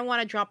 because I kind of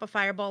want to drop a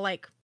fireball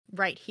like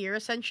right here,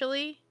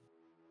 essentially.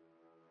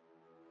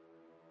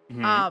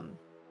 Mm-hmm.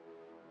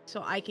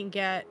 So I can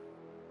get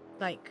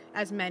like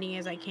as many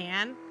as I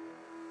can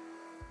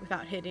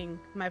without hitting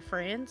my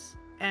friends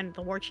and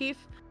the war chief.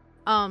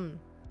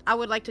 I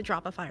would like to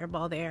drop a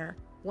fireball there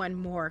when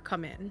more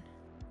come in.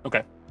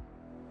 Okay.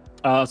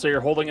 So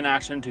you're holding an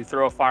action to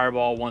throw a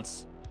fireball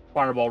once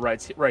fireball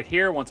right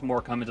here once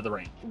more come into the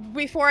range.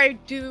 Before I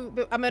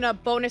do, I'm gonna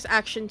bonus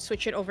action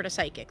switch it over to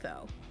psychic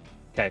though.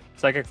 Okay,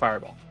 psychic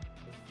fireball.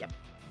 Yep.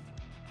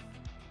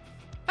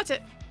 That's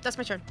it. That's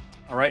my turn.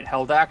 All right,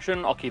 held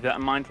action. I'll keep that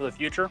in mind for the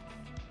future.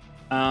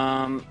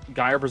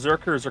 Gaia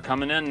Berserkers are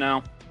coming in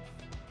now.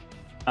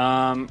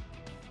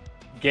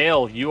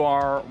 Gale, you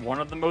are one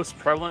of the most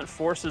prevalent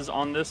forces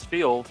on this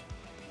field.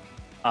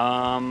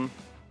 But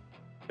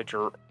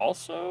you're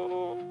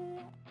also...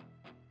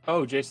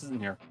 Oh, Jace isn't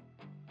here.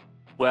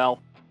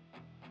 Well,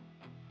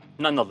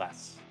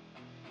 nonetheless.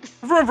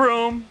 Vroom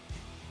vroom!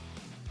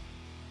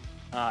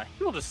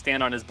 He will just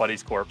stand on his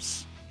buddy's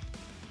corpse.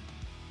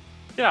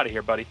 Get out of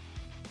here, buddy.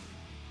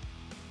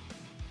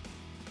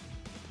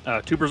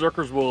 Two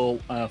Berserkers will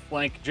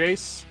flank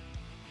Jace.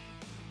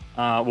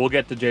 We'll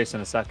get to Jace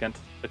in a second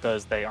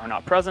because they are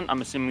not present.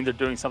 I'm assuming they're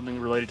doing something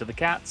related to the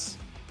cats.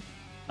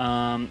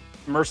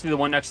 Mercy, the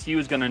one next to you,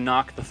 is going to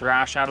knock the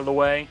Thrash out of the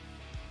way,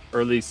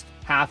 or at least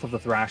half of the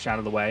Thrash out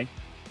of the way,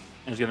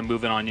 and is going to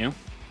move in on you.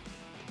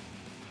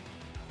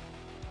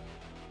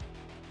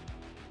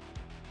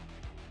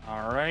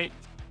 All right.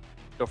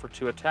 Go for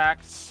 2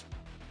 attacks.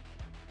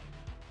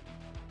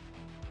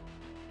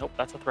 Nope,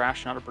 that's a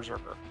Thrash, not a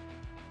Berserker.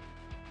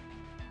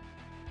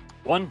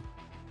 1,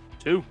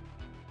 2.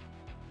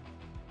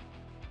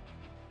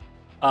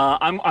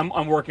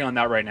 I'm working on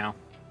that right now.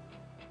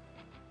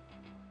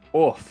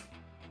 Oof.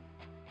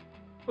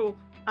 Cool.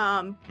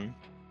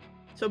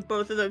 So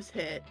both of those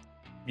hit.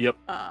 Yep.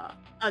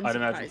 I'd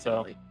imagine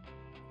so.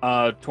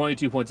 Unsurprisingly.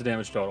 22 points of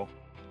damage total.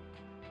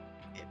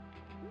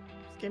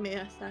 Just give me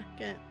a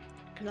second,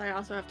 because I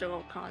also have to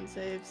roll con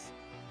saves.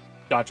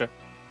 Gotcha.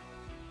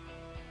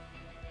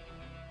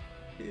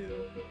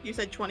 You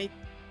said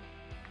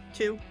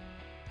 22?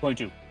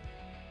 22.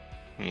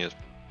 He has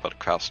but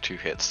across 2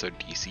 hits, so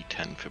DC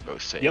 10 for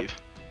both save. Yep.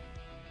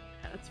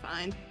 Yeah, that's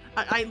fine.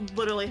 I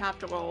literally have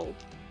to roll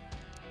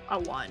a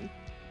 1.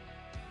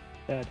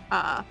 Dead.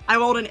 I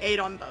rolled an 8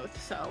 on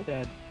both, so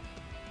Dead.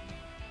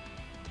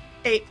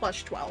 8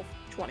 plus 12,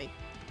 20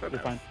 for You're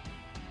both. fine.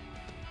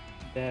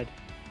 Dead.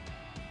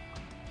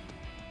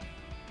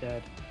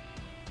 Dead.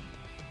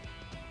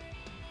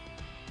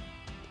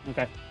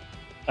 Okay.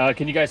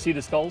 Can you guys see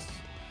the skulls?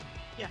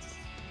 Yes.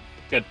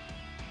 Good.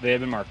 They have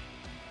been marked.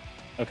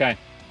 Okay.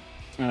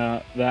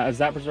 That is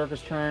that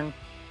Berserker's turn.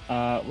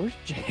 Where's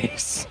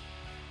Jace?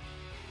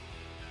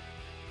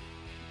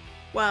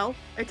 Well,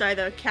 it's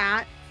either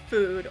cat,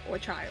 food, or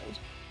child.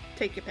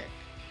 Take your pick.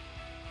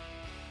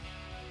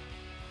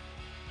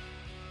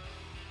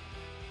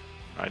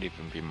 Might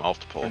even be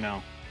multiple. For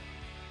now.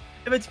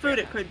 If it's food,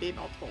 it could be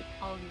multiple.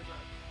 All of the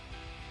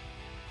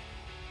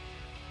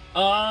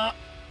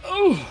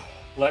above.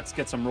 Let's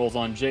get some rolls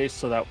on Jace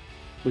so that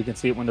we can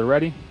see it when they're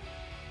ready.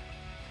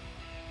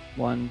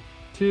 1,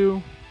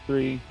 2,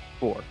 3,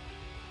 4.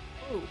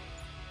 Ooh.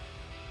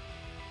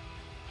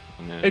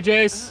 And then- Hey,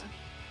 Jace.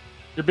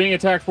 You're being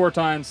attacked 4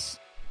 times.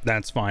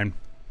 That's fine.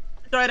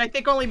 Right, I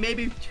think only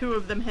maybe 2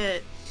 of them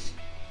hit.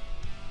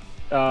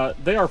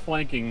 They are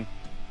flanking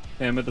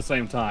him at the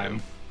same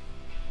time.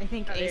 I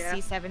think Oh, yeah.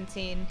 AC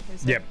 17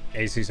 is Yep,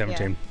 AC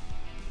 17.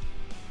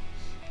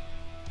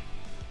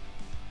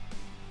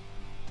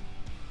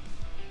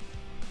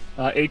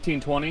 Yeah. 18,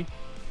 20. Got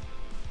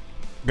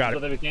That's it.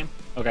 what they became?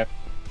 Okay.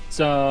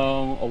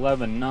 So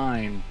 11,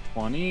 9,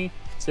 20,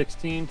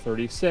 16,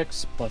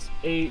 36, plus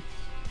 8.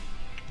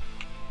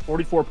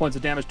 44 points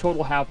of damage.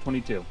 Total half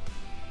 22.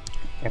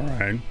 All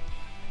right.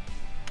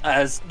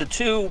 As the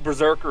 2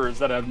 berserkers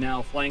that have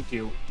now flanked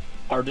you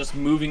are just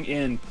moving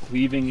in,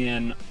 cleaving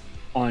in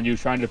on you,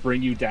 trying to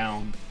bring you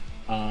down.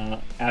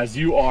 As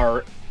you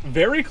are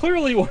very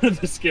clearly one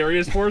of the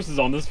scariest forces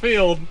on this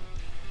field.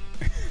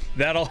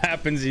 That all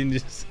happens in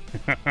just.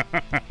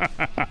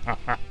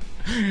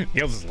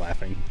 Gil's is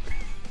laughing.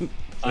 This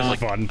is like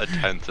fun. a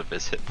tenth of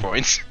his hit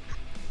points.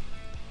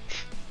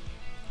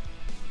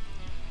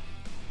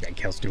 Yeah,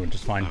 Gil's doing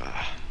just fine.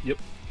 Yep.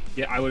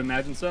 Yeah, I would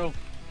imagine so.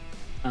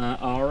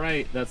 All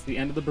right, that's the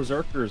end of the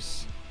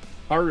berserkers.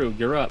 Haru,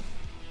 you're up.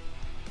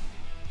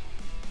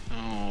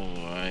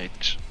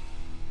 Alright.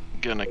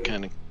 Gonna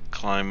kind of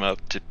climb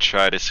up to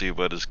try to see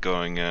what is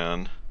going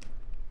on.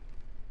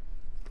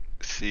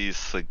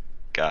 Sees the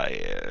guy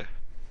here.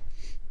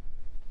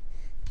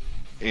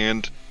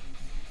 And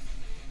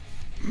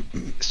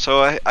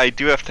so I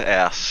do have to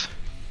ask,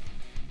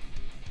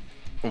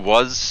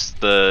 was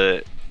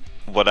the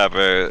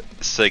whatever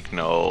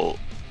signal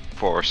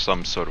for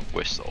some sort of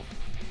whistle?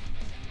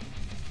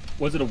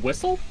 Was it a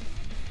whistle?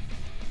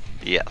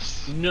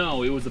 Yes.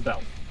 No, it was a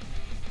bell.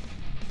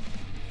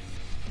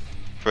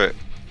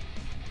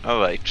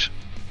 Alright.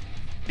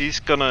 He's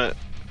gonna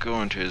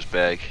go into his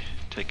bag,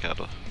 take out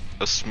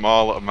a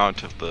small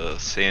amount of the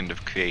sand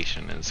of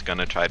creation, and is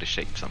gonna try to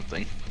shape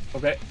something.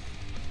 Okay.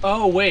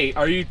 Oh wait,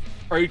 are you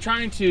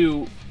trying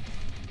to?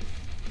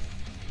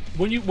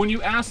 When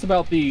you asked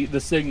about the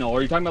signal,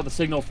 are you talking about the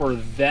signal for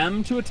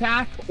them to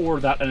attack, or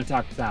that an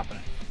attack was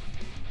happening?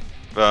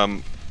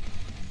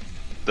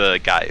 The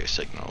Gaia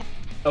signal.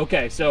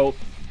 Okay, so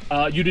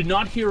you did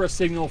not hear a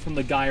signal from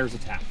the Geyer's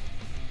attack.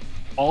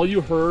 All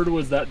you heard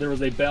was that there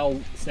was a bell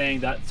saying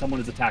that someone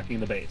is attacking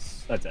the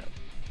base. That's it.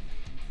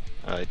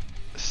 I'm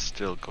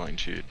still going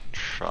to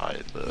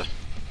try the...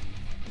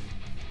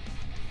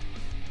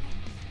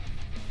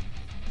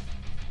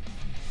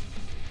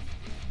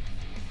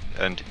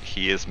 And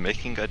he is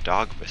making a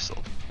dog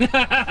whistle.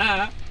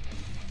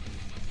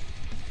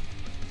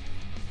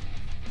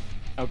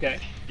 Okay,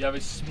 you have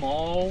a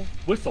small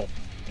whistle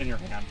in your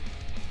hand.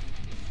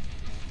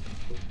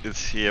 Is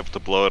he able to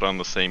blow it on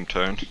the same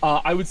turn?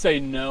 I would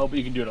say no, but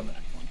you can do it on the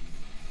next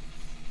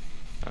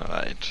one.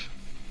 Alright.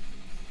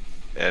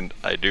 And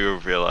I do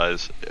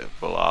realize it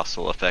will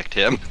also affect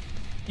him.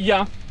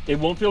 Yeah, it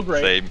won't feel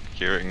great. Same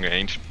hearing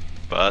range,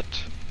 but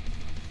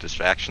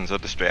distraction's a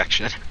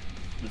distraction.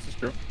 This is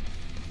true.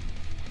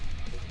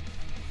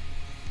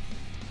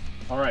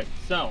 Alright,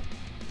 so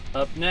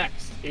up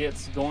next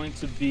it's going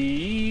to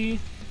be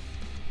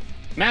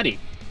Maddie.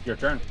 Your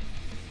turn.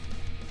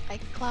 I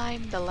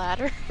climbed the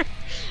ladder.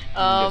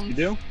 Yes, you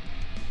do.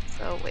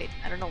 So wait,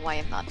 I don't know why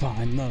I'm not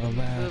Climb the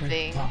ladder.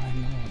 moving.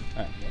 Climb the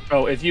ladder.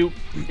 Oh, if you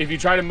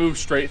try to move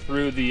straight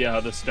through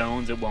the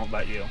stones, it won't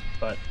let you.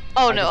 But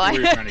Oh I no, can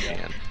see where you're trying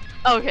to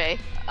go. Okay.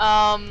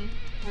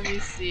 Let me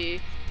see.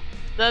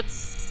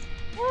 That's.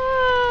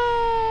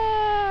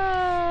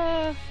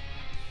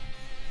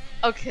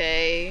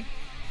 Okay.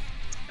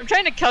 I'm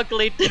trying to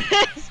calculate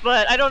this,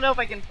 but I don't know if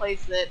I can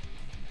place it.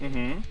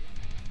 Mm-hmm.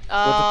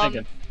 What's it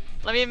thinking?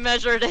 Let me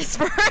measure this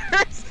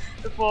first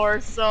before.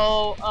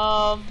 So,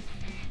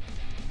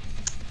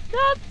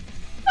 that's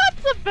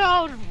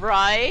about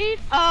right.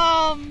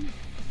 I'm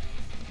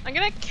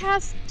gonna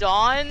cast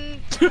Dawn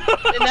in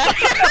that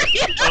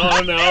area.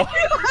 Oh no.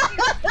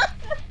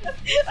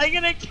 I'm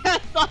gonna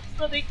cast Dawn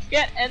so they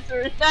can't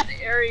enter that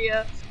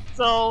area.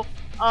 So,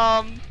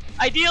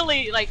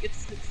 ideally, like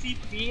it's 6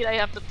 feet. I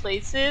have to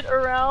place it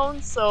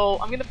around. So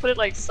I'm gonna put it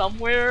like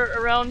somewhere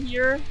around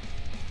here.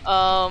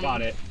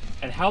 Got it.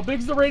 And how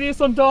big's the radius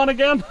on Dawn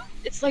again?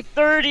 It's like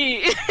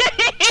 30.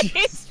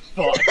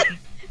 Fuck.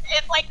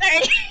 It's like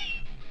 30.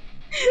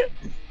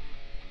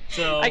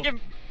 So I can,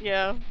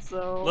 yeah.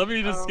 So let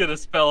me just get a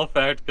spell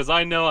effect, because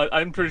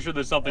I'm pretty sure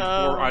there's something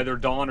for either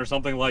Dawn or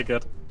something like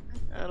it.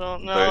 I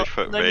don't know.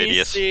 30-foot Let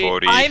radius, me see.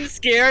 40 I'm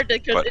scared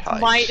because foot it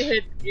height. might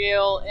hit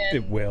Gale and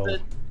It will.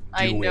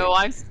 I Do know.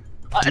 it.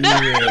 I'm. Do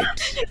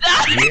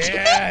it.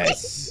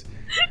 Yes.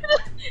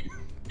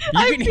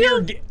 You can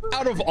hear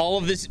out of all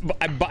of this.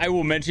 I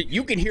will mention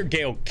you can hear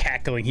Gale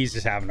cackling. He's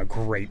just having a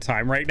great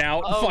time right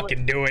now. Oh.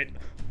 Fucking do it.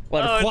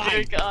 Let it Oh fly.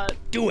 dear God.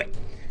 Do it.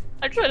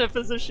 I'm trying to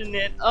position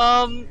it.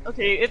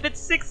 Okay, if it's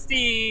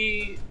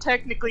 60,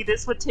 technically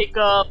this would take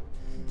up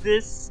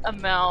this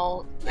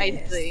amount, I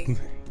think.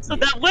 So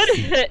that would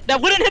hit.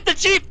 That wouldn't hit the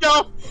chief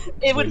though.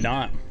 It Would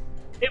not.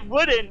 It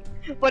wouldn't.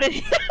 But it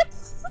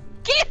hits.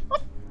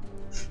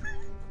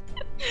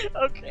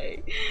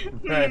 Okay.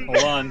 Okay, hold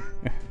on.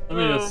 Let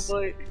me Oh just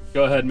boy.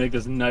 go ahead and make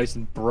this nice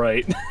and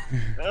bright.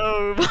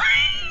 Oh boy.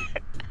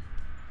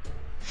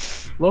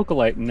 Local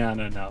light?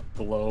 No.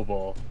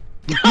 Global.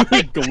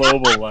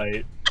 Global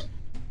light.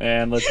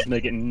 And let's just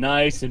make it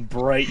nice and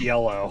bright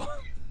yellow.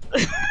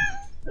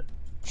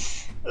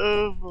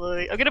 Oh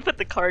boy. I'm gonna put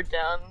the card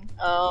down.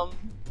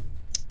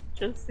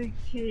 Just in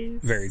case.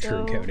 Very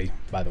true, So, Cody.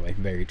 By the way,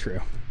 very true.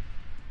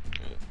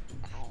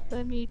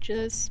 Let me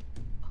just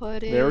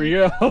put it. There we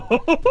go.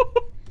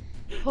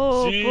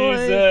 Oh boy.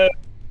 Jesus.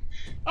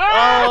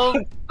 Ah!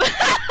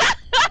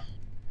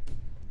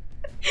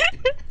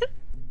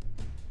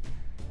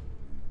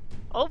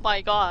 Oh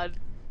my god.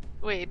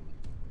 Wait.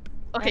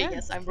 Okay, don't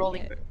yes, I'm see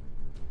rolling. it.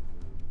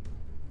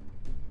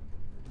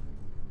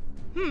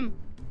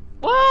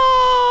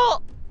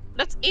 Well,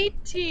 that's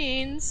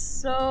 18,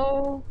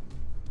 so.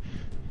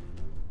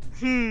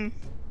 I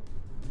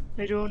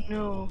don't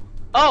know.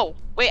 Oh,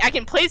 wait, I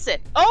can place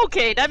it.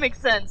 Okay, that makes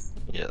sense.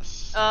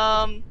 Yes.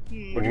 What do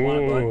you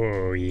want, bud?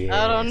 Oh,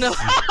 yeah. I don't know.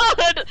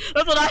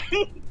 That's what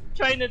I'm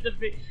trying to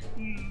debate.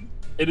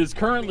 It is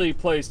currently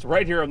placed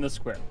right here on this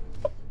square.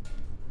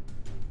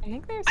 I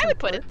think there's I some would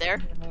put it work there.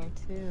 in there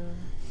too.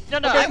 No,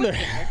 Okay, I would there.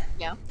 put it there.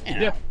 Yeah.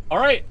 Yeah. All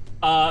right.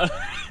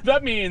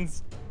 That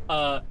means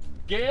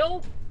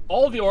Gale,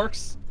 all the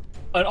orcs,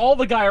 and all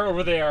the guy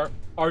over there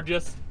are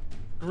just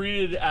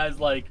greeted as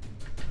like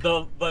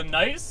the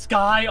night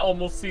sky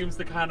almost seems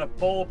to kind of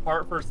pull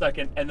apart for a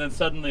second, and then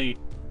suddenly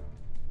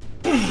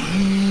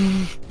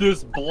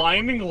this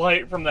blinding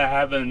light from the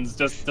heavens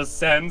just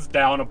descends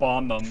down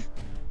upon them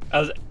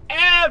as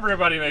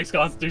everybody makes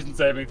Constitution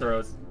saving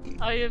throws.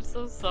 I am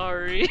so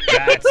sorry.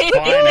 That's fine.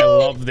 I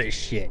love this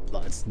shit.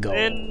 Let's go.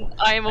 And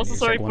I am also need to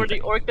sorry check for one the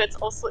thing. orc that's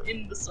also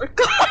in the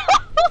circle.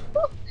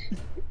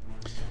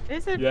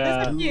 There's a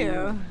Yeah.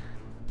 few.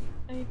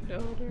 I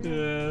know.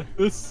 Yeah,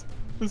 this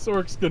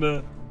orc's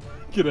gonna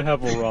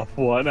have a rough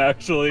one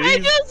actually. I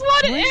just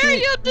want Wait,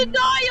 area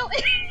denial.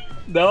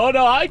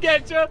 No, I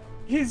get you.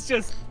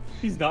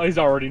 He's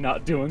already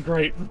not doing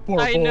great. Poor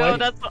I boy. know.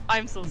 That's what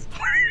I'm so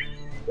sorry.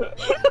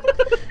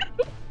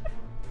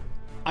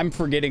 I'm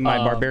forgetting my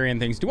Um, barbarian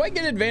things. Do I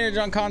get advantage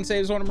on con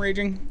saves when I'm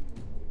raging?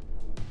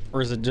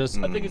 Or is it just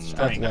I think it's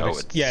strength.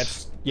 athletics? No,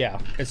 it's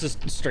it's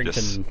just strength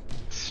just and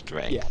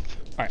strength. yeah. All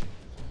right.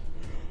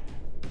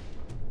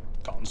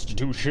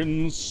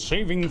 Constitution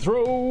saving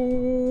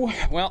throw.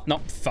 Well, no,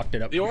 fucked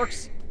it up. The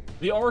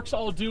orcs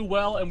all do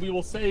well, and we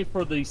will say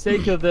for the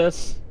sake of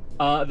this,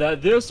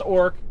 that this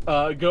orc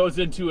goes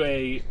into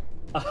a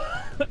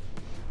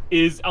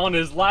is on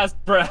his last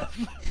breath.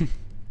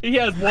 He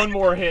has one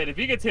more hit. If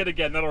he gets hit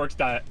again, that orc's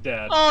dead.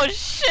 Oh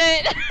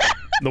shit!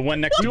 The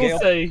one next to We will Gale.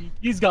 say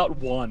he's got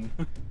one.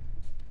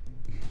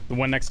 The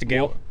one next to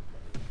Gale.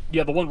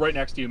 Yeah, the one right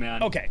next to you,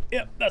 man. Okay,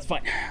 yep, that's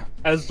fine.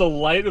 As the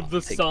light of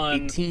the Take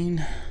sun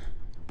 18.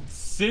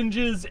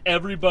 singes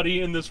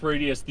everybody in this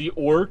radius, the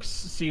orcs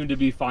seem to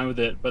be fine with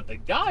it, but the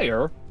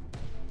Gyre.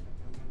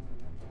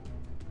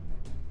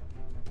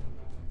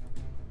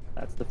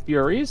 That's the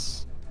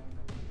Furies.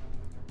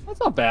 That's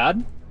not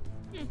bad.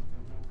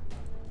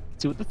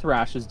 See what the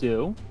Thrashes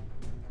do.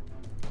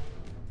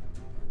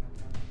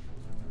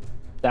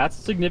 That's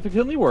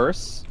significantly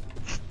worse.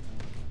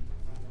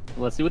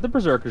 Let's see what the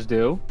Berserkers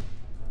do.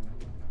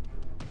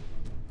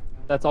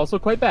 That's also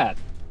quite bad.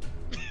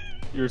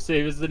 Your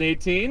save is an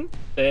 18.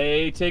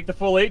 They take the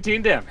full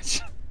 18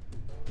 damage.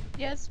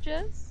 Yes,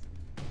 Jess.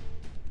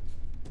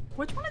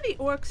 Which one of the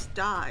orcs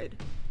died?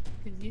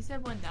 Because you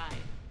said one died.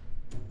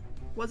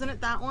 Wasn't it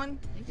that one?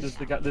 I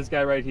think it's This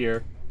guy right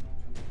here.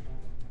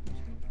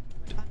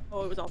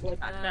 Oh, it was all the way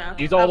back there.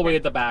 He's all the way Okay.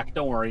 at the back.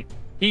 Don't worry.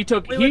 He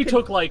took Wait,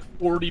 took like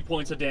 40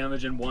 points of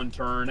damage in one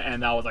turn,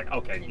 and that was like,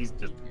 okay, he's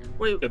just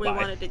We Goodbye.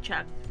 wanted to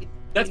check.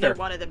 That's We knew fair.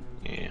 One of them.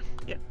 Yeah.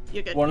 Yeah,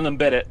 you're good. One of them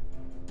bit it.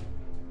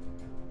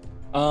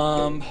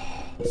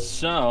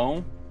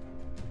 So,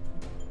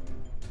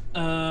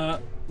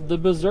 the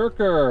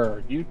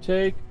Berserker, you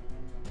take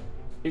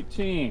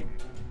 18.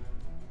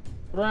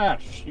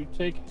 Thrash, you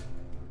take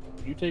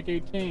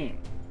 18.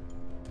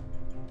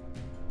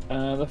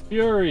 The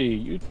Fury,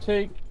 you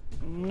take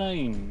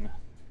 9.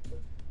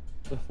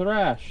 The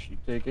Thrash, you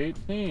take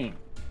 18.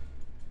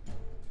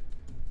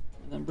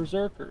 And then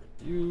Berserker,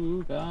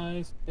 you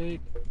guys take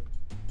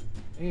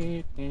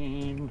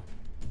 18.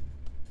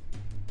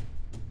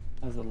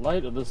 As the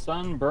light of the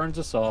sun burns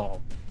us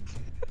all.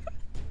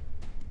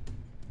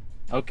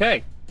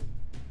 Okay.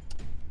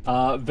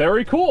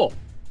 Very cool.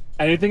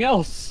 Anything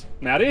else,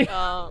 Maddie?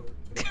 Thank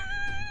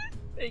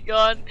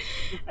God.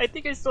 I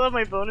think I still have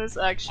my bonus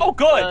action. Oh,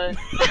 good.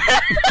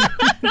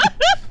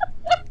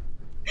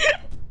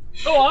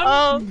 Go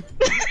on.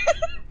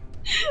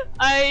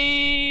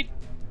 I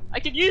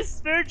can use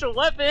spiritual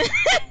weapon.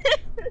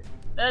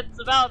 That's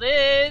about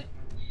it.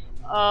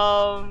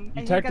 And you got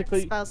the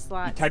technically, spell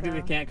slots, you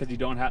technically so- can't because you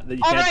don't have. You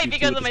All can't right, do two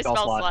because with of the my spell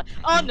slot.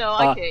 Oh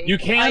no, okay.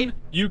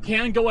 You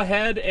can go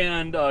ahead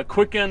and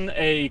quicken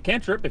a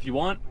cantrip if you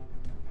want.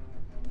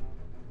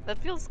 That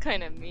feels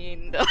kind of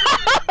mean, though.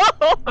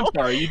 I'm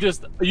sorry, you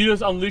just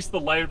unleash the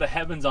light of the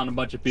heavens on a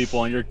bunch of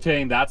people, and you're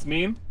saying that's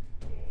mean?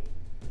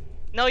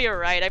 No, you're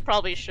right. I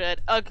probably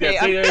should. Okay,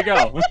 Yeah, see, there you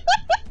go.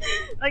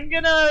 I'm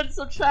gonna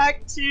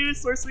subtract 2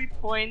 sorcery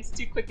points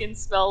to quicken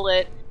spell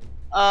it.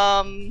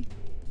 And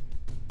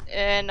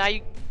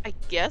I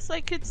guess I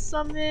could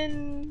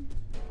summon.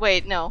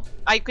 Wait, no.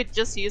 I could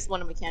just use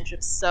one of my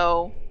cantrips.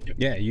 So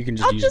Yeah, you can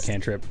just use a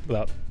cantrip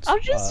without. I'll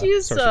just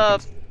use sorcery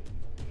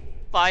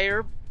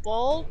points.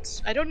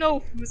 Firebolt. I don't know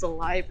who's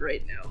alive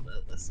right now.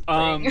 Though. That's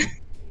the thing.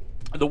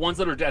 The ones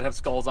that are dead have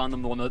skulls on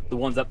them. The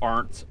ones that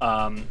aren't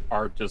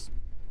are just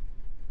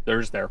they're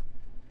just there.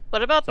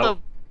 What about So-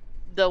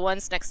 the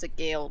ones next to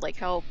Gale? Like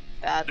how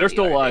bad? They're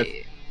still alive.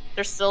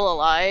 They're still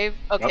alive.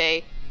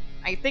 Okay,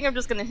 I think I'm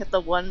just gonna hit the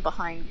one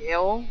behind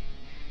Gale,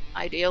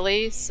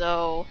 ideally.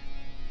 So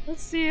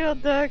let's see how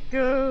that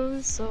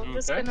goes. So I'm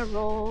just Okay. gonna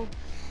roll.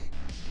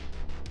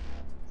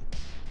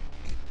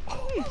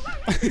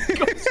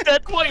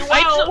 That's quite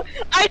well.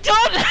 I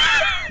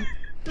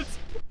don't.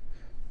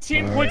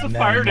 15 points of Burn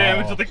fire them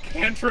damage all. with a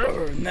cantrip.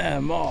 Burn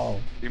them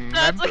all.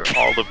 Remember okay.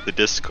 all of the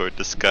Discord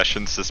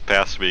discussions this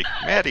past week?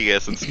 Maddie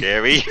isn't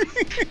scary.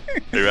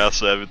 The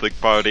rest of the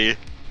party.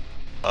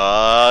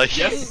 Yes,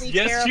 Absolutely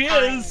yes, she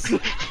terrifying. is.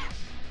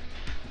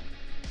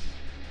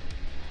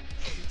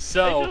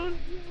 So,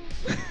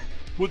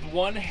 with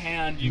one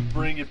hand you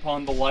bring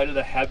upon the light of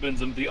the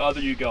heavens, and with the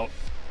other you go,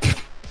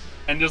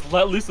 and just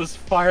let loose this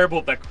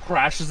firebolt that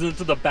crashes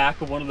into the back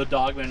of one of the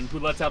dogmen, who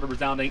lets out a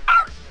resounding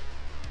 "Arr!"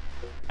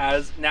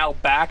 as now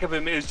back of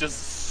him is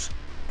just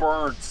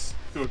burnt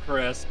to a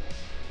crisp.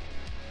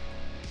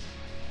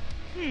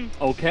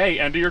 Okay,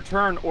 end of your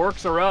turn.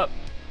 Orcs are up.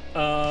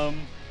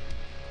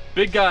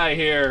 Big guy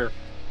here.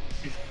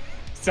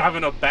 He's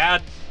having a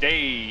bad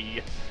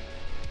day.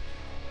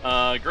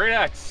 Great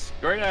Axe.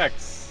 Great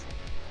Axe.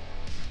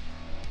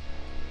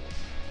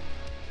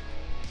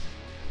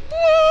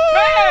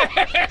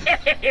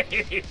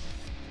 Hey!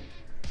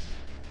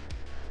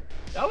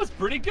 That was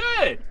pretty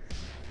good.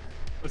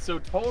 So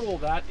total,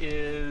 that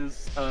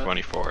is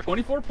 24.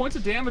 24 points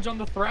of damage on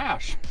the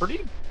Thrash.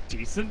 Pretty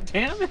decent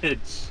damage.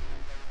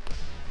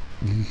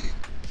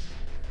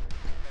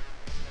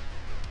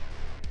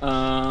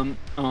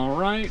 All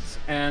right,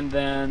 and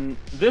then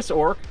this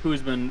orc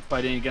who's been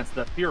fighting against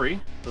that Fury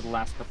for the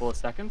last couple of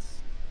seconds.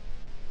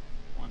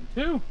 1,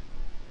 2.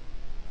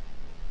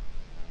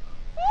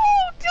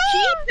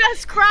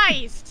 Jesus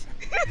Christ!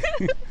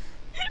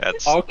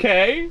 That's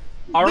Okay.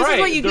 All right. This is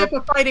what you they're,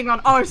 get for fighting on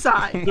our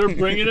side. they're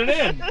bringing it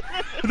in.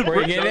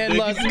 Bring it in, They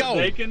let's can-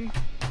 go.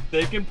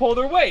 They can pull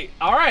their weight.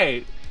 All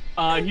right.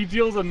 He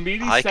deals a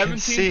meaty I can 17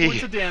 see.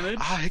 points of damage.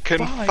 I can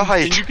Fine. And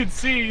fight. you can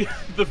see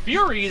the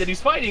Fury that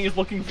he's fighting is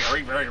looking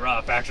very, very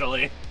rough,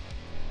 actually.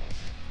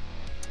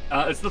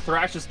 It's the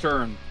Thrash's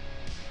turn.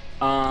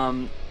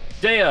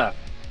 Dea,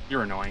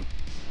 you're annoying.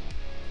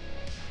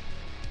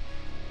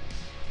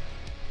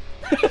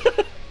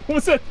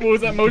 What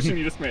was that motion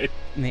you just made?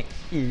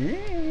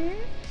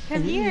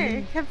 Come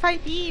here. Come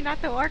fight me,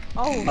 not the orc.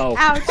 Oh, Oh.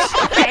 ouch.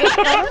 Okay,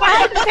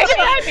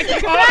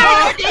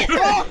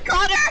 Oh,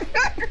 God!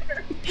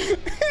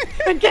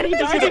 I'm getting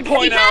Just to dark.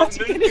 point out,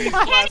 I'm getting these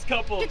dark.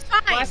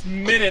 last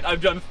fine. minute,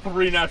 I've done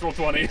 3 natural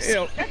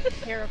 20s.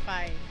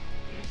 Terrifying.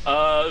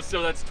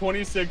 So that's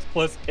 26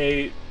 plus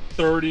 8,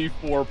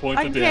 34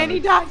 points of Uncanny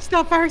damage. dodge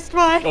the first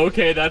one.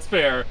 Okay, that's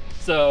fair.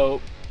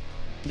 So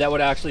that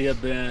would actually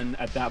have been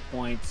at that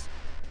point,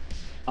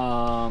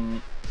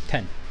 10.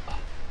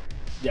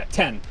 yeah,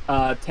 10,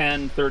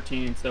 10,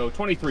 13, so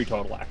 23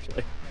 total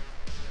actually.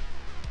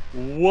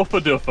 Woofa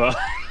doofa.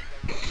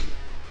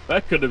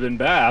 That could have been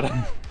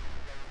bad.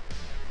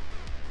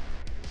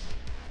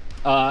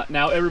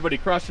 Now everybody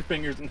cross your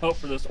fingers and hope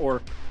for this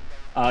orc,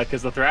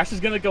 because the Thrash is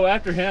gonna go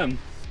after him.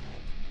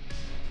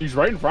 He's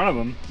right in front of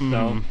him, so.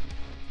 Mhm.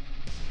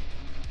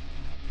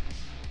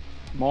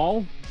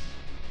 Maul?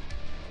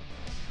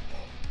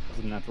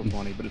 It's a natural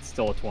 20, but it's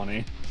still a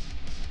 20.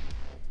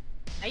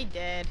 I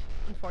did.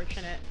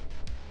 Unfortunate.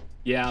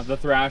 Yeah, the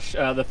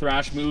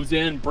Thrash moves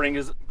in,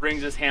 brings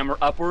his hammer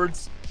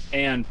upwards,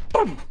 and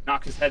boom,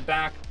 knocks his head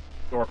back.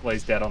 The orc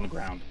lays dead on the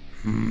ground.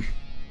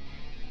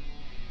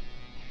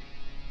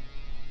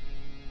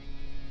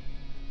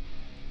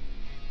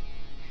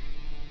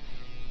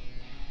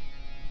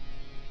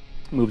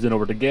 Moves in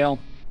over to Gale.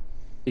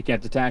 He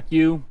can't attack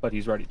you, but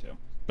he's ready to.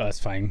 That's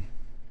fine.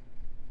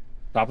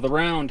 Top of the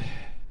round.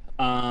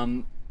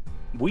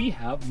 We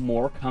have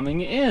more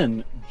coming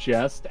in,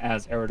 just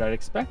as Erudite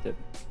expected.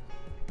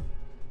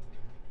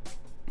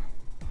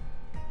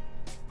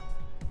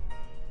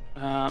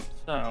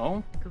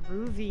 So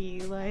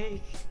Groovy,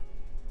 like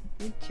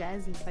good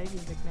jazzy fight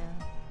music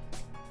now.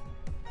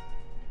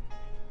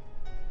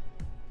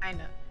 I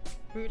know.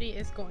 Rudy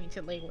is going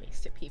to lay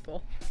waste to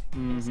people in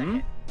a mhm.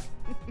 second.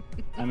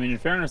 I mean, in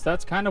fairness,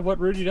 that's kind of what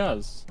Rudy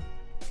does.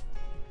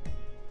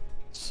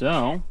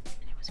 So, It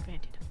was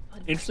granted.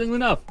 interestingly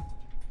enough,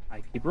 I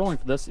keep rolling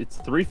for this. It's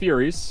 3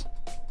 Furies.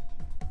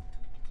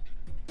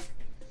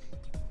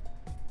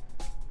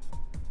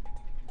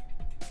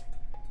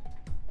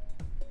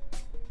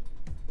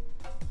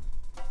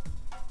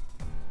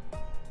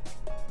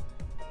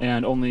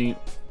 And only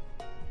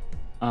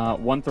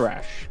 1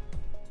 Thrash.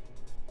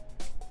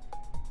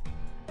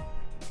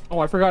 Oh,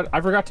 I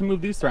forgot to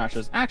move these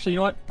Thrashes. Actually, you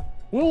know what?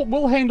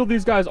 We'll handle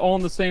these guys all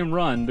in the same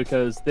run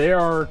because they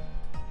are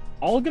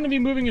all going to be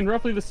moving in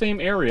roughly the same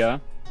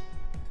area.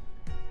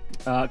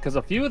 Because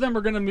a few of them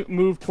are going to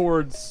move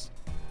towards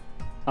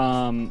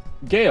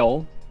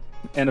Gale,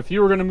 and a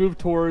few are going to move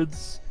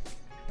towards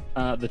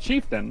the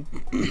Chieftain,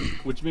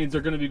 which means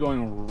they're going to be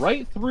going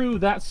right through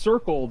that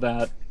circle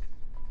that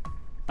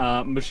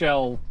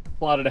Michelle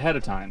plotted ahead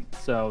of time.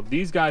 So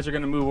these guys are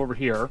going to move over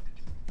here.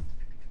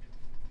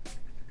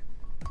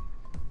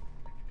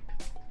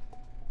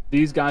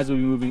 These guys will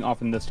be moving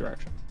off in this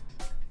direction.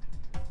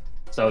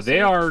 So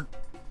they are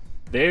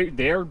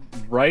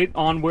right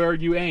on where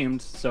you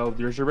aimed. So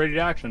there's your ready to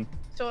action.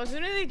 So as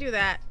soon as they do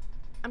that,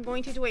 I'm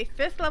going to do a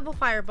 5th level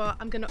fireball.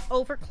 I'm going to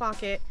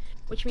overclock it,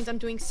 which means I'm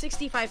doing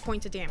 65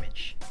 points of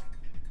damage.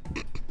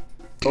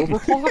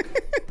 Overclock?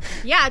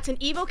 Yeah, it's an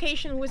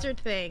evocation wizard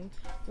thing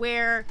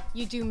where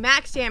you do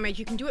max damage.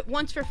 You can do it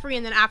once for free,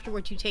 and then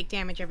afterwards you take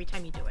damage every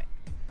time you do it.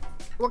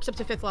 It works up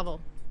to 5th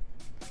level.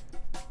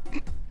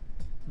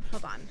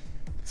 Hold on.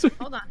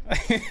 Hold on.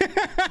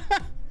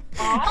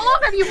 How long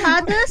have you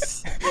had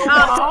this?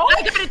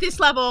 I got it this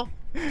level.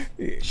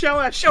 Show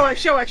us.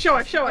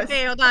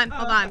 Okay, hold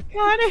on.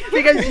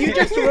 Because you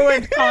just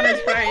ruined Connor's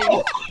brain.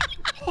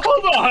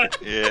 Hold on!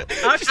 Yeah.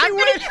 She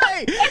went,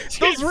 hey!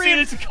 Those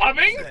reads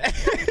coming?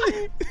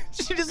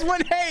 She just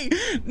went, hey!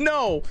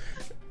 No!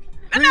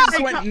 She No.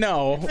 just went,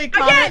 no. Hey,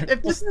 Connor,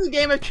 if this is a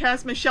game of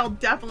chess, Michelle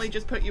definitely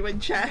just put you in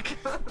check.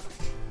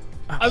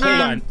 Hold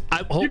on.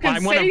 I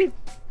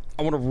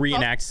want to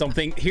reenact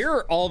something. Here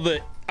are all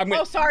the...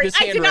 Oh, sorry. This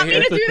I hand did not right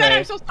mean here. to do that. okay.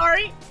 I'm so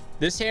sorry.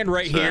 This hand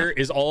right here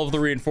is all of the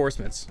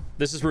reinforcements.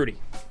 This is Rudy.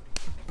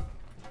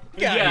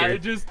 Get Yeah, out of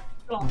it here. just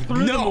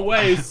threw them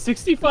away.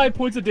 65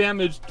 points of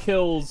damage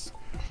kills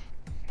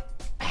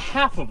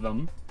half of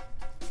them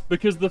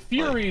because the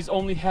Furies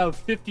only have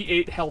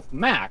 58 health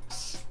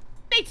max.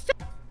 They still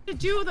have to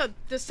do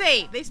the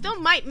save. They still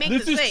might make the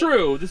save.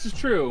 This is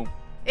true.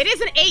 It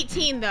is an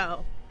 18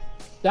 though.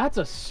 That's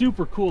a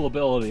super cool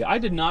ability. I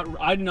did not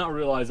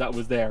realize that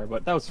was there,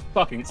 but that was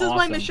fucking awesome. This is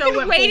why Michelle I've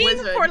went been full waiting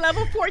wizard. for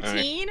level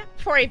 14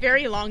 for a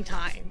very long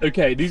time.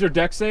 Okay, these are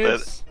deck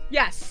saves.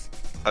 Yes.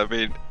 I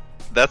mean,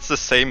 that's the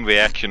same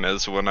reaction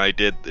as when I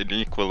did an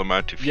equal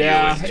amount of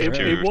Yeah, healing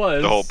to it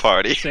was the whole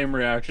party. Same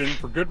reaction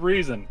for good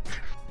reason.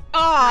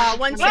 Oh,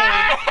 one saved.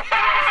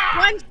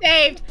 One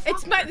saved.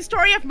 It's the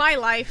story of my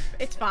life.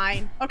 It's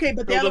fine. Okay,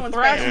 but the So other the one's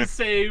Thrashes failed.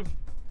 save.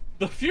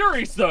 The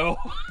Furies, though,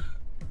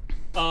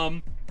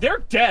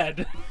 they're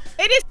dead.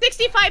 It is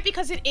 65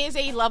 because it is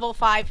a level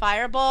 5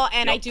 fireball,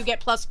 and I do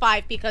get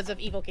 +5 because of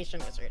Evocation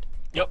Wizard.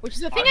 Yep. Which is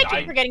the thing I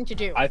keep forgetting to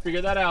do. I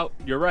figured that out.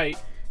 You're right.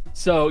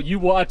 So you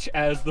watch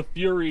as the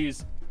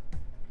Furies,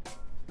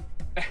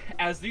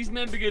 as these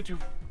men begin to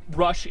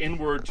rush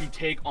inward to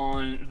take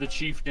on the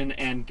Chieftain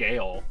and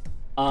Gale.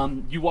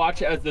 You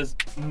watch as this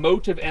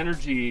mote of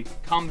energy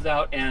comes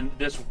out and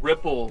this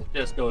ripple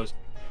just goes.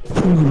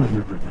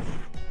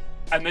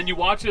 And then you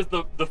watch as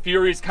the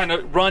Furies kind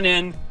of run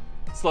in,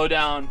 slow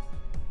down,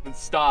 and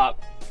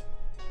stop.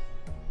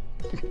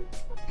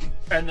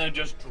 And then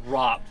just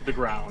drop to the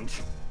ground.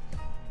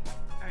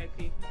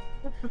 R.I.P.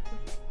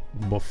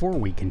 Before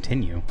we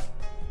continue,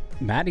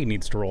 Maddie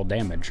needs to roll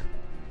damage.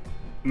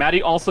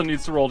 Maddie also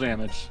needs to roll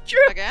damage.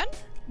 Again?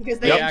 Because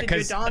they Yeah, did your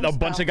because Dawn a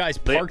bunch spell. of guys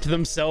parked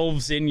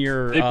themselves in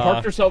your... They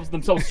parked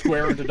themselves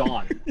square into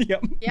Dawn.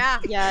 Yep. Yeah.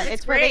 Yeah,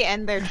 it's where great. they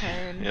end their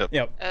turn. Yep.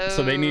 Yep.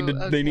 So they need to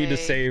okay.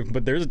 save,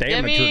 but there's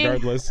damage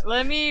regardless.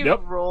 Let me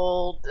Yep.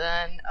 roll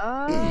then.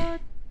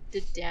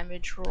 The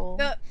damage roll.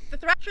 The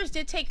Thrashers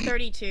did take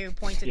 32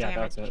 points of Yeah,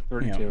 damage. that's it.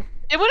 32.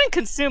 It wouldn't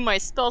consume my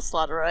spell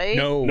slot, right?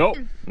 No. Nope.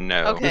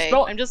 No. Okay. The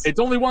spell, I'm just- It's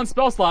only one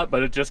spell slot,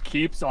 but it just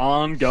keeps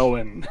on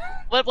going.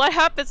 What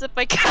happens if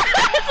I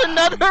cast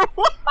another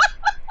one?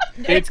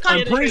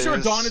 I'm pretty sure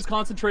Yes. Dawn is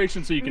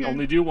concentration, so you can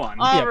only do one.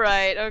 All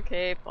right.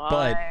 Okay. Fine.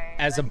 But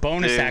as a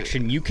bonus Dude.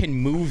 action, you can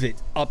move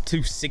it up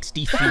to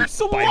 60 feet, That's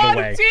a by lot the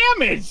way. of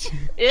damage! Is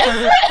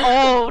it?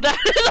 Oh, that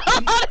is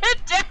a lot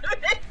of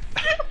damage.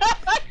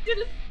 I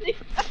didn't see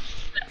that.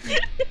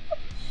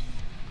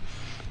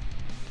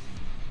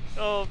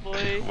 Oh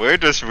boy. We're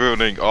just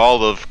ruining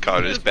all of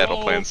Connor's Just battle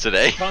roll plans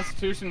today.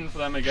 Constitution for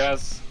them, I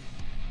guess.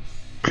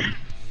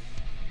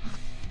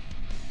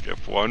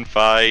 Give one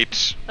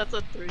fight, That's a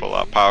 3. pull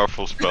out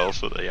powerful spells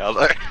for the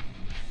other.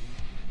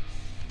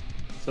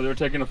 So they're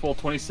taking a full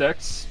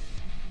 26.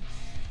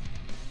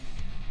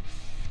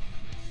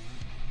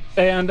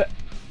 And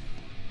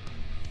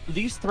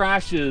these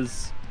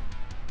Thrashes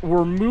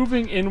were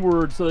moving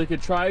inward so they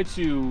could try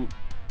to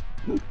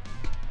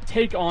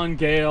take on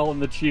Gale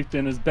and the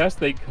Chieftain as best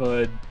they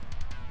could.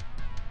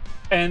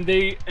 And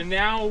they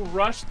now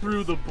rush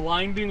through the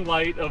blinding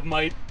light of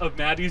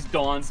Maddie's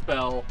dawn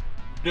spell,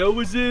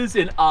 noses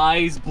and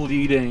eyes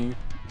bleeding,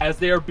 as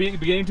they are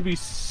beginning to be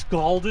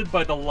scalded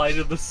by the light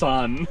of the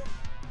sun.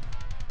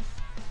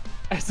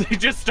 As they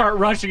just start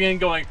rushing in,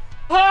 going,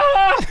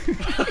 ah!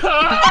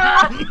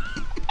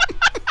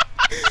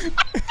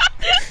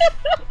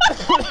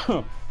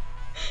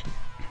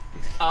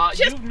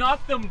 You've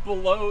knocked them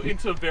below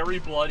into very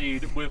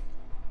bloodied with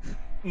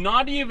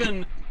not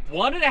even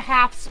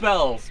 1.5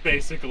 spells,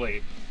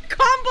 basically.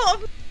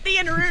 Combo of me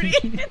and Rudy.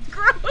 It's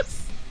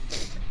gross.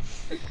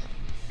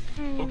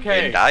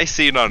 Okay. And I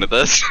see none of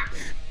this.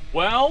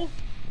 Well,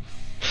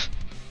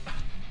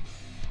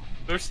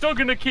 they're still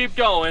gonna keep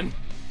going.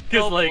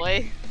 Cause Oh like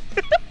boy.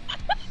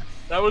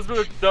 that was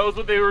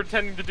what they were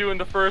intending to do in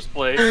the first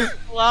place.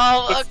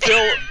 Well, But okay.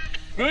 still,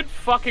 good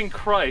fucking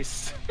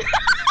Christ.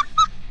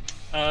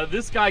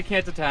 This guy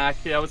can't attack.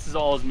 Yeah, this is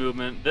all his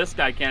movement. This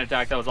guy can't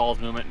attack. That was all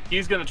his movement.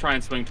 He's gonna try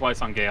and swing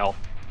twice on Gale.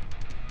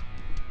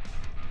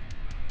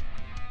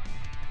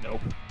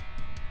 Nope.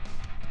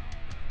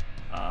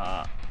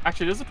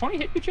 Actually, does a 20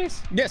 hit you,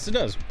 Chase? Yes, it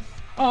does.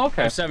 Oh,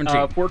 okay.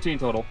 17. 14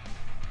 total.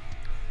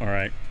 All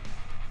right.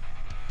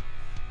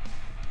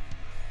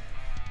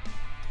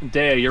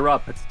 Dea, you're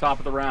up. It's the top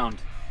of the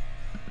round.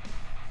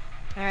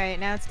 Alright,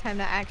 now it's time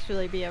to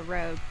actually be a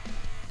rogue.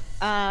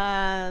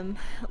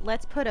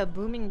 Let's put a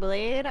booming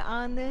blade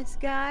on this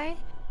guy.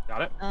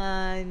 Got it.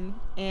 And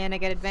I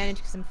get advantage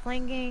because I'm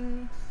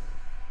flanking.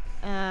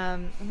 Let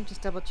me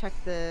just double check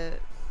the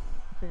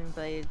booming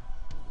blade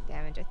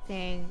damage. I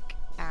think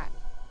at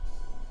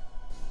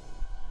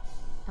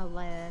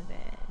 11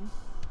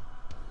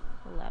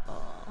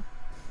 level.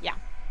 Yeah.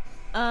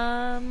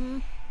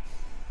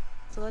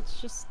 So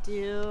let's just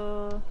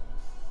do.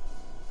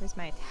 Where's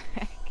my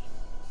attack?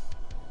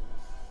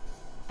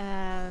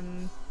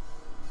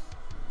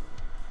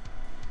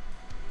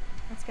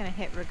 That's gonna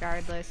hit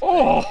regardless. but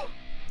Oh!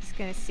 Just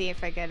gonna see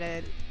if I get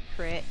a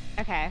crit.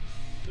 Okay.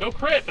 No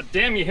crit, but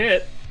damn, you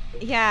hit.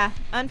 Yeah,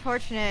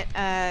 unfortunate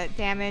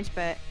damage,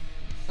 but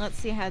let's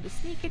see how the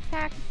sneak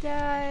attack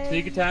does.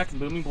 Sneak attack and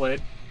booming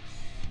blade.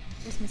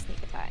 Where's my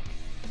sneak attack?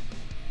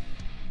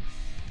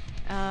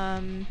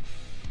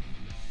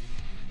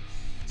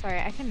 Sorry,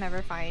 I can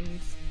never find.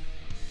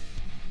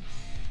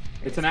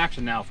 It's an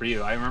action now for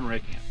you. I remember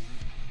making it.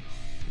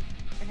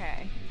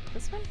 Okay,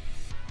 this one.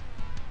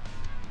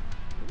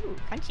 Ooh,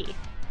 crunchy.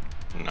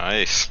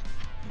 Nice.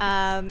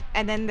 And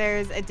then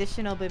there's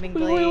additional booming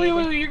blade.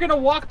 Wait, you're gonna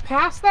walk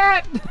past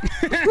that?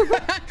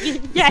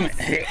 Yes.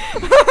 You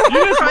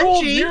just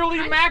rolled Crunchy.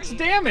 nearly max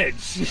damage.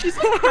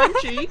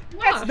 Crunchy.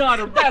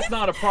 That's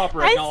not a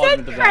proper I said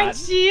acknowledgement of that.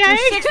 crunchy. You're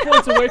 6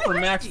 points away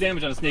from max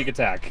damage on a sneak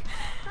attack.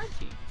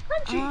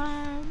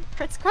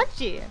 It's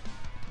crunchy.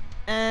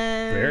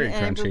 Very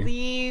and crunchy. I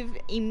believe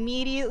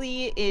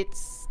immediately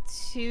it's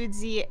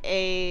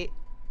 2d8.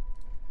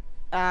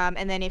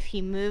 And then if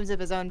he moves of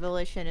his own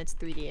volition, it's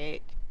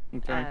 3d8.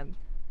 Okay.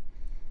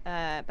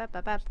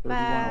 31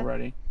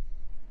 already.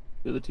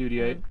 Do the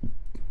 2d8.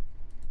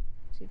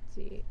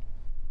 2d8.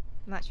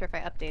 I'm not sure if I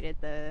updated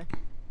the.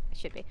 It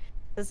should be.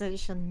 This is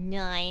additional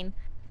 9.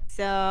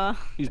 So,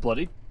 He's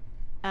bloody.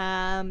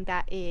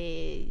 that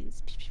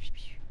is.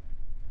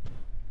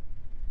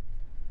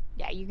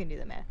 Yeah, you can do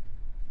the math.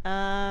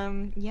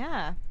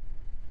 Yeah.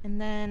 And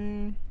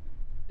then.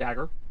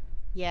 Dagger.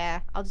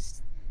 Yeah, I'll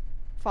just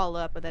follow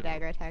up with a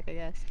dagger attack, I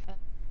guess.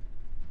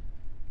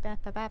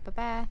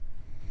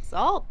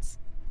 Salt!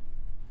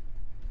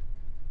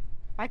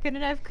 Why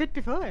couldn't I have crit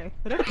before?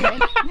 But okay.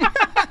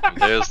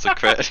 There's the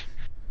crit.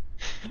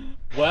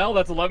 Well,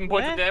 that's 11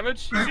 points of What?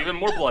 damage. He's even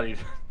more bloodied.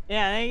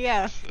 Yeah, there you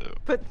go.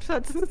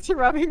 So, Put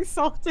rubbing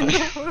salt in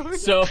the wound.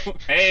 So,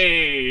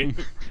 hey.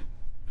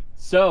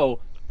 So,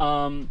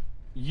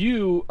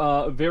 you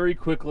very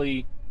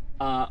quickly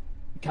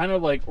kind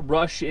of like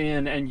rush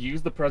in and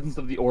use the presence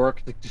of the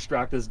orc to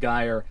distract this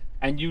Geyer,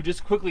 and you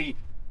just quickly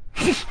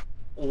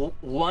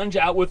lunge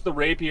out with the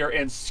rapier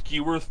and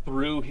skewer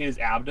through his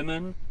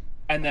abdomen,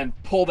 and then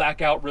pull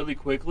back out really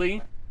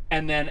quickly.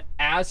 And then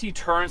as he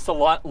turns to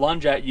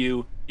lunge at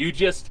you, you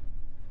just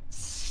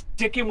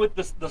stick him with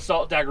the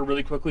salt dagger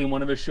really quickly in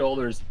one of his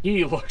shoulders.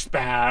 He looks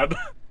bad.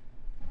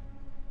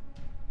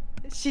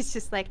 She's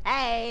just like,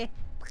 hey.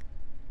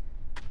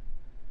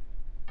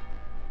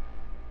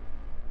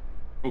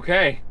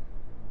 Okay.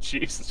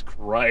 Jesus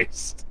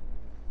Christ.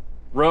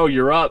 Bro,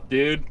 you're up,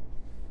 dude.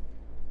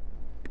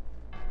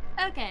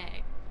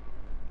 Okay.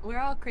 We're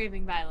all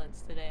craving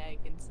violence today,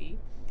 I can see.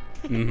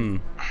 Mm-hmm.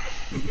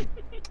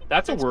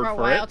 That's a It's word for a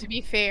for while, it. to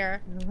be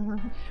fair.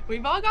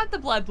 We've all got the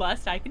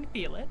bloodlust, I can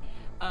feel it.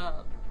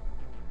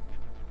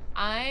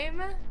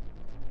 I'm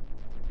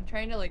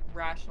trying to like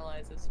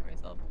rationalize this for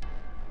myself.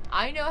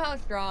 I know how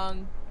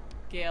strong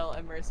Gale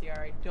and Mercy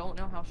are. I don't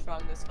know how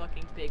strong this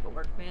fucking big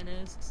orc man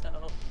is.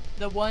 So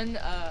the one,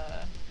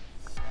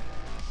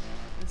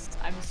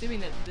 I'm assuming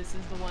that this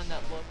is the one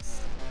that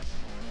looks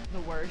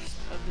the worst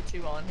of the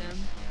two on him,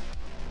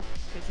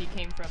 because he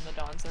came from the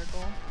Dawn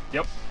Circle.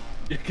 Yep.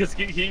 Because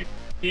he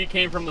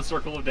came from the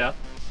Circle of Death.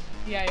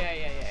 Yeah.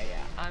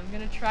 I'm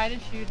gonna try to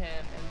shoot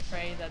him and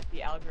pray that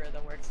the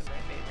algorithm works in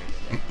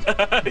my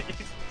favor today.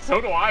 So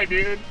do I,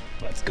 dude.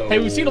 Let's go. Hey,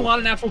 we've seen a lot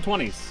of natural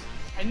 20s.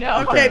 I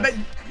know. Okay, but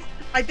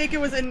I think it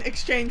was in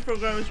exchange for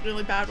those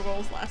really bad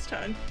rolls last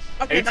turn.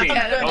 Okay, 18.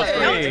 that's That was a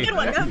great. good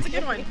one. That's a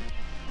good one.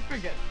 We're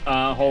good.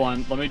 Hold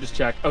on, let me just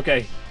check.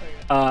 Okay.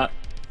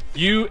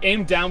 You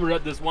aim downward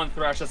at this one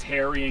thrash that's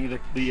harrying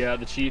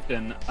the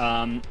chieftain,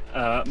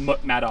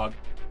 Mad Dog,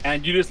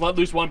 and you just let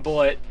loose one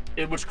bullet,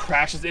 which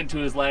crashes into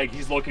his leg.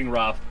 He's looking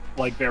rough,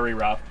 like very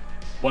rough.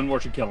 One more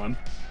should kill him.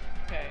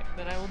 Okay,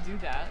 then I will do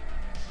that.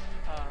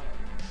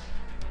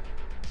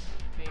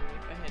 Maybe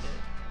if I hit it.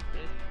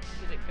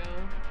 Did it go?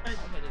 I'll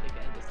hit it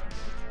again just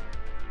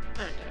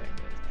in case.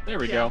 There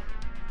we Yeah.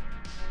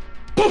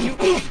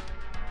 go.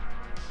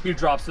 He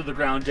drops to the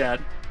ground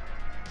dead.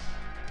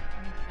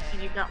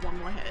 And you've got one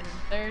more hit.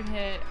 Third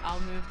hit, I'll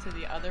move to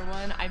the other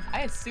one.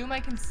 I assume I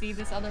can see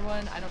this other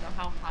one. I don't know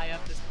how high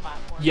up this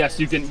platform Yes,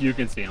 is. you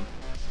can see him.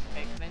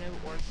 Okay, because I know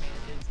Orkman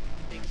is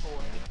the big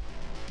boy.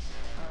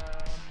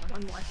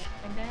 One more hit.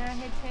 And then I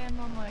hit him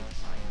one more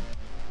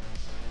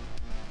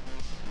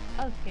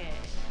time. Okay.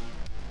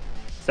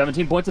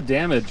 17 points of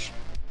damage.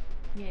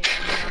 Yeah,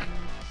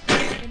 I'm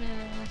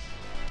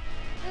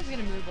just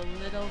gonna move a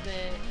little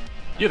bit.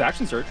 You have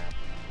action surge.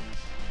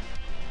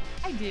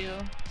 I do.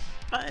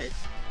 But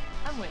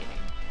I'm waiting.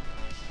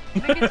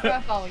 If it gets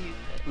rough, I'll use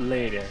it.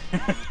 Later. I'm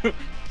just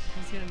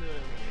gonna move it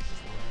over here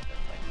just a little bit so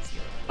I can see a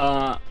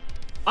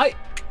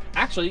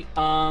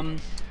little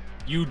bit.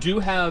 You do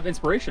have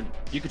inspiration.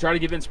 You could try to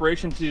give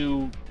inspiration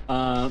to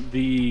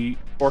the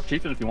Orc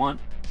Chieftain if you want.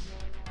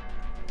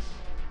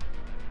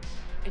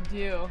 I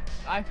do.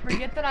 I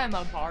forget that I'm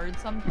a bard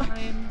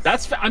sometimes.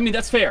 That's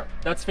fair.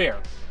 That's fair.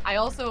 I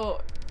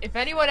also, if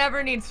anyone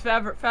ever needs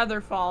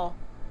Featherfall,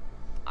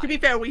 to be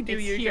fair, we do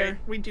It's use here.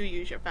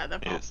 your feather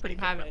fall Yes. pretty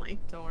have it. frequently.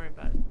 Don't worry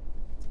about it.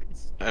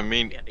 I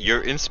mean,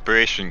 your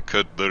inspiration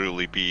could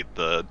literally be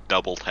the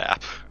double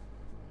tap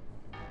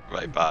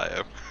right by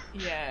him.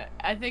 Yeah,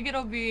 I think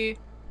it'll be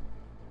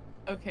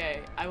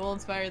okay. I will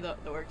inspire the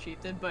Orc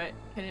Chieftain, but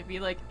can it be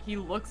like he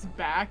looks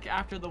back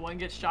after the one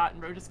gets shot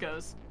and Ro just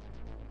goes?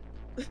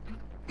 Gives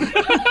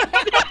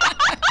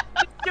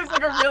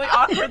like a really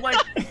awkward like.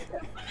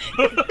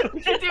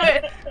 You should do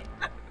it.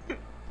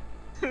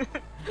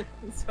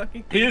 It's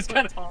fucking. He is 8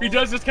 kind foot of. tall. He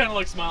does just kind of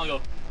like smile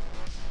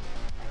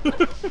and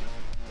go.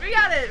 We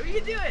got it. We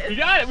can do We it.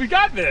 got it. We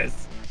got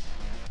this.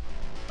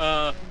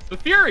 The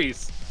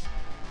Furies.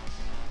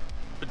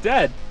 They're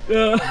dead.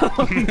 they're all A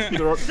couple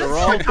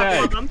of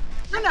dead. them.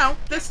 No,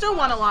 there's still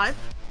one alive.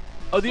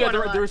 Oh yeah, One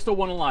alive. there is still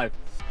one alive.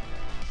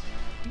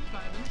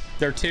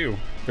 They're two.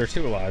 They're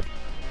two alive.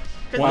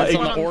 'Cause One's there's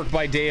on one the Orc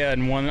by Dea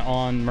and one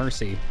on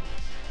Mercy.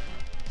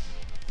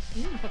 I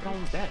thought that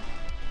one's dead.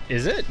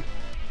 Is it?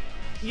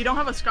 You don't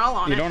have a skull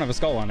on You it. don't have a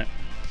skull on it.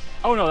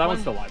 Oh no, that One-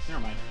 one's still alive.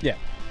 Never mind. Yeah.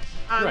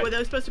 right. Were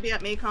those supposed to be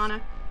at me, Connor?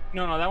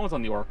 No, that one's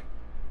on the Orc.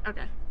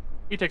 Okay.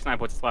 He takes 9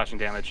 points of slashing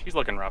damage. He's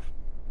looking rough.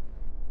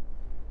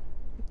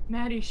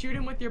 Maddie, shoot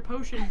him with your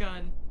potion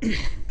gun. You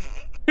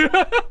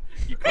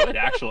could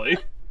actually.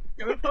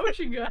 You have a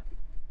potion gun.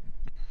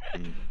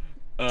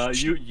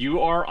 You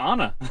are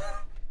Anna.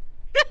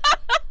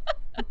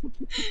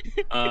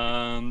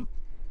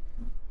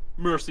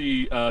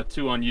 Mercy,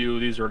 2 on you.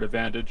 These are at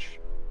advantage.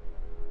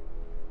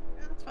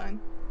 Yeah, that's fine.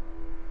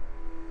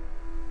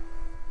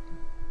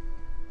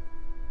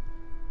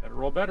 Better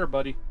roll better,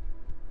 buddy.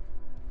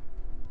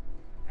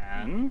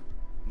 And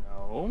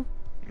no.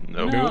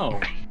 Nope. No.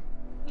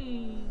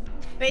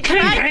 They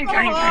tried so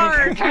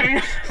hard.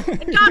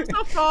 It got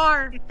so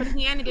far, but in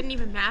the end, it didn't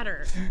even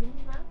matter.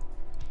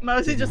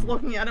 Mosey just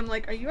looking at him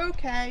like, "Are you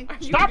okay?"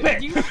 Stop it!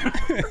 Do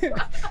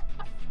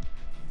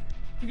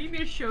you need me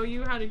to show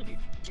you how to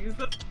use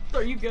this?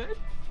 Are you good?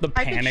 The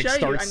I can panic show you,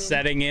 starts I mean-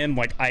 setting in.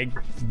 Like I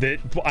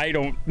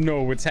don't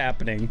know what's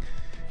happening.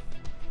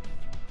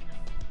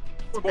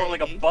 It's more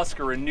like a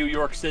busker in New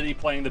York City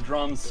playing the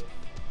drums.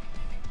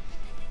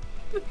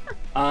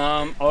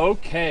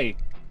 Okay.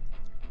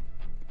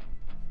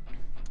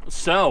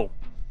 So,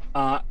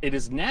 it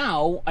is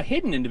now a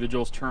hidden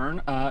individual's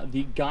turn,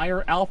 the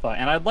Geyer Alpha,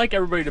 and I'd like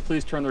everybody to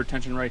please turn their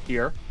attention right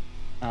here,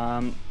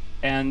 and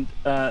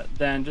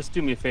then just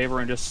do me a favor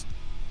and just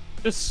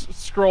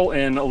scroll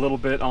in a little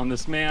bit on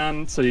this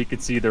man so you can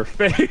see their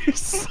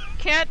face.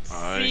 Can't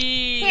I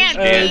see.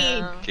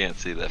 Can't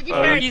see that To be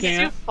far. fair, You he's too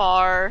can't?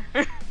 far.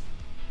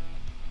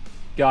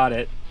 Got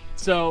it.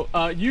 So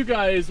you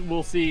guys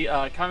will see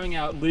coming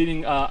out,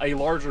 leading a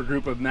larger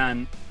group of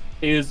men,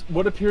 is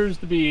what appears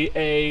to be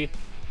a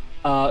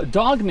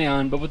dog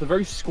man, but with a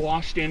very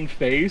squashed-in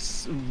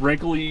face,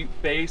 wrinkly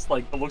face.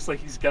 Like it looks like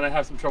he's gonna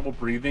have some trouble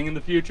breathing in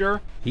the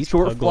future. He's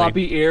short, ugly.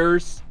 floppy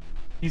ears.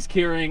 He's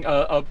carrying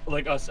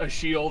a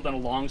shield and a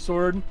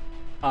longsword.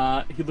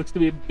 He looks to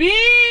be a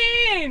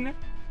bean.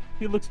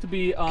 He looks to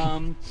be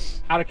out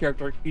of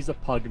character. He's a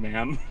pug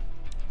man.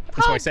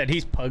 That's why I said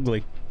he's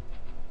pugly.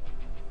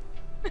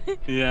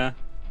 Yeah.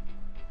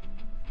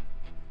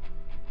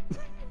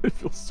 I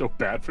feel so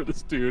bad for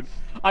this dude.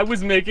 I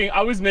was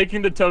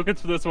making the tokens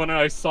for this one, and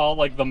I saw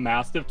like the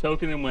Mastiff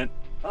token and went,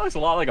 That looks a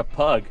lot like a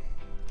pug.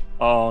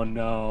 Oh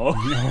no.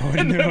 Oh,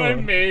 And then I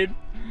no.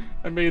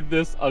 made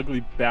this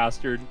ugly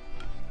bastard.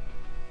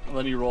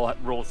 Let me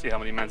roll see how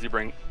many men he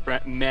brings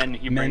with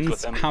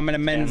Men's, him. how many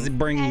men's it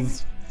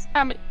brings?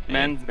 How many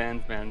men's.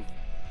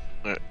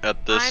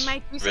 At this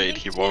might do rate,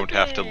 he something won't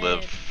have to stupid.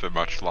 live for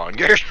much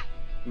longer.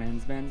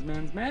 Men's.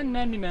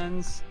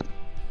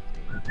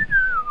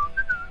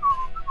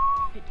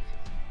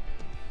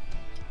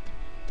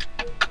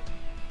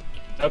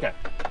 Okay.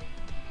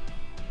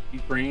 You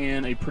bring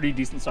in a pretty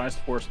decent sized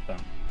force with them.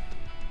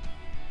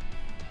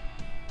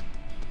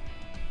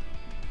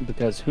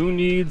 Because who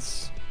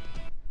needs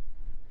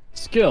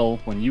skill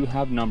when you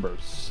have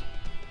numbers?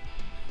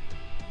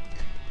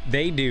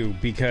 They do,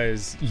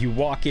 because you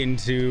walk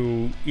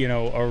into, you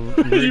know, a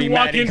Rudy You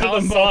walk Matty into the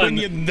combo sun,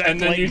 and and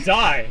then you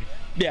die.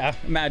 Yeah,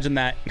 imagine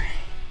that.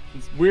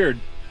 It's weird.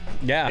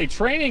 Yeah. A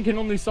training can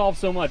only solve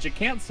so much. It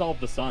can't solve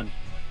the sun.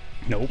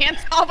 Nope. Can't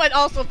solve it.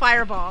 Also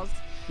fireballs.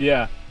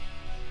 Yeah.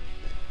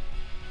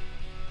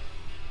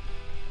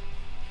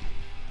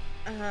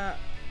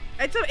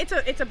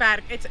 It's a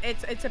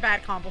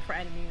bad combo for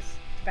enemies.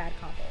 It's a bad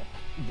combo.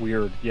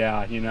 Weird.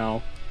 Yeah, you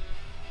know.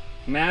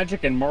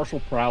 Magic and martial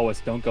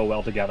prowess don't go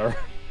well together.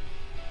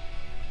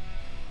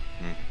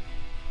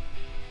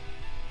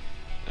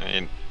 I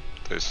mean,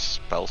 there's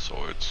spell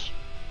swords.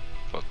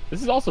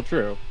 This is also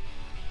true.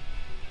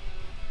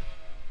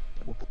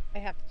 I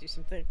have to do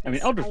something. I mean,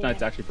 Eldritch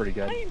Knight's actually pretty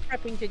good. I am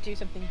prepping to do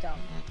something dumb.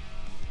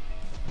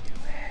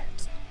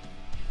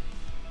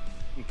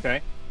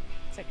 Okay.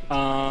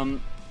 Second.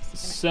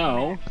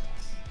 So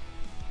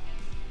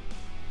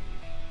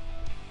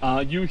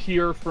you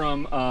hear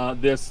from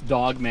this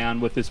dog man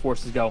with his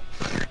forces go,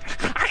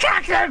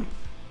 attack them!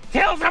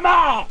 Kill them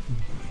all!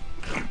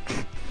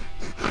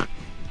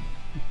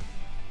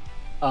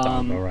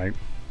 All right.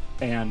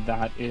 And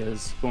that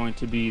is going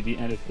to be the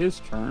end of his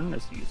turn,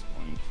 as he's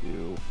going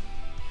to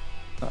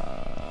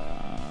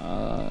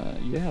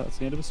yeah, that's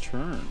the end of his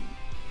turn.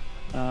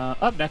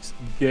 Up next,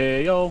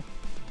 Gale.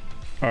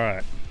 All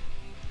right.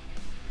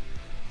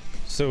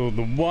 So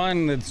the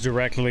one that's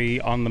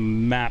directly on the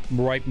map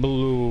right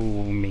below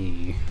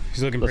me,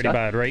 he's looking This pretty guy?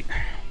 bad, right?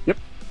 Yep.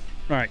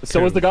 All right. So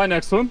is cool. the guy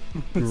next to him.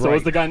 So Right.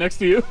 is the guy next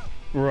to you.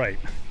 Right.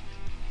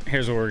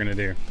 Here's what we're gonna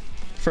do.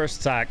 First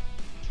attack.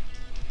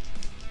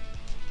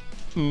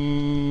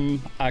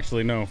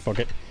 Actually, no. Fuck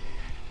it.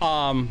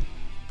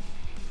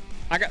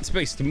 I got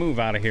space to move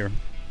out of here.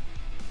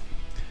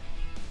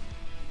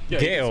 Yeah,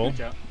 you can Gale,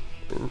 switch out.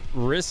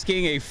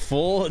 risking a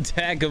full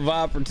attack of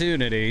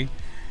opportunity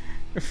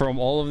from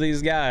all of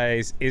these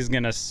guys, is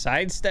gonna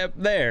sidestep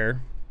there,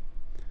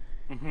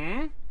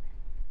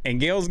 and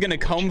Gale's gonna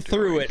come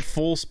through at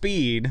full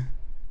speed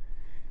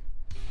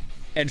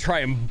and try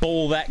and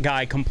bowl that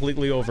guy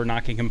completely over,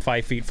 knocking him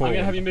 5 feet I'm forward.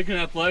 gonna have you make an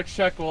athletics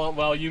check while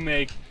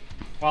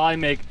I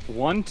make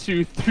 1,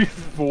 2, 3,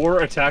 4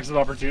 attacks of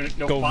opportunity.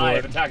 No, Go for 5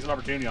 it. attacks of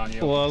opportunity on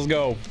you. Well, let's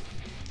go.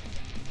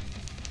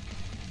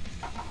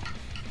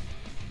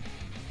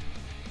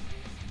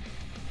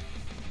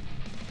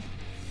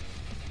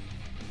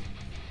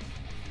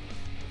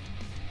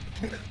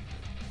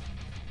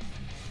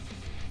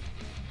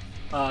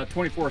 Uh,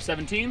 24,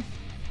 17.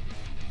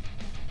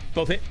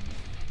 Both hit.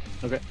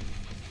 Okay.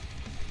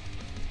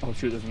 Oh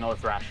shoot, there's another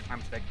thrash. My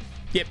mistake.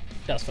 Yep,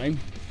 that's fine.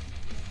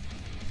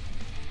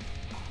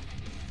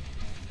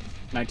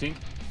 19.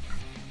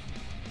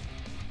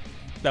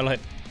 That'll hit.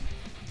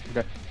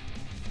 Okay.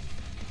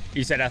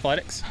 You said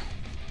athletics?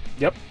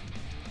 Yep.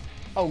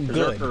 Oh,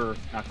 good. Berserker,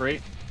 not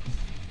great.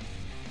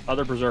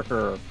 Other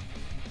Berserker.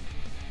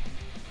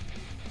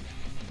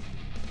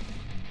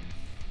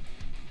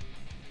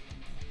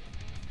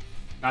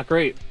 Not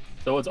great.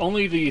 So it's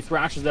only the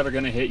thrashes that are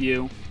going to hit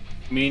you,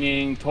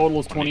 meaning total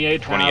is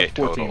 28. 28 half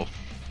 14. total.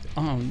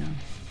 Oh no.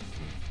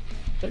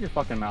 Shut your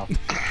fucking mouth.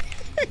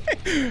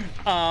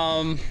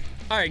 All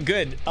right,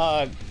 good.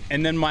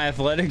 And then my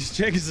athletics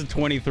check is a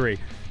 23.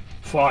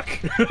 Fuck.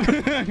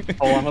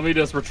 Hold on, let me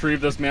just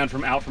retrieve this man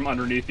from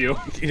underneath you.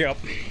 Yep.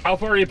 How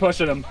far are you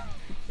pushing him?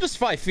 Just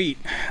 5 feet.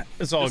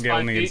 That's all Just Gale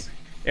 5 needs. feet?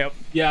 Yep.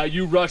 Yeah,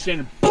 you rush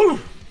in, boom!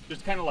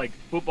 Just kind of like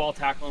football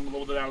tackle him a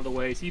little bit out of the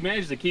way. So he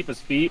manages to keep his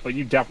feet, but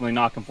you definitely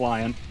knock him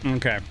flying.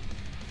 Okay.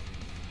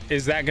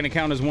 Is that going to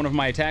count as one of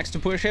my attacks to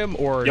push him,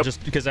 or Yep.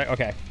 just because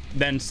okay?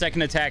 Then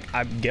second attack,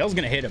 Gale's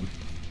going to hit him.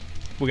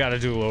 We got to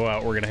do a low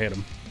out. We're going to hit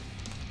him.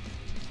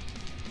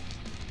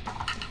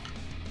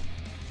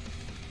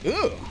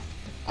 Ooh.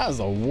 That was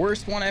the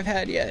worst one I've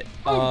had yet.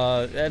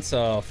 That's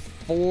a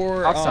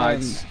 4.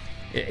 Offsides.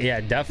 Yeah,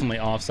 definitely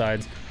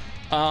offsides.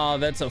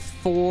 That's a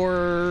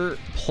 4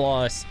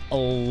 plus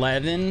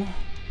 11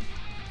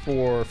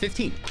 for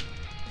 15.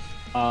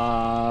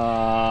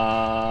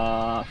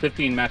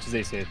 15 matches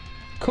AC.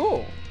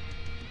 Cool.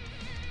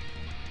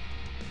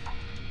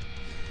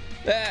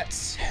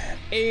 That's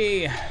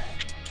a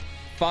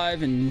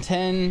 5 and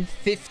 10,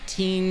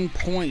 15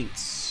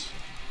 points.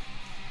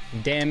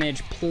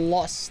 Damage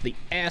plus the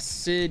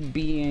acid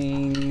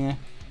being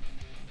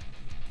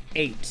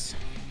 8.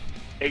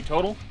 8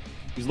 total.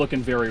 He's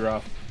looking very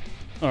rough.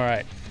 All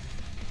right.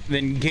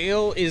 then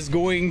Gale is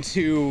going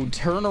to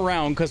turn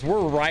around because we're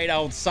right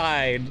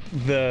outside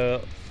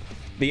the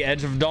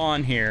edge of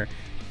dawn here,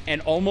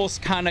 and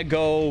almost kind of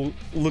go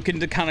looking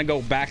to kind of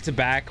go back to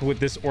back with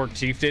this orc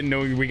chieftain,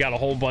 knowing we got a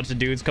whole bunch of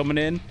dudes coming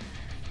in.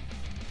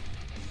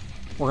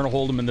 We're gonna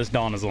hold him in this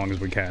dawn as long as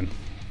we can.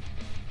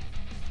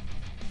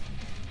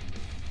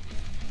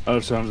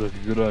 That sounds like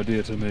a good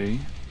idea to me.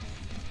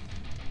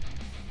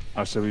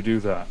 I say we do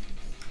that.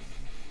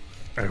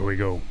 There we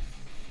go.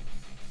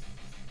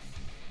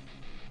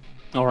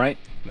 All right,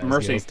 That's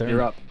Mercy, Gale's turn.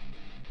 you're up.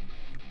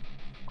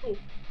 Cool.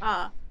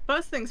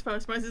 First things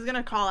first, Mercy's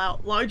gonna call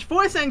out large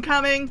force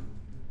incoming.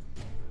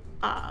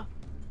 And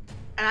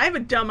I have a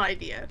dumb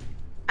idea.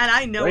 And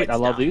I know Great, it's I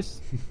love dumb.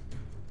 these.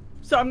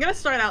 So I'm gonna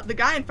start out. The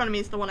guy in front of me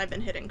is the one I've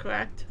been hitting,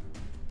 correct?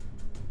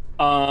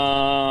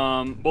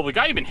 Well, the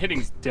guy you've been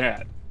hitting's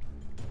dead.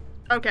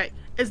 Okay.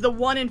 Is the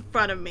one in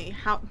front of me?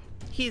 How?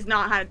 He's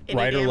not had any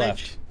Right or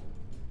damage.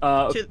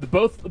 left?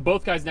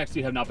 Both guys next to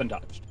you have not been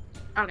touched.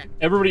 Okay.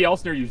 Everybody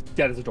else near you is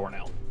dead as a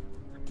doornail.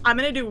 I'm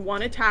gonna do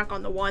one attack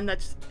on the one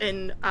that's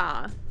in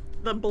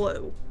the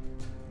blue.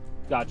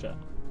 Gotcha.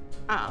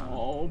 Um,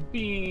 Oh,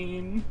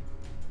 Bean.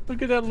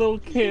 Look at that little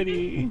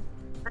kitty.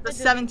 That's a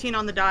 17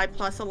 on the die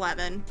plus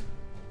 11.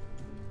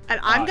 And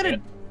I'm gonna.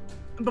 hit.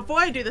 Before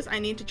I do this, I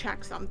need to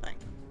check something.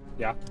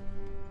 Yeah.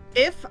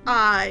 If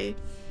I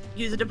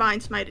use a divine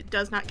smite, it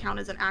does not count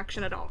as an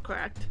action at all,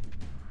 correct?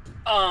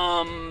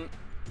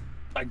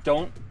 I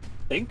don't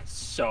think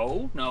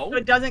so. No. So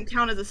it doesn't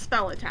count as a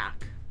spell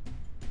attack.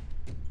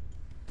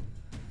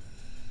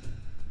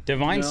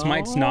 Divine No.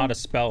 Smite's not a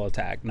spell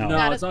attack. No. No,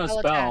 Not a it's not a spell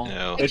spell. attack.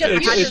 No.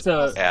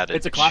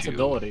 It's a class to-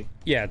 ability.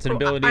 Yeah, it's an Cool.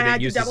 ability I that had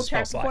to uses a double spell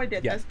check before I slot.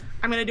 did Yeah. this.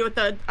 I'm gonna do it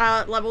the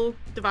level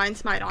divine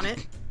smite on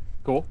it.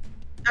 Cool.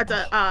 That's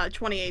a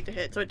 28 to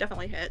hit, so it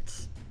definitely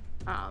hits.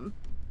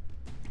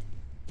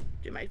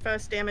 Do my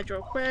first damage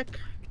real quick.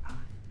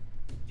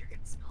 You're gonna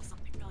smell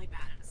something really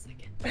bad in a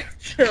second.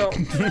 Chill.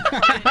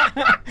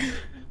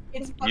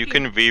 It's You fucking-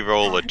 can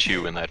re-roll a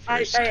 2 in that I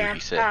first am.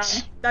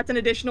 2d6. That's an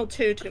additional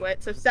 2 to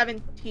it, so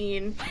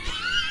 17.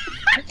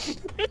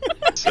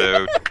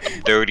 So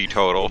 30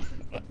 total.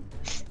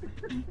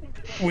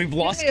 We've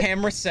lost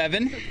camera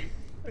 7.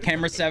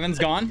 Camera 7's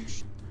gone.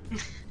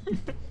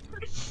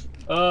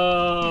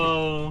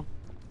 Oh.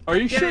 Are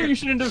you sure you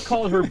shouldn't have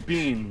called her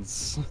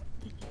Beans?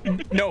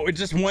 No, it's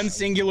just one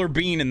singular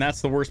bean, and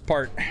that's the worst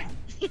part.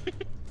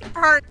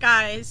 Hurt,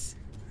 guys.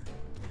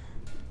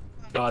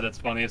 God, that's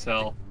funny as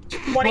hell.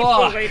 24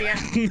 Fuck. radiant.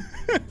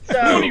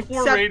 So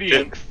 24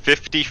 radiant.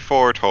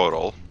 54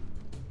 total.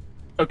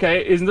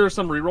 Okay, isn't there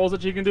some rerolls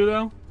that you can do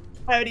though?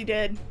 I already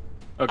did.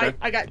 Okay.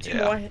 I got 2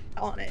 Yeah. more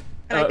on it.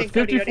 And I think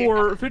 30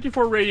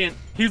 54 radiant.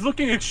 He's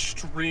looking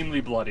extremely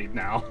bloodied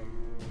now.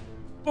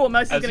 Cool,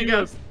 most is As gonna you go.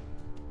 have-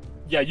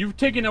 Yeah, you've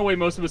taken away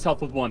most of his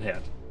health with one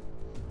hit.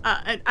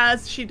 And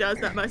as she does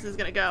that, most is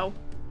gonna go.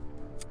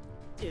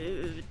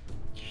 Dude,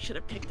 you should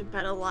have picked a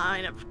better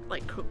line of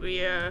like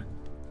career.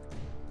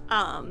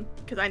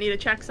 Because I need to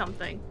check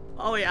something.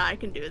 Oh yeah, I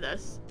can do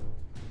this.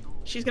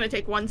 She's gonna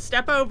take one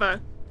step over,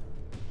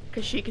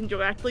 because she can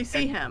directly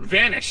see him.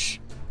 Vanish.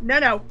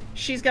 No,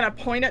 she's gonna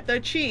point at the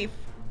chief,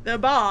 the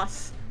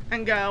boss,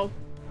 and go,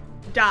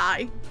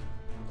 die,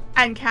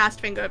 and cast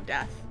Finger of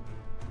Death.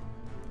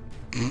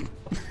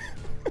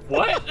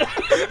 What?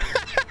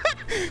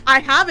 I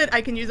have it.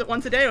 I can use it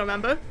once a day.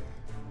 Remember?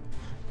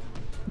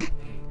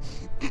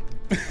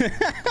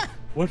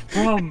 What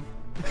from?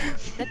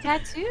 The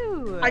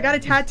tattoo. I got a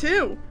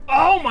tattoo.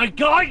 Oh my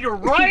god, you're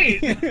right!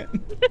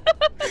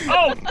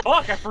 Oh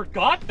fuck, I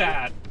forgot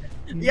that.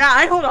 Yeah,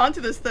 I hold on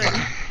to this thing.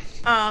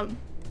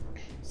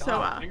 So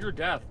God, finger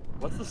death.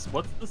 What's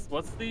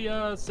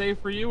the save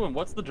for you, and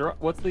what's the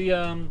hold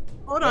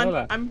Oh, on.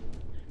 that.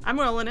 I'm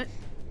rolling it.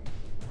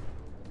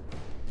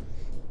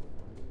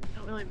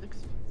 Don't really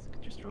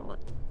just roll it.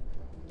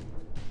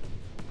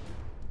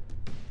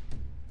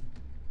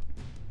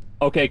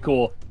 Okay,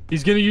 cool.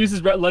 He's gonna use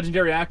his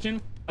legendary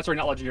action. Sorry,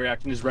 not legendary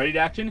action. His ready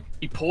action.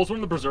 He pulls one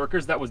of the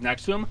berserkers that was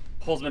next to him,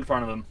 pulls him in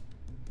front of him.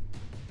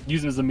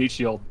 Use him as a meat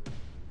shield.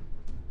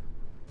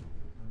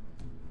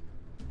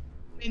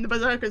 I mean, the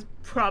berserker's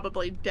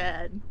probably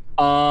dead.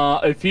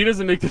 If he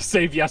doesn't make the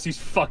save, yes, he's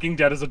fucking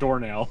dead as a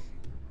doornail.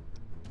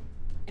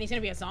 And he's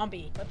gonna be a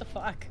zombie. What the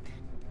fuck?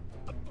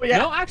 But yeah,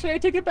 No, actually, I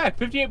take it back.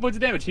 58 points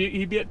of damage.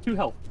 He'd be at 2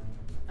 health.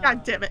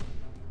 God damn it.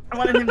 I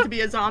wanted him to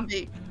be a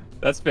zombie.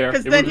 That's fair.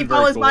 Because It then would've he been very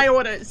follows cool. my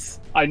orders.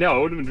 I know,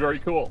 it would have been very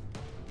cool.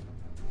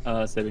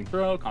 Saving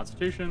throw,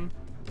 Constitution.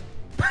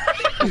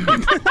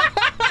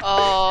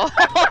 Oh.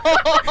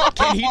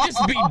 Can he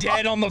just be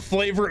dead on the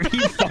flavor? He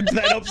fucked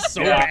that up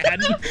so Yeah.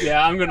 bad.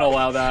 Yeah, I'm gonna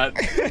allow that.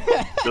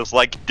 Just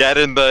like dead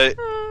in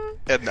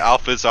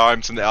Alpha's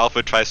arms, and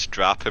Alpha tries to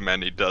drop him,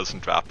 and he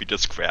doesn't drop. He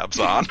just grabs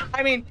on.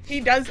 I mean,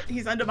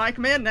 he's under my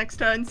command next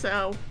turn,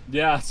 so.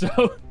 Yeah,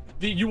 so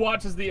you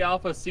watch as the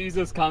Alpha sees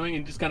this coming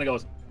and just kind of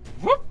goes,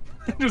 whoop,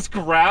 just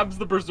grabs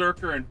the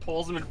Berserker and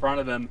pulls him in front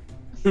of him,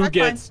 who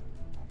That's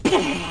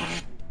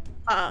gets.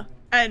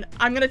 And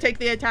I'm gonna take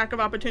the attack of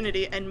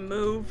opportunity and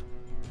move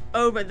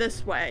over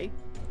this way.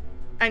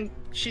 And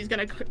she's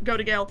gonna go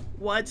to Gale.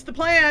 What's the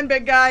plan,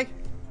 big guy?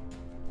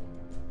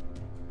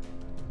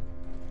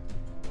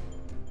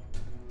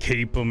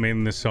 Keep them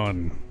in the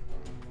sun.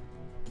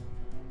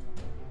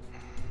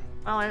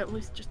 Well, I at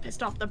least just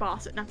pissed off the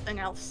boss at nothing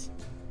else.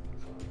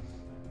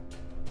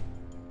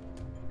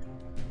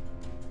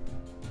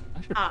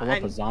 I should pull up a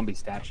and- zombie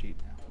stat sheet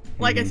now.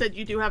 Like I said,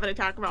 you do have an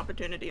attack of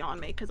opportunity on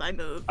me because I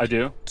moved. I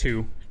do?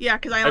 2. Yeah,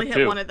 because I only have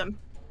hit two. one of them.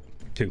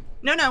 2.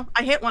 No,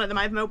 I hit one of them.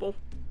 I have mobile.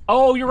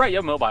 Oh, you're right. You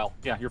have mobile.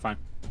 Yeah, you're fine.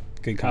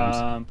 Good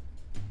comms.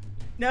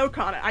 No,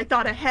 Connor, I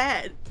thought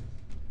ahead.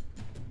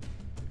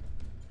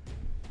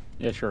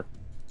 Yeah, sure.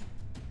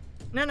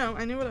 No,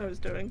 I knew what I was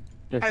doing.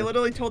 Yeah, I sure.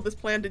 literally told this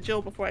plan to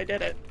Jill before I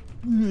did it.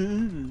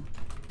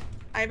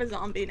 I have a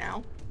zombie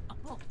now.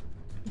 Oh.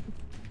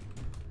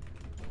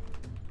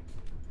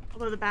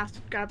 Although the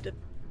bastard grabbed it.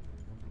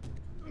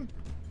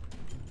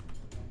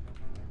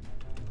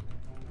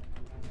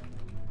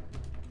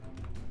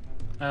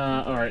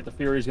 Alright, the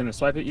Fury's gonna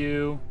swipe at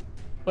you.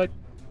 But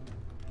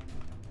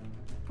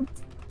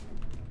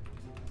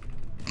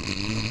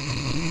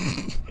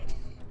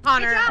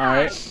Connor.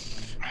 alright.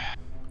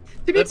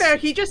 To be That's- fair,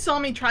 he just saw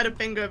me try to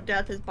finger of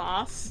death his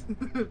boss.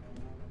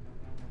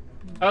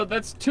 Oh,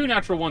 that's 2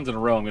 natural ones in a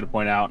row, I'm gonna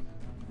point out.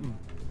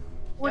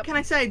 What can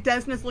I say?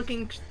 Desna's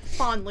looking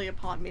fondly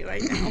upon me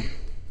right now.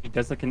 He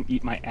does that can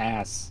eat my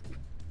ass.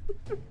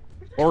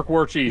 Orc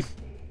War Chief.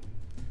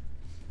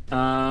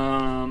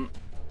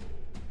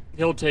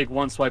 He'll take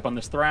 1 swipe on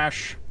this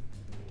Thrash.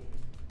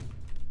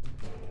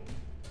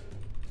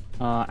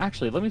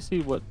 Actually, let me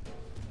see what...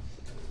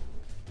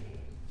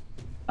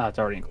 it's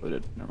already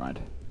included. Never mind.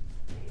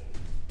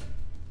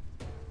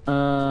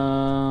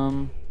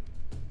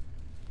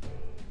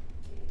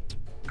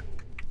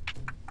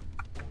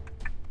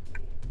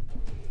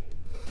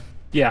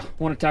 Yeah,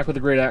 1 attack with the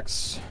Great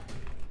Axe.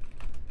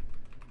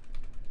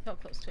 So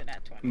close to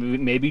that 20.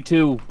 Maybe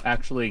 2,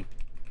 actually.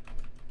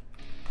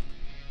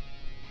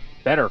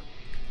 Better.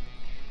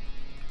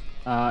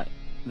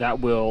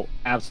 That will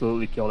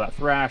absolutely kill that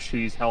Thrash,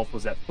 whose health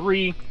was at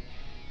 3.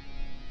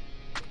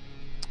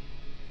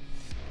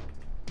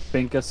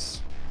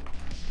 Binkus.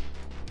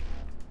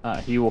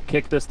 He will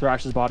kick this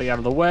Thrash's body out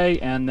of the way,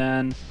 and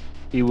then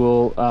he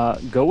will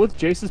go with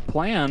Jace's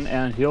plan,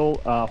 and he'll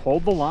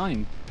hold the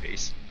line.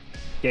 Base.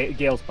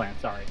 Gale's plan,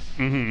 sorry.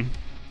 Mm-hmm.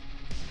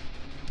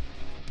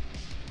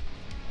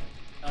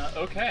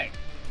 Okay.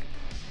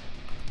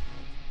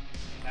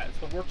 It's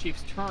the War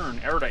Chief's turn.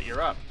 Erudite, you're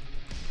up.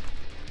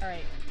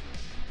 Alright.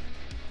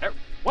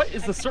 What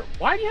is the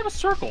Why do you have a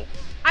circle?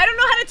 I don't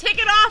know how to take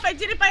it off. I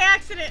did it by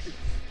accident.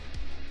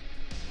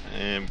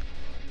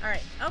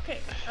 Alright, okay.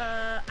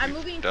 I'm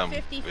moving done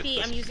 50 with feet.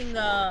 this I'm using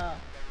the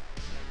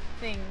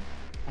thing.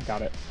 I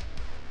got it.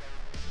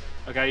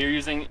 Okay,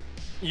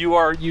 you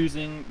are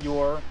using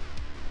your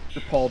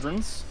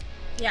pauldrons.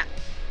 Yeah.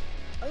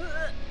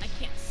 I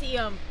can't see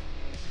them.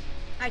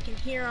 I can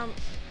hear them.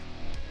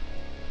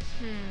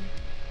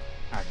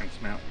 I can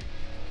smell.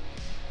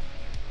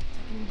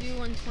 I can do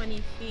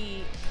 120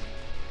 feet.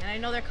 And I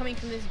know they're coming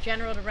from this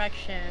general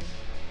direction.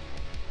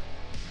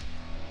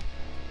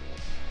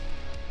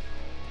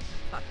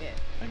 Fuck it.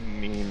 I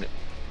mean,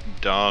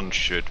 dawn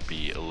should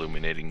be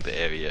illuminating the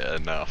area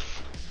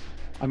enough.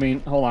 I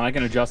mean, hold on, I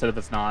can adjust it if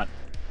it's not.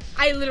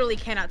 I literally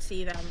cannot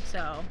see them,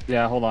 so.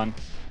 Yeah, hold on.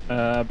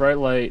 Bright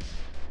light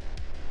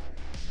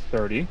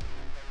 30.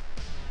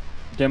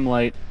 Dim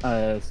light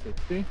 60.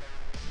 Okay.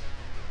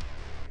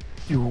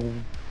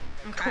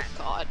 Oh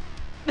god.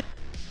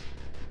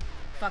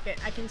 Fuck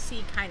it. I can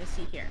kind of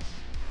see here.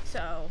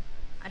 So,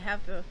 I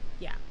have the,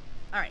 yeah.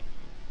 Alright.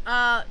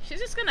 She's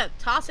just gonna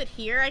toss it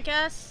here, I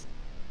guess.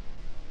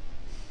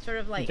 Sort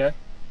of like, Okay.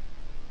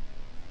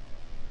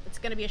 it's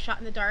gonna be a shot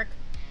in the dark.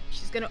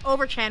 She's gonna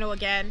overchannel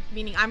again,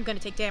 meaning I'm gonna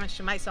take damage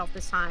to myself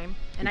this time.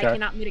 And I Okay.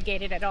 cannot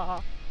mitigate it at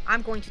all.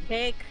 I'm going to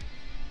take...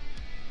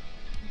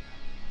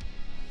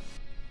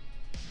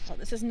 Oh,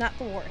 this is not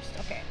the worst.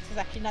 Okay, this is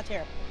actually not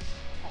terrible.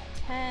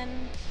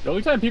 10, The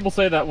only time people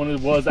say that when it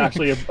was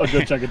actually a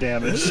good chunk of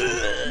damage.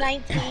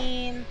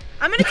 19.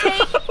 I'm gonna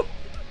take...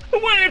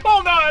 Wait,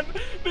 hold on!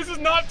 This is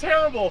not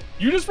terrible!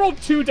 You just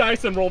rolled 2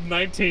 dice and rolled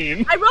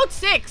 19. I rolled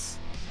 6.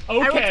 I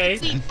rolled Okay.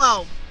 16,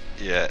 12.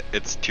 Yeah,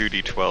 it's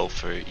 2d12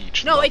 for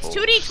each No, level. it's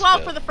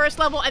 2d12 for the first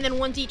level and then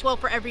 1d12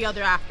 for every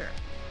other after.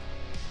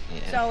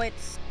 Yeah. So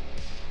it's...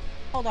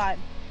 Hold on.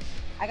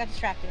 I got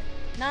distracted.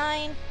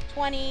 9,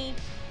 20...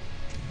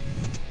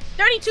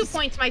 32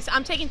 points,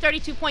 I'm taking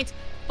 32 points.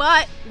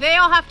 But they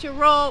all have to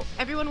roll...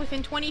 Everyone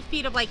within 20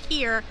 feet of, like,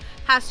 here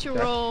has to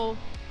Okay. roll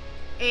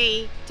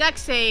a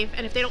dex save.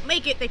 And if they don't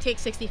make it, they take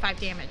 65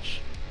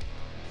 damage.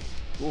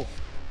 Ooh,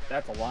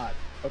 that's a lot.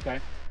 Okay.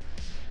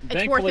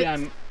 It's worth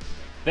it.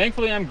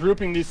 Thankfully, I'm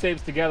grouping these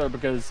saves together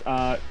because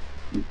it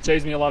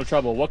saves me a lot of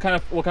trouble. What kind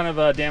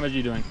of damage are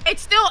you doing?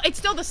 It's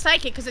still the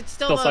psychic, because it's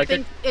still, Still the psychic?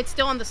 thing. It's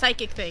still on the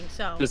psychic thing,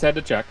 so... Just had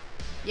to check.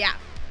 Yeah.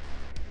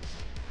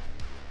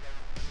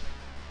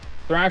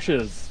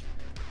 Thrashes.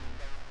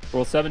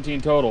 Roll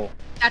 17 total.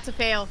 That's a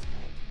fail.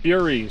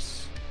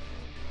 Furies.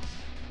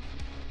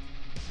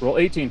 Roll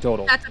 18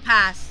 total. That's a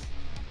pass.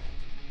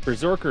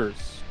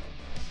 Berserkers.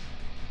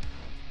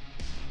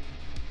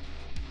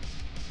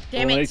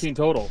 Damn Roll it. 18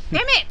 total.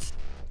 Damn it!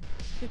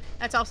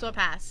 That's also a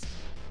pass.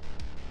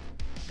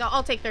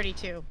 I'll take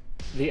 32.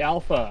 The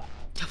Alpha.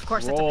 Of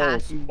course, that's a rolls.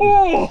 pass.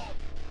 Oh!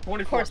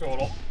 24 course.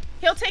 total.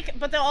 He'll take,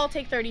 but they'll all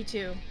take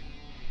 32.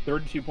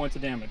 32 points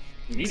of damage.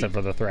 Neat. Except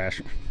for the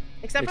Thrash.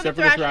 Except for Except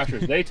the for the Thrashers.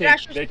 Thrashers. They take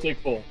Thrashers- they take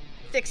full.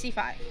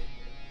 65.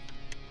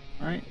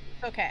 All right.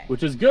 Okay.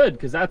 Which is good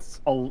because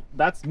that's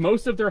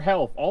most of their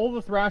health. All of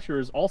the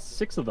Thrashers, all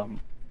 6 of them,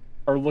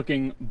 are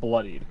looking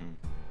bloodied.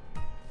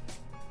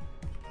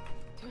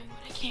 Doing what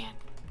I can.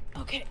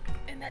 Okay,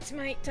 and that's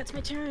my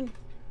turn.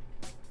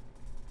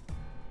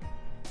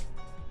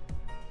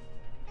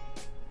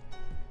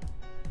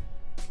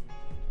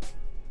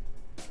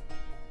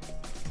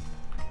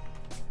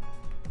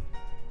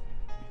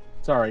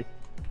 Sorry.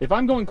 If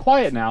I'm going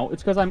quiet now,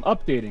 it's because I'm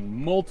updating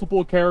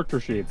multiple character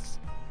sheets.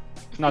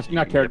 Not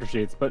character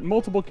sheets, but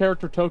multiple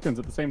character tokens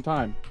at the same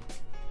time.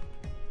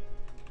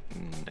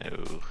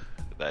 No,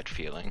 that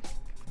feeling.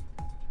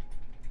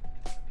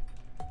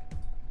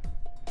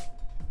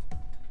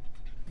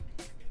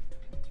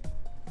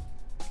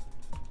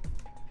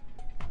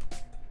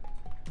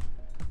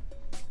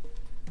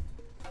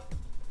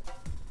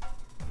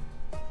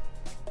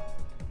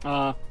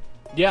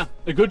 Yeah,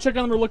 a good check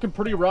on them are looking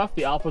pretty rough.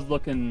 The Alpha's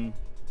looking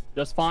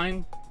just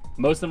fine.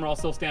 Most of them are all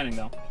still standing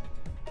though.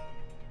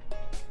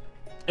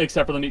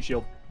 Except for the Meat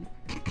Shield.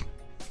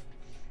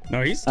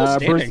 No, he's still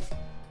standing.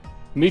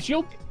 Meat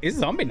Shield? He's a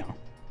zombie now.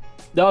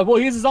 No, well,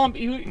 he's a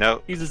zombie.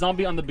 No. He's a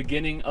zombie on the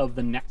beginning of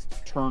the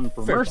next turn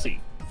for Fair Mercy.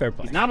 Fair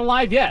play. He's not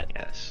alive yet.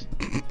 Yes.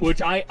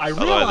 Which I Otherwise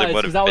it realized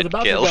would've because I was been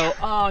about killed. to go,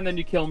 oh, and then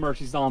you kill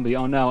Mercy Zombie.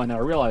 Oh no, and then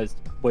I realized,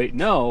 wait,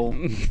 no,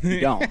 you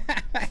don't.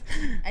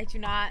 I do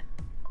not.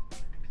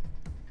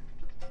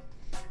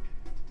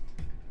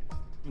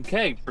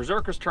 Okay,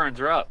 Berserker's turns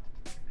are up.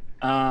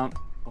 One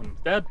of them's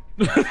dead.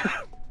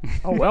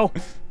 Oh well.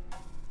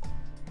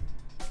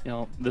 You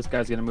know, this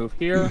guy's gonna move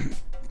here.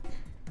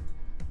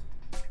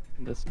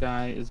 This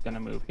guy is gonna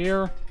move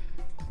here.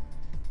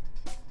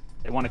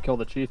 They want to kill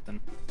the chieftain.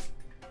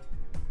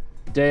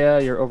 Dea,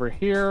 you're over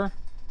here.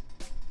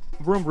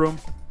 Vroom vroom.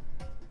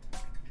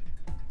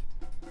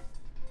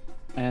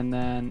 And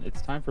then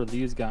it's time for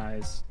these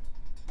guys.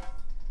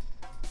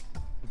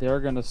 They're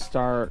gonna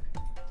start.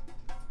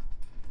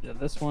 Yeah,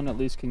 this one at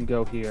least can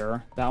go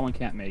here. That one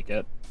can't make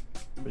it,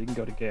 but he can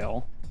go to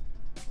Gale.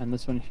 And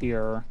this one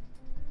here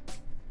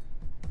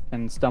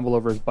can stumble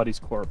over his buddy's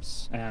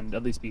corpse and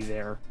at least be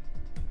there.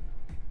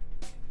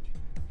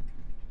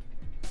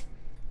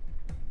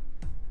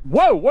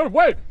 Whoa,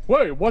 wait,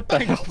 what the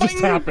hell just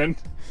happened?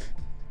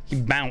 He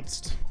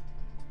bounced.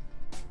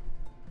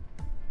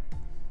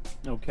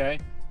 Okay.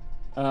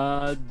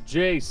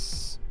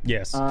 Jace.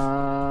 Yes.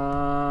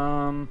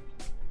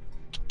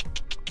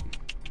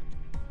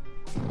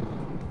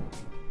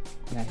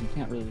 Yeah, he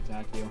can't really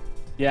attack you.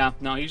 Yeah,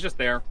 no, he's just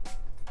there.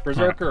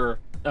 Berserker,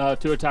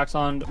 2 attacks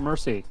on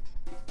Mercy.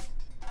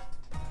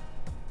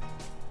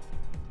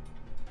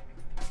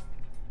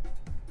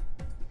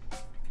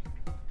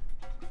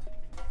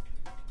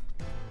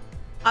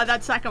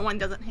 That second one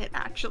doesn't hit,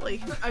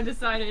 actually. I've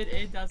decided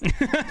it doesn't.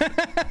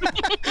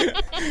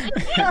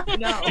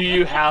 No. Do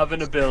you have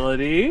an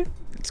ability?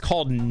 It's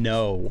called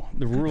no.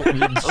 The rule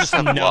is just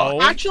no.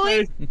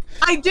 Actually,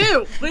 I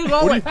do. We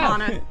roll What do it, you have?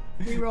 Connor.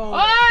 Reroll.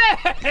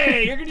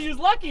 Hey, you're gonna use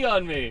lucky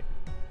on me.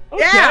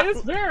 Okay, Yeah.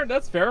 that's fair.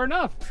 That's fair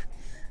enough.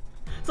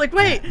 It's like,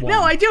 wait, One.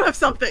 no, I do have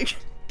something.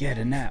 Get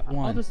a nat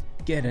one. just-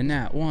 Get a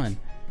nat one.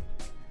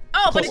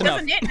 Oh, but Close it enough.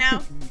 doesn't hit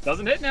now.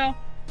 Doesn't hit now.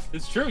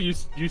 It's true. You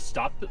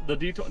stopped the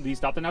D20. You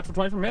stopped the natural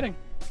 20 from hitting.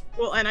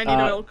 Well, and I need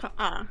a little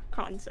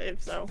con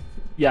save, so.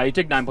 Yeah, you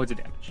take 9 points of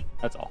damage.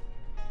 That's all.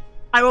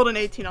 I rolled an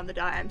 18 on the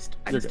die. I'm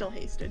You're good. still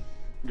hasted.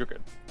 You're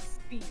good.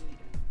 Speed.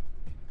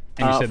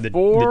 And you said the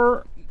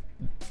 4.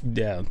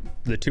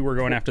 the 2 were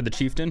going after the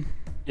chieftain.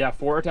 Yeah,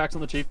 4 attacks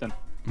on the chieftain.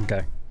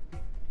 Okay.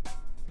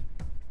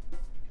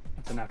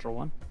 That's a natural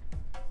one.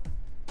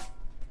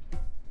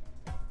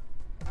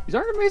 These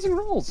aren't amazing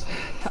rolls.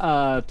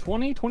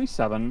 20,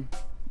 27,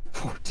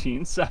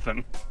 14,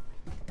 7.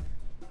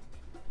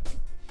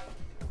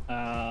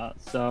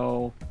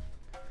 So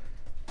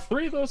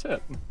 3 of those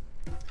hit.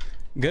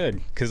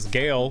 Good, because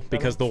Gale,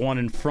 because the one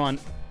in front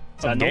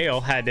of Sentinel?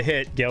 Gale had to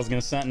hit. Gale's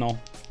gonna sentinel.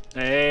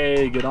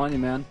 Hey, good on you,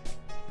 man.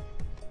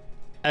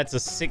 That's a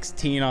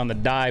 16 on the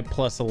die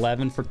plus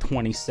 11 for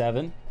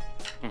 27.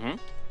 Mm-hmm.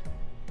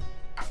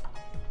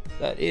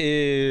 That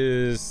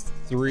is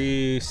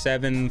 3,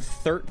 7,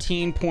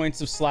 13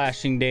 points of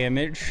slashing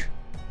damage.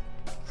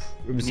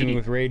 I'm assuming Neat.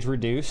 with rage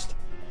reduced.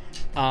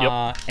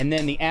 And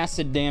then the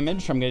acid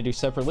damage, I'm going to do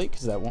separately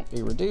because that won't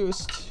be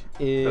reduced,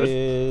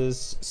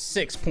 is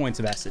 6 points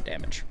of acid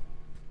damage.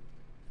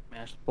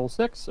 Smash full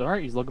 6. All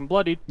right, he's looking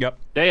bloodied. Yep.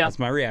 Dea, That's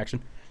my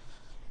reaction.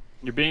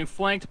 you're being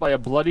flanked by a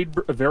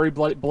very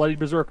bloodied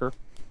berserker.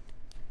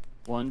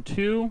 1,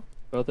 2,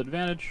 both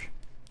advantage.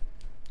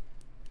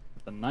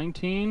 With a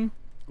 19,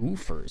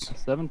 Oofers.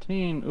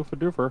 17, oofa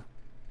doofer.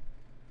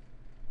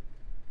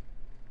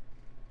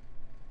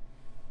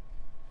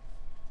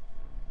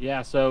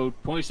 Yeah, so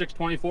 26,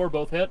 24,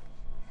 both hit.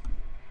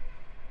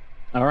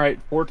 All right,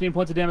 14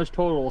 points of damage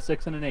total,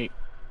 6 and an 8.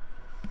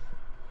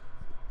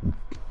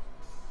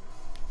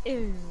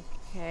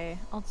 Okay,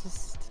 I'll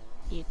just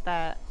eat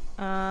that.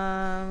 Do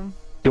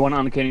you want to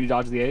uncanny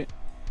dodge the 8?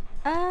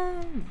 It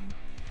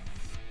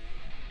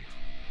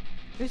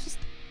was just.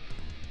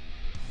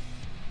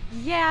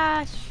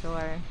 Yeah,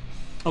 sure.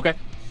 Okay. It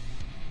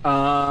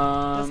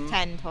was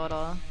 10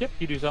 total. Yep,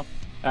 you do so.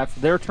 That's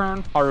their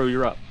turn. Haru,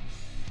 you're up.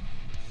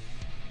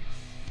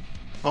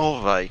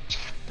 All right.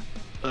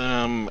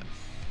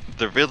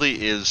 There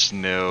really is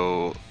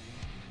no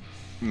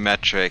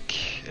metric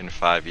in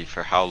 5e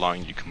for how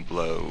long you can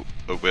blow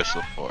a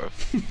whistle for,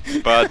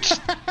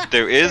 but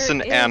there is There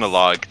an is.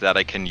 analog that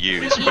I can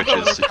use, which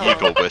is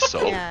Eagle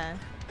Whistle. Yeah.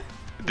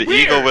 The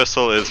Eagle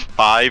Whistle is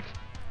 5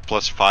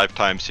 plus 5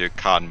 times your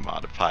con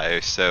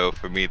modifier, so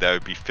for me that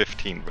would be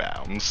 15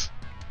 rounds.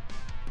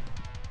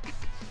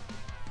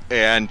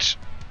 And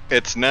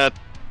it's not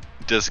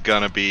just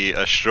gonna be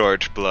a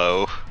short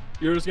blow.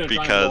 You're just going to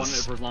try and go on it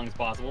Because- for as long as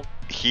possible.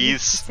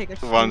 He's take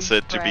a wants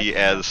huge it to be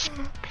breath. as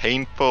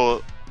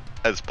painful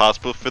as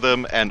possible for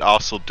them and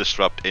also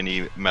disrupt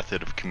any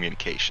method of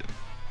communication.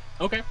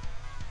 Okay,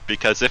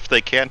 Because if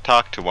they can't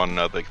talk to one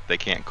another, they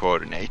can't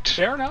coordinate.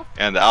 fair enough.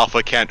 And the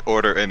Alpha can't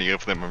order any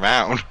of them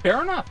around.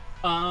 Fair enough.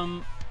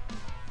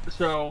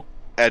 So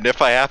And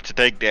if I have to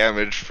take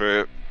damage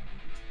for...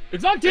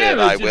 it's not Yeah,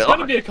 damage. I It's will. going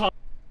to be a con.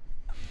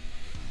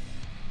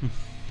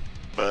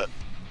 But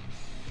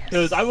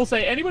Because I will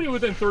say anybody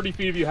within 30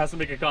 feet of you has to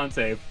make a con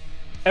save.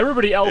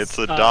 Everybody else. it's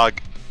a dog...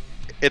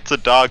 It's a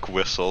dog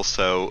whistle,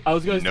 so I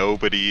was gonna-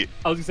 nobody...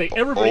 I was gonna say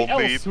everybody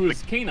Only else who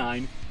is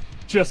canine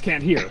just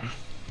can't hear.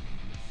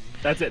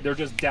 That's it. They're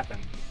just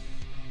deafened.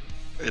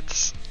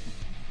 It's...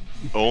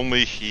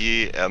 Only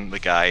he and the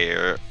guy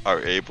are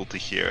able to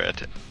hear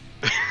it.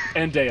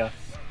 And Dea.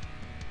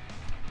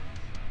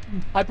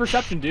 High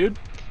perception, dude.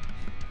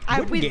 I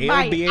Would with Gale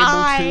my be able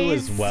eyes. to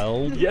as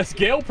well? Yes,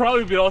 Gale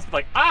probably be also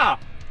like ah.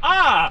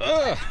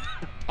 Ugh.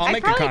 I'll I'd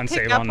make a probably con pick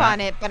save up on that.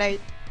 it, but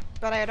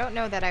I don't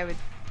know that I would.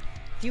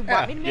 Do you Yeah,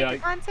 want me to make yeah, a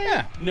con save?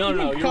 Yeah. No, you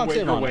no, make a you're con way,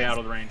 save you're on way it. out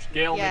of the range.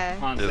 Gale, Yeah. make a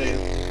con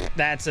save.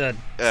 That's a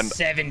And-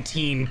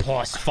 17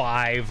 plus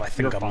 5. I think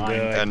You're I'm fine.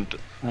 good.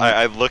 And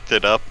I looked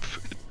it up.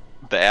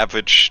 The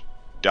average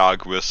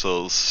dog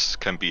whistles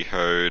can be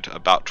heard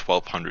about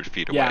 1,200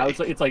 feet away. Yeah, it's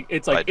like by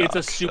it's a dog,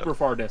 so- super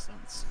far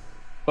distance.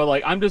 But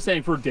like I'm just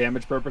saying for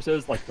damage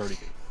purposes, like 30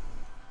 feet.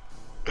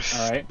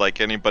 Alright.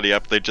 Like anybody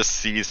up there just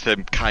sees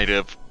him kind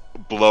of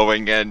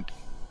blowing and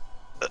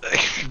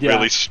Yeah.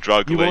 really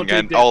struggling, take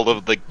and da- all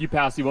of the You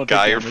pass, you won't take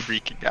guy are damage.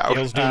 freaking out.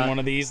 Gale's doing Uh, one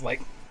of these, like,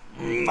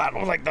 I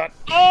don't like that.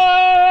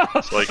 Oh!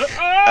 It's like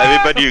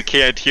everybody who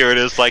can't hear it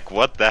is like,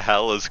 what the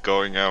hell is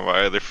going on? Why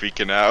are they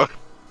freaking out?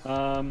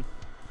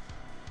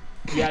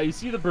 Yeah, you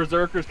see the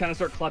berserkers kind of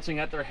start clutching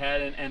at their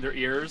head and their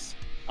ears.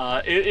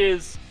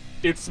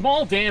 It's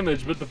small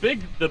damage, but the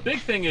big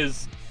thing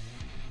is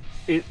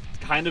it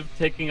kind of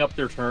taking up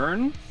their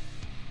turn.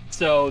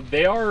 So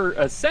they are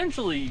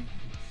essentially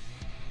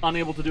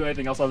unable to do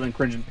anything else other than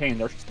cringe in pain.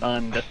 They're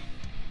stunned.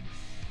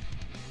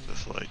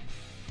 Just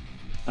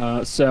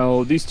like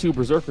So these two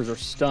berserkers are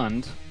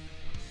stunned.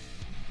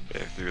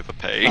 through the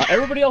pain.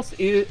 Everybody else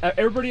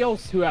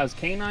who has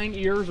canine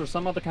ears or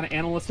some other kind of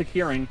animalistic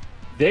hearing,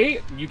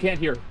 you can't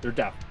hear. They're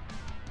deaf.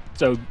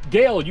 So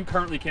Gale, you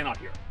currently cannot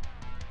hear.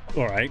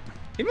 All right.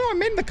 Even though I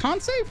made the con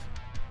save?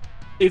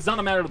 It's not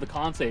a matter of the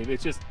con save.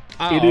 It's just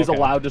Oh, it is okay.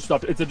 a loud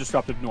disruptive. It's a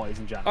disruptive noise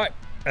in general. All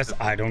right.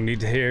 I don't need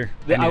to hear.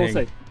 I will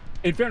anything. say,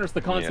 in fairness,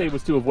 the con Yeah. save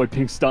was to avoid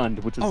being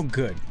stunned, which is Oh,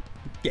 good.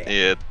 Yeah.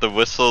 Yeah, the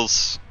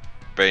whistles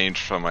range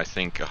from I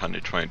think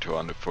 120 to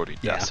 140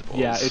 Yeah. decibels.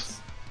 yeah, it's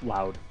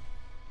loud,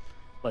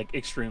 like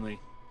extremely.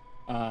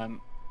 I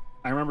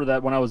remember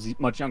that when I was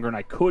much younger and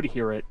I could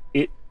hear it,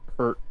 it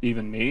hurt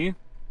even me.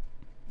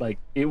 Like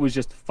it was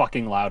just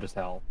fucking loud as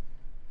hell.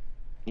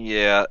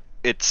 Yeah,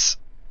 it's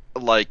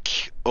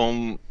like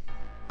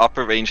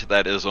upper range of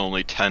that is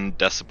only 10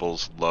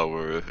 decibels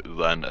lower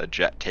than a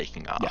jet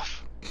taking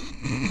off.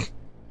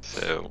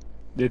 So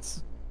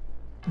It's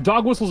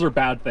dog whistles are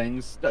bad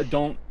things.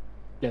 Don't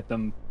get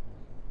them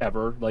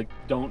ever. Like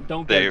don't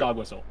get a They- dog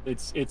whistle.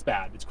 It's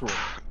bad. It's cruel.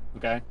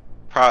 Okay.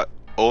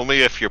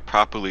 only if you're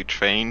properly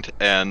trained,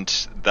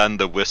 and then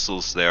the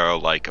whistles there are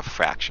like a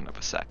fraction of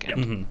a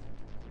second. Mhm.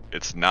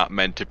 It's not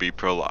meant to be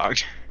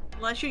prolonged.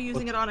 Unless you're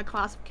using it on a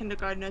class of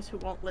kindergartners who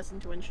won't listen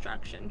to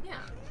instruction. Yeah.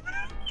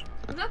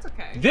 And that's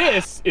okay.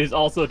 This is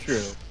also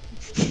true.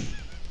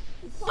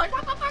 Like,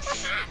 what the fuck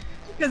was that?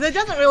 Because it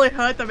doesn't really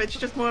hurt them, it's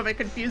just more of a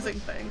confusing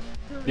thing.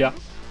 Yeah.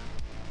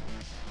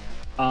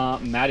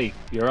 Maddie,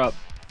 you're up.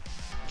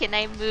 Can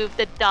I move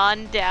the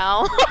Dawn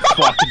down?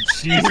 Fucking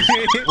Jesus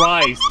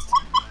Christ.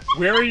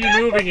 Where are you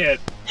moving it?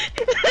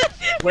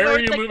 Where are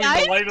you the moving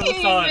guy the light of the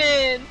came sun?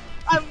 in.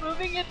 I'm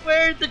moving it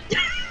where the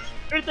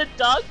where the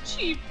dog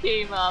chief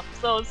came up.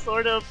 So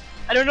sort of,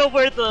 I don't know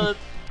where the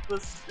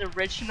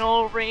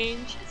original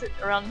range is. It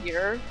around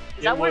here?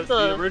 Is that where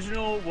The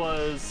original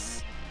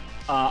was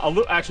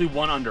actually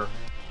one under,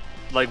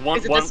 like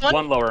Is it this one?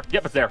 one lower.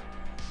 Yep, it's there.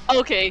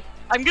 Okay,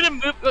 I'm gonna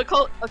move.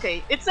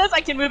 Okay, it says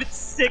I can move it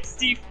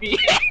 60 feet.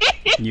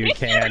 You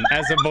can.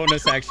 As a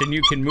bonus action,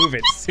 you can move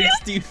it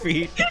 60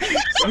 feet.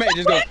 Somebody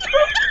just go.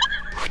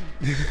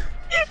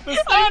 The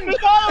sun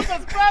follows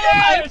us,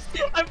 brothers!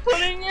 I'm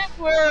putting it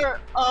where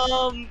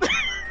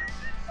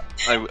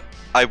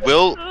I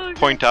will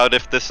point out,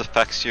 if this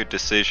affects your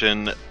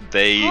decision,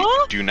 they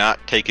Huh? do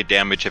not take a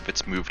damage if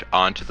it's moved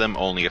onto them,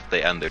 only if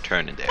they end their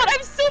turn in there. But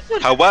I'm still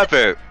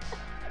putting.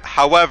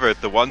 However,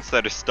 the ones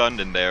that are stunned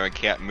in there and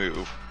can't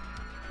move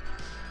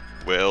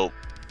will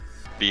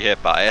be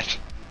hit by it.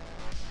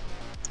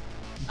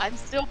 I'm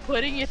still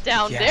putting it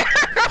down Yeah. there.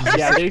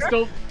 Yeah, they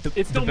still. The-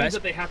 It still the means best-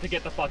 that they have to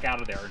get the fuck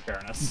out of there. In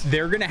fairness.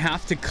 They're gonna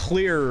have to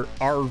clear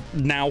our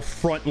now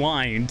front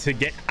line to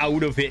get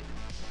out of it.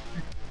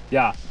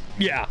 Yeah,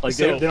 Yeah. like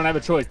so, they don't have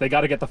a choice. They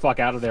got to get the fuck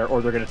out of there,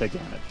 or they're gonna take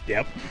damage.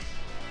 Yep.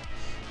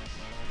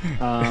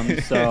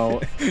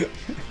 So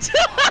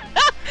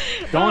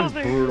Dawn's Oh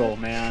my brutal,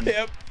 man.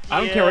 Yep. I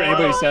don't care what Yeah.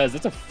 anybody says.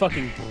 It's a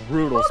fucking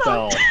brutal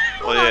spell.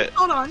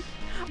 Hold on.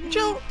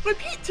 Jill,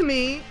 repeat to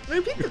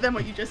them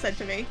what you just said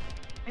to me.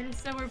 I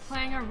just said we're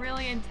playing a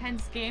really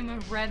intense game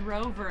of Red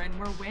Rover and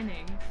we're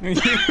winning. We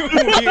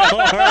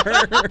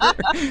are.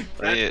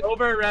 Yeah.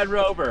 Red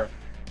Rover.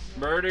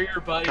 Murder your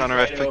buddy, Connor,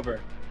 Red I think- Rover.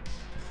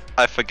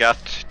 I forgot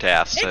to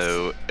ask,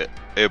 so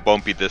it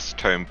won't be this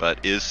turn,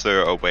 but is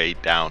there a way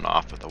down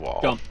off of the wall?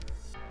 Jump.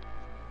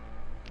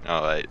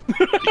 Alright,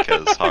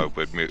 because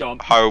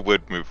Jump. Har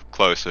would move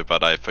closer,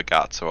 but I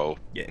forgot, so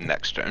Yeah.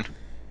 next turn.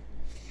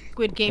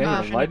 Good game Okay,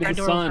 of the Light of Red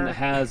the Sun Rover.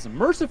 has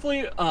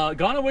mercifully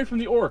gone away from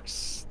the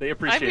orcs. They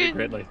appreciate it mean-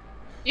 greatly.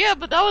 Yeah,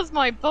 but that was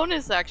my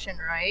bonus action,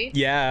 right?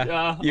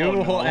 Yeah. You have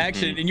Oh a whole no.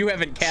 action, and you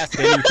haven't cast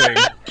anything.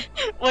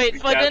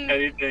 Wait, but Cast then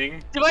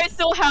anything. do I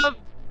still have?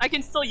 I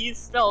can still use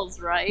spells,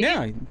 right?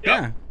 Yeah.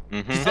 Yeah.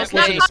 Mm-hmm. This Okay.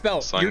 wasn't a spell.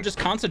 Fine. You're just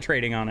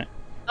concentrating on it.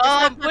 Which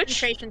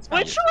Concentration spell.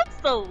 which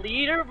one's the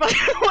leader, by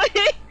the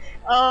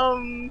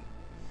way?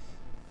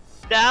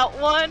 That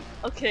one.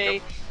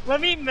 Okay,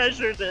 let me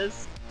measure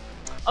this.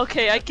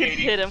 Okay, I can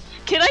 80. hit him.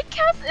 Can I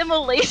cast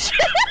immolation?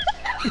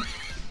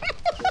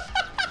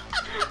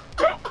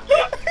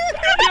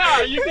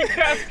 Yeah, you can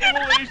cast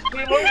immolation.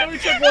 Wait, let me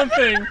check one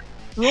thing.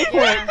 Real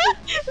quick.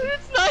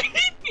 It's 90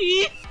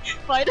 feet.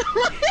 By the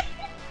way.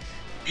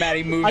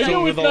 Maddie moves I know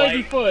over it's the 90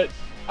 light. foot.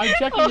 I'm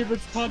checking if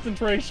it's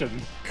concentration.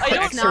 I don't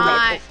Clicks know. her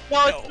not. rifle.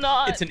 No, it's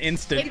not. It's an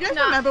instant. You guys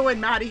not. remember when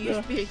Maddie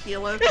used to be a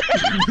healer?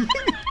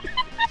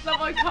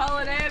 Someone call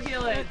an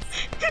ambulance.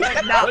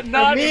 But But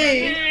not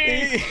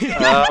me.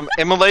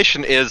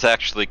 Immolation is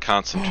actually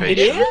concentration. It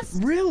is?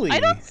 Really? I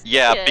don't see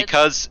Yeah, it.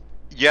 because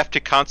you have to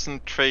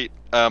concentrate.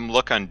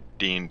 Look on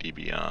D&D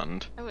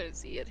Beyond. I wouldn't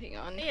see it. Hang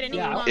on. Wait, I didn't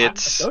Yeah, even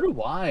It's So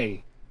do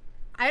I.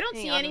 I don't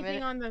Hang see on a anything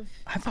minute. on the.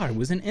 I thought it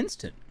was an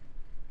instant.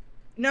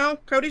 No,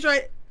 Cody's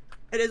right.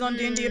 It is on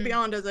D&D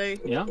Beyond as a.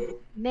 Yeah.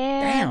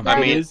 Damn. I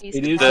mean, it is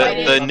the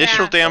Yeah.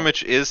 initial Yeah.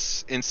 damage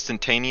is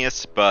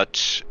instantaneous,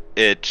 but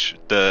the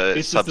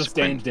It's just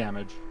sustained subsequent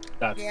damage.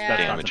 That's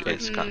damage concentration.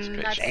 is That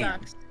concentration.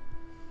 sucks.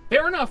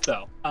 Fair enough,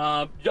 though.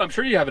 I'm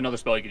sure you have another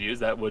spell you could use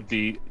that would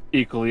be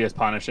equally as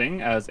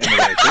punishing as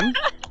immolation.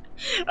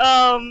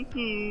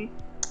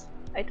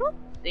 I don't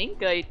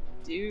think I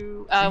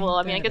do. Well,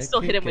 I mean, I can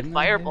still hit him with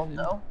Firebolt,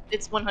 though.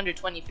 It's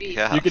 120 feet.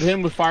 Yeah. You could hit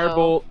him with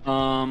Firebolt.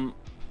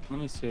 Let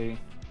me see.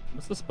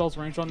 What's the spell's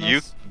range on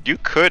this? You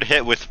could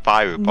hit with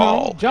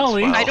Fireball. No,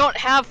 Jolly. as well. I don't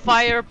have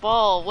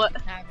Fireball. What?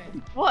 Have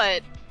it.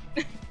 What?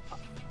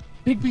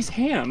 Bigby's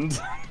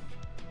hand.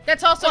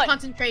 That's also What?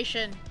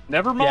 concentration.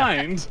 Never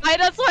mind.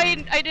 That's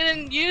why I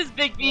didn't use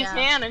Big B's Yeah.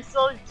 hand. I'm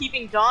still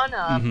keeping Dawn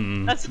up.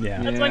 Mhm. That's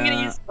Yeah. that's why I'm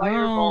gonna use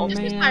Fireball. Oh,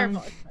 Just use man.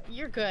 Fireball.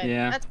 You're good.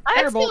 Yeah. That's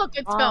I still have a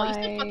good spell. You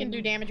still fucking do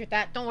fine. damage with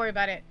that. Don't worry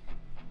about it.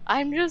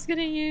 I'm just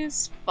gonna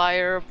use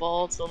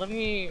Fireball. So let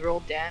me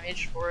roll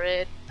damage for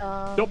it.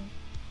 Nope.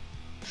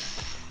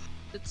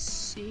 Let's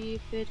see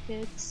if it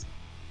hits.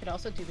 Could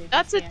also do baby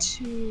That's a scan.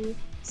 2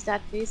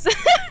 stat base.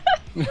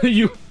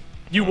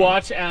 you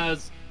watch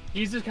as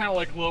he's just kind of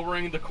like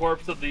lowering the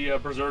corpse of the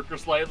berserker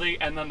slightly,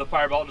 and then the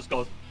fireball just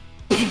goes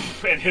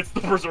and hits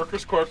the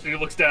berserker's corpse, and he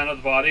looks down at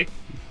the body,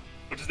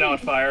 which is now on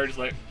fire. He's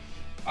like,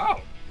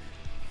 "Oh,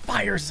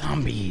 Fire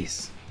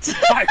zombies.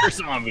 fire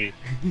zombie!"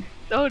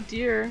 Oh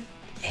dear.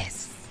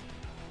 Yes.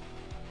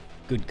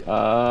 Good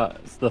God.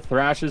 It's the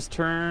Thrash's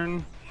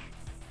turn.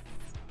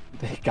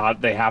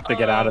 They have to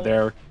get out of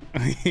there.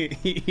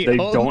 They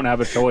don't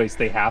have a choice.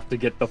 They have to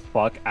get the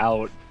fuck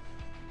out.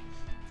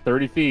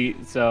 30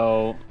 feet,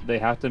 so they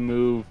have to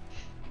move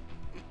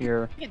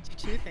here. I can do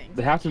two things.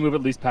 They have to move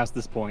at least past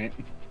this point.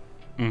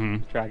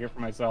 Mm-hmm. Track it for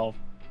myself.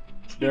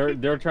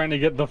 They're trying to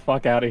get the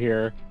fuck out of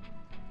here.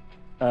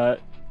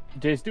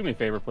 Jace, do me a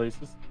favor, please.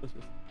 Just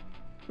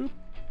boop.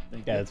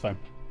 Thank Yeah, you. that's fine.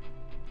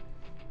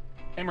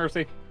 Hey,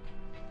 Mercy.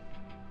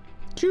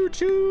 Choo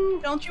choo.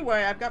 Don't you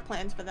worry, I've got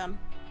plans for them.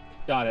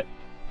 Got it.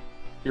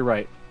 You're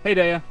right. Hey,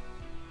 Daya.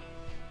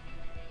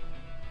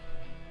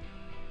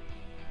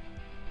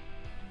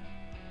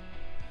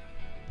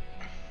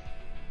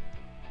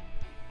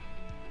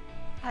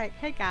 Hi,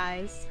 hey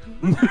guys.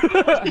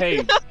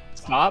 Hey,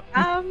 Stop.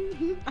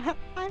 I'm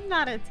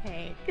not a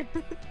tank.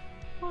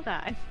 Hold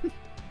on.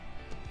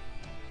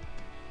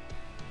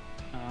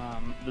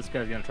 This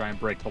guy's gonna try and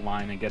break the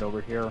line and get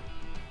over here.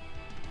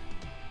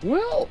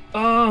 Well,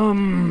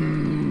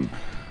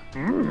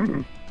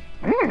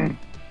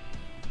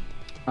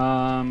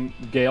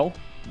 Gale,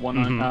 one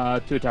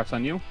on 2 attacks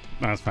on you.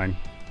 That's fine.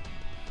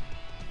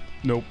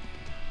 Nope.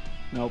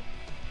 Nope.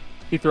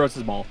 He throws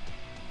his maul.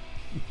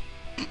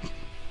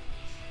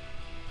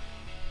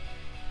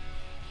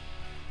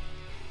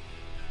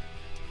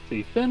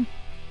 See, Finn.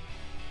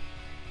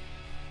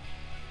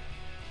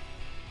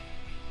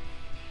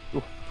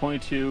 Ooh,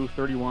 22,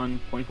 31,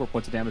 24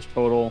 points of damage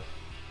total.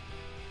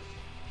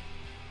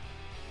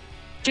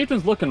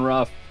 Chieftain's looking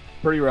rough.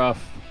 Pretty rough.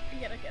 We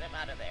gotta get him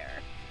out of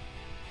there.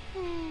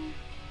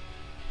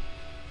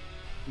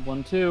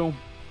 1, 2.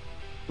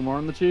 2 more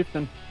on the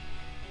Chieftain.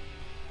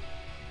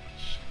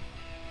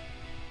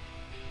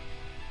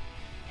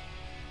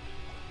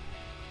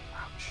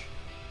 Ouch.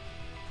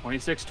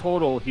 26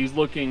 total. He's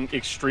looking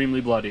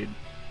extremely bloodied.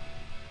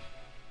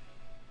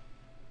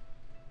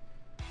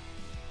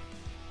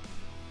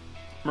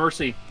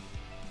 Mercy.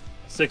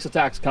 6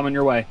 attacks coming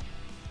your way.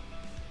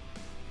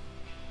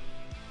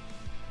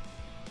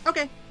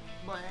 Okay.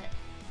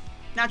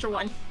 Natural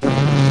 1.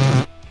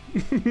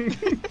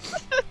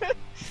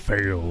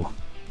 Fail.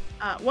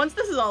 Once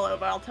this is all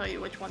over, I'll tell you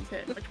which ones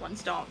hit, which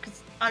ones don't,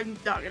 because I'm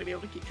not gonna be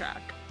able to keep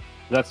track.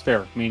 That's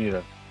fair. Me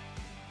neither.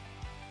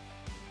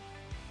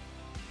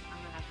 I'm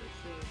gonna have to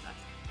assume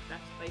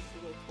that's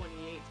basically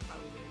 28 is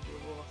probably gonna do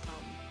a little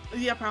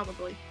something. Yeah,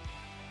 probably.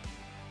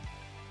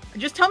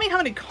 Just tell me how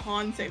many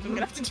con saves I'm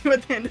gonna have to do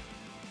at the end.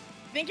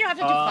 I think you have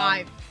to do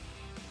 5.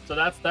 So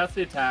that's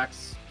the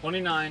attacks.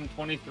 29,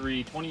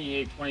 23,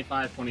 28,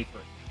 25,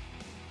 23.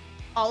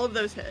 All of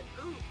those hit.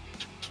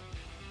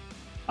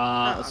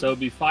 So it'd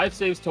be 5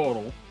 saves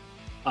total.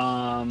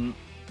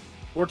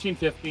 14,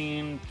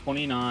 15,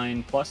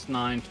 29, plus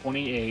 9,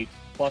 28,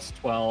 plus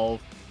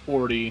 12,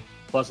 40,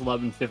 plus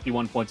 11,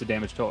 51 points of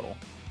damage total.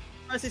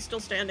 Mercy's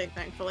still standing,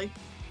 thankfully.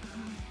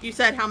 You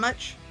said how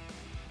much?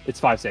 It's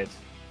 5 saves.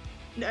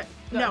 No,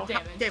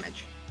 damage.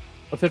 damage.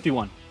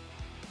 51.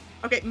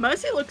 Okay,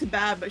 Mercy looks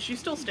bad, but she's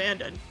still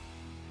standing.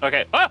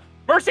 Okay. Ah!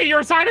 Mercy, you're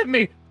inside of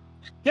me!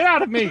 Get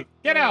out of me!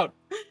 Get out!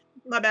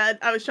 My bad.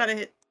 I was trying to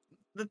hit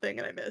the thing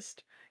and I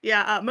missed.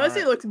 Yeah, Mercy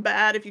Alright. looks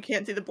bad if you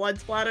can't see the blood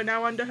splatter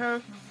now under her.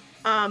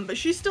 But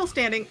she's still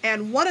standing,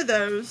 and one of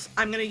those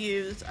I'm gonna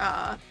use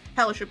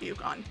Hellish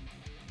Rebuke on.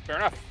 Fair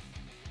enough.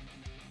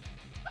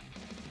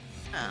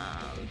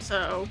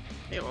 So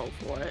they roll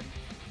for it.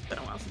 It's been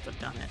a while since I've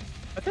done it.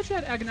 I thought you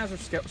had Agonizer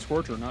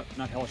Scorcher, not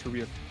Hellish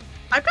Rebuke.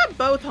 I've got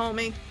both,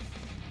 homie.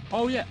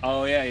 Oh yeah.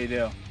 Oh yeah, you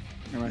do.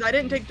 Never mind. I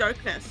didn't take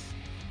Darkness.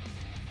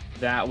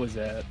 That was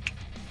it.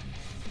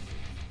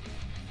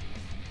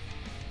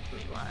 Give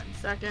me 1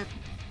 second.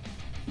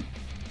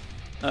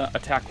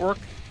 Attack work.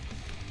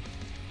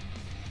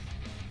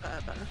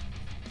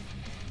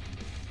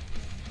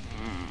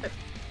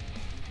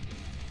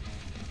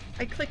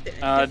 I clicked it.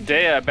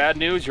 Dea, bad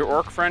news. Your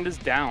orc friend is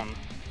down.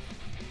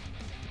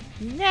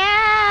 No!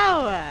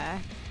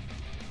 I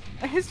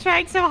was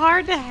trying so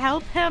hard to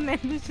help him, and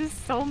there's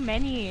just so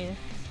many.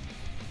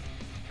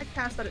 I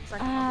cast that at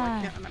second level.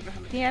 I can't remember how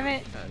many. Damn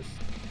it. it does.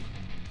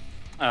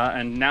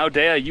 And now,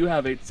 Dea, you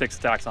have 6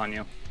 attacks on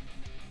you.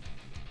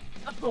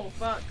 Oh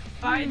fuck.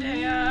 Bye,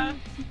 Dea.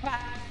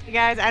 You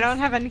guys, I don't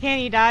have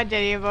Uncanny Dodge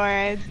anymore.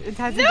 It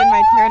hasn't been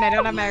my turn. I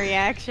don't have my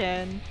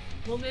reaction.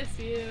 We'll miss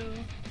you.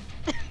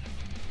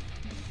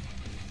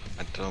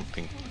 I don't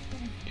think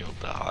you'll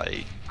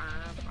die.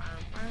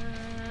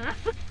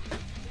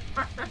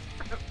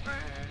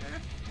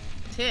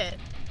 Tit.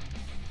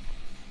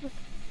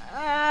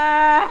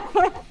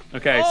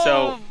 Okay, Oh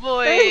so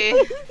boy.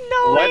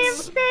 No way I'm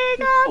Let's-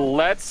 staying up.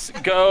 let's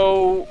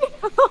go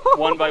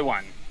one by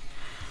one.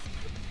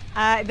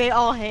 They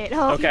all hit.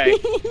 Okay.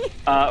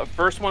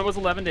 First one was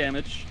 11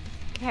 damage.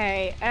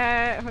 Okay,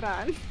 hold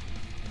on.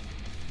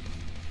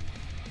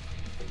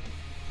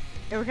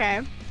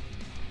 Okay.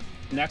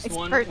 Next It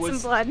one spurts some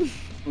was blood.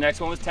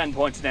 next one was 10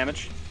 points of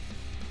damage.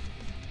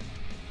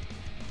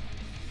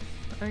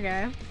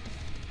 Okay.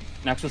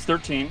 Next was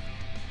 13.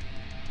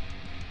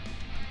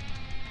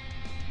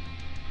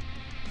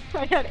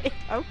 I got it.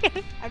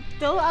 Okay, I'm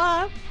still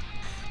up.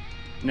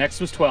 Next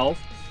was 12.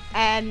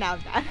 And now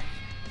I'm done.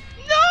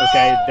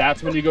 Okay,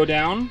 that's when you go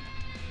down.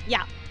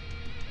 Yeah.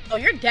 Oh,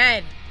 you're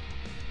dead.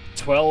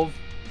 12,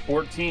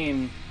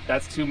 14.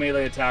 That's 2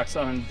 melee attacks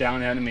on a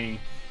down enemy.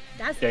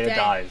 That's Dea dead.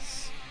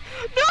 dies.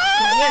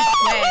 You're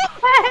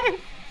dead.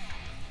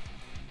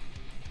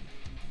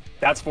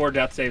 That's 4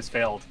 death saves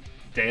failed.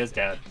 Dea's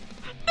dead.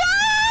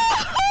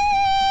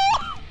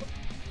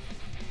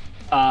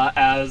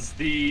 As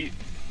the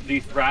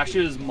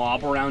thrashes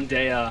mob around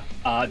Dea,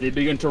 they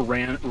begin to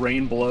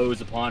rain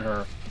blows upon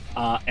her,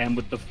 and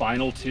with the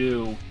final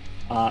 2,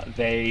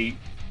 they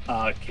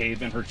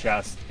cave in her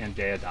chest, and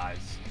Dea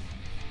dies.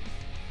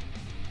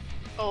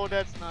 Oh,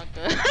 that's not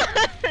good.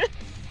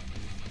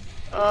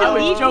 I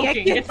was Delete the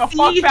joking. Get the XC.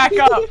 fuck back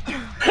up.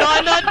 No,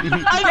 I'm not.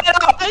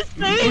 I'm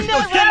saying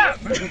that.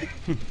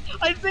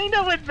 I'm saying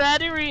that when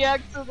Maddie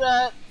reacts to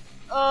that,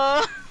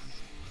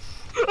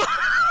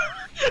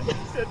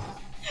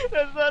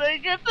 that's not a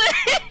good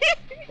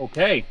thing.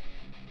 Okay.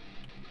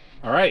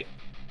 All right.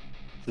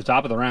 It's the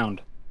top of the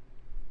round.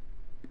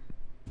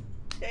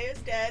 Day is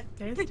dead.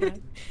 Dave's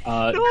dead. Dea,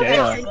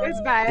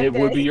 It's bad. it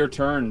would be your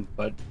turn,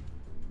 but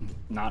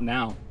not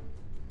now.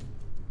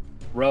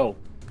 Ro,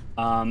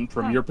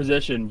 from your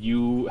position,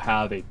 you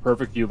have a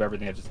perfect view of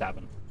everything that just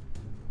happened.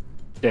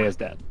 Dea's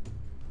dead.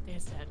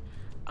 Dave's dead.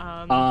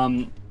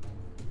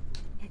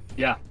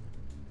 Yeah.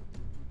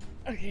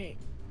 Okay,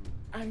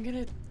 I'm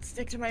gonna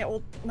stick to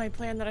my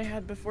plan that I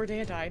had before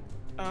Dea died.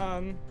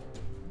 I'm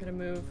gonna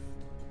move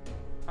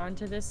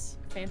onto this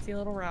fancy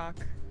little rock.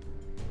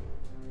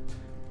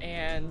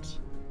 And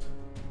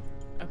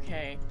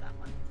okay,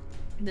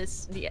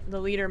 the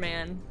leader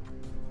man,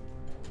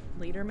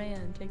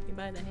 take me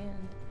by the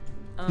hand.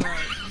 I'm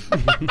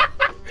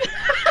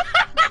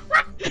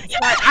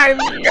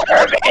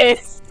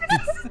nervous.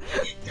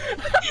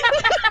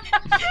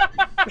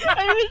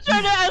 I was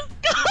trying to ask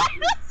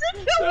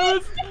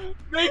God.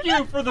 Thank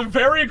you for the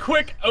very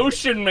quick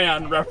Ocean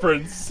Man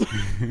reference.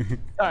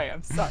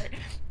 I'm sorry.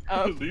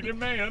 Leader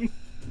man.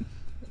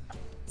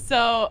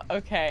 So,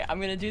 okay,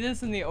 I'm gonna do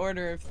this in the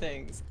order of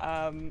things.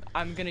 I'm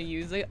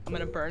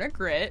gonna burn a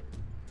grit.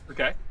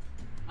 Okay.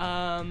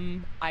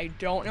 I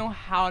don't know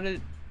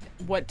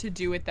what to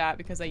do with that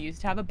because I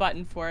used to have a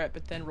button for it,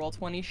 but then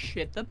Roll20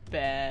 shit the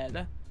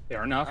bed.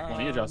 Fair enough. Let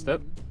me adjust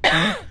it.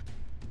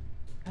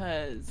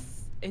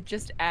 Because it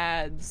just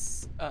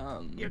adds,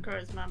 Your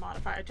charisma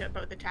modifier to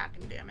both attack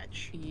and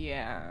damage.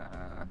 yeah,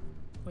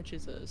 which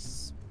is a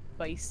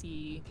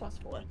spicy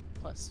 +4.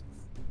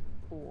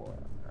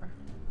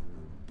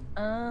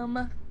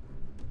 +4.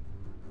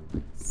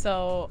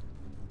 So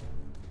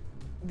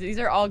these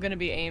are all gonna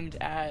be aimed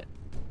at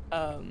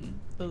the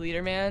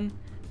leader man.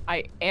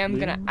 I am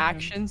Leader gonna man.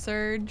 action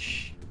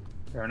surge.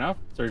 Fair enough.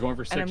 So you're going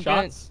for And 6 I'm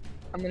gonna- shots?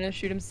 I'm gonna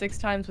shoot him 6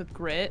 times with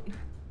grit,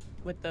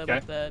 with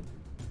the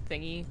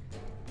thingy.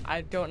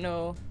 I don't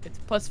know. It's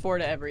 +4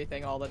 to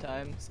everything all the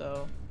time.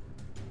 So,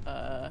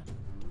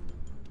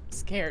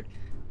 scared.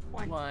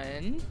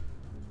 1.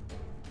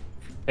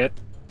 Hit.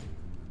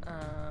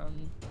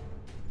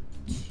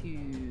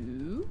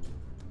 2.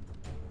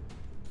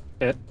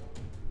 Hit.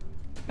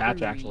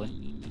 Match, actually.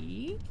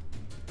 3.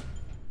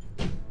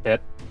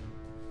 Hit.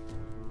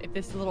 If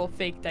this little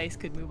fake dice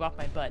could move off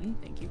my button,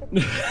 thank you.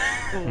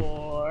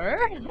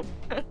 4.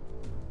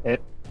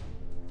 Hit.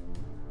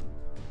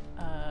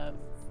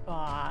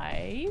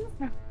 5.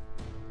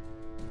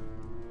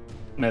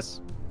 Miss.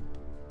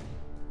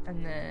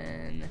 And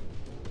then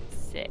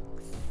 6.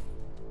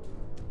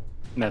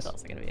 Miss. That's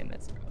also gonna be a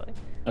miss, probably.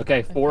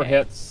 Okay, 4 Okay.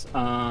 hits.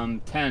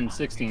 10,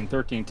 16,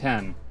 13,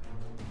 10.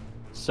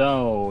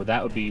 So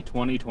that would be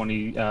 20,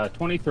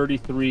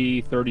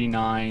 33,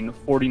 39,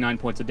 49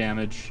 points of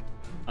damage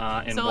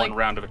in So, one like-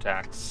 round of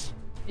attacks.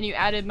 And you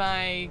added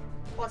my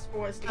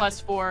 +4 is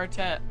 +4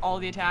 to all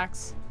the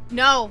attacks?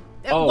 No.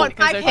 Oh, What,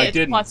 Because 5 there's I hits?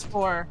 didn't.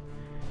 +4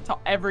 to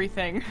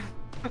everything.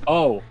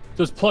 Oh,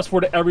 so it's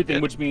 +4 to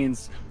everything, which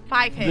means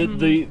 5 the,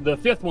 hits. the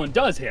fifth one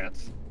does hit.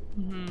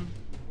 Mm-hmm.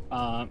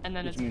 And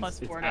then which it's means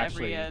 +4 to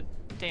actually- every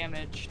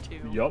damage too.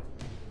 Yup.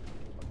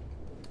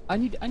 I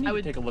need to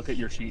would- take a look at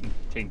your sheet and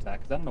change that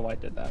because I don't know why I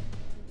did that.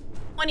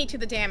 20 to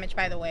the damage,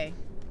 by the way.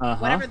 Uh-huh.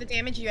 Whatever the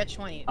damage, you had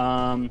 20.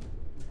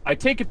 I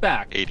take it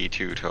back.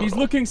 82 total. He's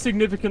looking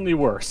significantly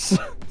worse.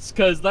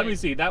 Because let me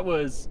see, that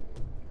was.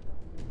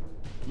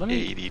 Let me.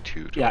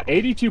 82 total. Yeah,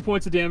 82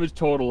 points of damage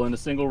total in a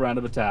single round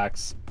of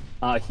attacks.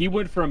 He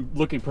went from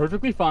looking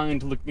perfectly fine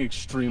to looking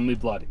extremely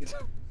bloodied.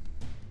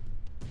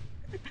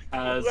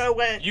 As Well,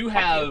 wait, you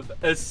fuck have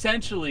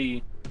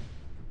essentially.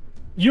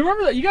 You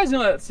remember that? You guys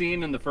know that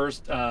scene in the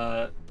first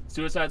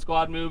Suicide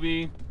Squad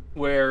movie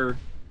where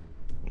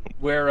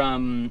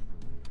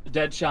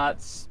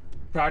Deadshot's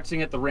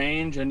practicing at the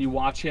range and you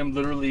watch him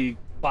literally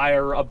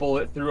fire a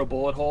bullet through a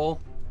bullet hole?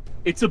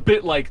 It's a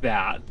bit like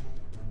that.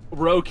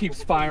 Ro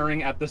keeps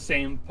firing at the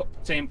same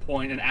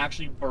point and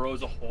actually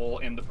burrows a hole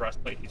in the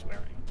breastplate he's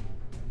wearing.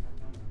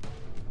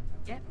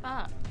 Get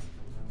fucked.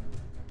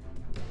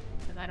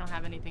 Because I don't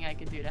have anything I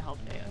could do to help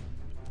Dea.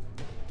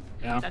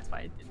 Yeah, That's why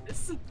I did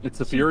this. it's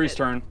the She's Fury's dead.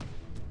 turn.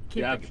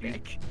 Keep Yeah, her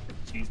trick.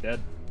 She's dead.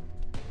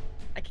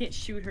 I can't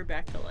shoot her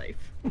back to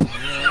life.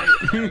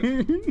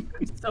 I'm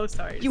so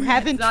sorry. You It's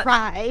haven't not-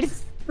 tried.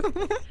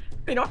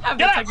 They don't have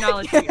the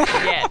technology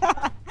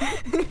yet.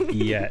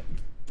 Yet.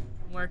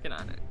 I'm working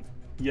on it.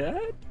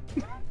 Yet?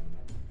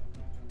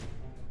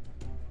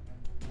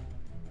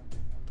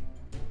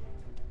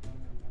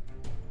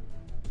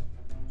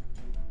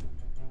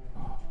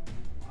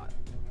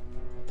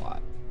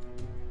 What?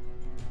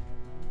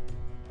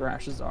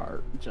 Thrashes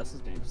are just as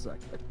dangerous as I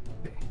expected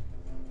to be.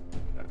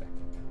 Okay.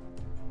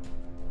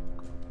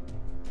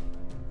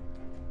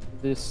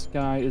 This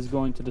guy is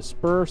going to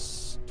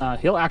disperse.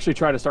 He'll actually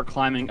try to start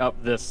climbing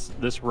up this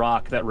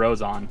rock that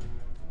Ro's on.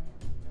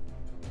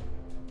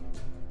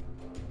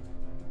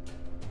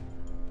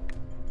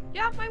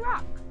 off my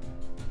rock.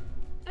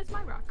 That's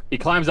my rock. He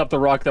climbs up the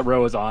rock that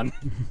Ro is on.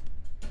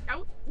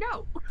 No,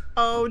 no.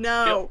 Oh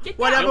no. Get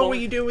down. Whatever will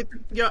you do with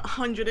your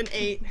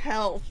 108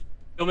 health?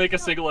 He'll make a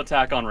single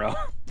attack on Ro.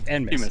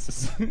 And He miss.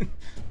 misses.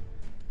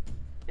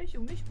 There's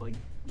your wish, boy.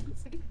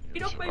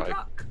 Get off my Right.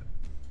 rock.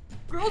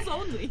 Girls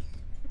only.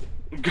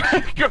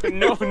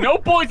 no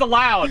boys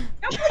allowed.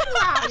 No one's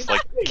allowed. Just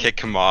like kick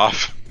him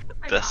off.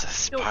 My This rock.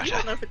 is No, you don't know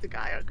Sparta. if it's a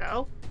guy or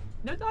girl.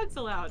 No dogs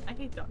allowed. I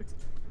hate dogs.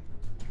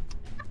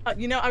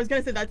 You know, I was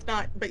gonna say that's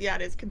not, but yeah,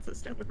 it is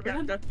consistent with We're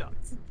not character.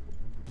 dogs.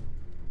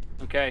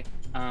 Okay.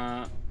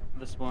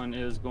 This one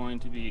is going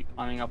to be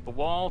climbing up the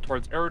wall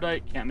towards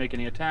Erudite. Can't make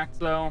any attacks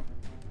though.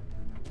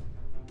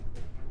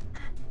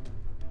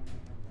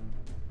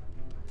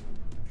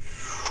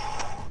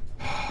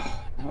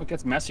 Now it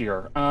gets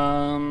messier.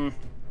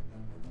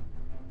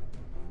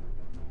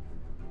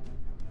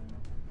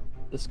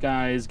 This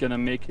guy is gonna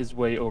make his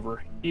way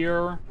over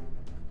here,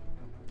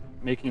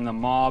 making the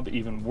mob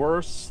even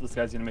worse. This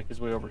guy's gonna make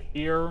his way over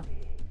here.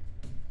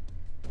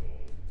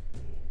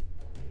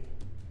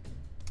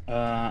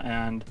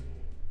 And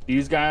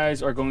these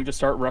guys are going to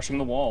start rushing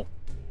the wall.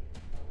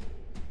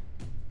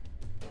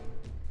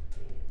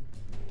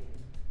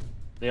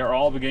 They are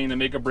all beginning to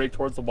make a break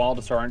towards the wall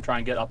to start and try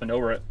and get up and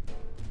over it.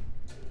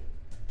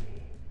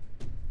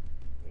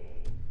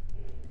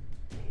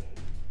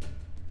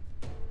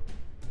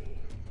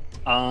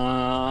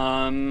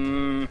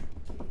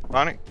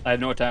 Ronnie, I have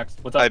no attacks.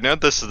 What's I up? know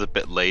this is a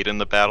bit late in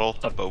the battle,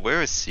 up? but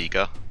where is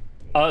Siga?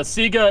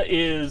 Siga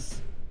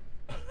is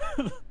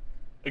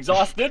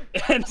exhausted,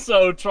 and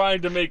so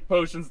trying to make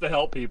potions to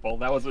help people.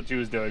 That was what she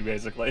was doing,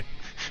 basically.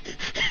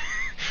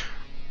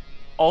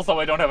 Also,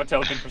 I don't have a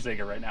token for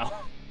Siga right now.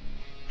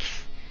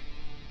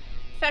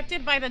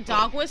 Affected by the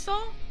dog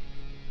whistle?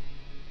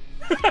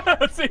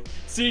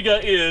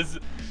 Siga is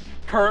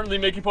currently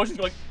making potions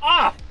going,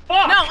 ah,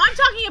 fuck! No, I'm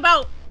talking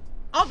about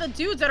all the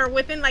dudes that are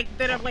within, like,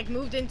 that have, like,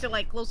 moved into,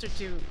 like, closer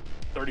to...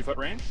 30-foot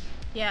range?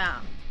 Yeah.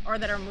 Or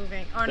that are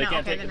moving. Or They no,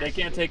 can't okay, take. they're They not.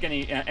 can't take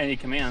any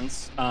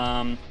commands.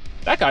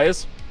 That guy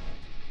is.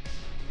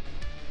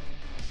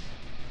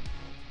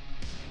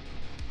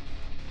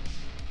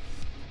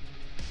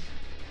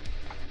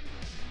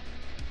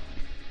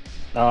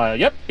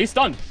 Yep, he's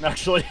stunned.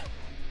 Actually,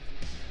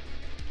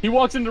 he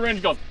walks into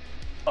range and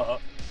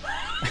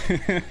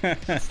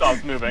goes,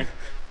 stops moving.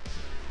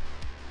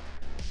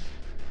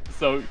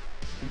 So,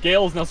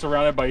 Gale is now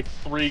surrounded by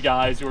 3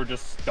 guys who are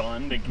just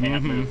stunned and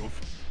can't move.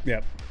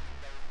 Yep.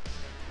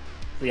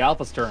 The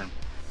Alpha's turn.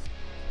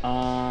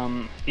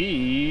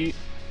 He...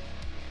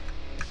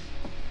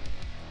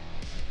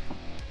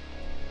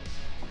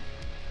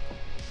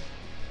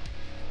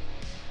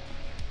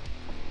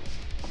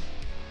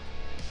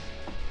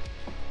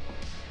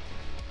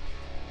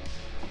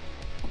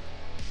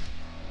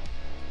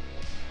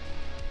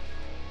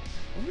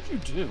 What would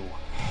you do?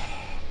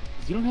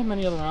 'Cause you don't have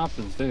many other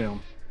options, do you?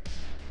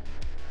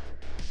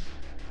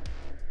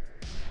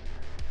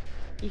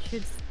 You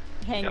should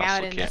hang You out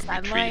also in the can't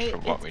retreat sunlight.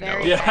 from what It's we know.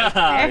 very Yeah, nice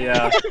there.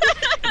 yeah.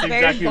 That's Very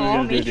exactly what we're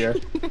gonna do,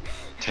 balmy. dear.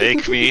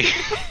 Take me.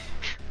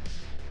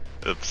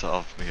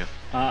 Absolve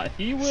me.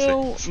 He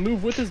will Six.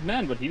 move with his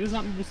men, but he does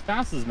not move as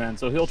fast as his men,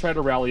 so he'll try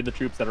to rally the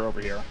troops that are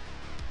over here.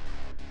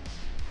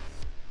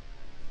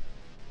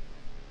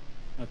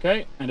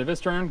 Okay, end of his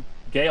turn.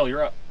 Gale,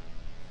 you're up.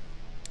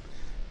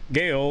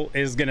 Gale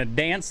is gonna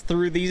dance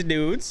through these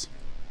dudes,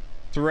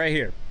 through right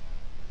here.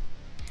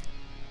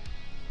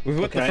 With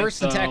what the Okay, first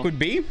so- attack would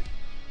be.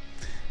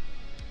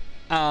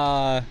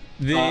 I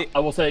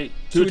will say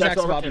two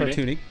attacks of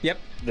opportunity. Yep,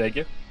 Thank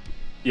you.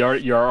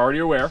 You're already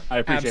aware. I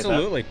appreciate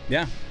absolutely.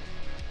 Yeah. that.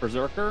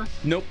 Berserker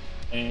Nope.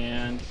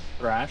 and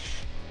Thrash.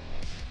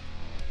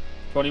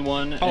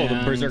 21 Oh, the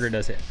and Berserker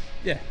does hit.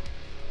 Yeah.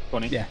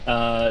 20.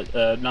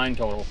 Yeah. 9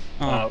 total.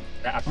 Oh.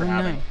 After Oh,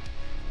 having.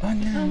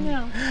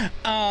 no.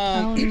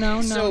 Oh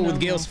no. So with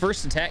Gale's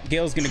first attack,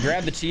 Gale's gonna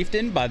grab the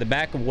chieftain by the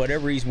back of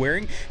whatever he's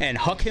wearing and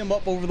huck him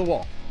up over the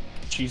wall.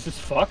 Jesus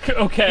fuck.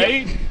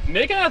 Okay.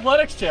 Make an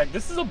athletics check.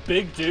 This is a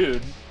big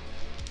dude.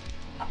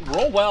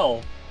 Roll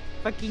well.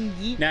 Fucking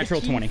yeet. the Natural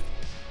chief. 20.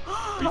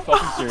 Are you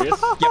fucking serious?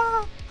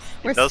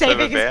 We're does have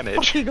saving his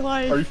advantage. fucking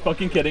life. Are you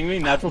fucking kidding me?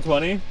 Natural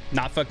 20?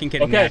 Not fucking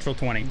kidding. Okay. Natural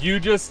 20. You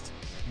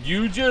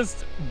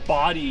just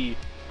body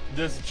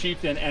this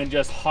chieftain and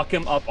just huck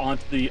him up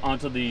onto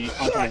the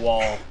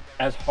wall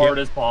as hard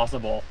as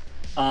possible.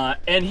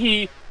 And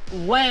he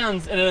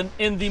lands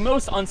in the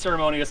most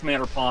unceremonious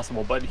manner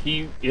possible, but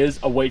he is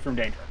away from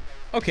danger.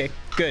 Okay,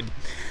 good.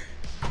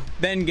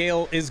 Then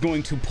Gale is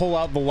going to pull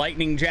out the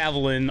lightning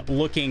javelin,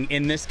 looking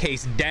in this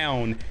case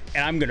down,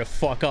 and I'm gonna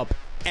fuck up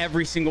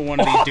every single one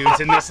of these dudes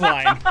in this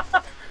line.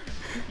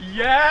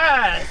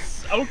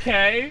 Yes.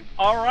 Okay.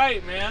 All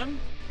right, man.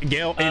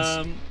 Gale,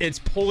 it's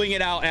pulling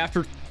it out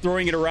after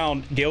throwing it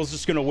around. Gale's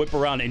just gonna whip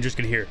around and just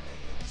gonna hear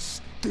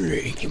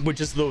 "Stink,"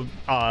 which is the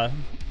giant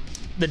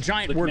The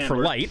word command for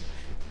word. light.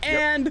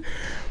 And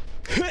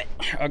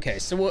okay,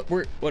 so what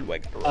do I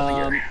got to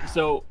roll here?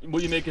 So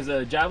what you make is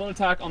a javelin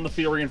attack on the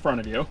Fury in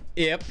front of you.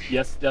 Yep.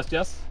 Yes. Does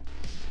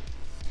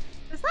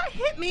Does that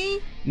hit me?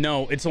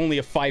 No, it's only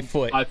a 5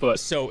 foot. 5 foot.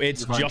 So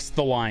it's You're fine. just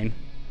the line.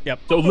 Yep.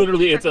 So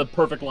literally, it's a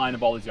perfect line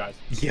of all these guys.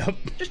 Yep.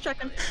 Just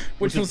checking.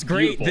 Which is was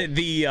great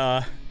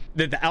beautiful.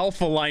 that the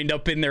alpha lined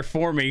up in there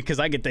for me because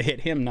I get to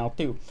hit him now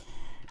too.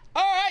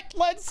 All right,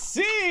 let's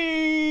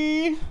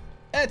see.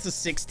 That's a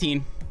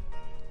 16.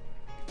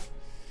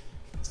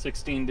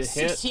 16 to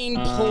hit. 16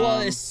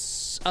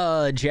 plus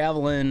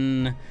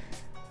javelin.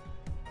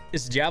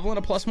 Is javelin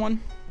a +1?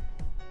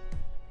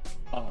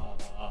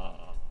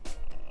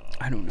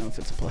 I don't know if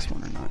it's a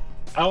 +1 or not.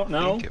 I don't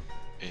know.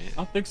 I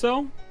don't think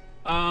so.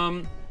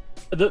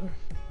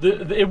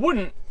 It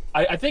wouldn't.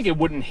 I think it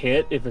wouldn't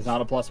hit if it's not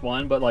a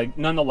 +1, but like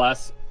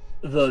nonetheless,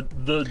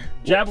 the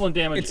javelin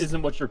damage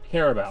isn't what you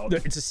care about.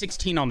 It's a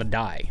 16 on the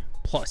die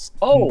plus.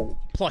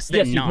 Plus then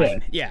yes, you 9.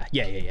 hit. Yeah.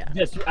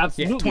 Yes, you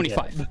absolutely. Yeah,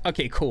 25. hit.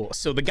 Okay, cool.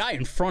 So the guy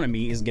in front of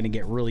me is gonna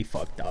get really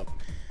fucked up.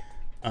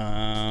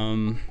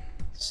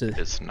 So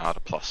It's not a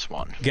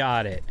 +1.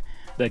 got it.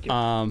 Thank you.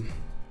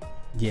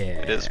 Yeah.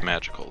 It is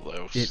magical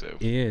though, It so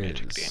is.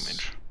 magic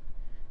damage.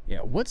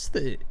 Yeah. What's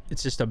the?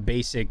 It's just a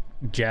basic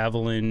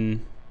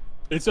javelin.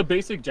 It's a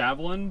basic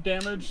javelin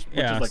damage, which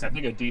Yeah, is like so- I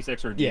think a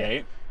D6 or Yeah.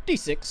 D8.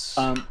 D6.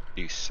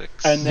 D6.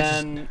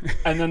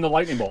 And then the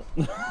lightning bolt.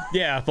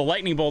 Yeah, the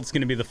lightning bolt's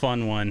gonna be the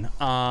fun one.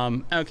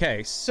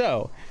 Okay,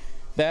 so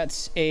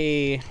that's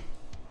a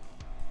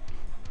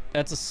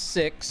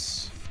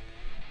 6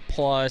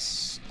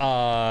 plus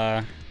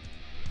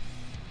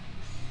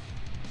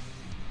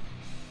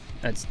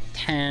that's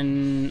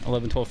 10,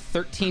 11, 12,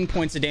 13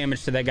 points of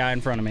damage to that guy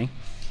in front of me.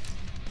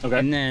 Okay.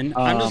 And then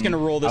I'm just gonna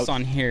roll this ouch.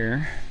 on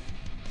here.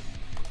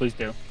 Please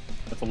do.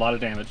 That's a lot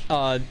of damage.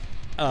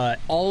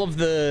 All of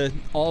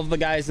the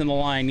guys in the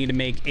line need to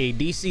make a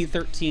DC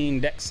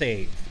 13 dex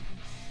save,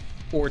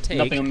 or take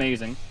Nothing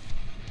amazing.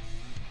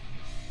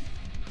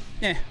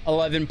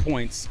 11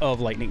 points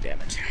of lightning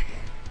damage.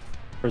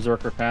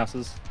 Berserker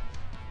passes.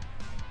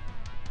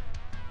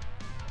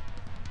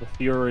 The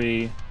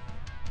Fury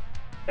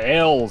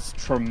fails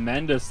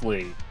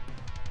tremendously.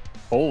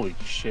 Holy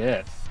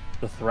shit.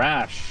 The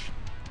Thrash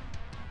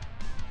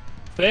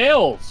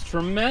fails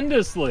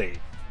tremendously.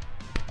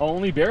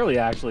 Only barely,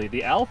 actually.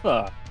 The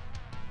Alpha,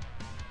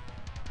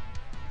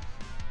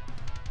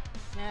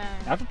 Yeah.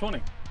 after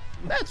 20.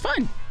 That's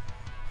fine.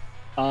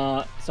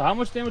 So how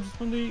much damage is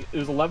from the... It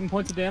was 11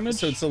 points of damage?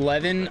 So it's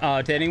 11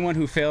 to anyone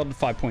who failed,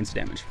 5 points of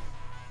damage.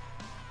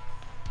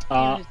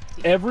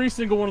 Every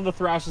single one of the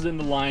Thrashes in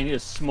the line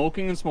is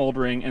smoking and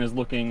smoldering and is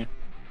looking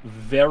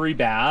very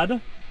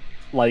bad.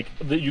 Like,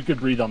 that you could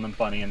breathe on them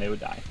funny and they would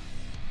die.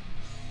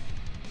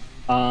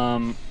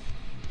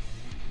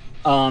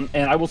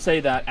 And I will say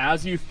that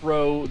as you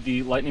throw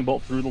the lightning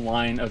bolt through the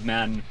line of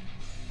men,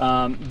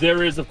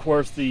 there is, of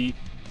course, the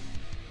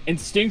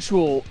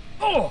instinctual,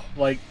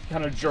 like,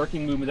 kind of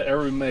jerking movement that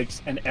everyone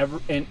makes, and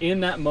in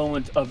that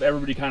moment of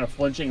everybody kind of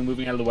flinching and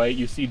moving out of the way,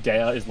 you see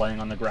Dea is laying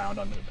on the ground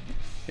unmoving.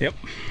 Yep.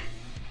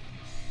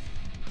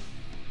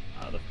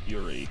 The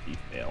Fury, he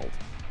failed.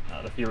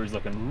 The Fury's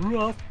looking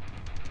rough.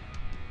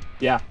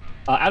 Yeah.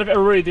 Out of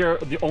everybody there,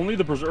 only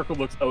the Berserker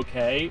looks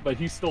okay, but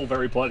he's still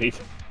very bloodied.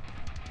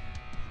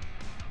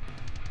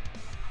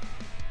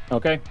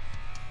 Okay.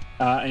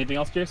 Anything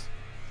else, Jace?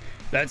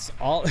 That's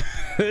all.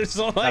 That's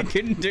all I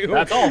can do.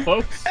 That's all,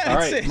 folks. All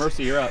That's right, it.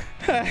 Mercy, you're up.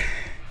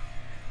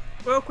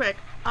 Real quick,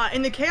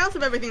 in the chaos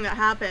of everything that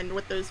happened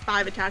with those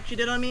 5 attacks you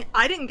did on me,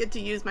 I didn't get to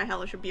use my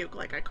Hellish Rebuke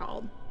like I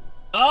called.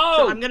 Oh!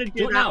 So I'm gonna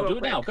do it that now. real Do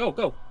it now. quick.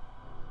 Go.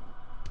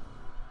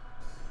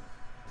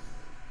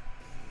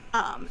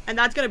 And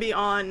that's gonna be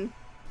on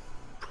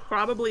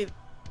probably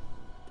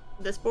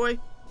this boy.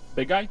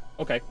 Big guy?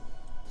 Okay.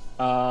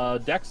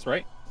 Dex,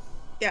 right?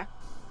 Yeah.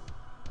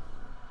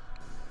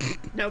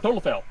 No.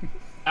 Total fail.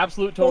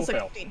 Absolute total Full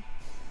fail. 16.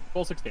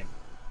 Full 16.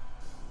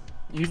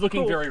 He's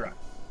looking Cool. very rough.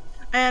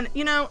 And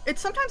you know,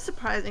 it's sometimes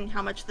surprising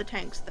how much the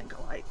tanks think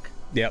alike.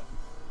 Yep.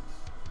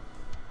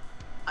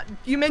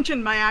 You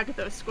mentioned my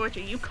Agathos Scorcher.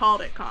 You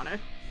called it, Connor.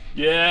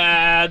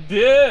 Yeah,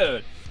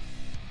 dude!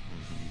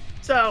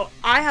 So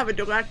I have a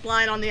direct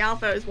line on the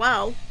Alpha as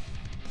well.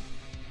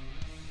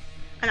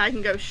 And I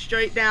can go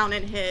straight down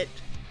and hit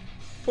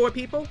 4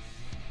 people.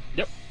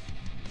 Yep.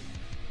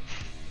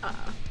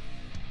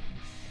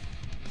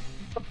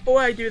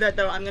 Before I do that,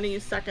 though, I'm going to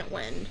use Second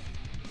Wind.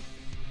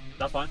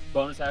 That's fine.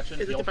 Bonus action.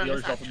 Is it Heal the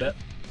bonus yourself a action?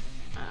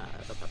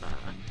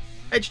 bit.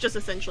 It's just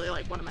essentially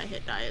like one of my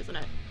hit die, isn't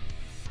it?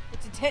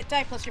 It's a hit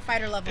die plus your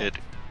fighter level. It.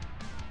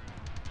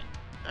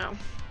 Oh.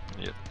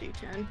 Yep.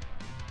 D10.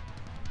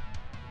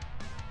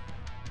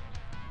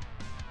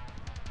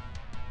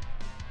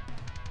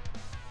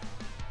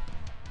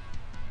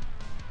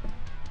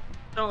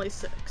 Only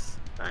 6,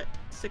 but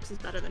 6 is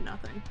better than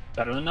nothing.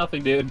 Better than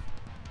nothing, dude.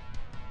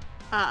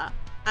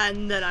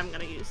 And then I'm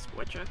gonna use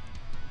Scorcher,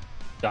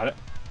 Got it.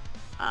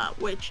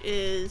 which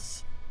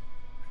is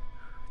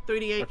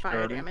 3d8 fire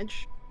Dexterity.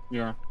 damage.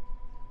 Yeah.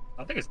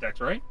 I think it's Dex,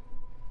 right?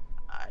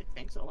 I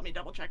think so. Let me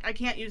double check. I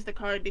can't use the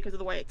card because of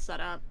the way it's set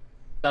up.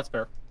 That's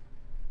fair.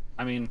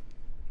 I mean,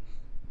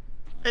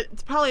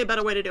 It's probably a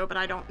better way to do it, but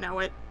I don't know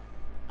it.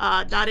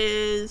 That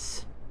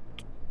is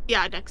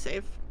Yeah, deck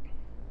save.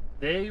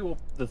 The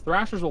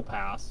Thrashers will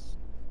pass.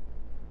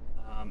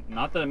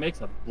 Not that it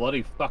makes a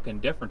bloody fucking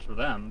difference for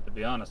them, to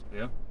be honest with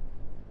you.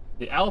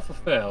 The Alpha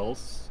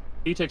fails.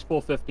 He takes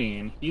full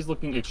 15. He's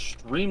looking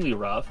extremely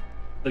rough.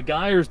 The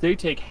Gyres, they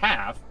take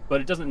half,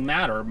 but it doesn't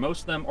matter.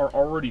 Most of them are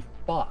already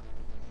fucked.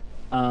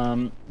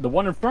 The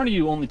one in front of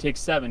you only takes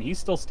 7. He's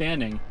still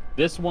standing.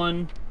 This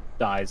one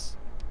dies.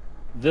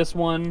 This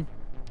one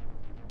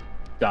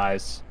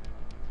dies.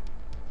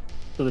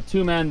 So the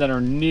 2 men that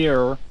are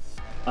near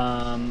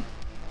the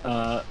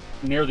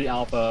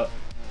Alpha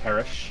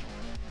perish.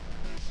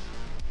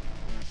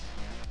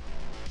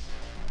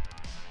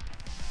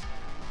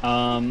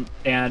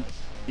 And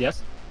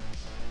yes.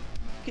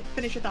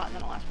 Finish your thought, and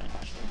then I'll ask my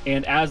question.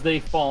 And as they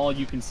fall,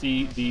 you can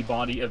see the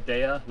body of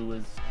Dea, who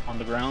is on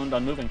the ground,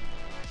 unmoving.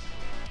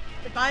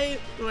 If I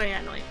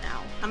land right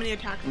now, how many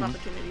attacks of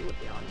opportunity would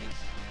be on me?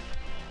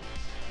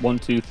 1,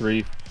 2,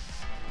 3,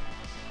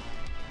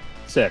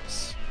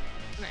 6.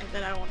 Okay,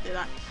 then I won't do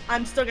that.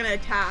 I'm still gonna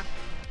attack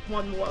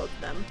one more of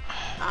them.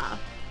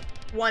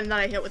 One that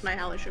I hit with my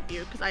Hellish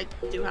Rebuke, because I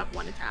do have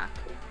 1 attack.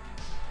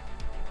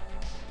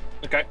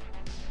 Okay.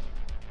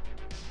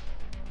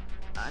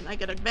 And I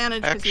get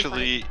advantage. 'cause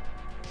Actually,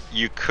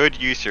 you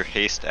could use your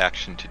haste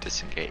action to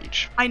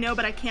disengage. I know,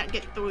 but I can't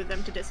get through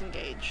them to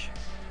disengage.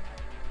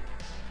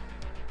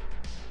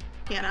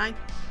 Can I?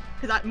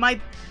 Because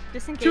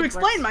Disengage to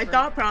explain works my for-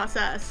 thought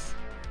process.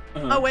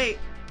 Oh wait,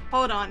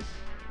 hold on.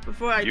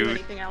 Before I do You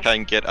anything else.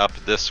 can get up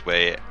this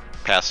way,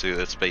 pass through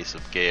the space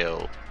of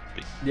Gale.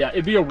 Yeah,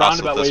 it'd be a Also,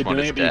 roundabout way this of one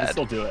doing is it, but you can dead.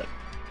 still do it.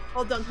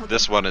 Hold on.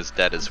 This one is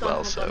dead as well,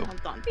 Hold so.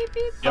 on. Beep,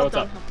 beep. Yeah, what's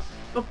Hold up? on.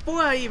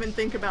 Before I even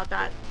think about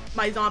that,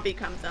 my zombie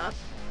comes up.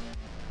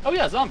 Oh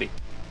yeah, zombie.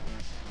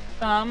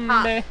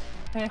 Zombie.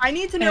 I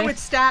need to know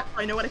its stat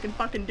so I know what I can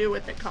fucking do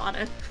with it,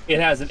 Connor. It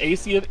has an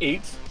AC of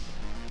 8,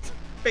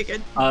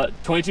 Figured.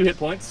 22 hit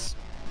points.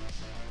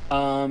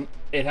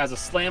 It has a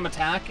slam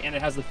attack, and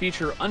it has the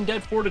feature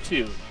Undead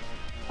Fortitude.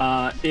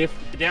 If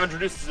the damage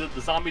reduces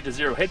the zombie to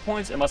 0 hit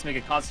points, it must make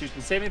a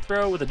Constitution saving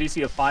throw with a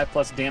DC of 5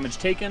 plus damage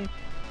taken,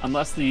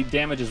 unless the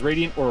damage is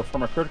radiant or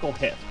from a critical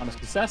hit. On a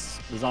success,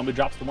 the zombie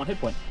drops to 1 hit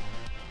point.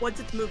 What's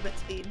its movement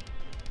speed?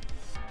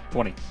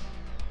 20.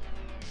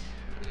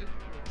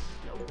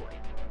 Oh boy.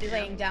 Be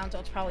laying down, so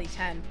it's probably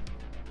 10.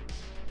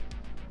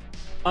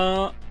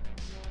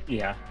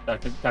 Yeah,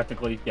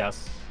 technically,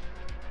 yes.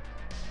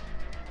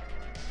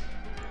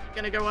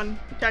 Gonna go on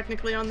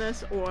technically on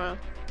this, or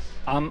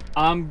I'm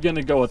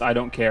gonna go with I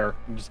don't care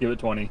and just give it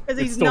 20. because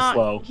It's he's still not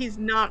slow. he's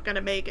not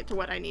gonna make it to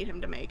what I need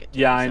him to make it to.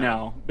 Yeah, I so.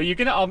 know, but you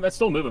can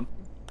still move him.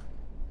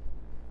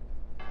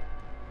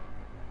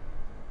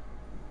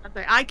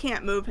 Okay, I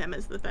can't move him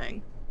is the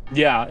thing.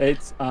 Yeah,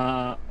 it's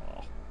I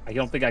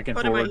don't think I can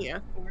Put him forward. right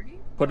here.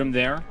 Put him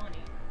there.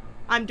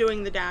 I'm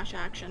doing the dash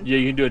action. Yeah,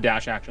 you can do a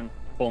dash action,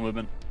 full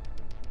movement.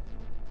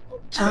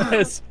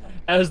 as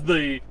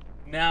the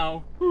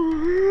now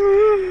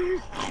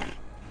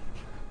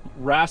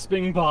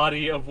rasping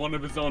body of one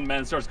of his own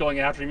men starts going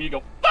after him, you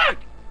go fuck.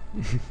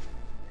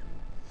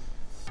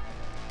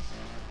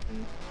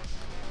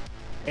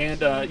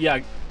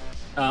 And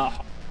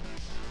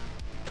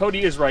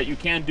Cody is right. You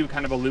can do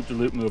kind of a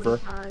loop-to-loop mover.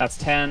 That's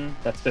 10.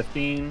 That's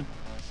 15.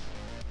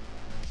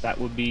 That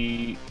would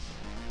be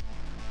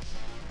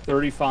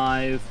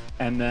 35,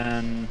 and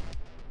then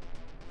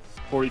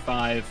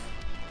 45.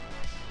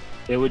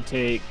 It would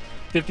take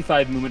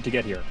 55 movement to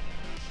get here.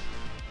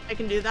 I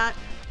can do that.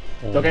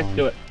 Okay,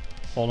 do it.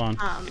 Hold on.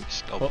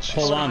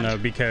 Hold on, though,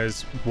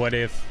 because what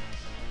if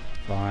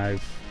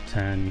 5,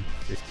 10,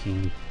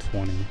 15,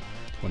 20,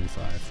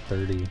 25,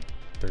 30,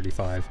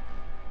 35...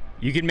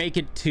 You can make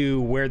it to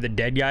where the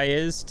dead guy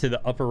is, to the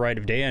upper right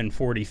of Dea, in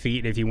 40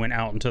 feet if you went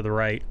out and to the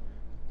right.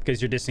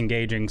 Because you're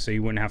disengaging, so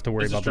you wouldn't have to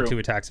worry about the 2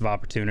 attacks of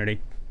opportunity.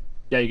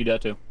 Yeah, you can do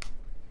that too.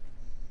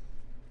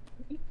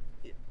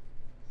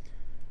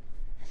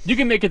 You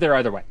can make it there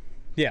either way.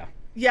 Yeah.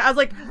 Yeah, I was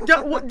like,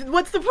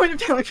 what's the point of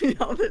telling me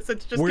all this?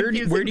 It's just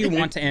confusing. Where do you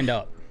want to end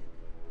up?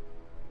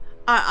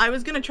 I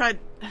was gonna try.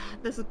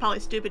 This is probably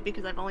stupid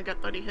because I've only got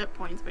 30 hit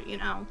points, but you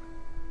know.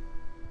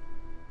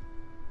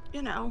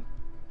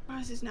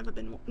 Ozzy's never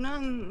been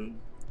none.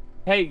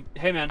 Hey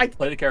man,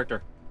 play the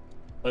character.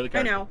 Play the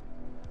character.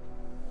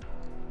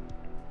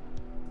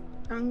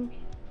 I know.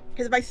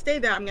 Because if I stay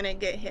there, I'm gonna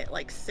get hit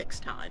like 6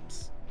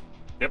 times.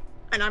 Yep.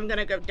 And I'm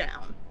gonna go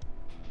down.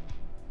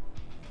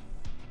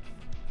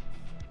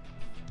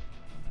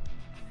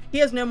 He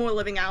has no more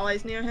living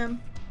allies near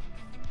him.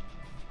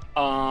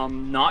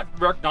 Not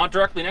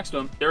directly next to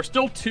him. There are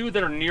still 2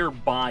 that are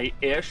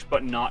nearby-ish,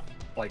 but not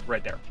like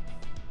right there.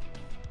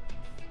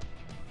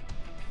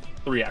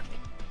 3 actually,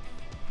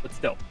 but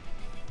still.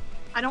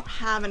 I don't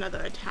have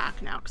another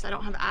attack now because I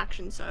don't have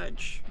action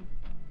surge.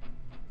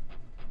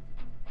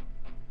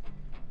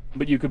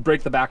 But you could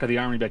break the back of the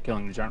army by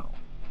killing the general.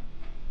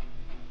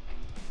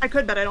 I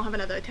could, but I don't have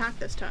another attack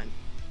this turn.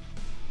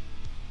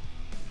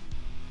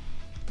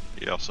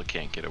 He also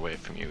can't get away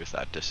from you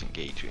without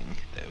disengaging,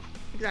 though.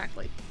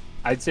 Exactly.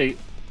 I'd say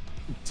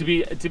to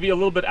be a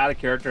little bit out of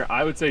character,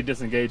 I would say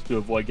disengage to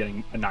avoid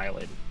getting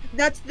annihilated.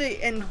 That's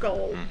the end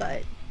goal,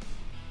 but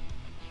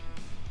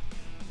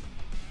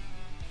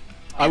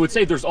I would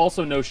say there's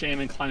also no shame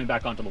in climbing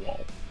back onto the wall.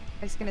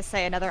 I was gonna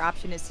say another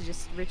option is to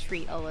just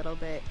retreat a little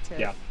bit to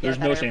Yeah, get there's a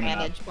no better shame in that.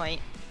 vantage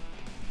point.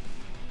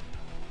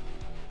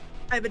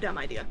 I have a dumb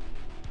idea.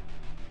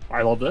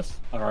 I love this.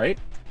 All right.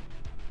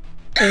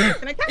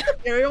 Can I cast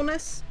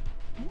Etherealness?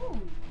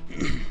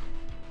 Do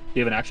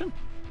you have an action?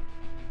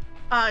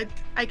 I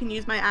can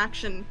use my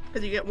action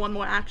because you get one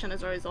more action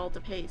as a result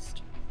of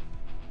haste.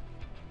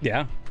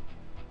 Yeah.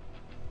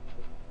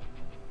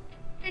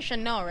 You should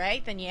know,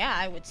 right? Then yeah,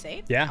 I would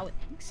say. Yeah. I would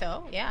think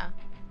so. Yeah.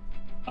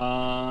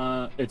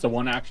 It's a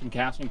one action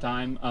casting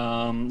time.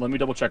 Let me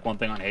double check one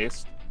thing on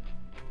haste.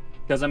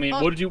 Because I mean,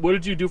 Oh. what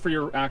did you do for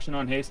your action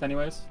on haste,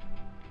 anyways?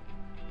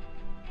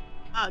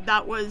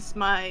 That was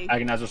my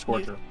Agonizer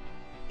Scorcher.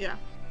 yeah.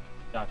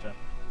 Gotcha.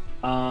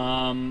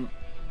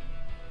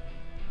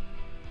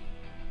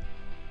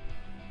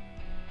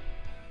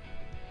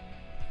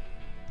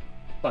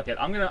 Fuck it.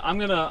 I'm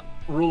gonna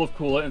rule of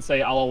cool it and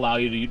say I'll allow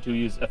you to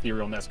use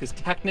etherealness because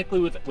technically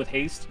with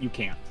haste you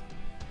can't.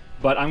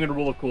 But I'm gonna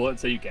rule of cool it and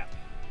say you can.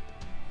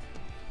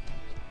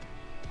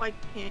 Why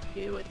can't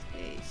you with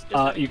haste? Just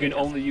out of You can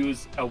curiosity. only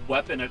use a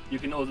weapon. You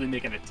can only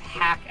make an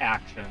attack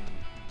action,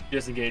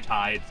 disengage,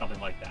 hide, something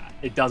like that.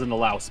 It doesn't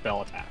allow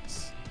spell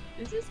attacks.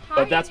 This is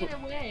But hiding that's in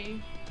a way.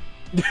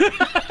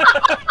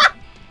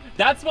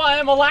 That's why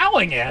I'm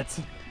allowing it.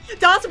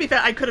 To also be fair,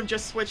 I could have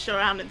just switched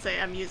around and say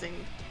I'm using.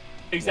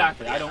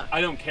 Exactly. Yeah. I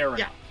don't care Yeah.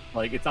 enough.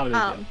 Like it's not a big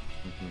deal.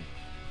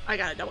 I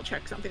gotta double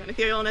check something on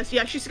Etherealness.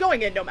 Yeah, she's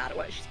going in no matter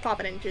what. She's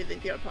popping into the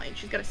ethereal plane.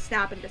 She's gonna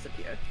snap and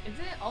disappear. Is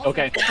it also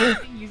Okay.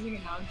 casting using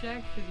an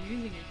object? Because you're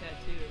using your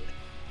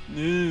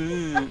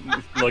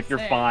tattoo. Like you're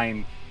Say.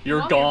 fine. You're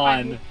Want me to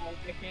find gone. loopholes,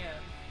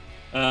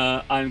 I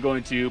can. I'm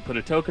going to put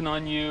a token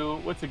on you.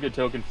 What's a good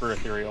token for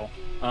ethereal?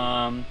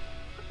 I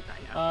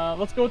know.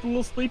 Let's go with a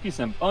little sleepy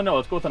sim. Oh no,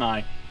 let's go with an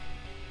eye.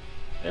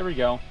 There we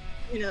go.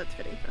 You know that's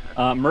fitting for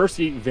her.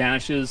 Mercy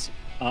vanishes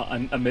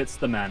amidst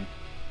the men.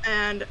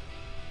 And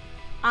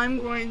I'm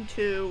going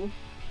to.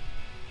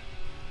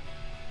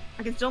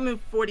 I can still move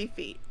 40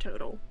 feet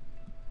total.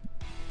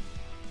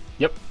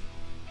 Yep.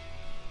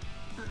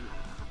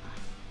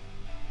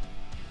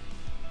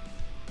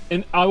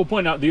 And I will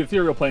point out the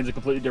ethereal plane is a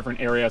completely different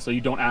area, so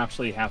you don't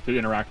actually have to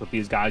interact with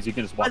these guys. You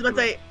can just I walk was about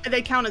through to it. say,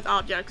 they count as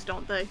objects,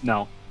 don't they?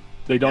 No,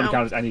 they don't No.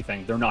 count as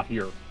anything. They're not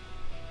here.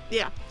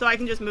 Yeah, so I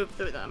can just move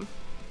through them.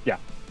 Yeah.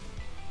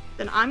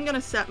 Then I'm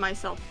gonna set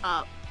myself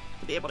up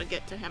to be able to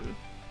get to him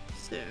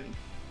soon.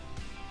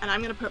 And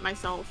I'm gonna put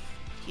myself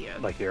here.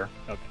 Like here.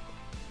 Okay.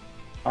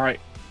 All right.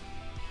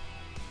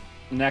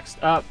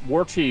 Next up,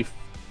 War Chief.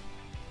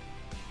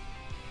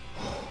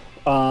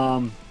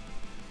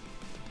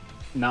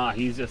 Nah,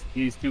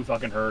 he's too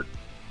fucking hurt.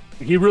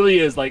 He really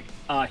is like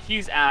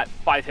he's at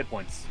 5 hit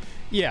points.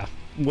 Yeah.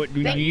 What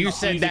you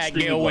said He's that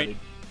extremely Gale went.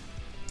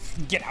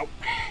 bloodied. Get out.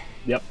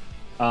 Yep.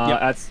 Yep.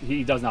 That's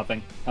he does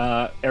nothing.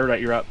 Erudite,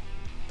 you're up.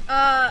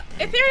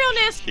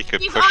 Etherealness. He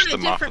could She's push on a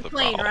them off of different the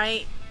plane, ball.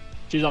 right?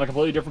 She's on a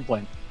completely different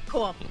plane.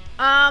 Cool.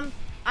 I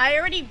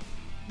already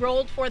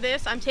rolled for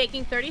this. I'm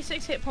taking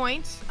 36 hit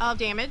points of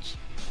damage.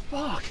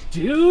 Fuck,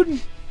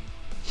 dude.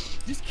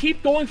 Just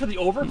keep going for the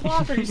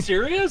overclock. Are you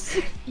serious?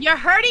 You're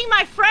hurting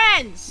my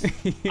friends.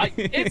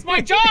 It's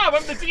my job.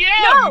 I'm the DM.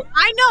 No,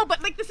 I know,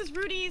 but like this is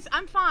Rudy's.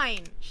 I'm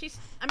fine. She's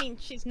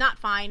not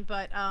fine,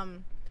 but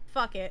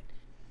fuck it.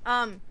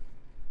 Well,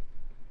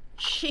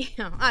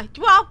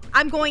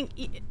 I'm going.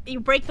 You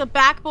break the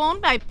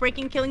backbone by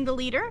killing the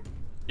leader.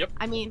 Yep.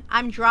 I mean,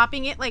 I'm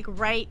dropping it like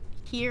right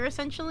here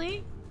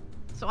essentially.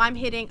 So I'm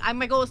hitting.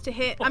 My goal is to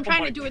hit. I'm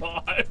trying to do it.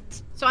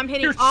 So I'm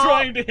hitting You're all.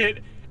 trying to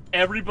hit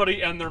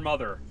everybody and their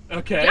mother.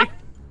 Okay. Yep.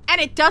 And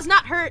it does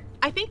not hurt.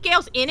 I think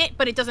Gale's in it,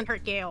 but it doesn't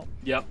hurt Gale.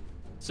 Yep.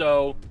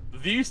 So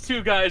these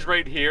two guys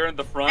right here in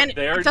the front And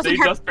there, it doesn't they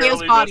hurt just Gale's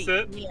barely body. miss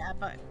it. Yeah,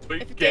 but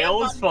But if Gale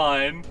Gale's is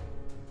body- fine.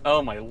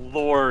 Oh my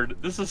lord,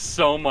 this is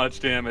so much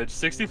damage.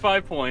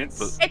 65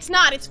 points. It's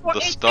not. It's The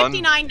it's stun-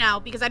 59 now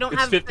because I don't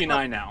It's have.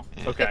 59 now.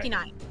 Yeah. Okay.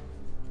 59.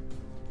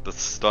 The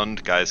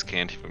stunned guys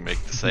can't even make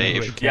the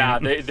save. Yeah,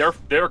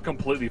 they're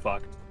completely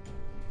fucked.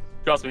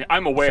 Trust me,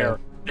 I'm aware.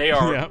 They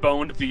are Yeah.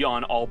 boned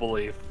beyond all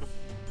belief.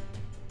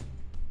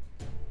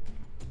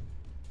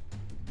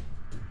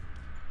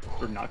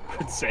 They're not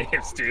good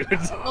saves, dude.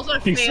 Those are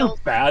These fails.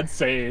 are bad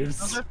saves.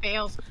 Those are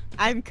fails.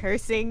 I'm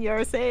cursing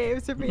your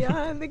saves to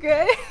beyond the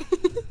grave.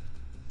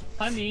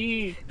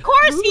 Honey. Of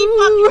course he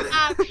Ooh. fucking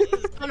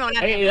has. Oh no, not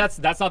Hey, him.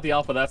 that's not the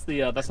alpha. That's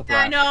the I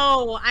thrash.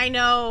 know. I'm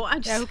Yeah, who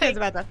just. cares Like,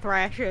 about the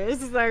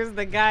thrashers? As long as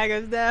the guy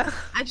goes down.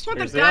 I just want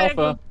There's the the guy.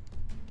 alpha.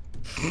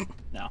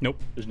 No. Nope.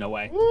 There's no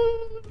way.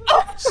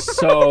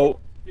 So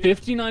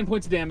 59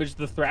 points of damage.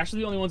 The Thrash are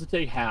the only ones that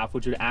take half,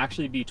 which would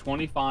actually be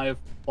 25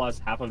 plus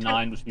half of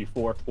 9, which would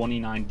be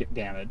 29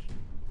 damage.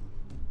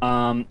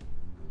 I'm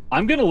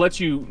gonna let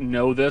you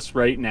know this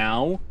right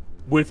now.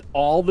 With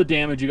all the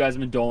damage you guys have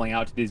been doling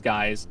out to these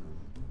guys,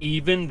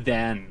 even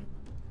then,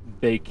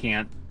 they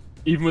can't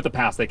even with the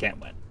pass, they can't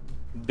win.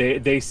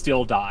 They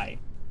still die.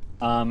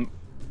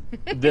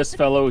 This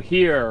fellow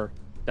here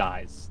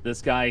dies.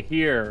 This guy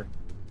here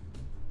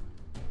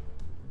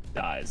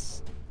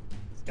dies.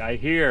 This guy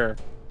here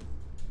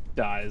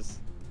dies.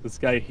 This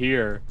guy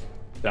here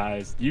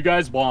dies. You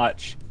guys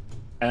watch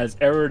as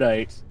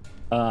Erudite,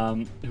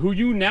 who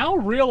you now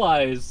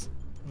realize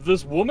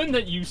this woman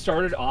that you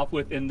started off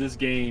with in this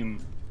game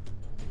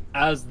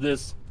as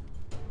this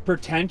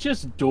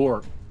pretentious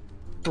dork,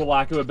 for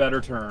lack of a better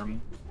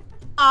term,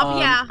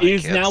 Yeah.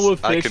 is now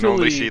officially. I can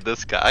only see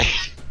this guy.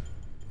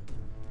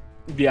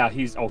 Yeah,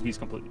 he's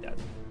completely dead.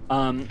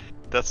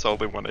 That's the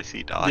only one I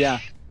see die. Yeah.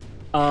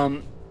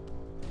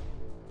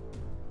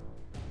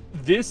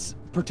 This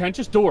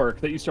pretentious dork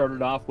that you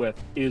started off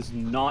with is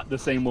not the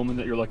same woman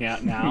that you're looking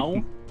at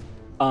now.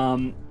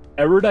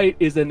 Erudite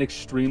is an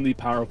extremely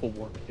powerful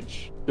war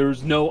mage.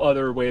 There's no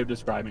other way of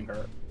describing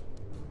her.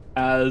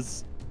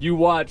 As you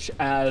watch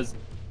as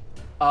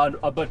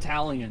a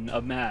battalion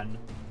of men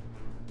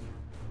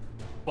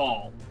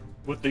fall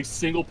with a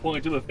single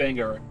point of the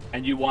finger,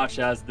 and you watch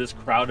as this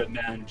crowd of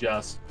men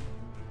just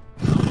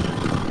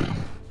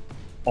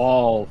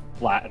all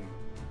flatten.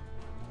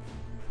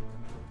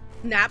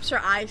 Snaps her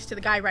eyes to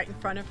the guy right in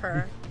front of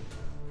her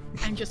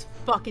and just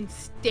fucking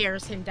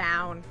stares him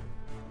down.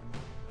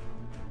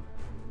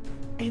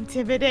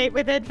 Intimidate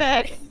with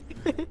advantage.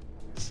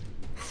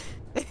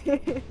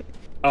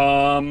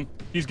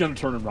 He's gonna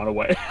turn and run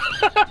away.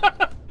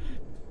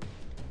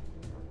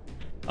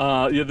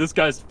 Yeah, this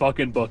guy's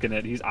fucking booking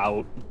it. He's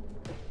out.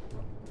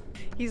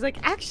 He's like,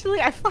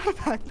 actually, I thought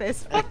about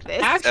this. Fuck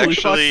this. Actually,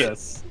 fuck Actually-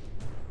 this.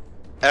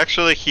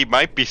 Actually, he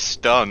might be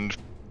stunned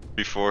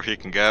before he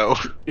can go.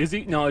 Is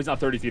he? No, he's not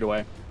 30 feet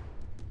away.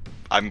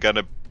 I'm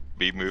gonna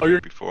be moving you're-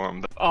 before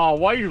him. Oh,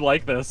 why are you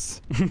like this?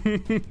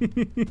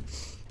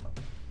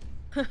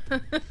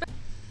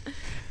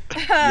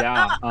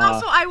 Yeah.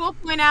 Also, I will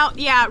point out,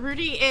 yeah,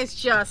 Rudy is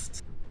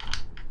just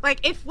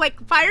like, if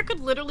like fire could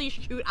literally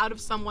shoot out of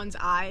someone's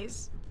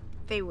eyes,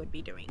 they would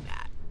be doing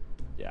that.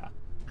 Yeah.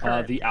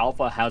 Heard. The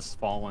Alpha has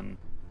fallen.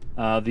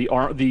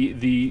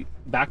 The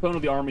backbone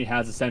of the army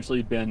has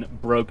essentially been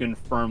broken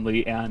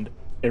firmly and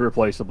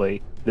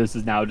irreplaceably. This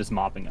is now just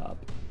mopping up.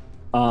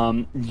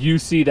 You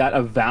see that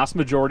a vast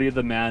majority of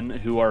the men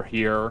who are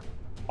here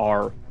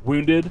are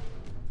wounded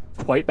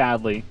quite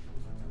badly.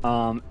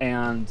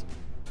 And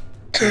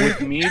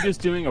with me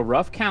just doing a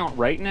rough count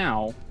right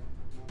now,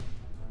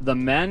 the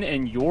men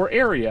in your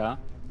area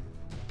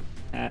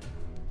at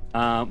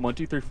 1,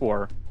 2, 3,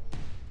 4,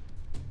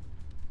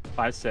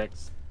 5,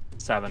 6,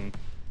 7,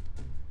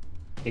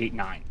 8,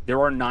 9. There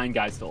are 9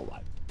 guys still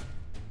alive.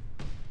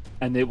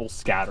 And they will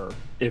scatter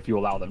if you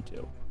allow them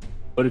to.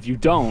 But if you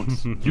don't,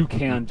 you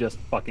can just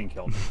fucking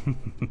kill me.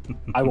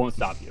 I won't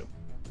stop you.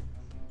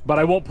 But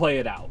I won't play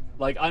it out.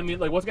 Like, I mean,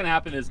 like, what's gonna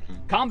happen is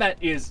combat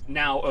is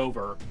now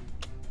over.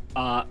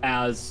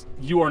 As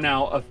you are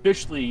now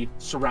officially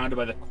surrounded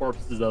by the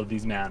corpses of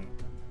these men.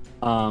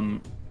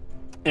 And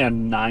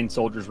 9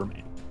 soldiers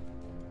remain.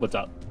 What's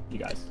up, you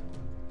guys?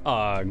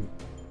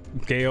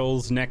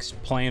 Gale's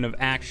next plan of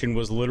action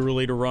was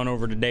literally to run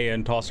over to Dea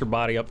and toss her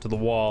body up to the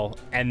wall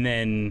and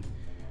then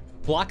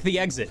block the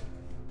exit.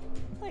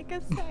 Like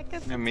a sack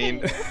of I mean,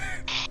 potatoes.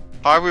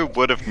 Haru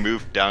would have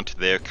moved down to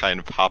there, kind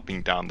of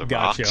hopping down the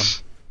Gotcha.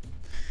 rocks.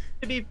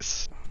 To be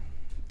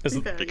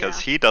fair,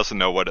 Because yeah. he doesn't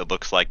know what it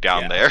looks like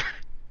down Yeah. there.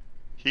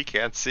 He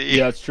can't see.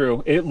 Yeah, it's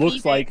true. It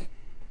looks Leaving.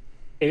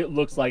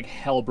 like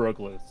hell broke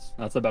loose.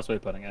 That's the best way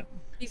of putting it.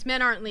 These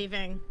men aren't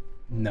leaving.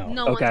 No.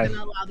 No Okay. one's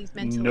gonna allow these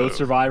men to No leave.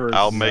 survivors.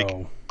 I'll make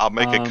No. a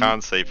Um,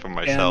 con save for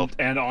myself.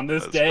 And on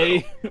this as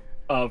day,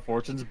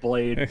 Fortune's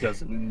Blade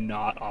does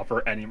not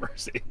offer any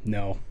mercy.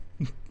 No.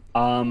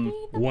 Um,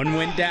 One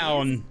went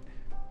down.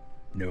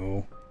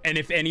 No. And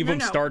if any of them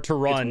No. start to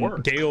run,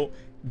 worse.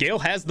 Gale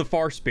has the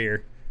far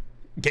spear.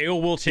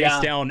 Gale will chase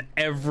Yeah. down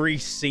every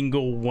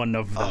single one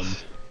of them.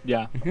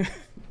 yeah.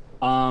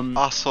 Um,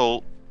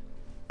 Also,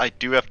 I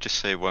do have to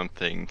say one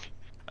thing.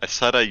 I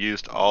said I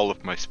used all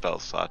of my spell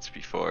slots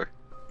before.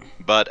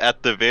 But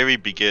at the very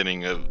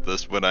beginning of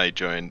this, when I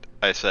joined,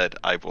 I said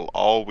I will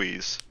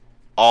always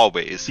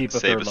Keep a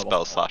save third a level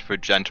spell spell. slot for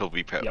gentle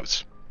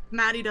repose.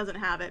 Maddie doesn't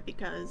have it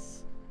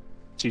because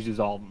she uses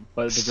all of them,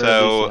 but at the very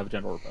So- least, you have a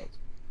general repose.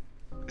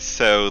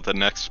 So the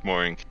next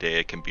morning,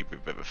 Dea can be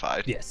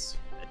revivified. Yes.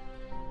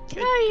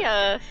 Can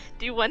I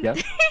do one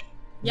Yes. thing?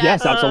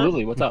 Yes,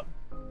 absolutely. What's up?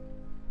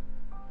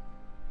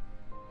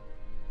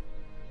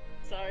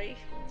 Sorry.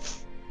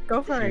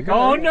 Go for it.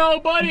 Oh no,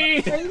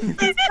 buddy!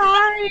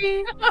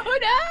 Sorry. Oh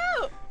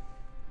no!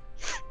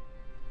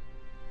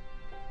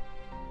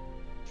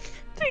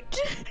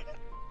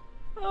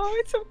 Oh,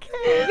 it's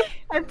okay.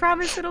 I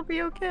promise it'll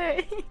be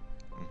okay.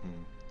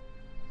 Mhm.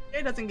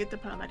 it doesn't get to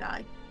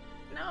perma-die.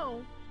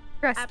 No.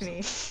 Trust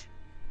me.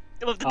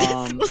 I love the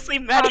Um, mostly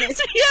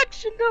Maddie's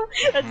reaction though.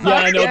 That's Yeah,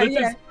 I know.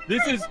 Yeah,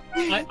 This is.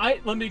 I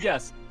let me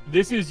guess.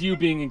 This is you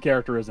being in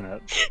character, isn't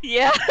it?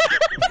 Yeah.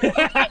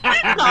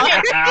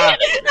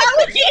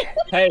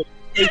 Hey,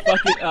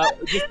 fucking,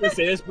 just to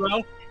say this,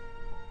 bro.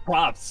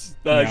 Props.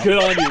 Good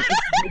on you.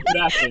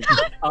 Good acting.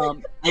 I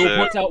will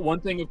point out one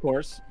thing, of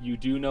course. You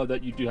do know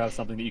that you do have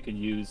something that you can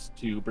use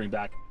to bring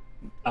back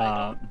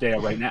Dea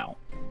right now.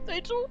 I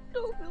don't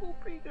know if it'll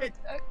bring it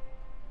back.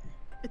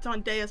 It's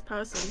on Dea's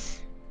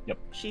person. Yep.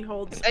 She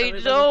holds. I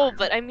everybody's know, arm.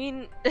 but I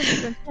mean, Don't you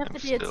have I'm to be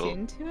still-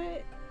 attuned to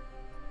it?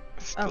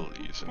 Still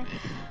using it.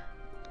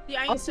 The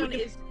Iron Also, Stone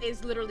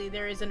is literally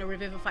there isn't a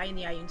revivify in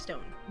the Iron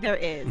Stone. There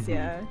is,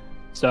 yeah.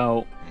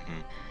 So,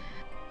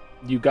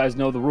 Mhm. you guys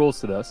know the rules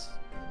to this.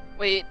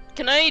 wait,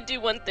 can I do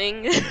one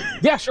thing?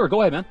 Yeah, sure.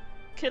 Go ahead, man.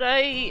 Could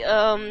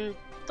I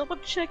double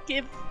check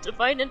if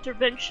divine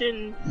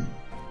intervention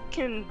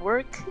can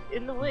work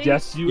in the way?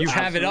 Yes, you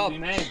have it up.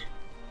 absolutely may.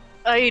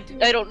 I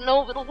don't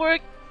know if it'll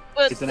work,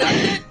 but It's an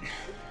action.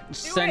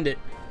 Send it.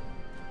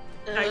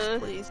 Nice,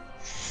 please.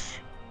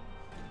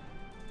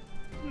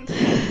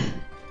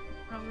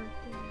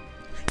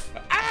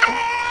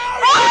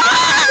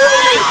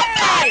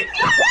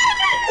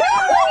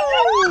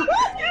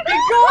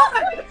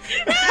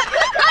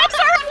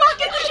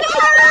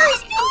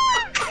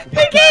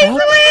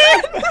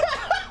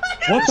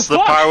 What It's the the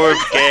fuck? power of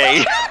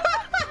gay.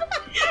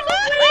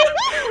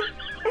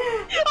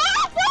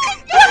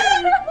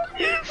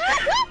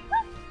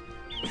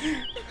 You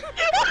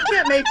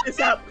can't make this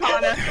up,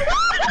 Connor.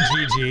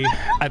 GG.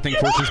 I think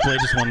Fortune's Blade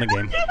just won the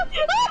game.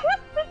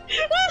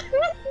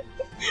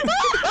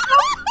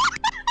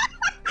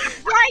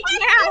 Right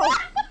now!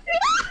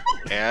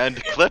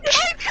 And clipped.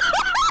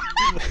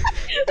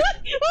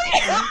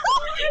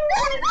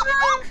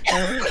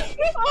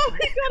 Oh my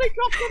god, I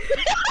got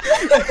something.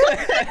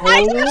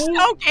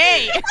 Oh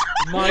Okay!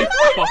 my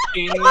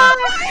fucking That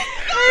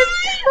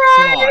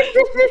god.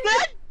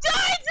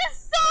 Dice is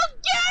so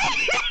gay!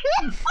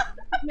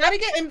 You gotta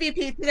get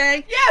MVP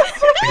today.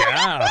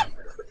 Yeah.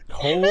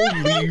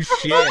 Holy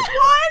shit.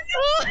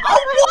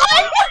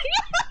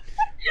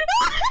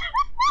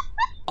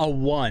 A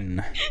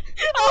 1.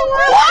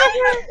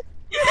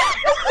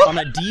 On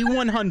a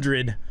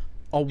D100,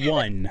 a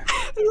 1.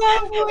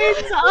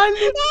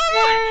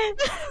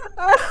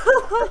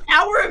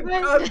 Hour of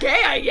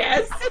gay, I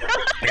guess.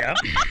 Yeah.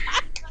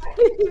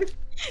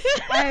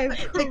 Hey,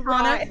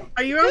 Connor,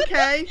 are you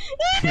okay?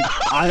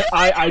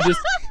 I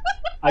just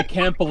I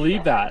can't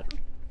believe that.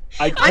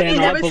 I cannot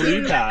never believe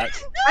seen-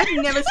 that. I've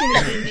never seen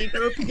a D&D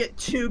group get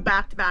two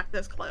back-to-back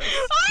this close.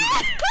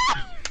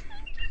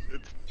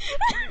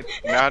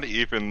 Not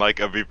even like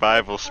a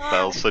revival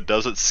spell, so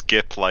does it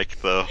skip like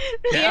the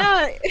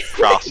Yeah.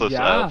 process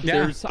Yeah, of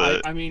there's.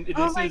 the... I mean, this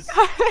Oh my is.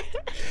 god.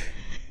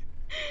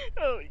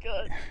 Oh my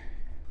god.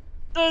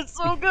 That's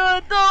so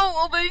good, though!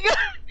 Oh my god!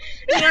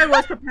 Here I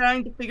was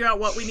preparing to figure out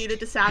what we needed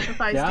to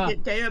sacrifice Yeah. to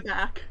get Dea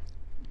back.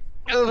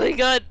 Oh my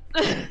god.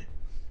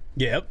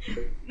 Yep.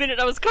 The minute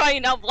I was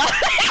crying out loud.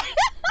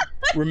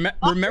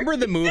 Remember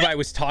the move I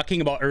was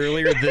talking about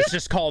earlier? This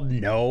just called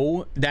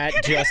no. That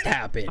just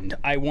happened.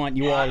 I want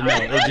you all to know.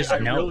 It just I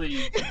no.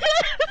 really.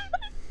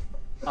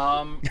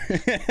 Wow.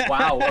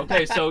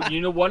 Okay, so you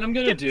know what I'm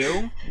gonna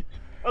do?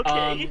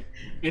 Okay.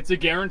 It's a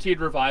guaranteed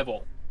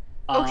revival.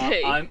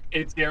 Okay.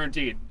 It's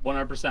guaranteed,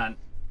 100%.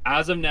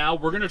 As of now,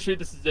 we're gonna treat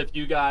this as if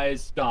you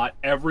guys got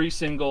every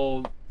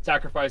single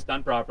sacrifice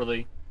done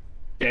properly.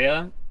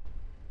 Dea.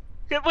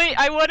 Wait,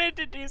 I wanted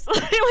to do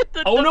something with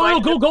the. Oh no,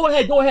 divine- go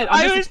ahead. I'm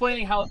I just was-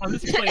 explaining how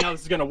this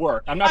is gonna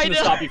work. I'm not I gonna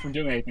know. stop you from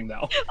doing anything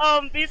though.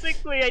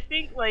 Basically, I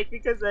think like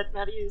because that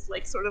Maddie is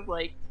like sort of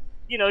like,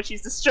 you know,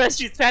 she's distressed,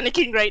 she's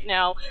panicking right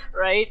now,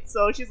 right?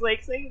 So she's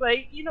like saying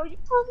like, you know, you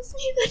promised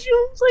me that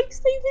you'll like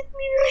stay with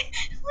me, right?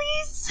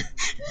 Please.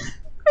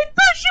 I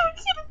thought you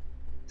would.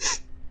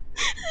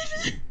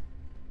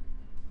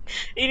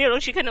 And, you know,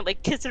 she kind of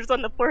like kisses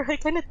on the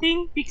forehead, kind of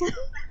thing, because.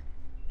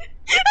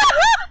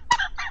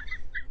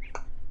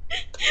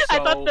 I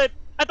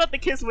thought the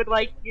kiss would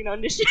like, you know,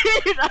 initiate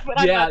it, but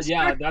I'm not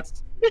sure.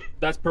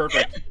 That's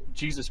perfect.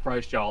 Jesus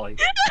Christ, Jolly.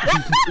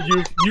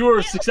 you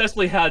are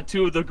successfully had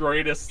two of the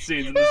greatest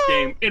scenes in this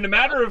game in a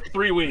matter of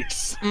 3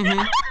 weeks.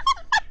 Mhm.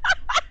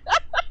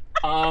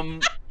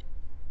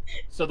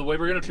 So the way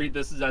we're gonna treat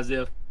this is as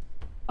if,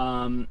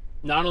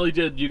 not only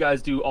did you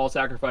guys do all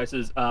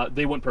sacrifices,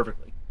 they went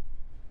perfectly,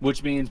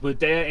 which means with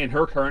Dea in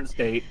her current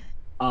state,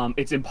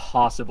 it's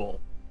impossible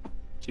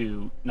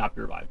to not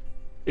be revived.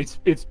 It's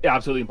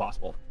absolutely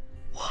impossible.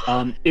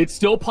 It's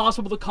still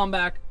possible to come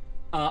back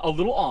a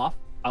little off.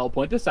 I'll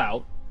point this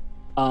out,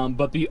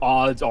 but the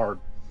odds are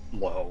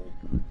low.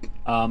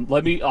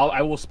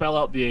 I will spell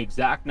out the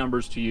exact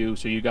numbers to you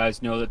so you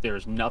guys know that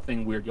there's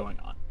nothing weird going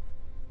on.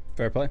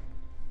 Fair play.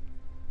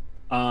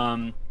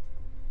 The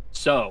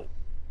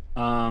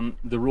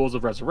rules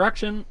of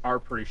resurrection are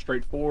pretty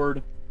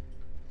straightforward.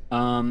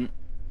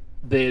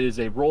 There is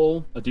a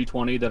roll, a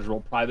d20 that is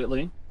rolled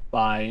privately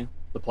by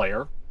the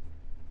player,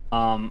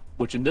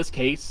 which in this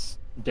case,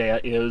 Dea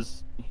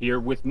is here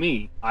with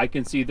me. I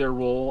can see their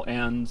roll,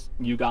 and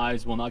you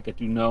guys will not get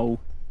to know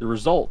the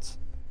results.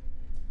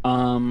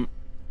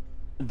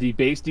 The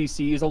base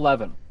DC is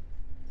 11.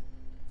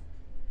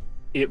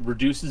 It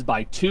reduces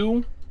by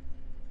 2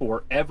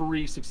 for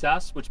every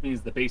success, which means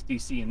the base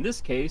DC in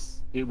this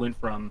case, it went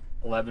from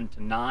 11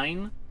 to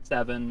 9,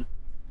 7,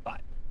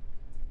 5.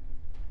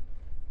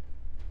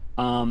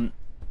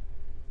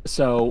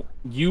 So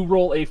you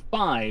roll a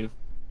 5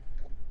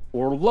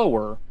 or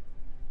lower.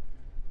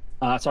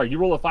 You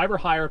roll a 5 or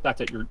higher.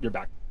 That's it. You're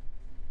back.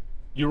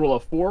 You roll a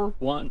 4,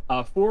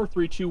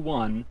 3, 2,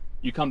 1.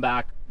 You come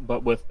back,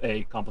 but with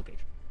a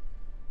complication.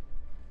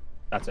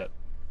 That's it.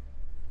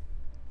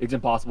 It's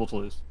impossible to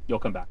lose. You'll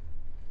come back.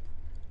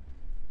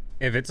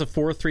 If it's a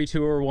 4, 3,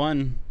 2, or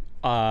 1,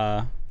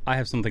 I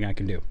have something I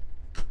can do.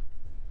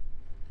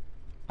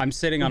 I'm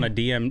sitting on a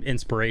DM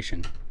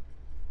inspiration.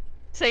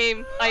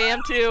 Same. I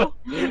am too.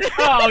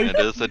 Oh, It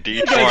is a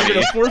you guys are D20.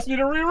 gonna force me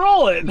to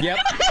re-roll it. Yep.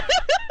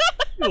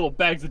 You little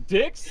bags of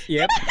dicks.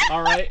 Yep.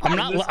 All right. I'm in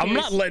not. this I'm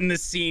not case- letting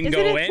this scene Isn't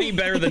go it- any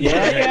better than Yeah,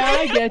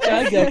 that. yeah,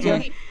 I get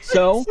you.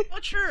 So, So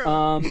true.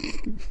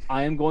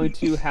 I am going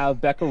to have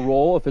Becca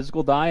roll a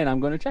physical die, and I'm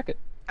going to check it.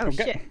 Oh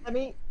Okay. shit. Let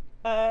me.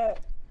 I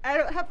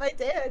don't have my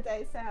data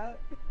dice out.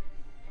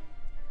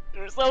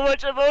 There's so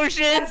much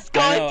emotions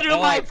I know. going through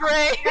Oh, my I-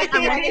 brain.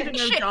 I want you to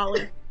know, Shit.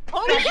 Jolly.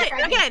 Holy shit!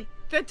 Again,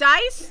 the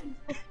dice.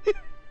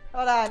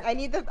 Hold on. I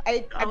need the.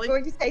 I'm Golly.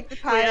 going to take the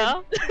time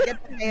Yeah. to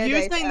get the data You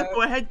dice saying the out.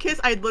 forehead kiss?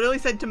 I literally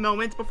said to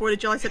moments before the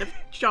Jolly said if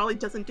Jolly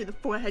doesn't do the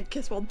forehead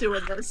kiss while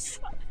doing this,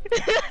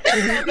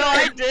 No,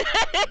 I did.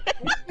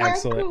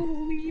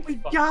 Excellent. we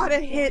gotta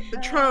hit the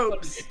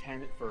tropes. Get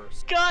 10 at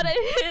first. Gotta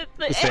hit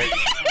the That's it.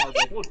 I was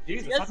like, oh,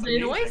 Jesus, Yes, that's the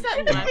noise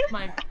amazing. that left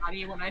my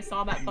body when I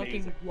saw that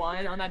fucking Amazing.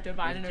 1 on that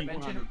divine D100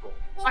 intervention. roll.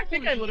 I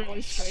think I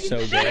literally So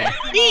good.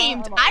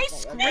 Screamed. I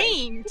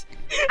screamed.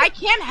 I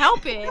can't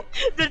help it.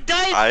 The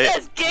dice I-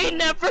 says gay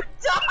never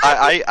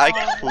dies.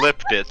 I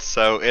clipped it,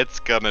 so it's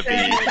gonna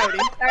Hey, be. Cody.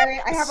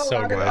 Sorry, I have a So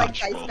lot of good. like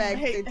dice bags.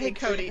 Hey, to hey, dig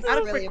Cody. through. I have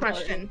a It's really quick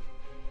question important.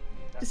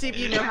 to see if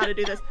you know how to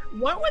do this.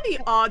 What were the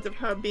odds of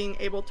her being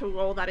able to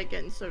roll that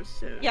again so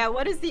soon? Yeah,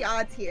 what is the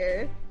odds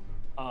here?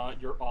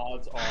 Your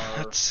odds are.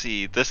 Let's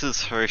see. This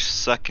is her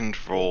second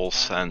roll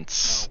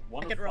since No,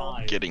 1 Second or roll.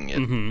 5. getting it.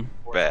 Mm-hmm.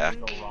 4 back. to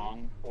go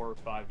wrong, 4 or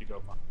 5 to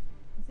go wrong.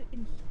 Is it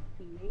in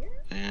here?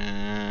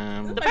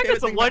 The My fact favorite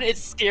it's a thing 1, it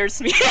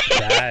scares me.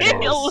 That A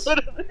is-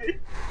 little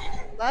bit.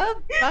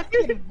 Love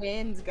fucking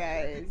wins,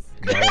 guys.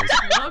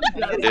 Love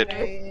does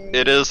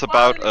It is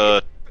about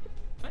a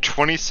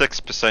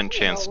 26%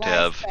 chance to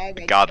have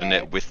gotten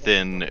it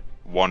within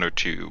 1 or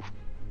 2.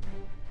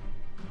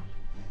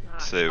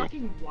 God, So-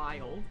 fucking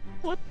wild.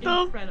 What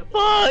the Incredible.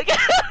 fuck?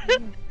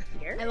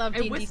 I love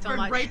I D&D so whispered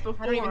much. right I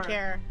don't even before.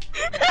 care.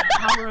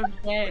 Power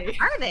of day.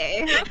 Are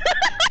they?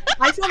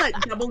 I saw that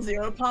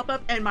 00 pop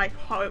up and my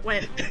heart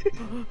went.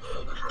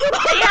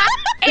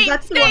 Hey,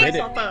 That's the one I Did it.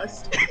 saw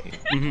first.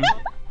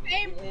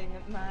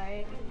 Mm-hmm.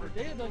 My, Were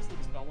Data Dice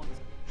the spell ones?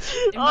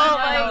 In my Oh mind,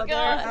 my I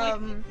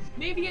god. was like,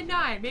 maybe a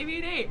 9, maybe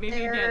an 8,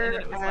 maybe a 10, and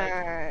then it was like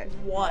they're,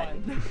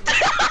 1.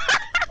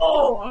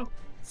 Oh,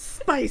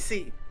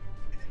 spicy.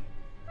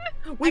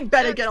 We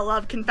better get a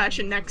love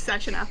confession next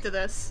session after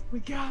this. We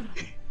got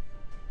it.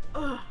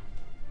 Ugh.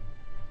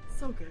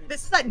 So good.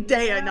 This is that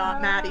Dea,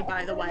 not Maddie,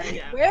 by the way.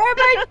 Yeah. where are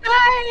my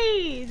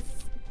dice?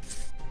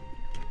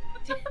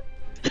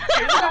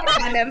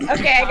 Found him.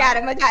 Okay, I got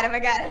him.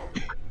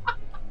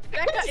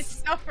 Becca is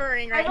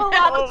suffering right I'm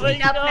now. allowed Oh to my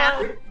clean up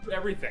now. god.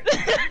 Everything.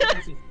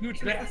 It's a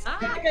huge mess.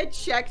 I think I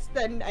checked,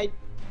 then I.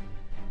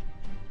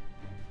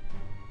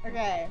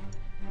 Okay.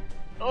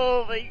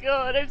 Oh my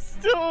god, I'm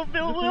still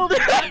bewildered.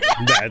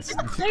 That's.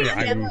 Yeah,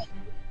 I'm-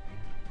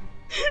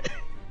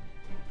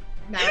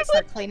 Now I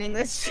start cleaning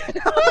this shit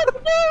up. What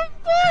the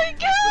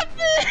fuck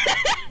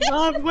happened?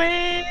 Love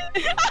win.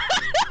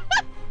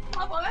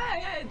 Double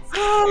heads!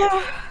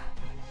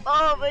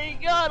 Oh my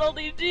god,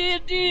 only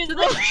D&D is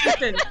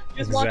Listen,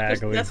 just watch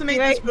this. Exactly. Decimate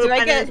Do I- this group do I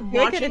and get- then do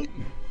I watch get it.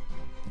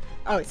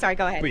 Oh, sorry.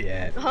 Go ahead. But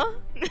yeah. Huh?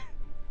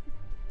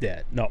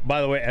 Yeah. No,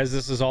 by the way, as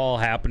this is all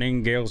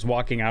happening, Gale's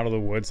walking out of the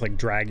woods, like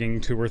dragging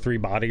 2 or 3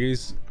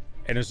 bodies,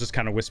 and is just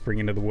kind of whispering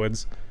into the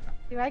woods.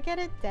 Do I get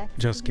a death?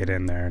 Just get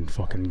in there and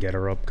fucking get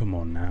her up. Come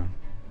on now.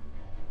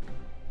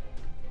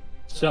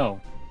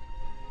 So,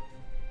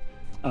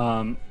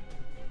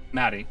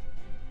 Maddie,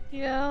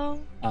 Yeah.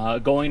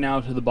 going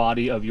now to the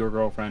body of your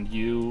girlfriend,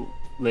 you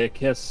lay a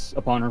kiss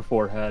upon her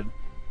forehead,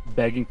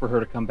 begging for her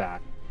to come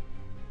back.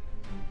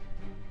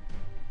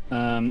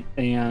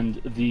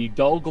 And the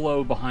dull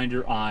glow behind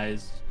your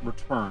eyes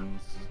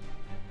returns,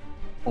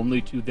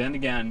 only to then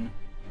again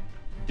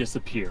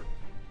disappear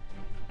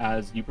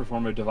as you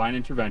perform a divine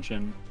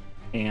intervention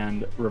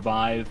and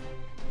revive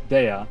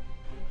Dea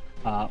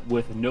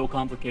with no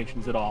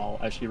complications at all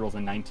as she rolls a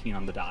 19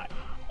 on the die.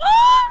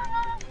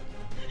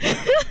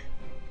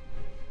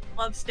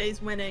 Love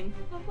stays winning.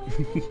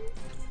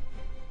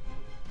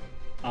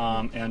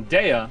 And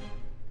Dea,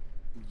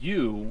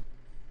 you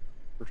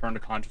return to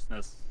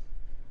consciousness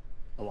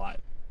alive.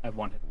 I have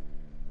 1 hit.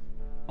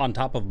 On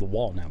top of the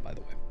wall now, by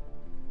the way.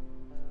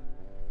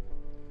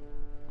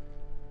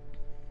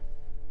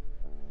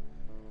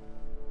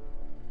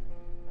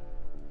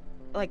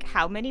 Like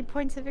how many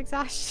points of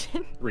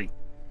exhaustion? 3.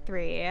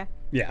 3.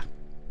 Yeah.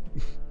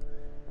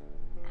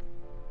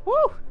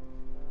 Woo!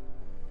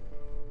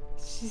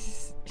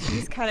 She's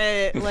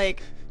kind of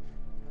like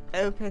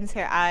opens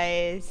her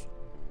eyes.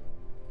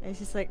 And it's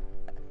just like,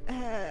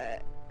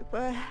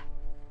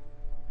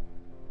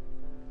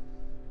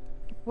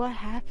 what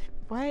happened?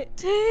 What?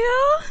 Teo?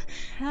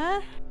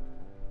 Huh?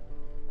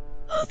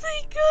 Oh,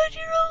 thank God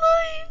you're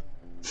alive!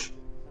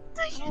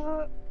 Thank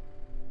you.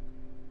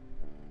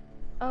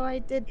 Oh, I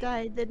did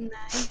die, didn't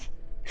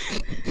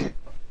I?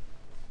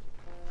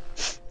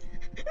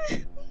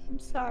 I'm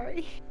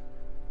sorry.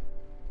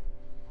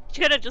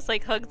 She kind of just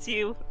like hugs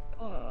you.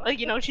 Like,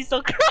 you know, she's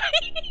still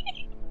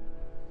crying.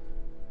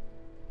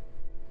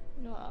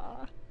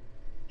 Aw.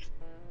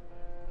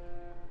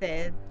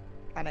 Sid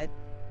kind of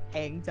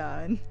hangs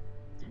on.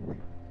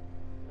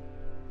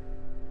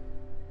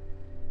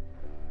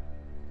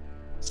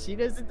 She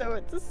doesn't know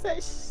what to say.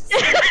 She's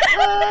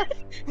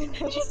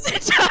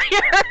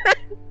tired.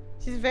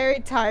 She's very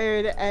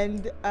tired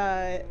and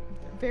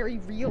very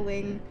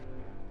reeling.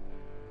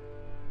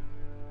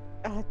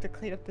 I'll have to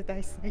clean up the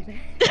dice later.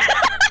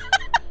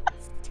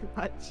 It's too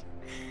much.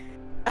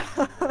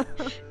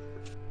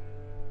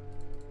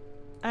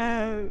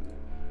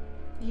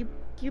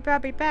 You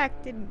brought me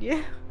back, didn't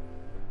you?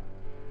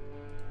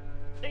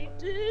 I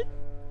did.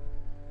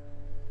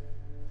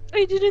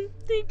 I didn't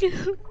think it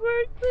would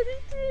work, but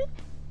it did.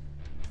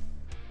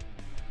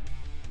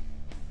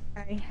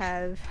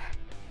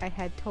 I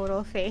had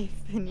total faith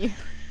in you.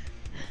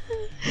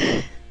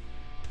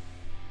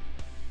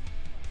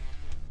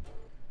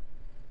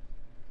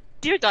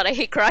 Dear God, I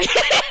hate crying.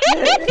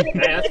 Hey,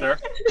 that's fair.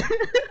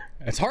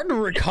 It's hard to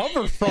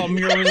recover from.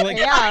 You're like,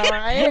 Yeah,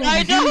 right?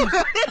 I know.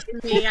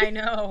 Me, I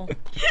know.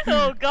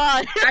 Oh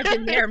God. I've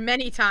been there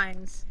many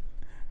times.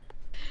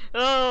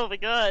 Oh my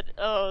God.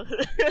 Oh.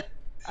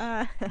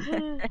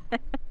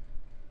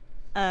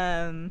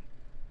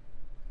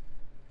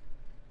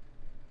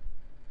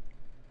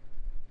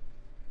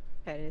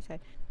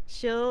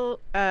 She'll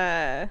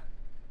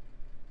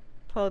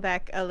pull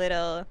back a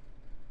little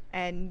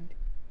and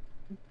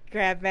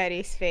grab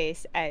Maddie's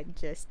face and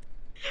just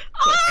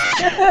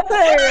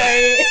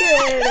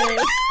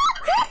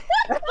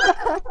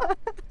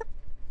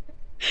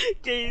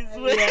Gaze.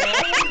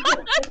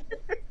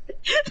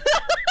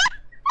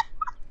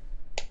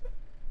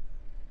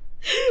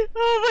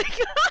 Oh my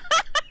God.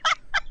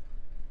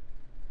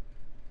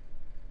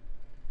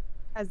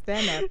 Has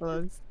been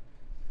apples.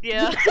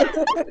 Yeah.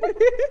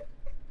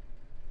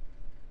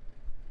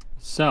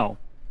 So,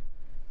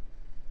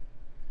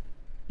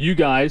 you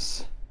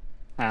guys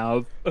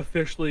have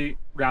officially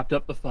wrapped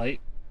up the fight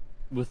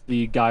with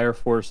the Geyer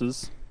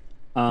forces.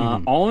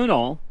 All in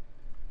all,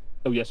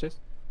 oh yes, yes.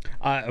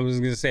 I was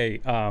gonna say,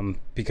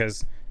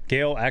 because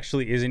Gale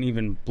actually isn't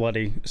even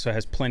bloody, so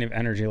has plenty of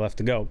energy left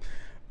to go.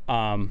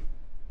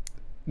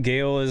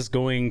 Gale is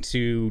going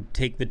to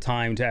take the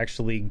time to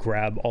actually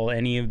grab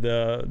any of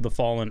the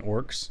fallen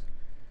orcs,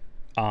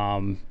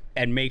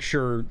 and make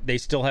sure they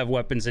still have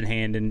weapons in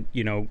hand, and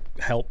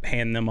help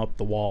hand them up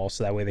the wall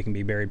so that way they can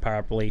be buried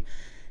properly.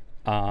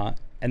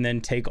 And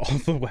then take all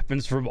the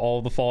weapons from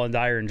all the fallen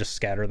Dire and just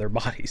scatter their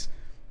bodies.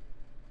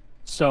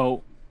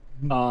 So,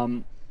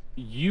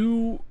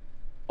 you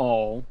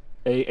all,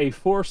 a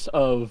force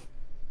of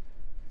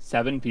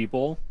 7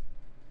 people,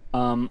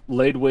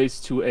 laid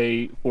waste to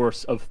a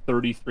force of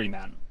 33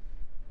 men,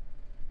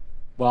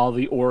 while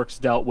the orcs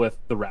dealt with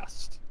the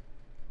rest.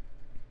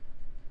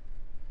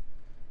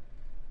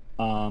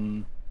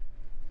 Only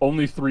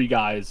 3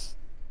 guys,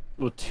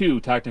 well,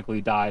 2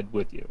 technically died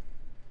with you.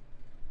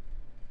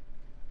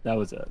 That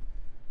was it.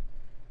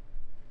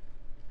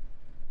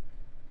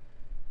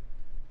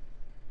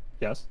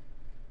 Yes?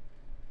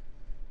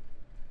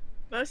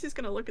 Mercy's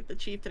gonna look at the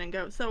chieftain and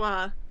go, so,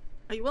 are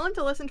you willing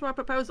to listen to our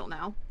proposal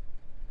now?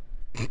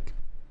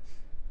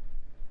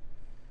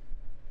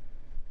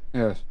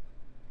 Yes.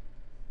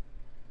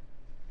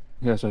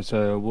 Yes, I'd say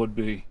I would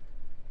be.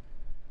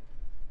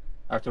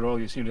 After all,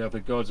 you seem to have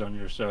the gods on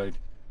your side.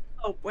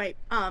 Oh, wait,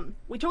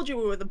 we told you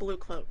we were the Blue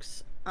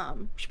Cloaks.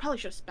 We probably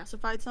should have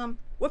specified some.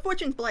 We're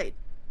Fortune's Blade.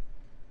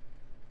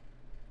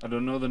 I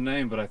don't know the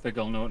name, but I think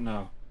I'll know it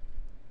now.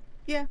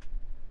 Yeah.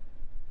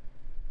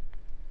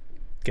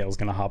 Gale's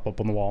gonna hop up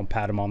on the wall and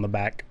pat him on the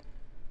back.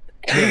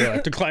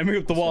 After climbing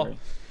up the wall.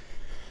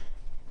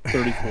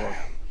 Sorry. 34,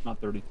 not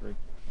 33.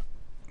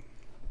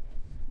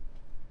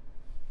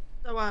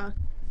 So, how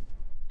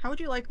would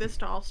you like this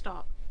to all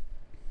stop?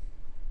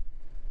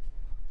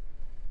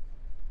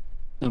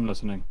 I'm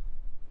listening.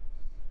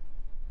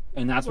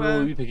 And that's where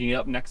we'll be picking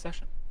up next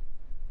session.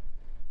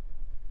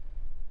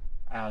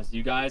 As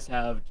you guys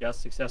have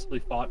just successfully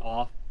fought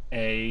off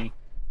a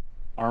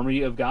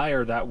army of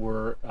Geyer that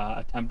were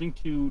attempting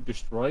to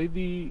destroy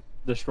the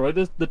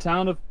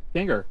town of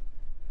Finger.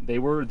 They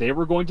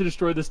were going to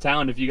destroy this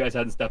town if you guys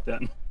hadn't stepped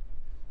in.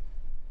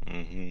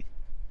 And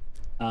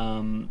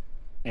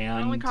it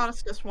only cost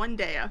us just 1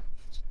 day.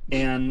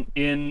 And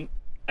in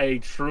a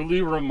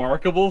truly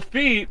remarkable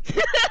feat,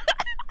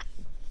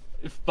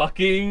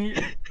 fucking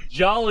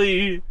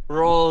Jolly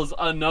rolls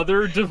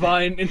another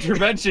divine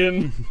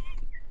intervention,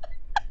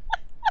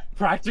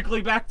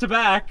 practically back to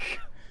back.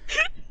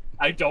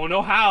 I don't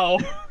know how.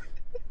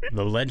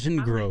 The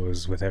legend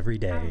grows with every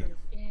day.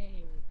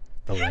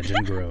 The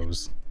legend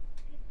grows.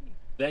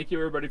 Thank you,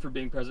 everybody, for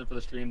being present for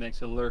the stream. Thanks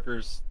to the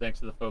lurkers. Thanks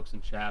to the folks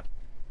in chat.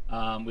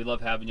 We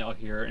love having y'all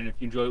here. And if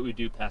you enjoy what we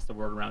do, pass the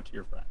word around to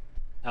your friends.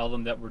 Tell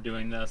them that we're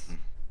doing this.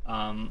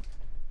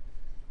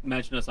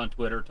 Mention us on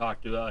Twitter.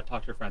 Talk to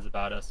your friends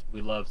about us.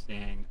 We love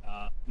seeing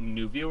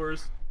new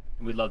viewers,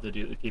 and we'd love to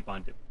keep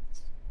on doing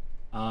this.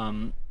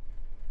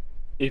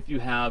 If you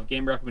have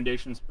game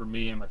recommendations for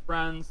me and my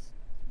friends,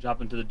 drop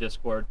into the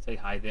Discord. Say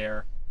hi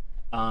there.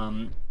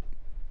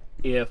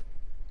 If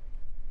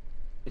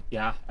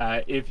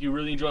you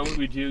really enjoy what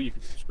we do, you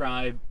can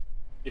subscribe.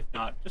 If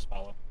not, just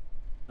follow.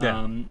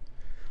 Yeah.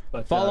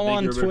 Follow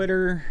on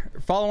Twitter.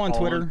 Follow on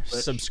Twitter. On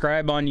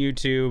subscribe on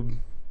YouTube.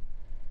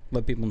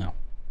 Let people know.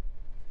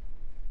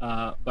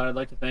 But I'd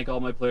like to thank all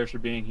my players for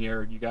being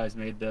here. You guys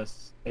made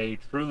this a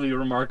truly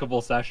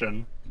remarkable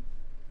session.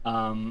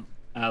 I'd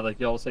like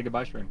y'all to say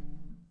goodbye, stream.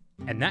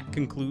 And that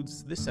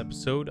concludes this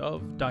episode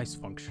of Dice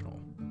Functional.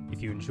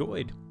 If you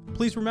enjoyed,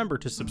 please remember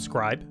to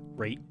subscribe,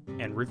 rate,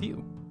 and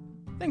review.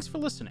 Thanks for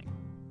listening.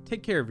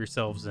 Take care of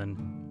yourselves, and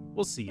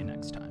we'll see you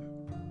next time.